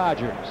 over the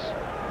Dodgers.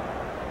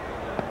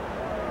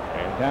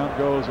 And down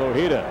goes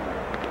Ojeda.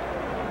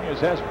 He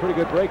has a pretty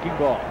good breaking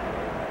ball.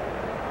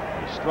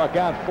 He struck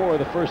out 4 of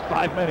the first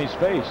 5 men he's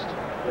faced.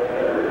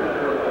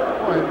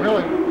 Boy,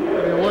 really,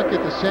 when you look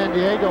at the San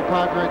Diego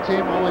Padre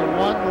team, only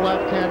 1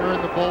 left-hander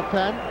in the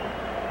bullpen.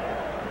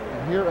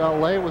 And here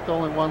LA with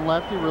only 1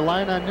 lefty,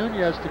 relying on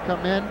Nunez to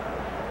come in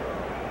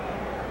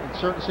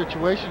certain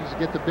situations to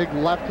get the big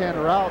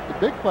left-hander out. The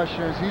big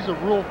question is, he's a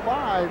Rule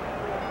 5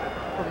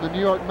 from the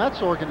New York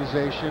Mets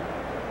organization.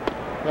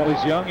 Well,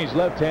 he's young, he's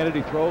left-handed,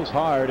 he throws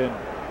hard, and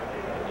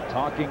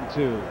talking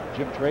to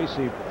Jim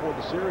Tracy before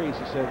the series,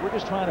 he said, we're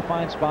just trying to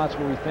find spots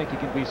where we think he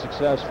can be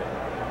successful.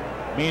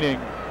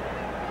 Meaning,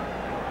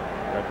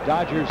 the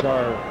Dodgers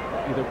are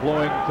either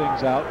blowing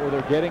things out or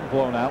they're getting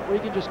blown out, where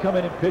he can just come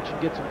in and pitch and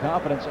get some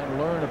confidence and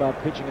learn about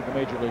pitching at the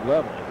major league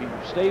level. If he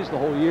stays the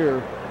whole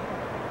year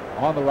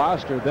on the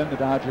roster, then the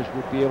Dodgers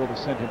would be able to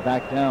send him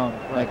back down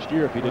next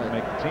year if he didn't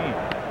make the team.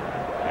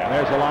 And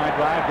there's a line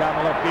drive down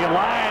the left field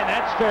line.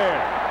 That's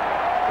fair.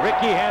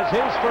 Ricky has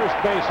his first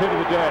base hit of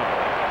the day.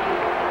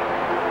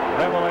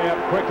 Reboulet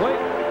up quickly.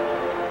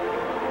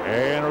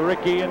 And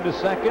Ricky into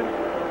second.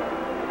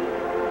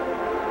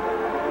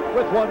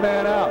 With one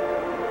man out.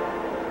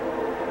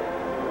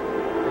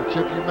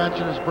 Chip, you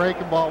mentioned his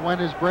breaking ball. When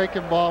his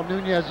breaking ball,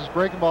 Nunez's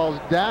breaking ball is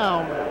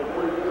down,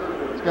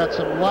 it's got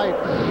some light.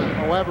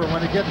 However,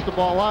 when he gets the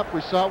ball up, we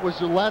saw it with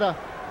Zuleta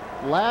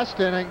last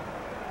inning.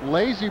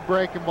 Lazy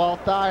breaking ball,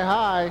 thigh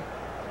high.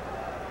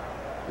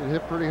 It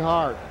hit pretty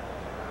hard.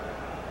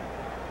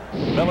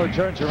 Mueller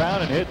turns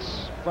around and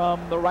hits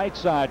from the right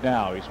side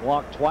now. He's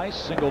walked twice,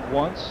 singled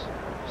once,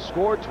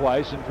 scored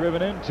twice, and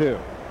driven in two.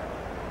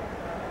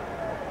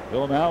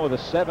 Bill now with a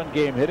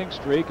 7-game hitting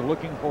streak,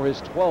 looking for his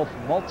 12th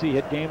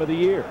multi-hit game of the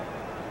year.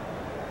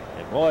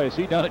 And boy, has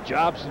he done a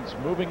job since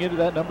moving into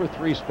that number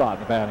 3 spot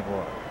in the batting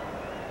order.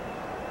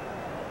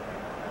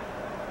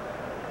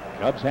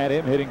 Cubs had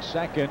him hitting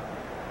second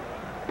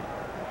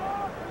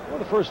for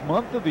the first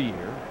month of the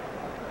year,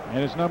 and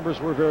his numbers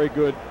were very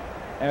good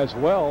as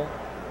well.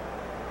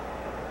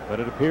 But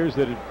it appears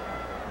that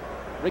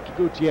Ricky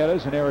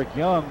Gutierrez and Eric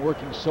Young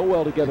working so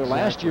well together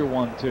last year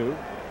 1-2.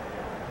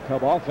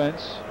 Cub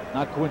offense,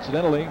 not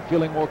coincidentally,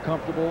 feeling more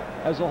comfortable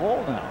as a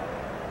whole now.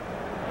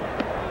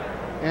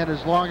 And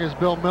as long as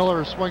Bill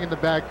Mueller is swinging the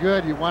bat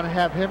good, you want to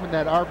have him in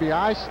that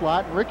RBI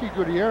slot. And Ricky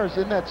Gutierrez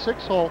in that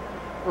 6-hole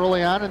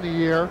early on in the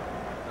year.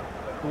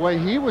 The way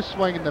he was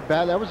swinging the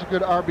bat, that was a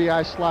good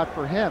RBI slot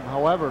for him.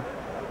 However,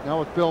 now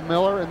with Bill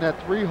Mueller in that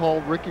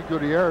 3-hole, Ricky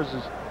Gutierrez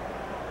is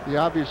the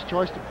obvious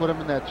choice to put him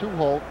in that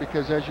 2-hole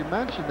because, as you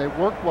mentioned, they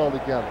work well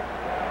together.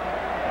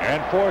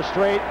 And 4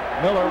 straight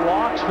Mueller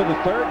walks for the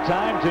 3rd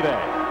time today.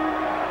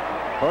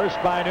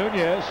 First by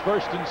Nunez,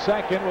 first and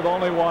second with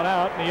only 1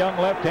 out, and the young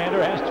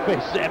left-hander has to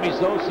face Sammy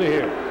Sosa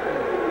here.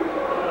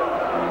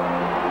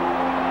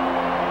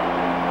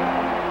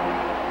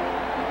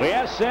 We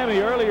asked Sammy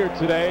earlier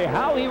today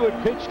how he would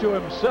pitch to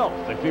himself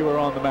if he were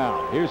on the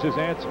mound. Here's his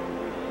answer.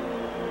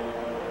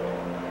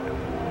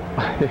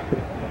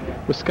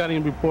 The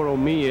scouting report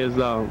on me is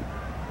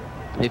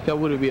if I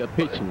would be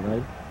pitching,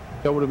 right?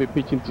 If I would be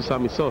pitching to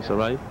Sammy Sosa,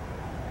 right?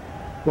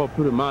 Well,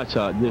 pretty much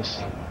I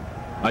just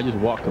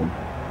walk him.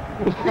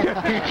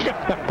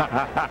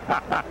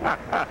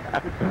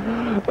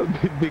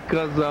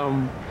 Because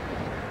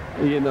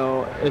you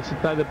know, it's the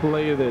type of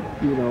player that,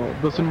 you know,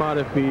 doesn't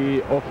matter if he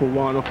 0 for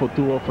 1, 0 for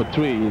 2, 0 for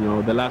 3, you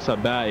know, the last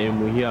at bat, and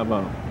when he have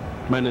a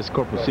minus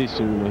score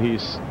position, you know,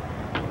 he's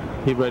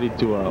ready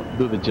to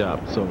do the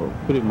job. So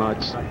pretty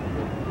much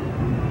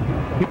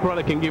he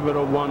probably can give it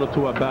a 1 or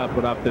 2 at bat,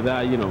 but after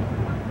that, you know,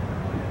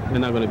 it's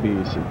not going to be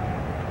easy.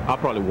 I'll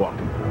probably walk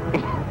him.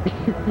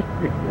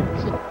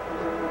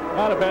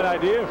 Not a bad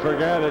idea for a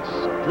guy that's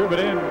driven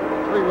in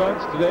 3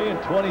 runs today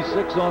and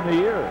 26 on the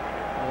year.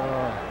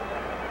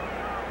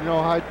 You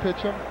know how I'd pitch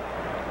him?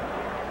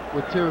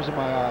 With tears in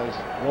my eyes.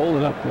 Roll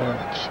it up there.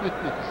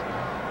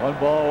 1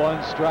 ball,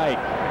 1 strike.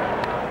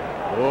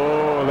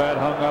 Oh, that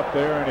hung up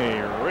there, and he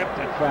ripped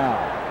it foul.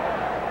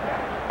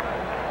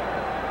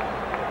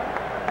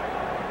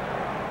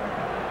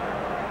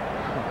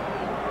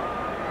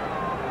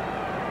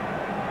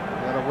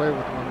 Got away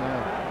with one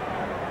there.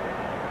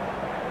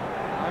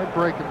 High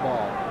breaking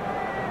ball.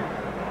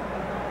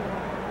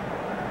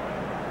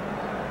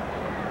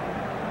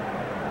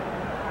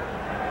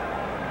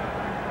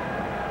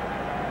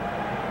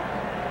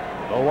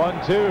 The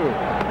 1-2.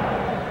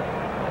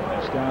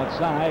 Just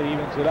outside,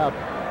 evens it up.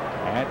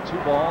 And 2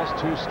 balls,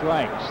 2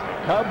 strikes.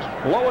 The Cubs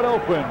blow it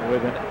open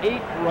with an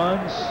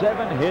 8-run,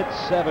 7-hit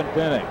 7th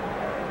inning.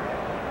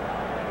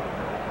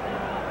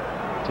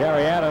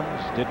 Terry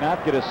Adams did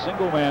not get a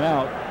single man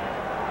out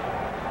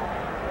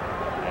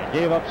and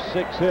gave up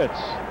 6 hits.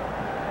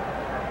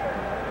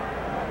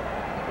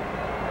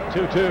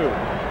 2-2.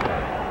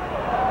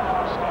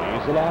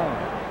 Stays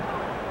alive.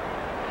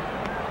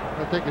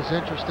 I think it's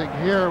interesting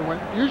here.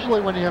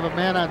 Usually when you have a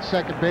man on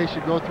second base,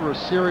 you go through a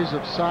series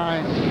of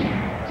signs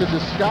to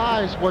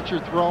disguise what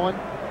you're throwing.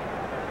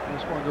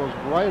 This one goes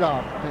right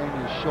off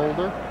Pena's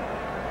shoulder.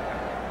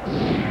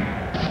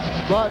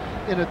 But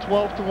in a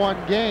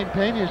 12-1 game,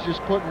 Pena's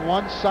just putting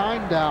 1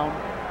 sign down.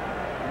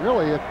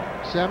 Really, if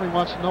Sammy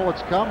wants to know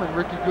what's coming,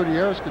 Ricky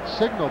Gutierrez could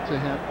signal to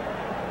him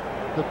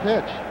the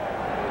pitch.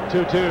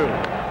 2-2.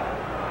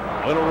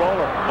 Little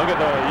roller. Look at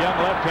the young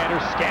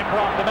left-hander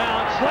scamper off the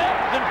mound,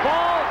 slips and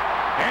falls,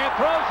 and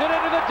throws it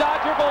into the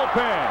Dodger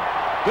bullpen.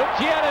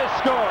 Gutierrez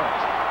scores.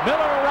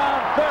 Mueller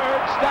around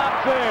third,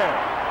 stopped there.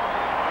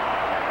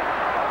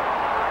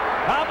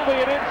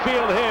 Probably an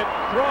infield hit,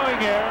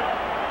 throwing error,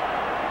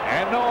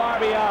 and no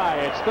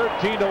RBI. It's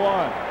 13-1.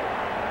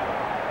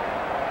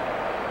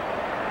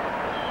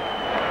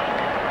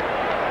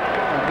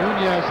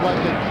 Nunez like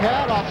a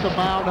cat off the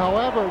mound.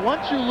 However,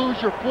 once you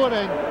lose your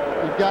footing,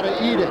 you've got to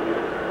eat it.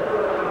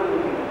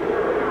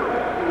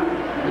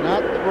 Do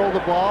not throw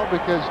the ball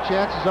because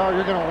chances are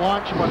you're going to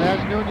launch one, as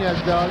Nunez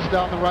does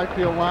down the right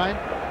field line.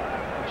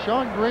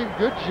 Shawn Green,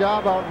 good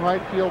job out in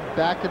right field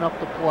backing up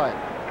the play.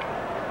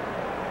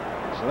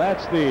 So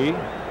that's the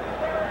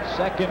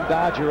 2nd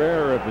Dodger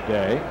error of the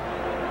day.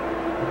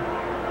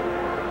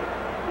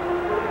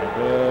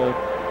 And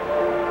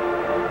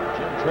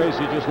Jim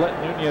Tracy just let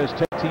Nunez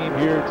take team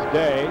here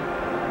today.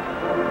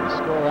 The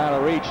score out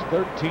of reach,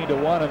 13-1 in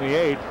the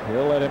 8th.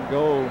 He'll let him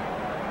go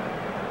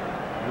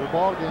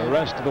ball game the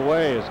rest of the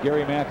way as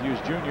Gary Matthews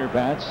Jr.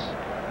 bats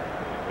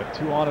with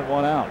 2 on and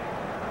 1 out.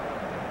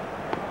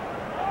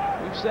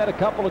 We've said a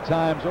couple of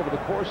times over the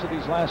course of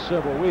these last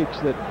several weeks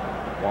that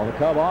while the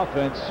Cub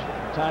offense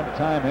from time to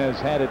time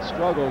has had its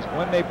struggles,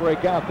 when they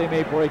break out, they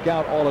may break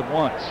out all at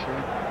once.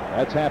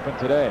 That's happened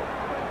today.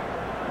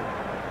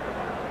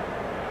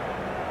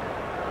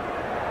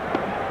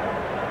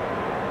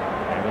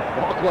 And if the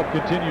ball club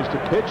continues to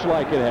pitch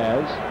like it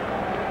has,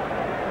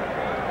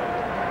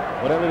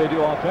 whatever they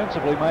do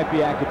offensively might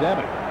be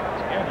academic.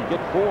 Again, you get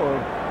 4.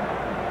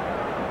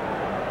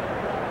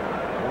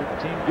 Your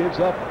team gives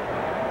up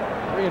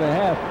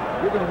 3.5.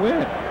 You're going to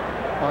win.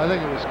 Well, I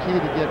think it was key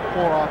to get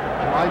 4 off of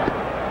Dreifort.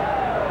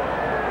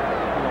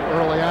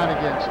 Early on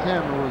against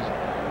him, it was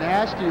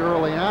nasty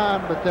early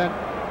on, but then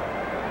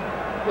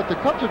what the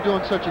Cubs are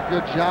doing such a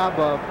good job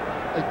of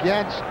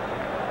against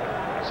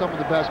some of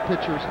the best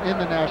pitchers in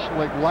the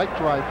National League, like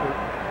Dreifort,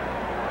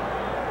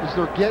 is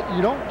you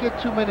don't get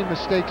too many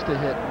mistakes to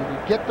hit. When you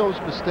get those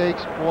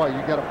mistakes, boy,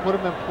 you got to put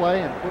them in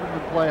play and put them in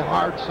play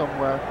hard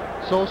somewhere.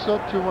 Sosa,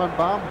 2-run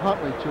bomb.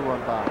 Huntley,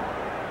 2-run bomb.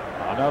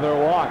 Another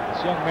walk.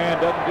 This young man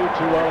doesn't do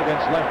too well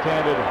against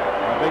left-handed,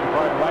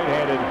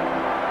 right-handed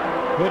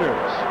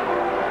hitters.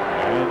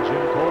 And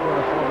Jim Coburn,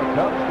 a former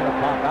Cub, is going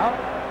to pop out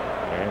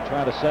and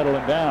try to settle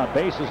him down.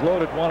 Bases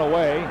loaded, 1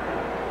 away,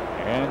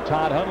 and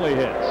Todd Hundley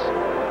hits.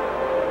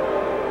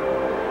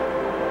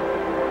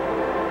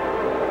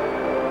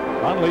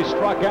 Hundley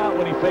struck out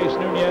when he faced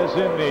Nunez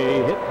in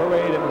the hit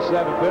parade in the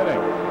 7th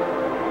inning.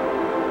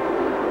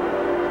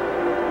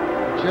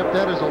 Chip,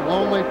 that is a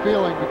lonely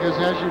feeling because,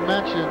 as you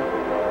mentioned,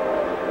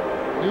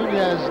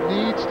 Nunez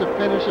needs to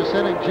finish this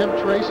inning. Jim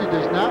Tracy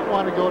does not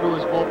want to go to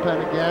his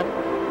bullpen again.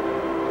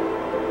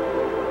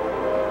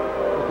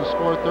 With the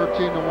score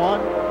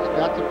 13-1, he's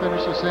got to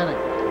finish this inning.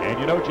 And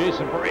you know,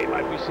 Jason Bray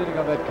might be sitting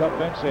on that Cub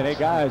bench saying, hey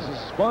guys, this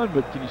is fun,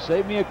 but can you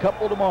save me a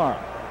couple tomorrow?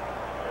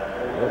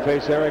 He'll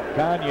face Eric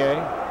Kanye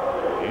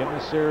in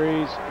the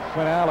series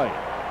finale.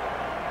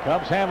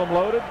 Cubs have them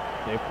loaded.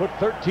 They've put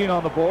 13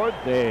 on the board.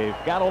 They've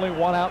got only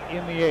 1 out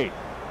in the 8th.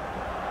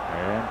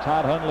 And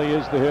Todd Hundley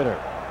is the hitter.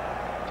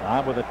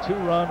 Todd with a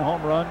 2-run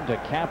home run to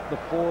cap the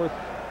 4th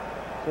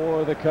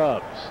for the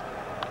Cubs.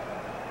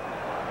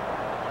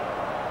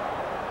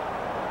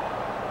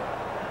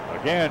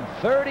 Again,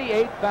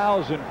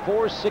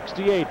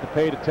 38,468 the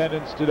paid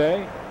attendance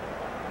today.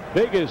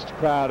 Biggest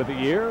crowd of the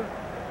year.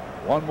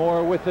 One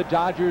more with the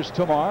Dodgers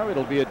tomorrow.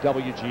 It'll be a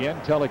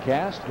WGN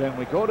telecast. Then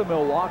we go to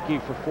Milwaukee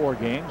for 4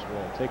 games.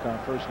 We'll take our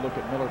first look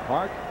at Miller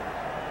Park.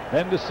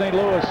 Then to St.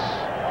 Louis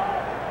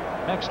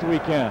next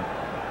weekend.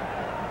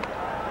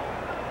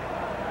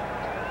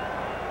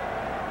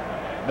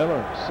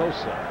 Miller,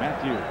 Sosa,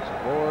 Matthews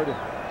aboard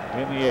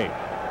in the 8th.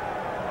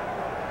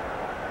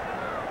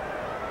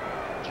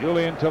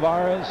 Julian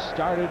Tavarez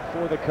started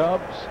for the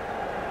Cubs.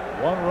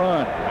 1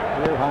 run,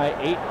 a career high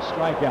 8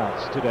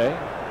 strikeouts today.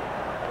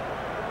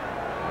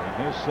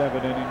 In his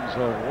 7 innings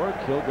of work,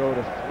 he'll go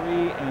to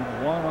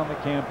 3-1 on the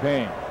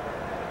campaign.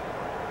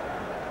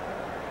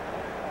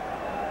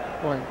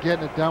 Boy, and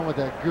getting it done with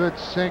that good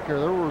sinker.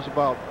 There was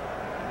about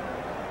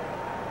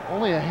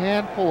only a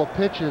handful of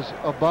pitches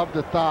above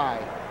the thigh.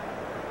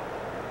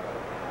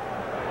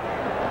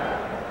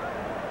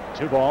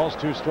 2 balls,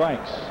 2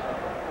 strikes.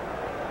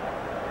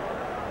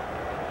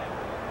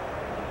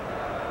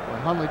 Well,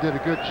 Hundley did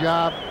a good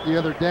job the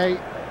other day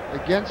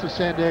against the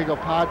San Diego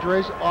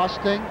Padres.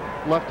 Austin,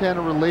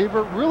 left-handed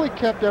reliever, really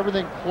kept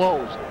everything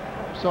closed.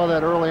 We saw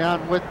that early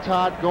on with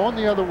Todd going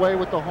the other way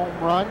with the home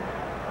run.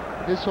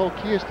 His whole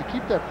key is to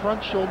keep that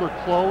front shoulder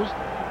closed,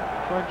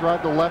 try and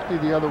drive the lefty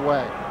the other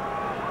way.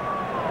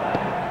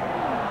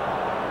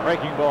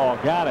 Breaking ball,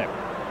 got him.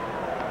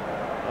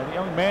 And the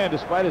young man,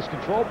 despite his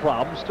control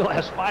problems, still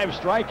has 5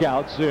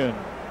 strikeouts in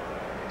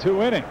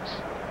 2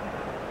 innings.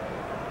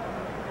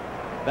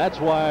 That's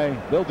why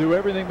they'll do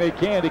everything they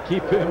can to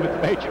keep him at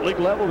the major league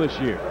level this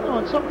year. You know,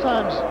 and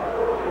sometimes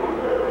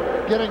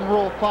getting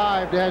Rule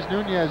 5, as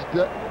Nunez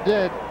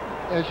did,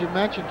 as you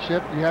mentioned,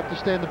 Chip, you have to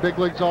stay in the big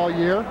leagues all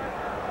year.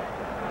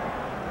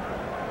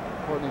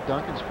 Courtney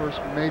Duncan's first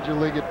major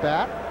league at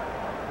bat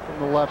from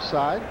the left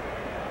side.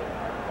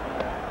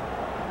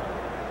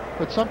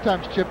 But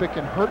sometimes, Chip, it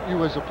can hurt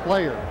you as a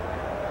player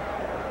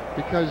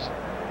because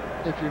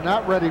if you're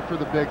not ready for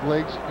the big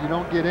leagues, you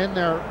don't get in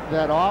there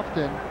that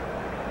often,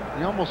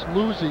 you almost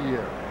lose a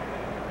year.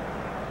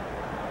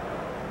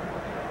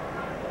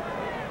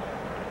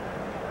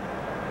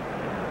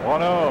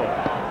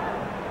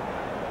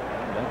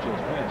 That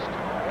just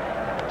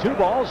missed. 2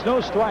 balls,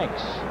 no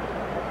strikes.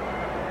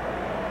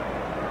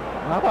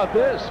 How about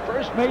this?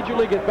 First major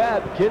league at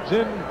bat. The kid's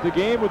in the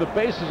game with the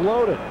bases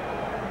loaded.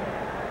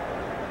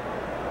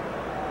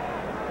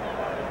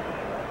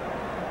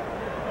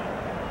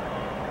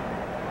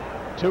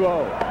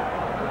 (2-0).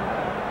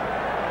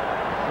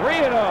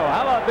 3-0.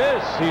 How about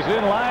this? He's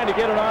in line to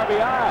get an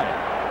RBI.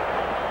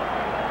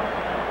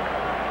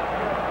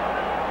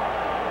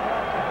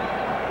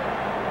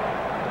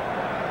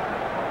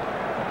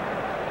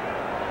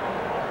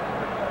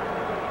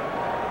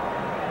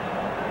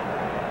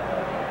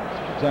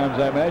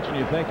 sometimes I imagine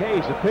you think, hey,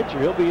 he's a pitcher,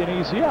 he'll be an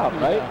easy out,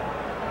 right?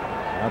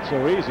 Not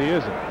so easy,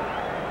 is it?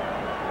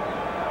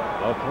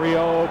 A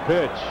 3-0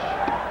 pitch.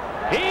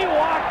 He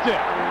walked it.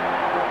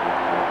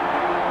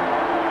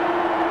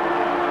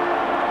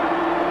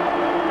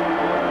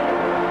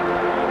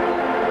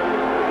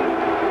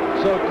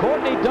 So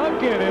Courtney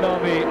Duncan in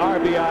on the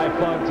RBI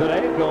fund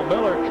today. Bill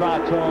Mueller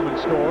trots home and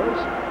scores.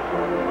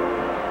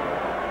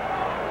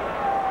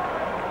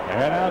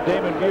 And now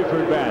Damon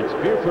Buford bats.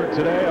 Buford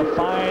today, a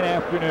fine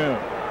afternoon.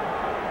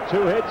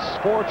 2 hits,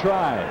 4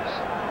 tries.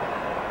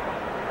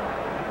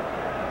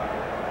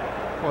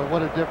 Boy,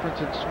 what a difference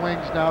in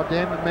swings now.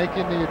 Damon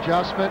making the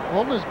adjustment,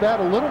 holding his bat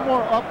a little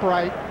more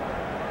upright,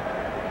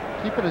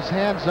 keeping his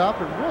hands up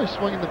and really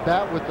swinging the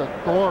bat with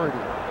authority.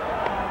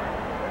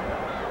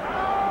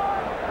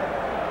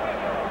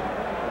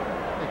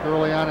 I think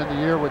early on in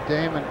the year with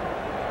Damon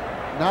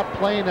not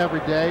playing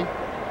every day,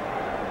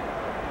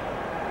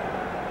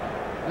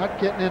 not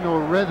getting into a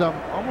rhythm,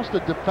 almost a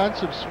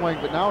defensive swing,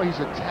 but now he's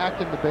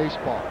attacking the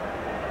baseball.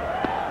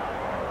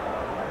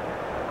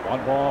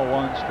 1 ball,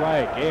 1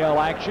 strike. AL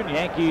action.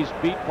 Yankees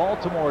beat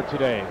Baltimore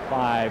today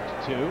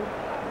 5-2.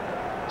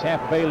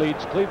 Tampa Bay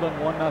leads Cleveland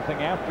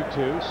 1-0 after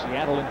 2.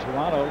 Seattle and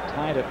Toronto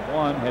tied at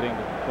 1 heading to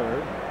the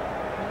 3rd.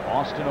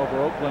 Boston over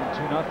Oakland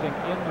 2-0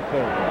 in the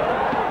 3rd.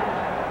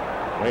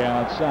 Way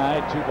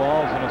outside, 2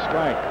 balls and a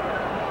strike.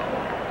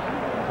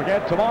 Don't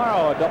forget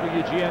tomorrow a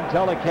WGN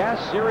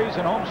telecast series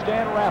and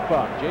homestand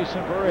wrap-up.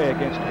 Jason Burrey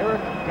against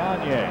Eric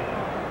Gagne.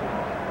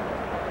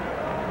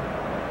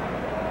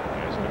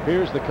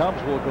 Appears the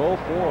Cubs will go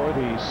for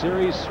the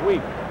series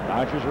sweep.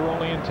 Dodgers are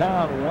only in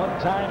town 1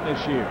 time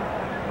this year.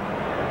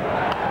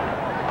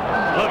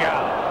 Look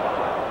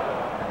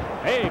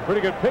out. Hey,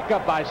 pretty good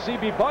pickup by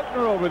C.B.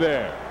 Buckner over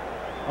there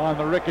on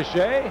the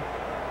ricochet.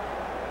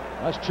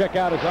 Let's check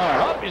out his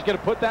arm. Oh, he's going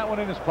to put that one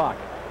in his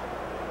pocket.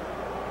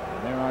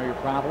 And there are your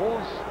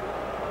probables.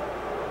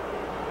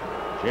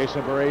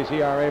 Jason Burrey's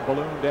ERA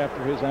ballooned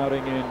after his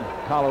outing in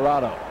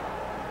Colorado.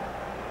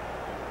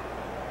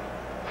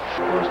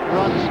 First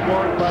run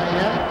scored by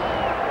him.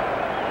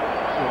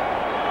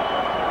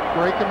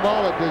 Breaking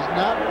ball, it does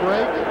not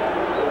break.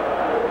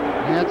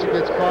 Hansen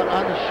gets caught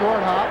on the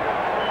short hop.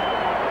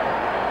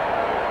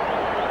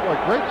 Boy,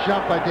 great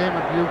jump by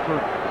Damon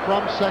Buford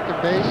from second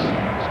base,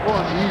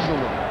 scoring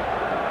easily.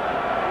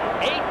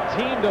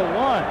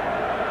 18-1.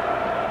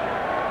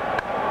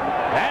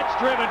 That's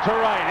driven to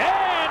right,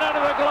 and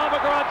under the glove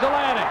of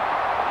Grudzielanek.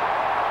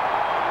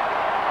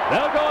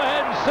 They'll go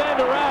ahead and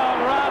send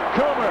around Rob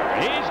Coomer.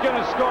 He's going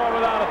to score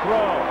without a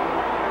throw.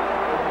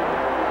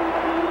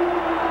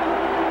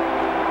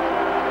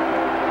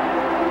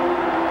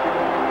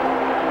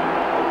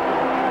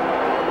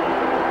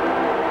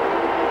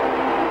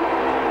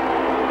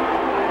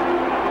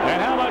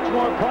 And how much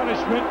more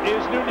punishment is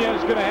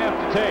Nunez going to have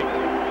to take?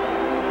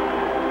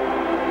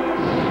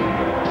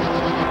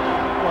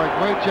 Boy,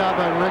 great job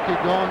by Ricky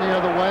going the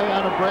other way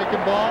on a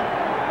breaking ball.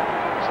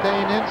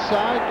 Staying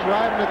inside,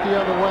 driving it the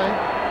other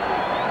way.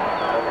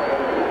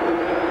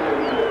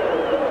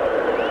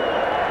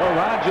 Well,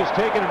 Ron just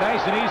taking it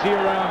nice and easy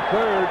around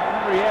 3rd.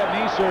 Remember, he had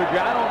knee surgery.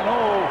 I don't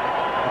know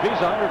if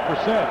he's 100%.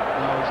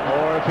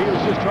 Or if he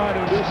was just trying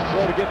to induce a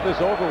throw to get this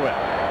over with.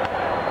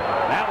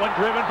 That one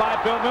driven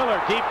by Bill Mueller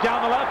deep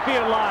down the left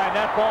field line.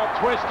 That ball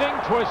twisting,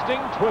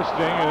 twisting,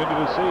 twisting, and into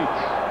the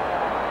seats.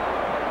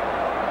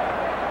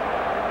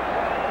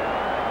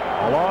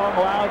 A long,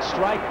 loud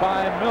strike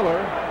by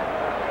Mueller.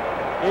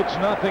 It's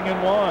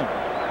 0-1.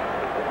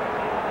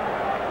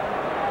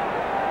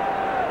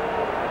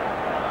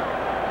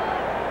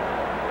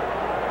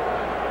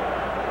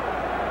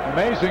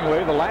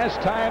 Amazingly, the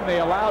last time they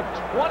allowed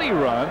 20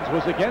 runs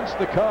was against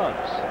the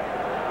Cubs.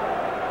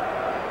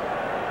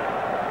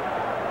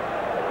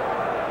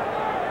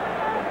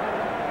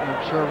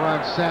 I'm sure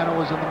Ron Santo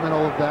was in the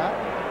middle of that,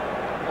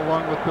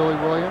 along with Billy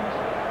Williams.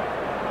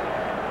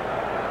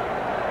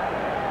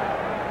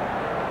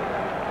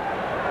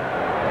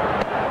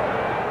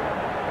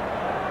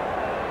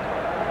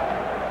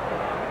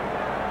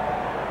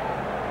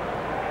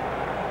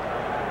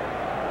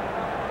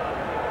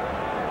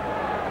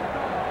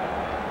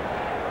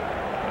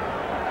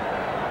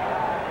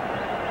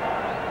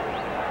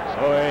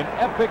 So an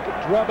epic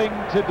drubbing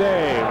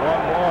today.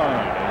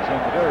 1-1 is in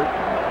the dirt.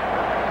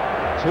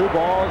 2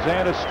 balls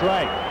and a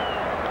strike.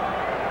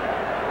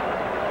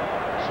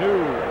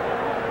 2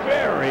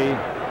 very,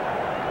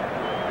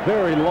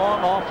 very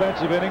long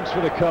offensive innings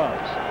for the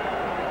Cubs.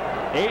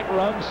 8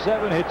 runs,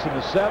 7 hits in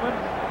the 7th.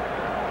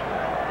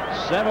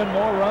 7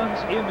 more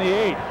runs in the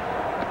 8th.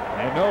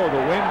 And no,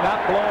 the wind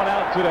not blowing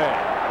out today.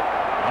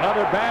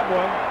 Another bad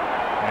one.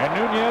 And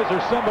Nunez or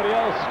somebody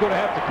else is going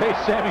to have to face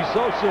Sammy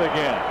Sosa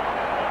again.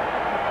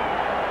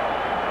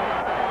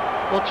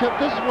 Well, Chip,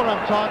 this is what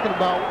I'm talking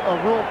about. A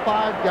Rule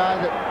 5 guy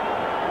that,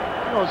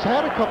 has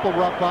had a couple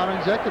rough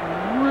outings that can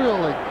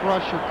really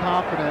crush your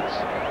confidence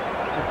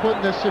and put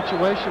in this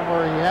situation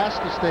where he has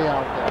to stay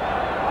out there.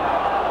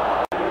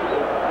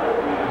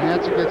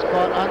 Hansen gets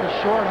caught on the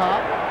short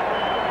hop.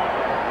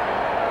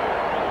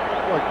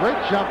 Boy,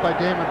 great jump by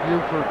Damon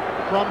Buford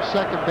from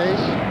second base,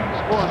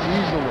 scoring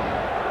easily.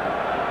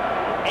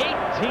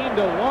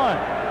 18-1.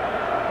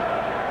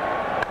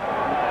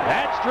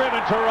 That's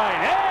driven to right,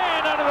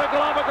 and under the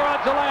glove of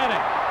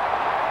Grudzielanek.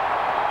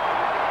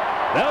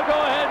 They'll go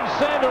ahead and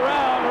send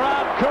around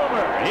Rob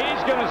Coomer.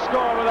 He's going to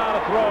score without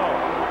a throw.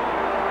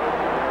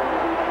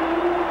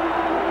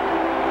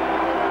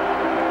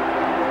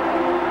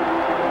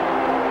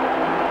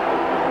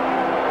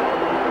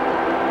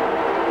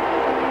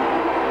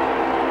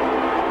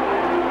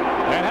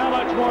 And how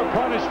much more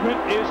punishment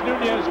is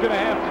Nunez going to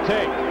have to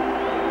take?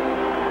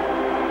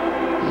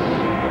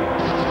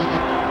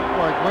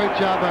 Boy, great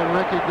job by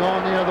Ricky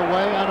going the other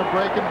way on a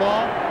breaking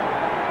ball.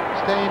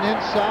 Staying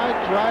inside,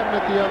 driving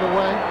it the other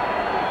way.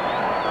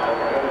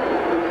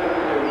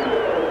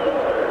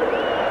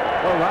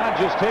 Well, Ron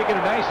just taking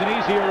it nice and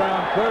easy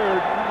around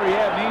third. Remember, he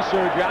had knee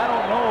surgery. I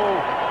don't know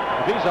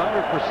if he's 100%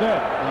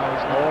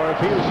 or if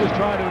he was just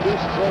trying to induce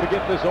a throw to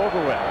get this over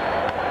with.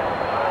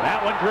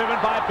 That one driven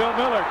by Bill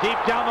Mueller deep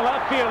down the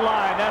left field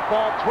line. That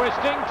ball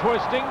twisting,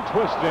 twisting,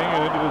 twisting,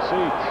 and into the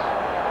seats.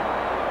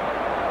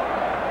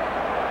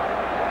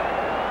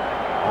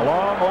 A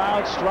long,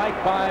 loud strike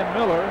by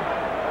Mueller.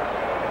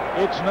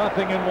 It's 0-1.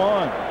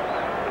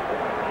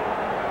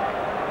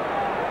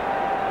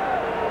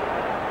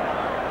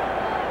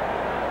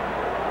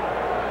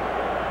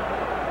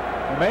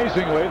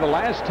 Amazingly, the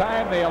last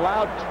time they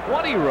allowed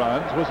 20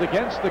 runs was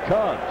against the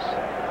Cubs.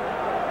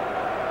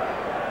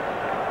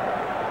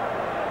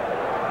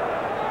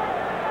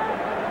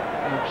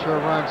 I'm sure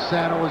Ron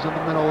Santo was in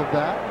the middle of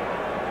that,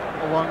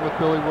 along with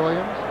Billy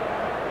Williams.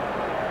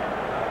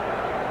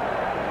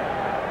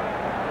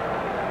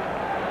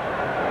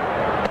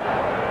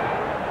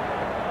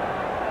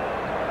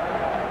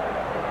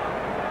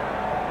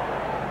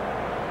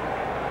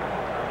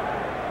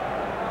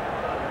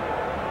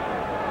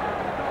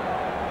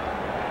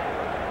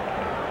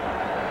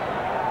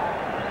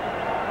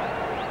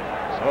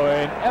 So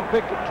an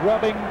epic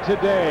drubbing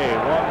today.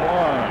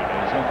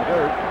 1-1 is in the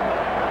dirt.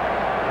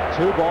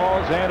 2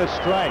 balls and a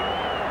strike.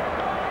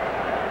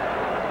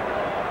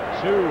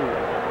 2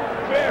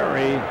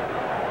 very,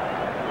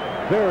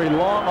 very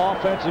long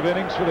offensive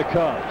innings for the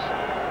Cubs.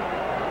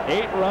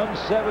 8 runs,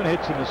 7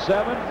 hits in the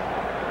 7th.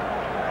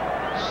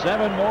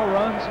 7 more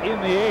runs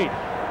in the 8th.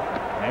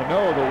 And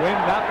no, the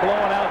wind not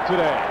blowing out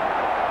today.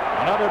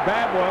 Another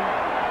bad one.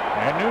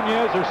 And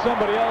Nunez or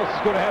somebody else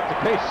is going to have to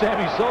face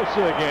Sammy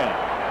Sosa again.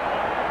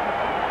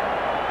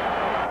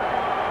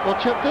 Well,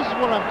 Chip, this is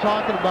what I'm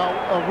talking about.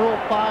 A Rule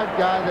 5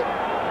 guy that,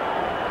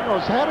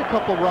 has had a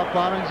couple rough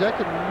outings that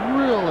can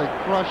really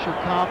crush your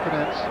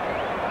confidence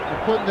and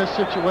put in this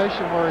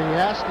situation where he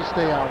has to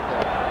stay out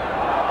there.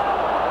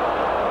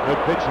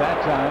 Good pitch that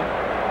time.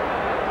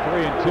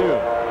 3-2.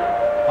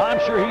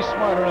 I'm sure he's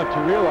smart enough to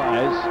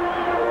realize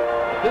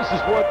this is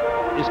what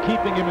is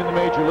keeping him in the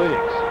major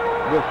leagues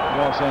with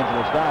the Los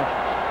Angeles Dodgers.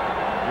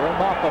 You're a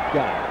mop-up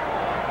guy.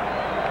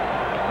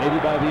 Maybe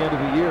by the end of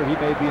the year, he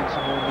may be in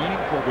some more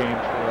meaningful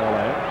games for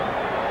LA.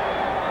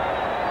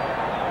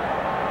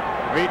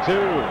 3-2.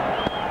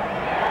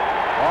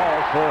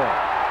 Ball 4.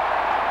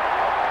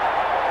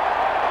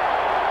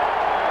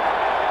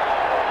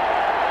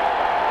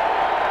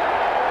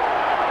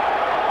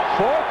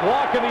 Fourth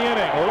walk in the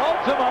inning.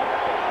 Loads him up.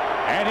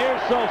 And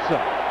here's Sosa.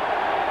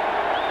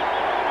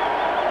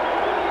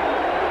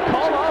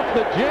 Call off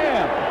the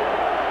jam.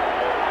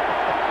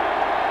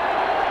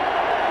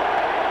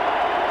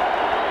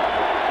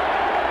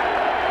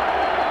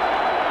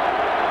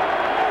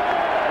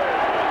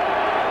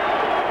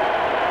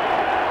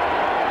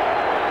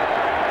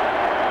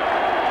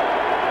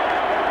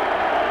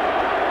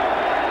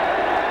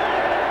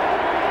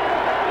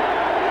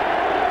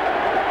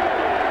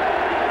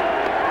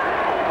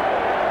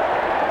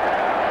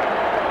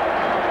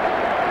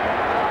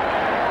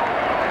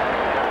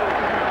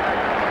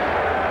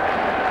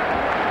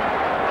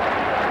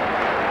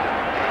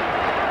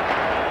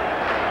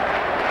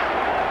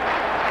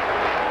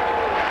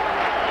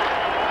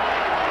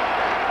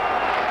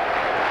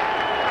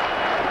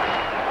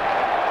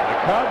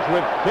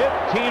 With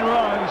 15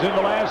 runs in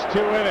the last 2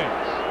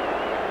 innings.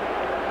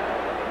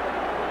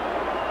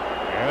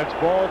 And it's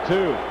ball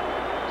 2.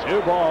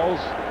 2 balls,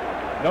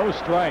 no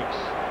strikes.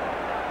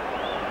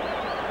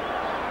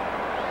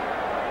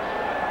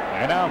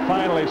 And now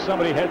finally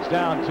somebody heads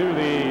down to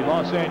the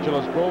Los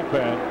Angeles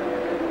bullpen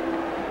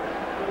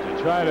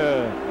to try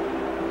to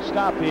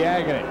stop the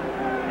agony.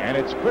 And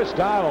it's Chris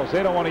Donnels.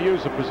 They don't want to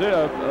use a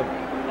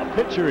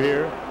pitcher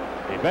here.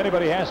 If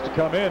anybody has to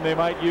come in, they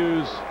might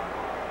use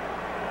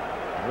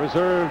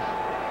reserve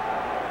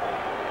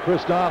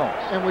Chris Donnels.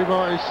 And we've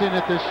already seen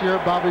it this year.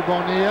 Bobby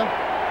Bonilla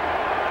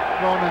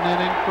thrown an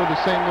inning for the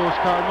St. Louis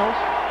Cardinals.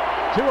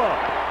 2 up.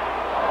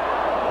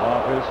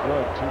 Off his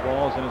foot. 2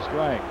 balls and a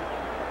strike.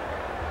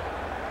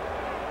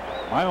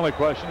 My only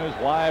question is,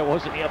 why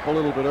wasn't he up a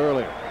little bit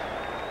earlier?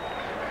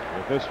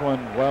 With this one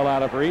well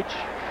out of reach.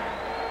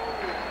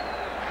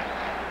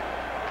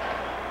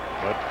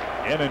 But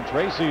in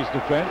Tracy's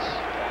defense,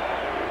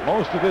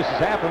 most of this has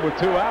happened with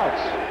 2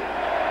 outs.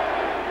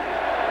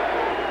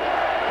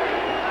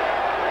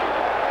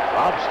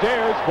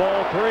 Upstairs,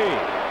 ball 3.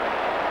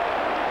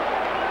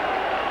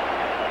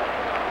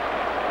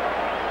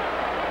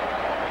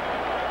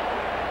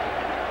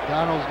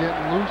 Donnels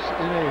getting loose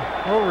in a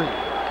hurry.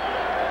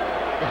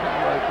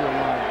 Right field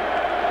line.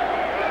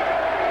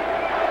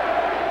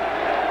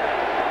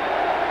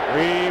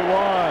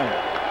 3-1.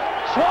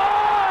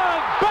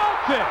 Swung!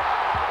 Belts it!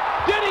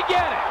 Did he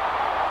get it?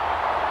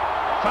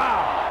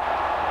 Foul.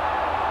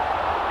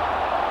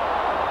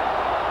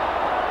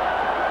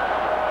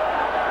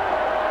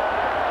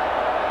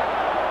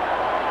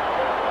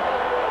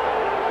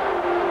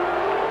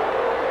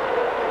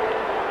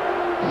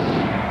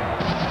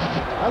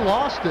 I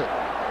lost it.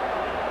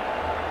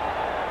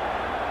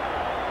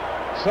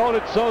 So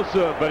did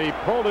Sosa, but he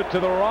pulled it to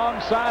the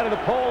wrong side of the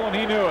pole, and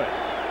he knew it.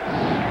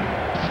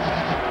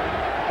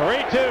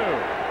 3-2.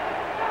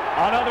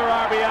 Another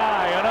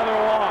RBI, another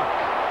walk.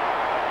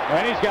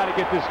 And he's got to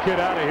get this kid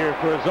out of here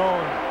for his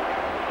own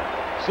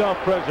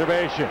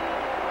self-preservation.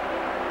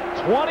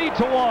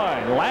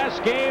 20-1.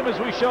 Last game, as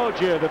we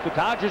showed you, that the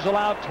Dodgers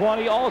allowed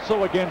 20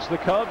 also against the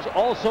Cubs,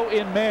 also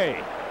in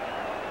May.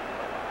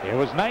 It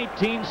was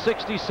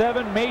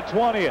 1967, May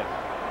 20th.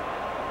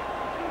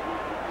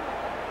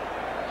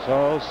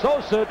 So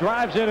Sosa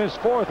drives in his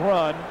 4th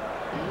run.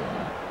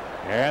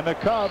 And the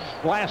Cubs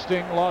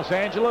blasting Los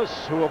Angeles,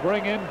 who will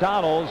bring in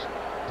Donnels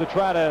to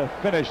try to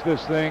finish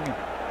this thing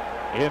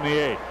in the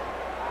 8th.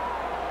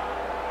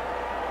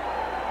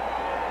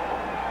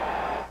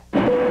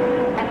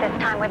 At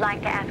this time, we'd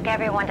like to ask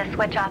everyone to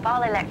switch off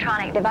all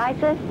electronic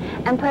devices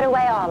and put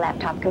away all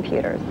laptop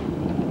computers.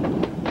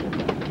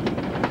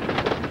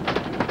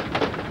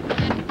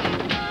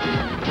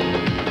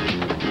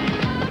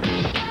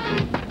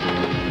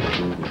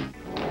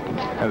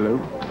 Hello.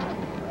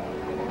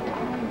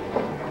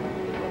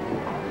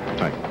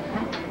 Hi.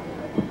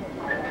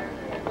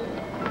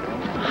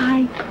 Hi.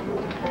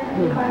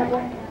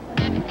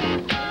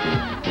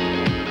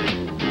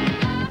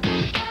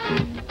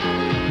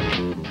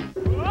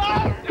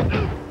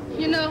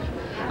 You know,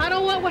 I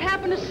don't want what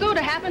happened to Sue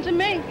to happen to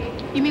me.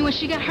 You mean when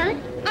she got hurt?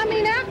 I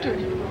mean after.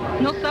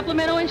 No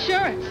supplemental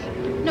insurance.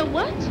 No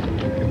what?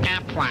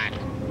 Aflac.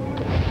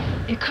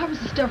 It covers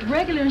the stuff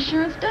regular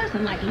insurance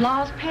doesn't, like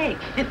lost pay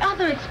and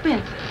other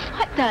expenses.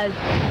 What does?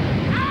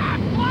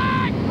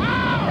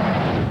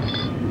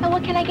 And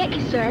what can I get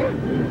you, sir?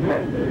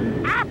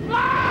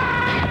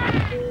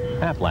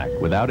 Aflac.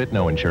 Without it,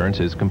 no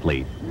insurance is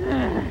complete.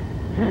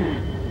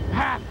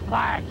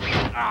 Aflac.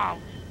 Oh.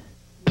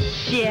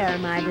 Share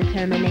my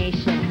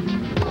determination.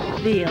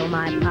 Feel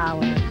my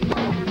power.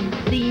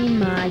 See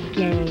my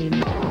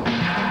game.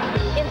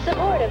 In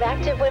support of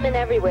active women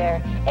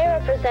everywhere,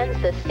 ERA presents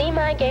the See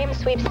My Game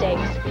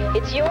sweepstakes.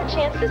 It's your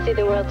chance to see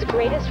the world's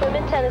greatest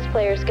women tennis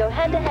players go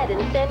head-to-head in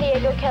San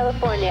Diego,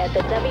 California at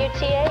the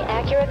WTA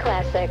Acura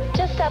Classic.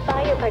 Just stop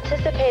by your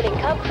participating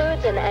Cub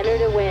Foods and enter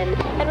to win.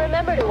 And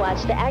remember to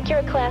watch the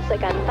Acura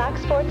Classic on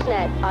Fox Sports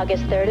Net,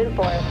 August 3rd and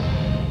 4th.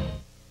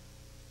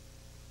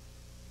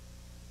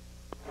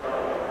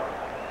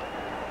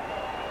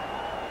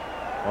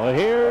 Well,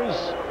 here's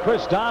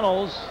Chris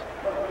Donnels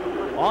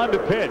on to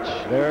pitch.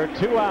 There are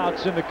 2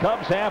 outs in the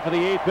Cubs' half of the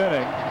 8th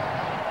inning.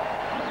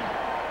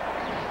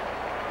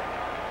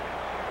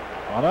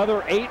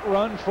 Another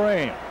 8-run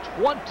frame,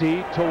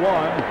 20-1,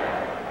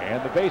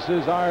 and the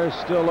bases are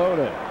still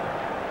loaded.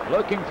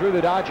 Looking through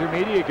the Dodger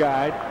media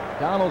guide,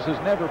 Donnels has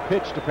never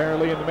pitched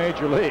apparently in the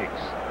major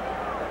leagues.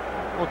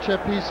 Well,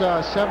 Chip, he's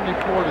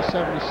 74 to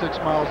 76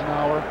 miles an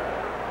hour.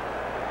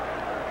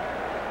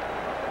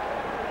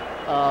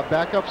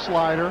 Backup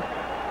slider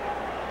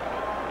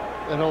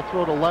that he'll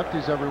throw to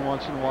lefties every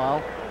once in a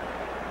while,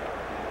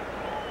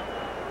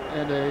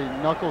 and a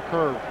knuckle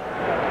curve.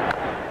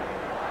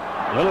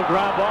 Little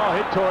ground ball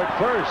hit toward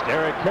first.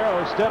 Eric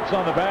Karros steps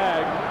on the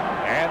bag,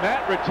 and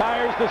that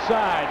retires the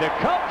side. The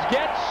Cubs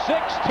get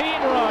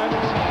 16 runs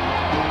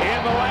in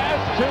the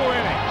last 2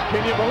 innings.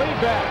 Can you believe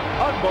that?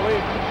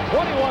 Unbelievable.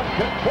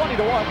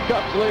 20-1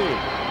 Cubs lead.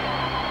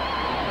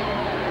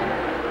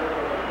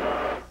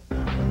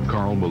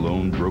 Karl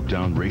Malone broke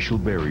down racial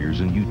barriers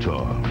in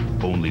Utah,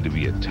 only to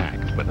be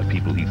attacked by the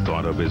people he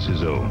thought of as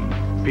his own.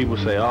 People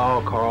say,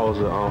 oh, Karl's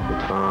an awful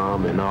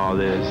Tom and all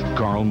this.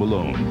 Karl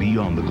Malone,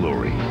 Beyond the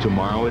Glory,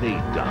 tomorrow at 8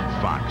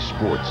 on Fox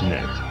Sports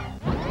Net.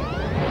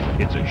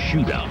 It's a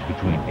shootout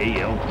between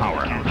AL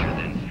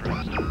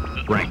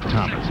powerhouses. Frank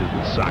Thomas is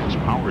the Sox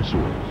power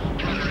source.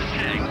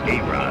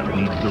 A-Rod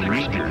leads the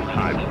Rangers'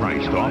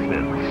 high-priced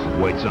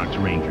offense. White Sox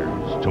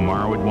Rangers,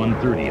 tomorrow at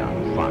 1:30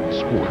 on Fox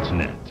Sports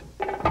Net.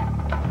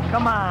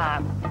 Come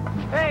on.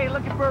 Hey,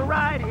 looking for a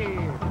ride here.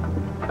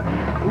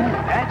 Ooh,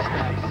 that's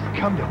nice.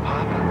 Come to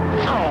Papa.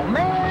 Oh,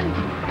 man.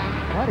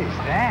 What is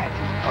that?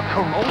 A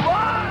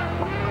Corolla?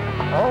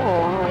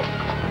 Oh.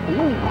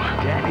 Ooh,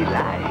 Daddy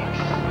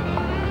likes.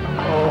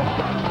 Oh,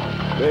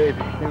 baby.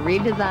 The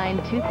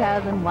redesigned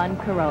 2001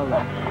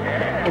 Corolla.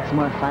 It's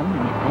more fun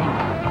than you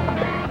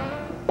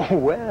think. Oh,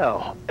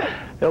 well.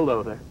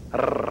 Hello there.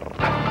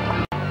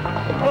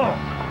 Oh,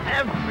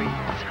 every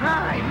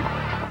time.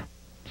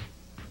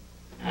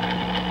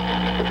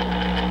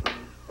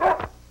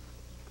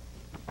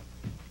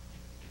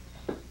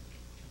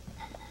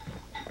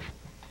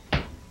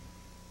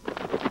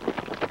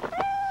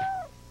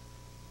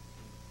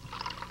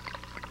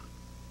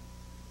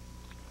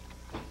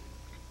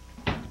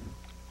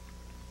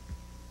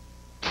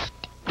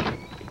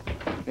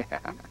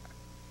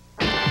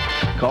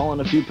 Calling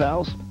a few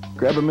pals?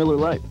 Grab a Miller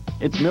Lite.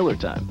 It's Miller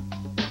time.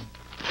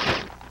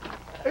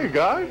 Hey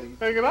guys,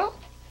 hanging out?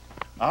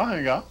 I'll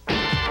hang out.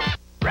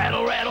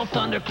 Rattle, rattle,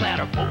 thunder,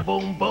 clatter, boom,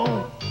 boom,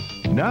 boom.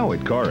 Now at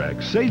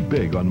CarX, save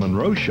big on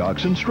Monroe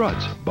shocks and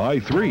struts. Buy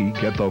 3,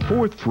 get the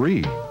 4th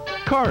free.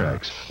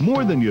 CarX,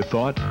 more than you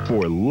thought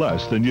for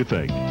less than you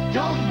think.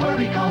 Don't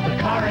worry, call the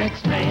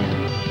CarX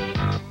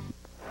man.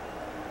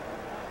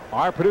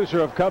 Our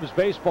producer of Cubs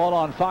baseball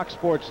on Fox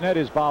Sports Net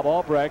is Bob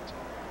Albrecht.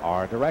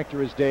 Our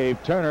director is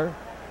Dave Turner.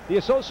 The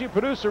associate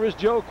producer is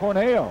Joe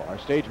Corneo. Our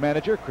stage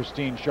manager,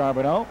 Christine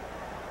Charbonneau.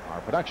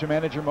 Our production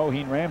manager,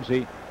 Moheen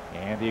Ramsey.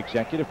 And the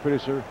executive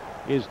producer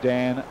is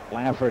Dan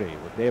Lafferty.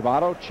 With Dave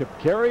Otto, Chip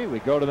Carey, we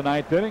go to the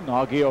 9th inning.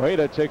 Augie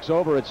Ojeda takes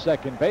over at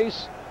second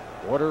base.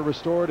 Order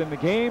restored in the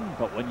game,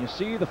 but when you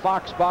see the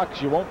Fox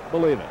box, you won't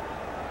believe it.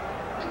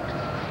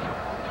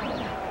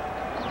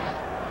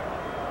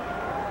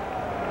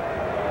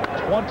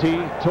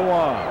 (20-1).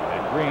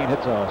 And Green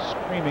hits a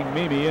screaming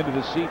Mimi into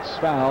the seats,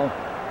 foul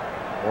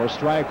for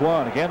strike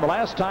one. Again, the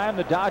last time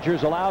the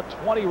Dodgers allowed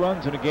 20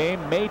 runs in a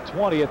game, May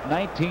 20th,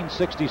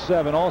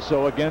 1967,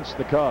 also against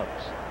the Cubs.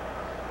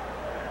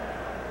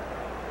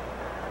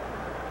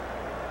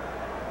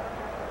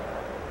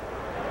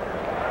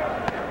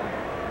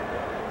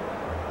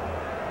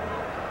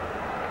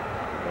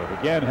 They've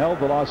again held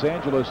the Los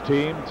Angeles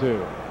team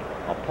to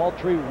a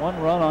paltry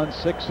 1 run on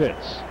 6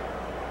 hits.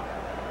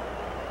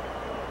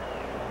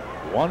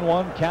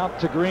 1-1 count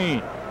to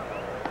Green.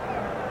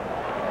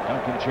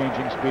 Duncan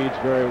changing speeds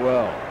very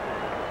well.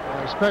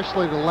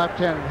 Especially the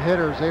left-handed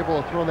hitters,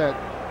 able to throw that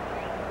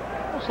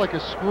almost like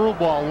a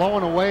screwball low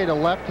and away to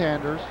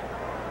left-handers.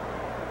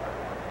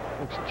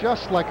 Looks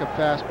just like a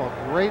fastball.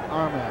 Great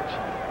arm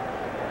action.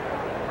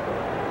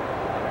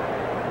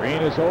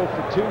 Green is 0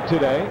 for 2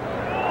 today.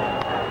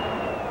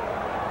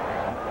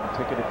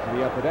 Ticketed for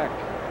the upper deck.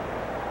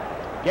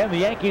 Again, the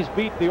Yankees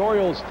beat the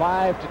Orioles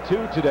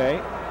 5-2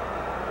 today.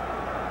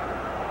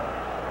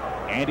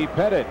 Andy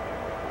Pettit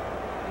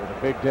with a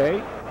big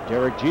day.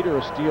 Derek Jeter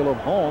a steal of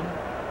home.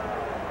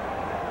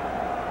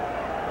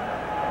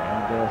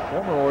 And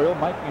former Oriole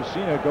Mike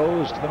Mussina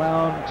goes to the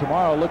mound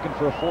tomorrow looking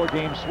for a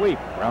 4-game sweep.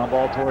 Ground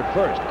ball toward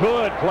first.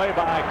 Good play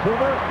by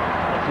Coomer.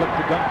 A flip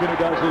to Duncan, who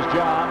does his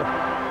job.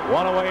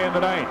 1 away in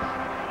the 9th.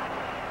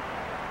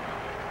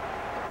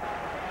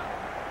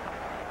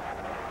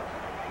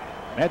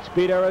 Mets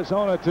beat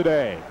Arizona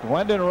today.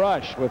 Glendon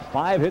Rush with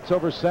 5 hits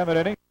over 7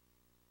 innings.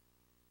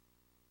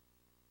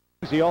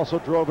 He also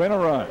drove in a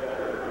run.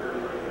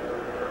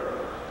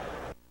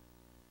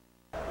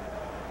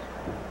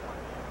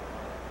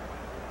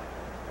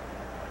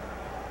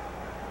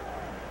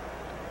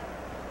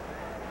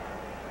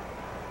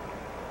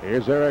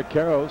 Here's Eric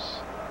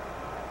Karros.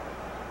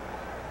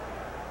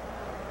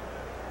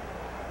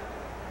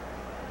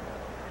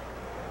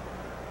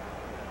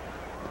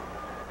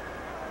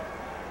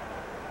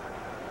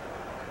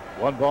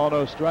 One ball,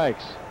 no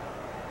strikes.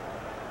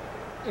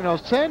 You know,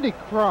 Sandy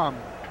Crum,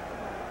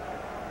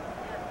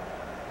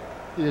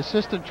 the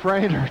assistant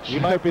trainer. He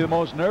might be the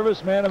most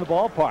nervous man in the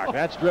ballpark.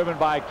 That's driven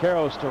by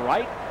Karros to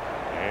right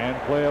and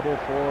playable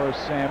for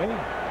Sammy.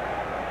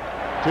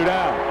 2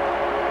 down.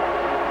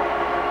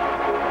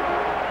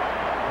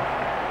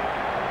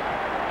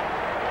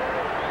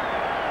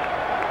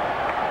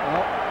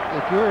 Well,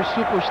 if you're a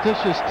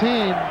superstitious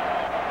team,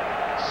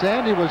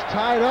 Sandy was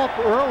tied up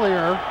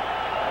earlier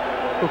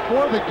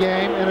before the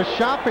game in a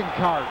shopping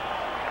cart.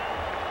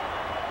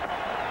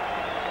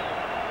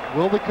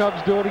 Will the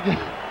Cubs do it again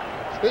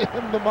to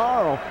him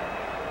tomorrow?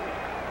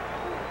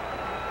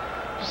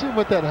 You see him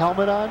with that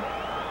helmet on?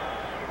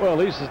 Well, at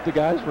least the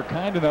guys were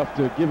kind enough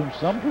to give him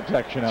some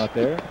protection out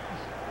there.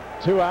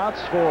 2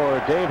 outs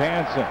for Dave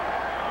Hansen.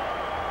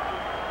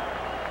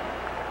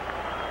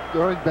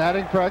 During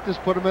batting practice,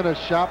 put him in a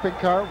shopping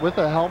cart with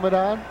a helmet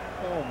on?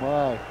 Oh,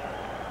 my.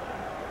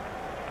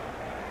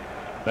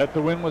 Bet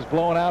the wind was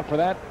blowing out for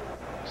that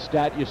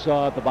stat you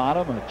saw at the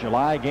bottom. A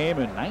July game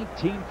in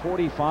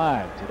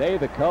 1945. Today,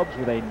 the Cubs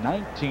with a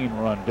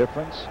 19-run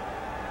difference.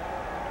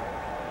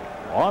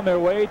 On their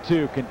way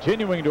to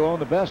continuing to own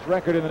the best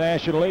record in the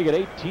National League at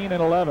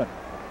 18-11.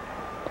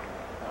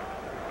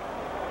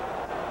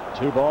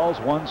 2 balls,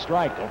 1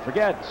 strike. Don't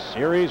forget,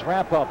 series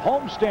wrap-up,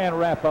 homestand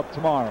wrap-up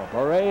tomorrow.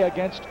 Barre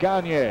against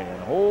Gagne.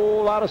 And a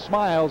whole lot of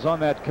smiles on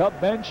that Cub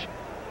bench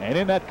and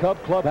in that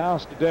Cub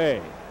clubhouse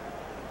today.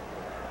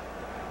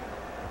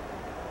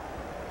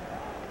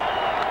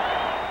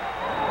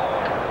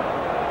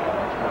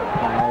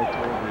 Foul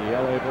toward the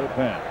LA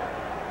bullpen.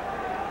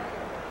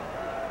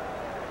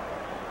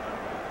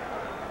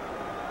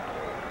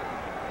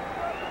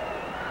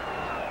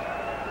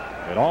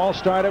 It all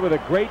started with a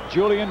great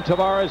Julian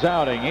Tavarez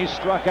outing. He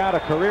struck out a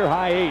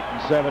career-high 8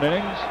 in 7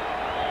 innings.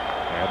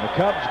 And the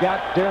Cubs got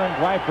Darren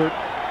Dreifort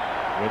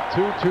with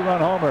 2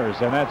 two-run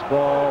homers. And that's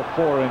ball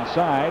 4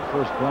 inside.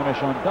 First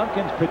blemish on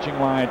Duncan's pitching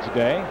line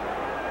today.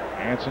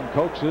 Hansen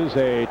coaxes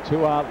a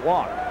 2-out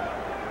walk.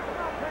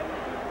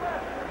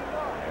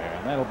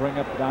 And that'll bring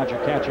up the Dodger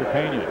catcher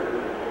Pena.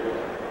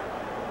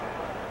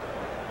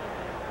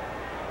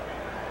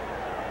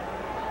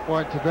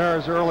 Boy,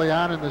 Tavarez early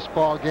on in this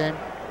ball game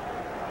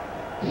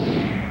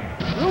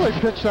really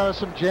pitched out of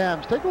some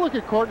jams. Take a look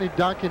at Courtney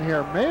Duncan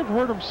here. May have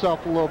hurt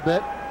himself a little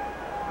bit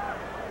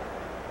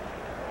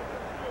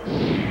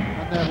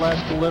on that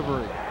last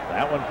delivery.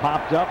 That one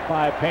popped up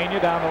by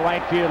Pena down the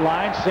right field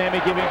line. Sammy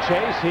giving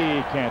chase.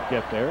 He can't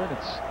get there, and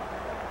it's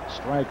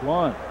strike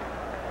one.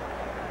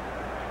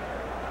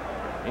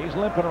 He's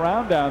limping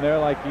around down there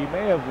like he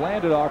may have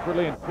landed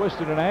awkwardly and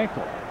twisted an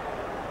ankle.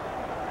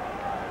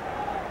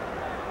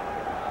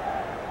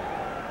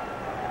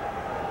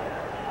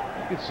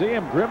 You can see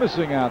him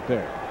grimacing out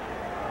there.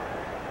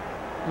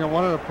 You know,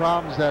 one of the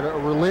problems that a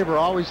reliever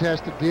always has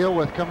to deal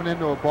with coming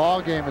into a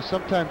ball game is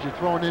sometimes you're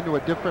thrown into a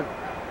different,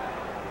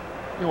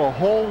 you know, a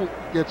hole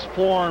gets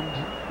formed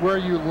where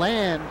you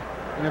land,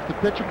 and if the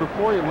pitcher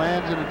before you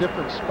lands in a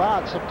different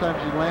spot,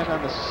 sometimes you land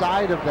on the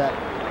side of that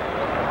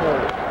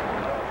hole.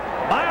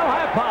 Mile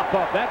high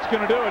pop-up. That's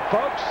going to do it,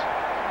 folks.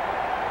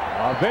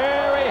 A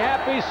very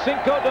happy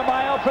Cinco de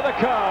Mayo for the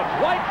Cubs.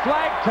 White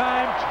flag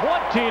time,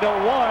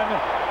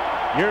 20-1.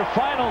 Your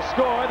final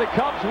score, the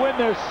Cubs win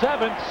their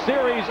 7th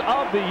series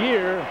of the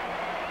year.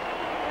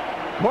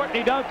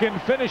 Courtney Duncan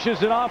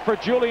finishes it off for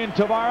Julian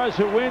Tavarez,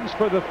 who wins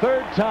for the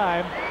 3rd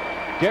time.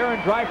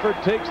 Darren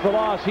Dreifort takes the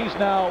loss. He's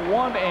now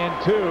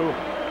 1-2.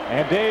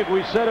 And Dave,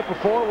 we said it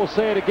before, we'll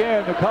say it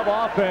again. The Cub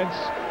offense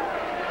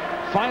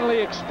finally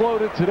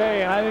exploded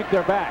today, and I think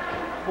they're back.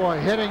 Boy,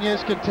 hitting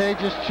is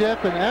contagious,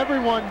 Chip, and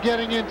everyone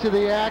getting into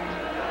the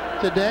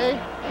act today.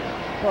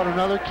 But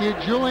another key,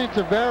 Julian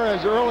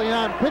Tavarez early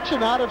on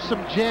pitching out of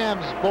some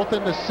jams, both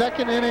in the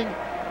 2nd inning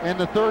and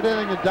the 3rd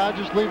inning. The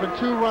Dodgers leaving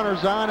 2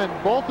 runners on in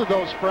both of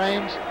those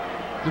frames.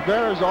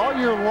 Tavarez all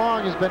year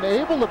long has been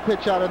able to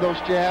pitch out of those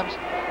jams.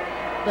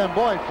 Then,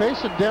 boy,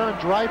 facing Darren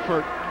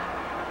Dreifort,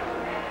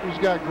 who's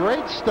got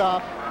great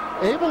stuff,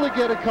 able to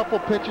get a couple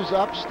pitches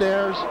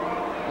upstairs,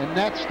 and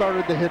that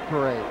started the hit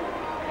parade.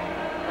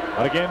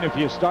 But again, if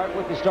you start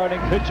with the starting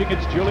pitching,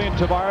 it's Julian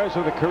Tavarez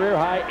with a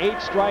career-high 8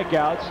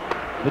 strikeouts.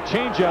 The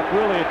changeup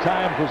really at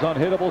times was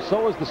unhittable,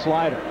 so was the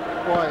slider.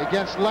 Boy,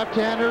 against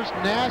left-handers,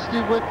 nasty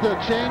with the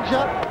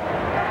changeup.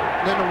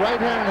 Then the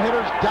right-handed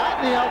hitters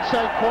dotting the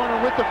outside corner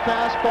with the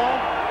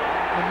fastball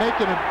and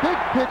making a big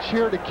pitch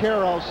here to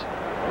Karros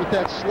with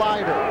that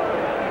slider.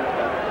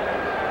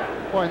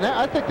 Boy, and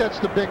I think that's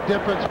the big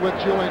difference with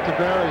Julian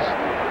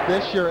Tavarez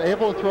this year,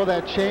 able to throw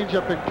that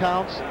changeup in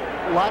counts.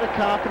 A lot of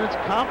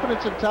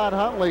confidence in Todd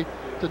Hundley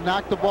to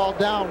knock the ball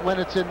down when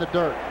it's in the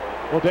dirt.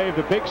 Well, Dave,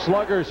 the big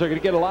sluggers are going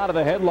to get a lot of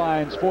the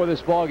headlines for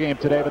this ball game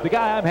today, but the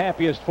guy I'm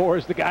happiest for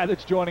is the guy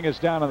that's joining us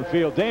down on the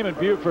field, Damon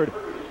Buford.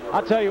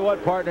 I'll tell you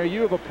what, partner,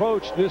 you have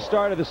approached this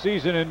start of the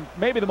season in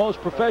maybe the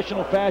most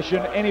professional fashion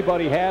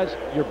anybody has.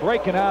 You're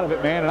breaking out of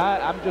it, man, and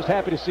I'm just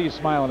happy to see you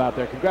smiling out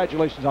there.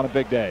 Congratulations on a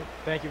big day.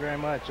 Thank you very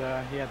much.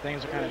 Yeah,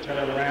 things are kind of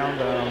turning around.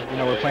 You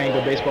know, we're playing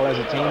good baseball as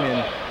a team,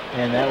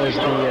 and that was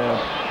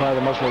probably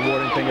the most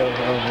rewarding thing of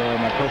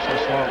my personal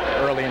slump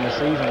early in the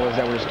season was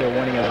that we're still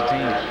winning as a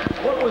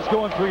team. What was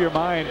going through your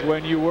mind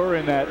when you were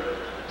in that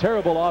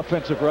terrible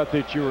offensive rut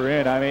that you were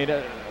in? I mean,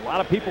 a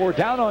lot of people were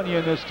down on you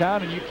in this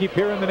town, and you keep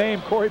hearing the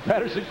name Corey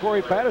Patterson,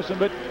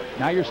 but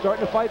now you're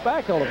starting to fight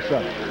back all of a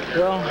sudden.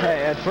 Well,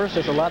 at first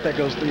there's a lot that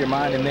goes through your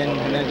mind, and then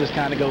it just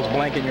kind of goes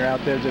blank, and you're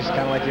out there just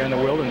kind of like you're in the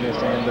wilderness,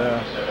 and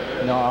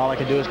you know, all I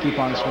can do is keep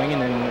on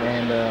swinging,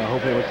 and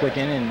hopefully it will click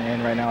in,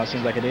 and right now it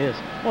seems like it is.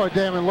 Boy,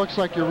 Damon, looks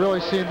like you're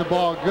really seeing the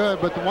ball good,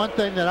 but the one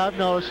thing that I've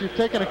noticed, you've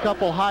taken a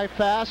couple high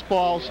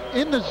fastballs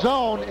in the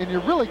zone, and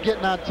you're really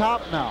getting on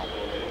top now.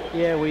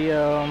 Yeah, we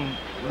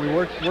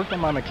worked on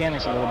my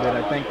mechanics a little bit.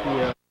 I think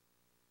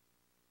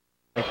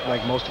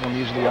like most of them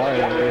usually are,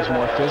 it's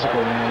more physical,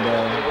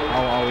 and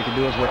all we can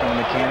do is work on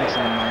the mechanics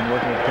and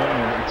working with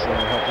Courtney. It's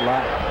helped a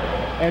lot.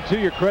 And to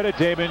your credit,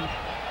 Damon,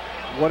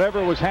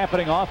 whatever was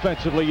happening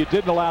offensively, you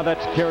didn't allow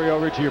that to carry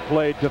over to your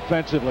play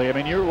defensively. I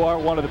mean, you are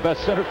one of the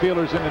best center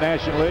fielders in the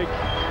National League,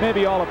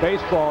 maybe all of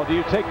baseball. Do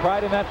you take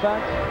pride in that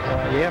fact?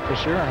 Yeah, for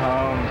sure.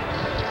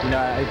 You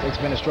know, it's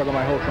been a struggle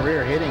my whole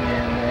career hitting,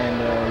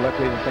 and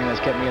luckily the thing that's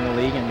kept me in the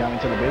league and got me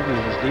to the big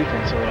leagues was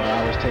defense, so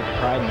I always take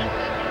pride in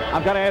that.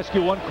 I've got to ask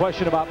you one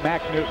question about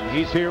Mac Newton.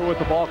 He's here with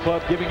the ball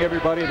club, giving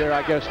everybody their,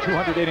 I guess,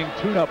 200-inning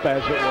tune-up,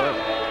 as it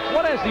were.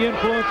 What has the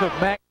influence of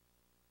Mac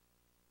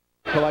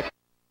collect?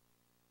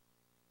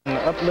 An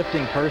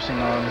uplifting person.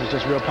 He's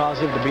just real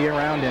positive to be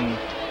around,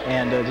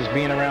 and just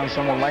being around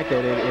someone like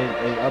that,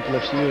 it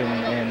uplifts you,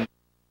 and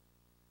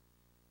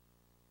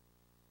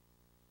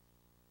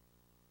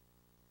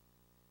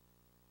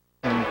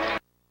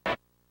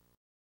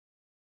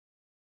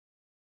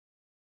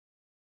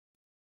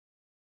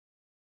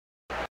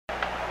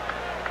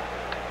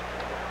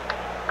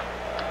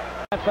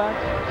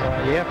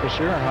yeah, for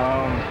sure.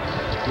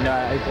 You know,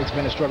 it's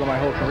been a struggle my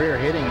whole career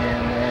hitting,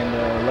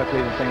 and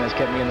luckily the thing that's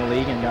kept me in the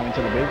league and got me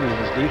to the big leagues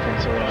was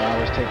defense, so I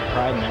always take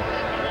pride in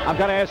that. I've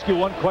got to ask you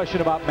one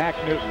question about Mac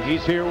Newton.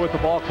 He's here with the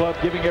ball club,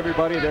 giving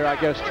everybody their, I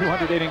guess,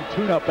 200-inning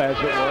tune-up, as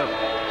it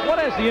were. What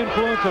has the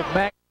influence of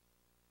Mac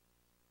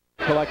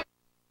collect?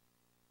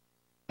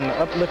 An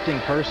uplifting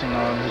person.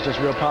 He's just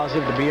real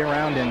positive to be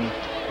around, and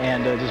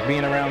and just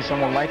being around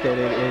someone like that,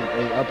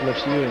 it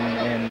uplifts you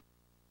and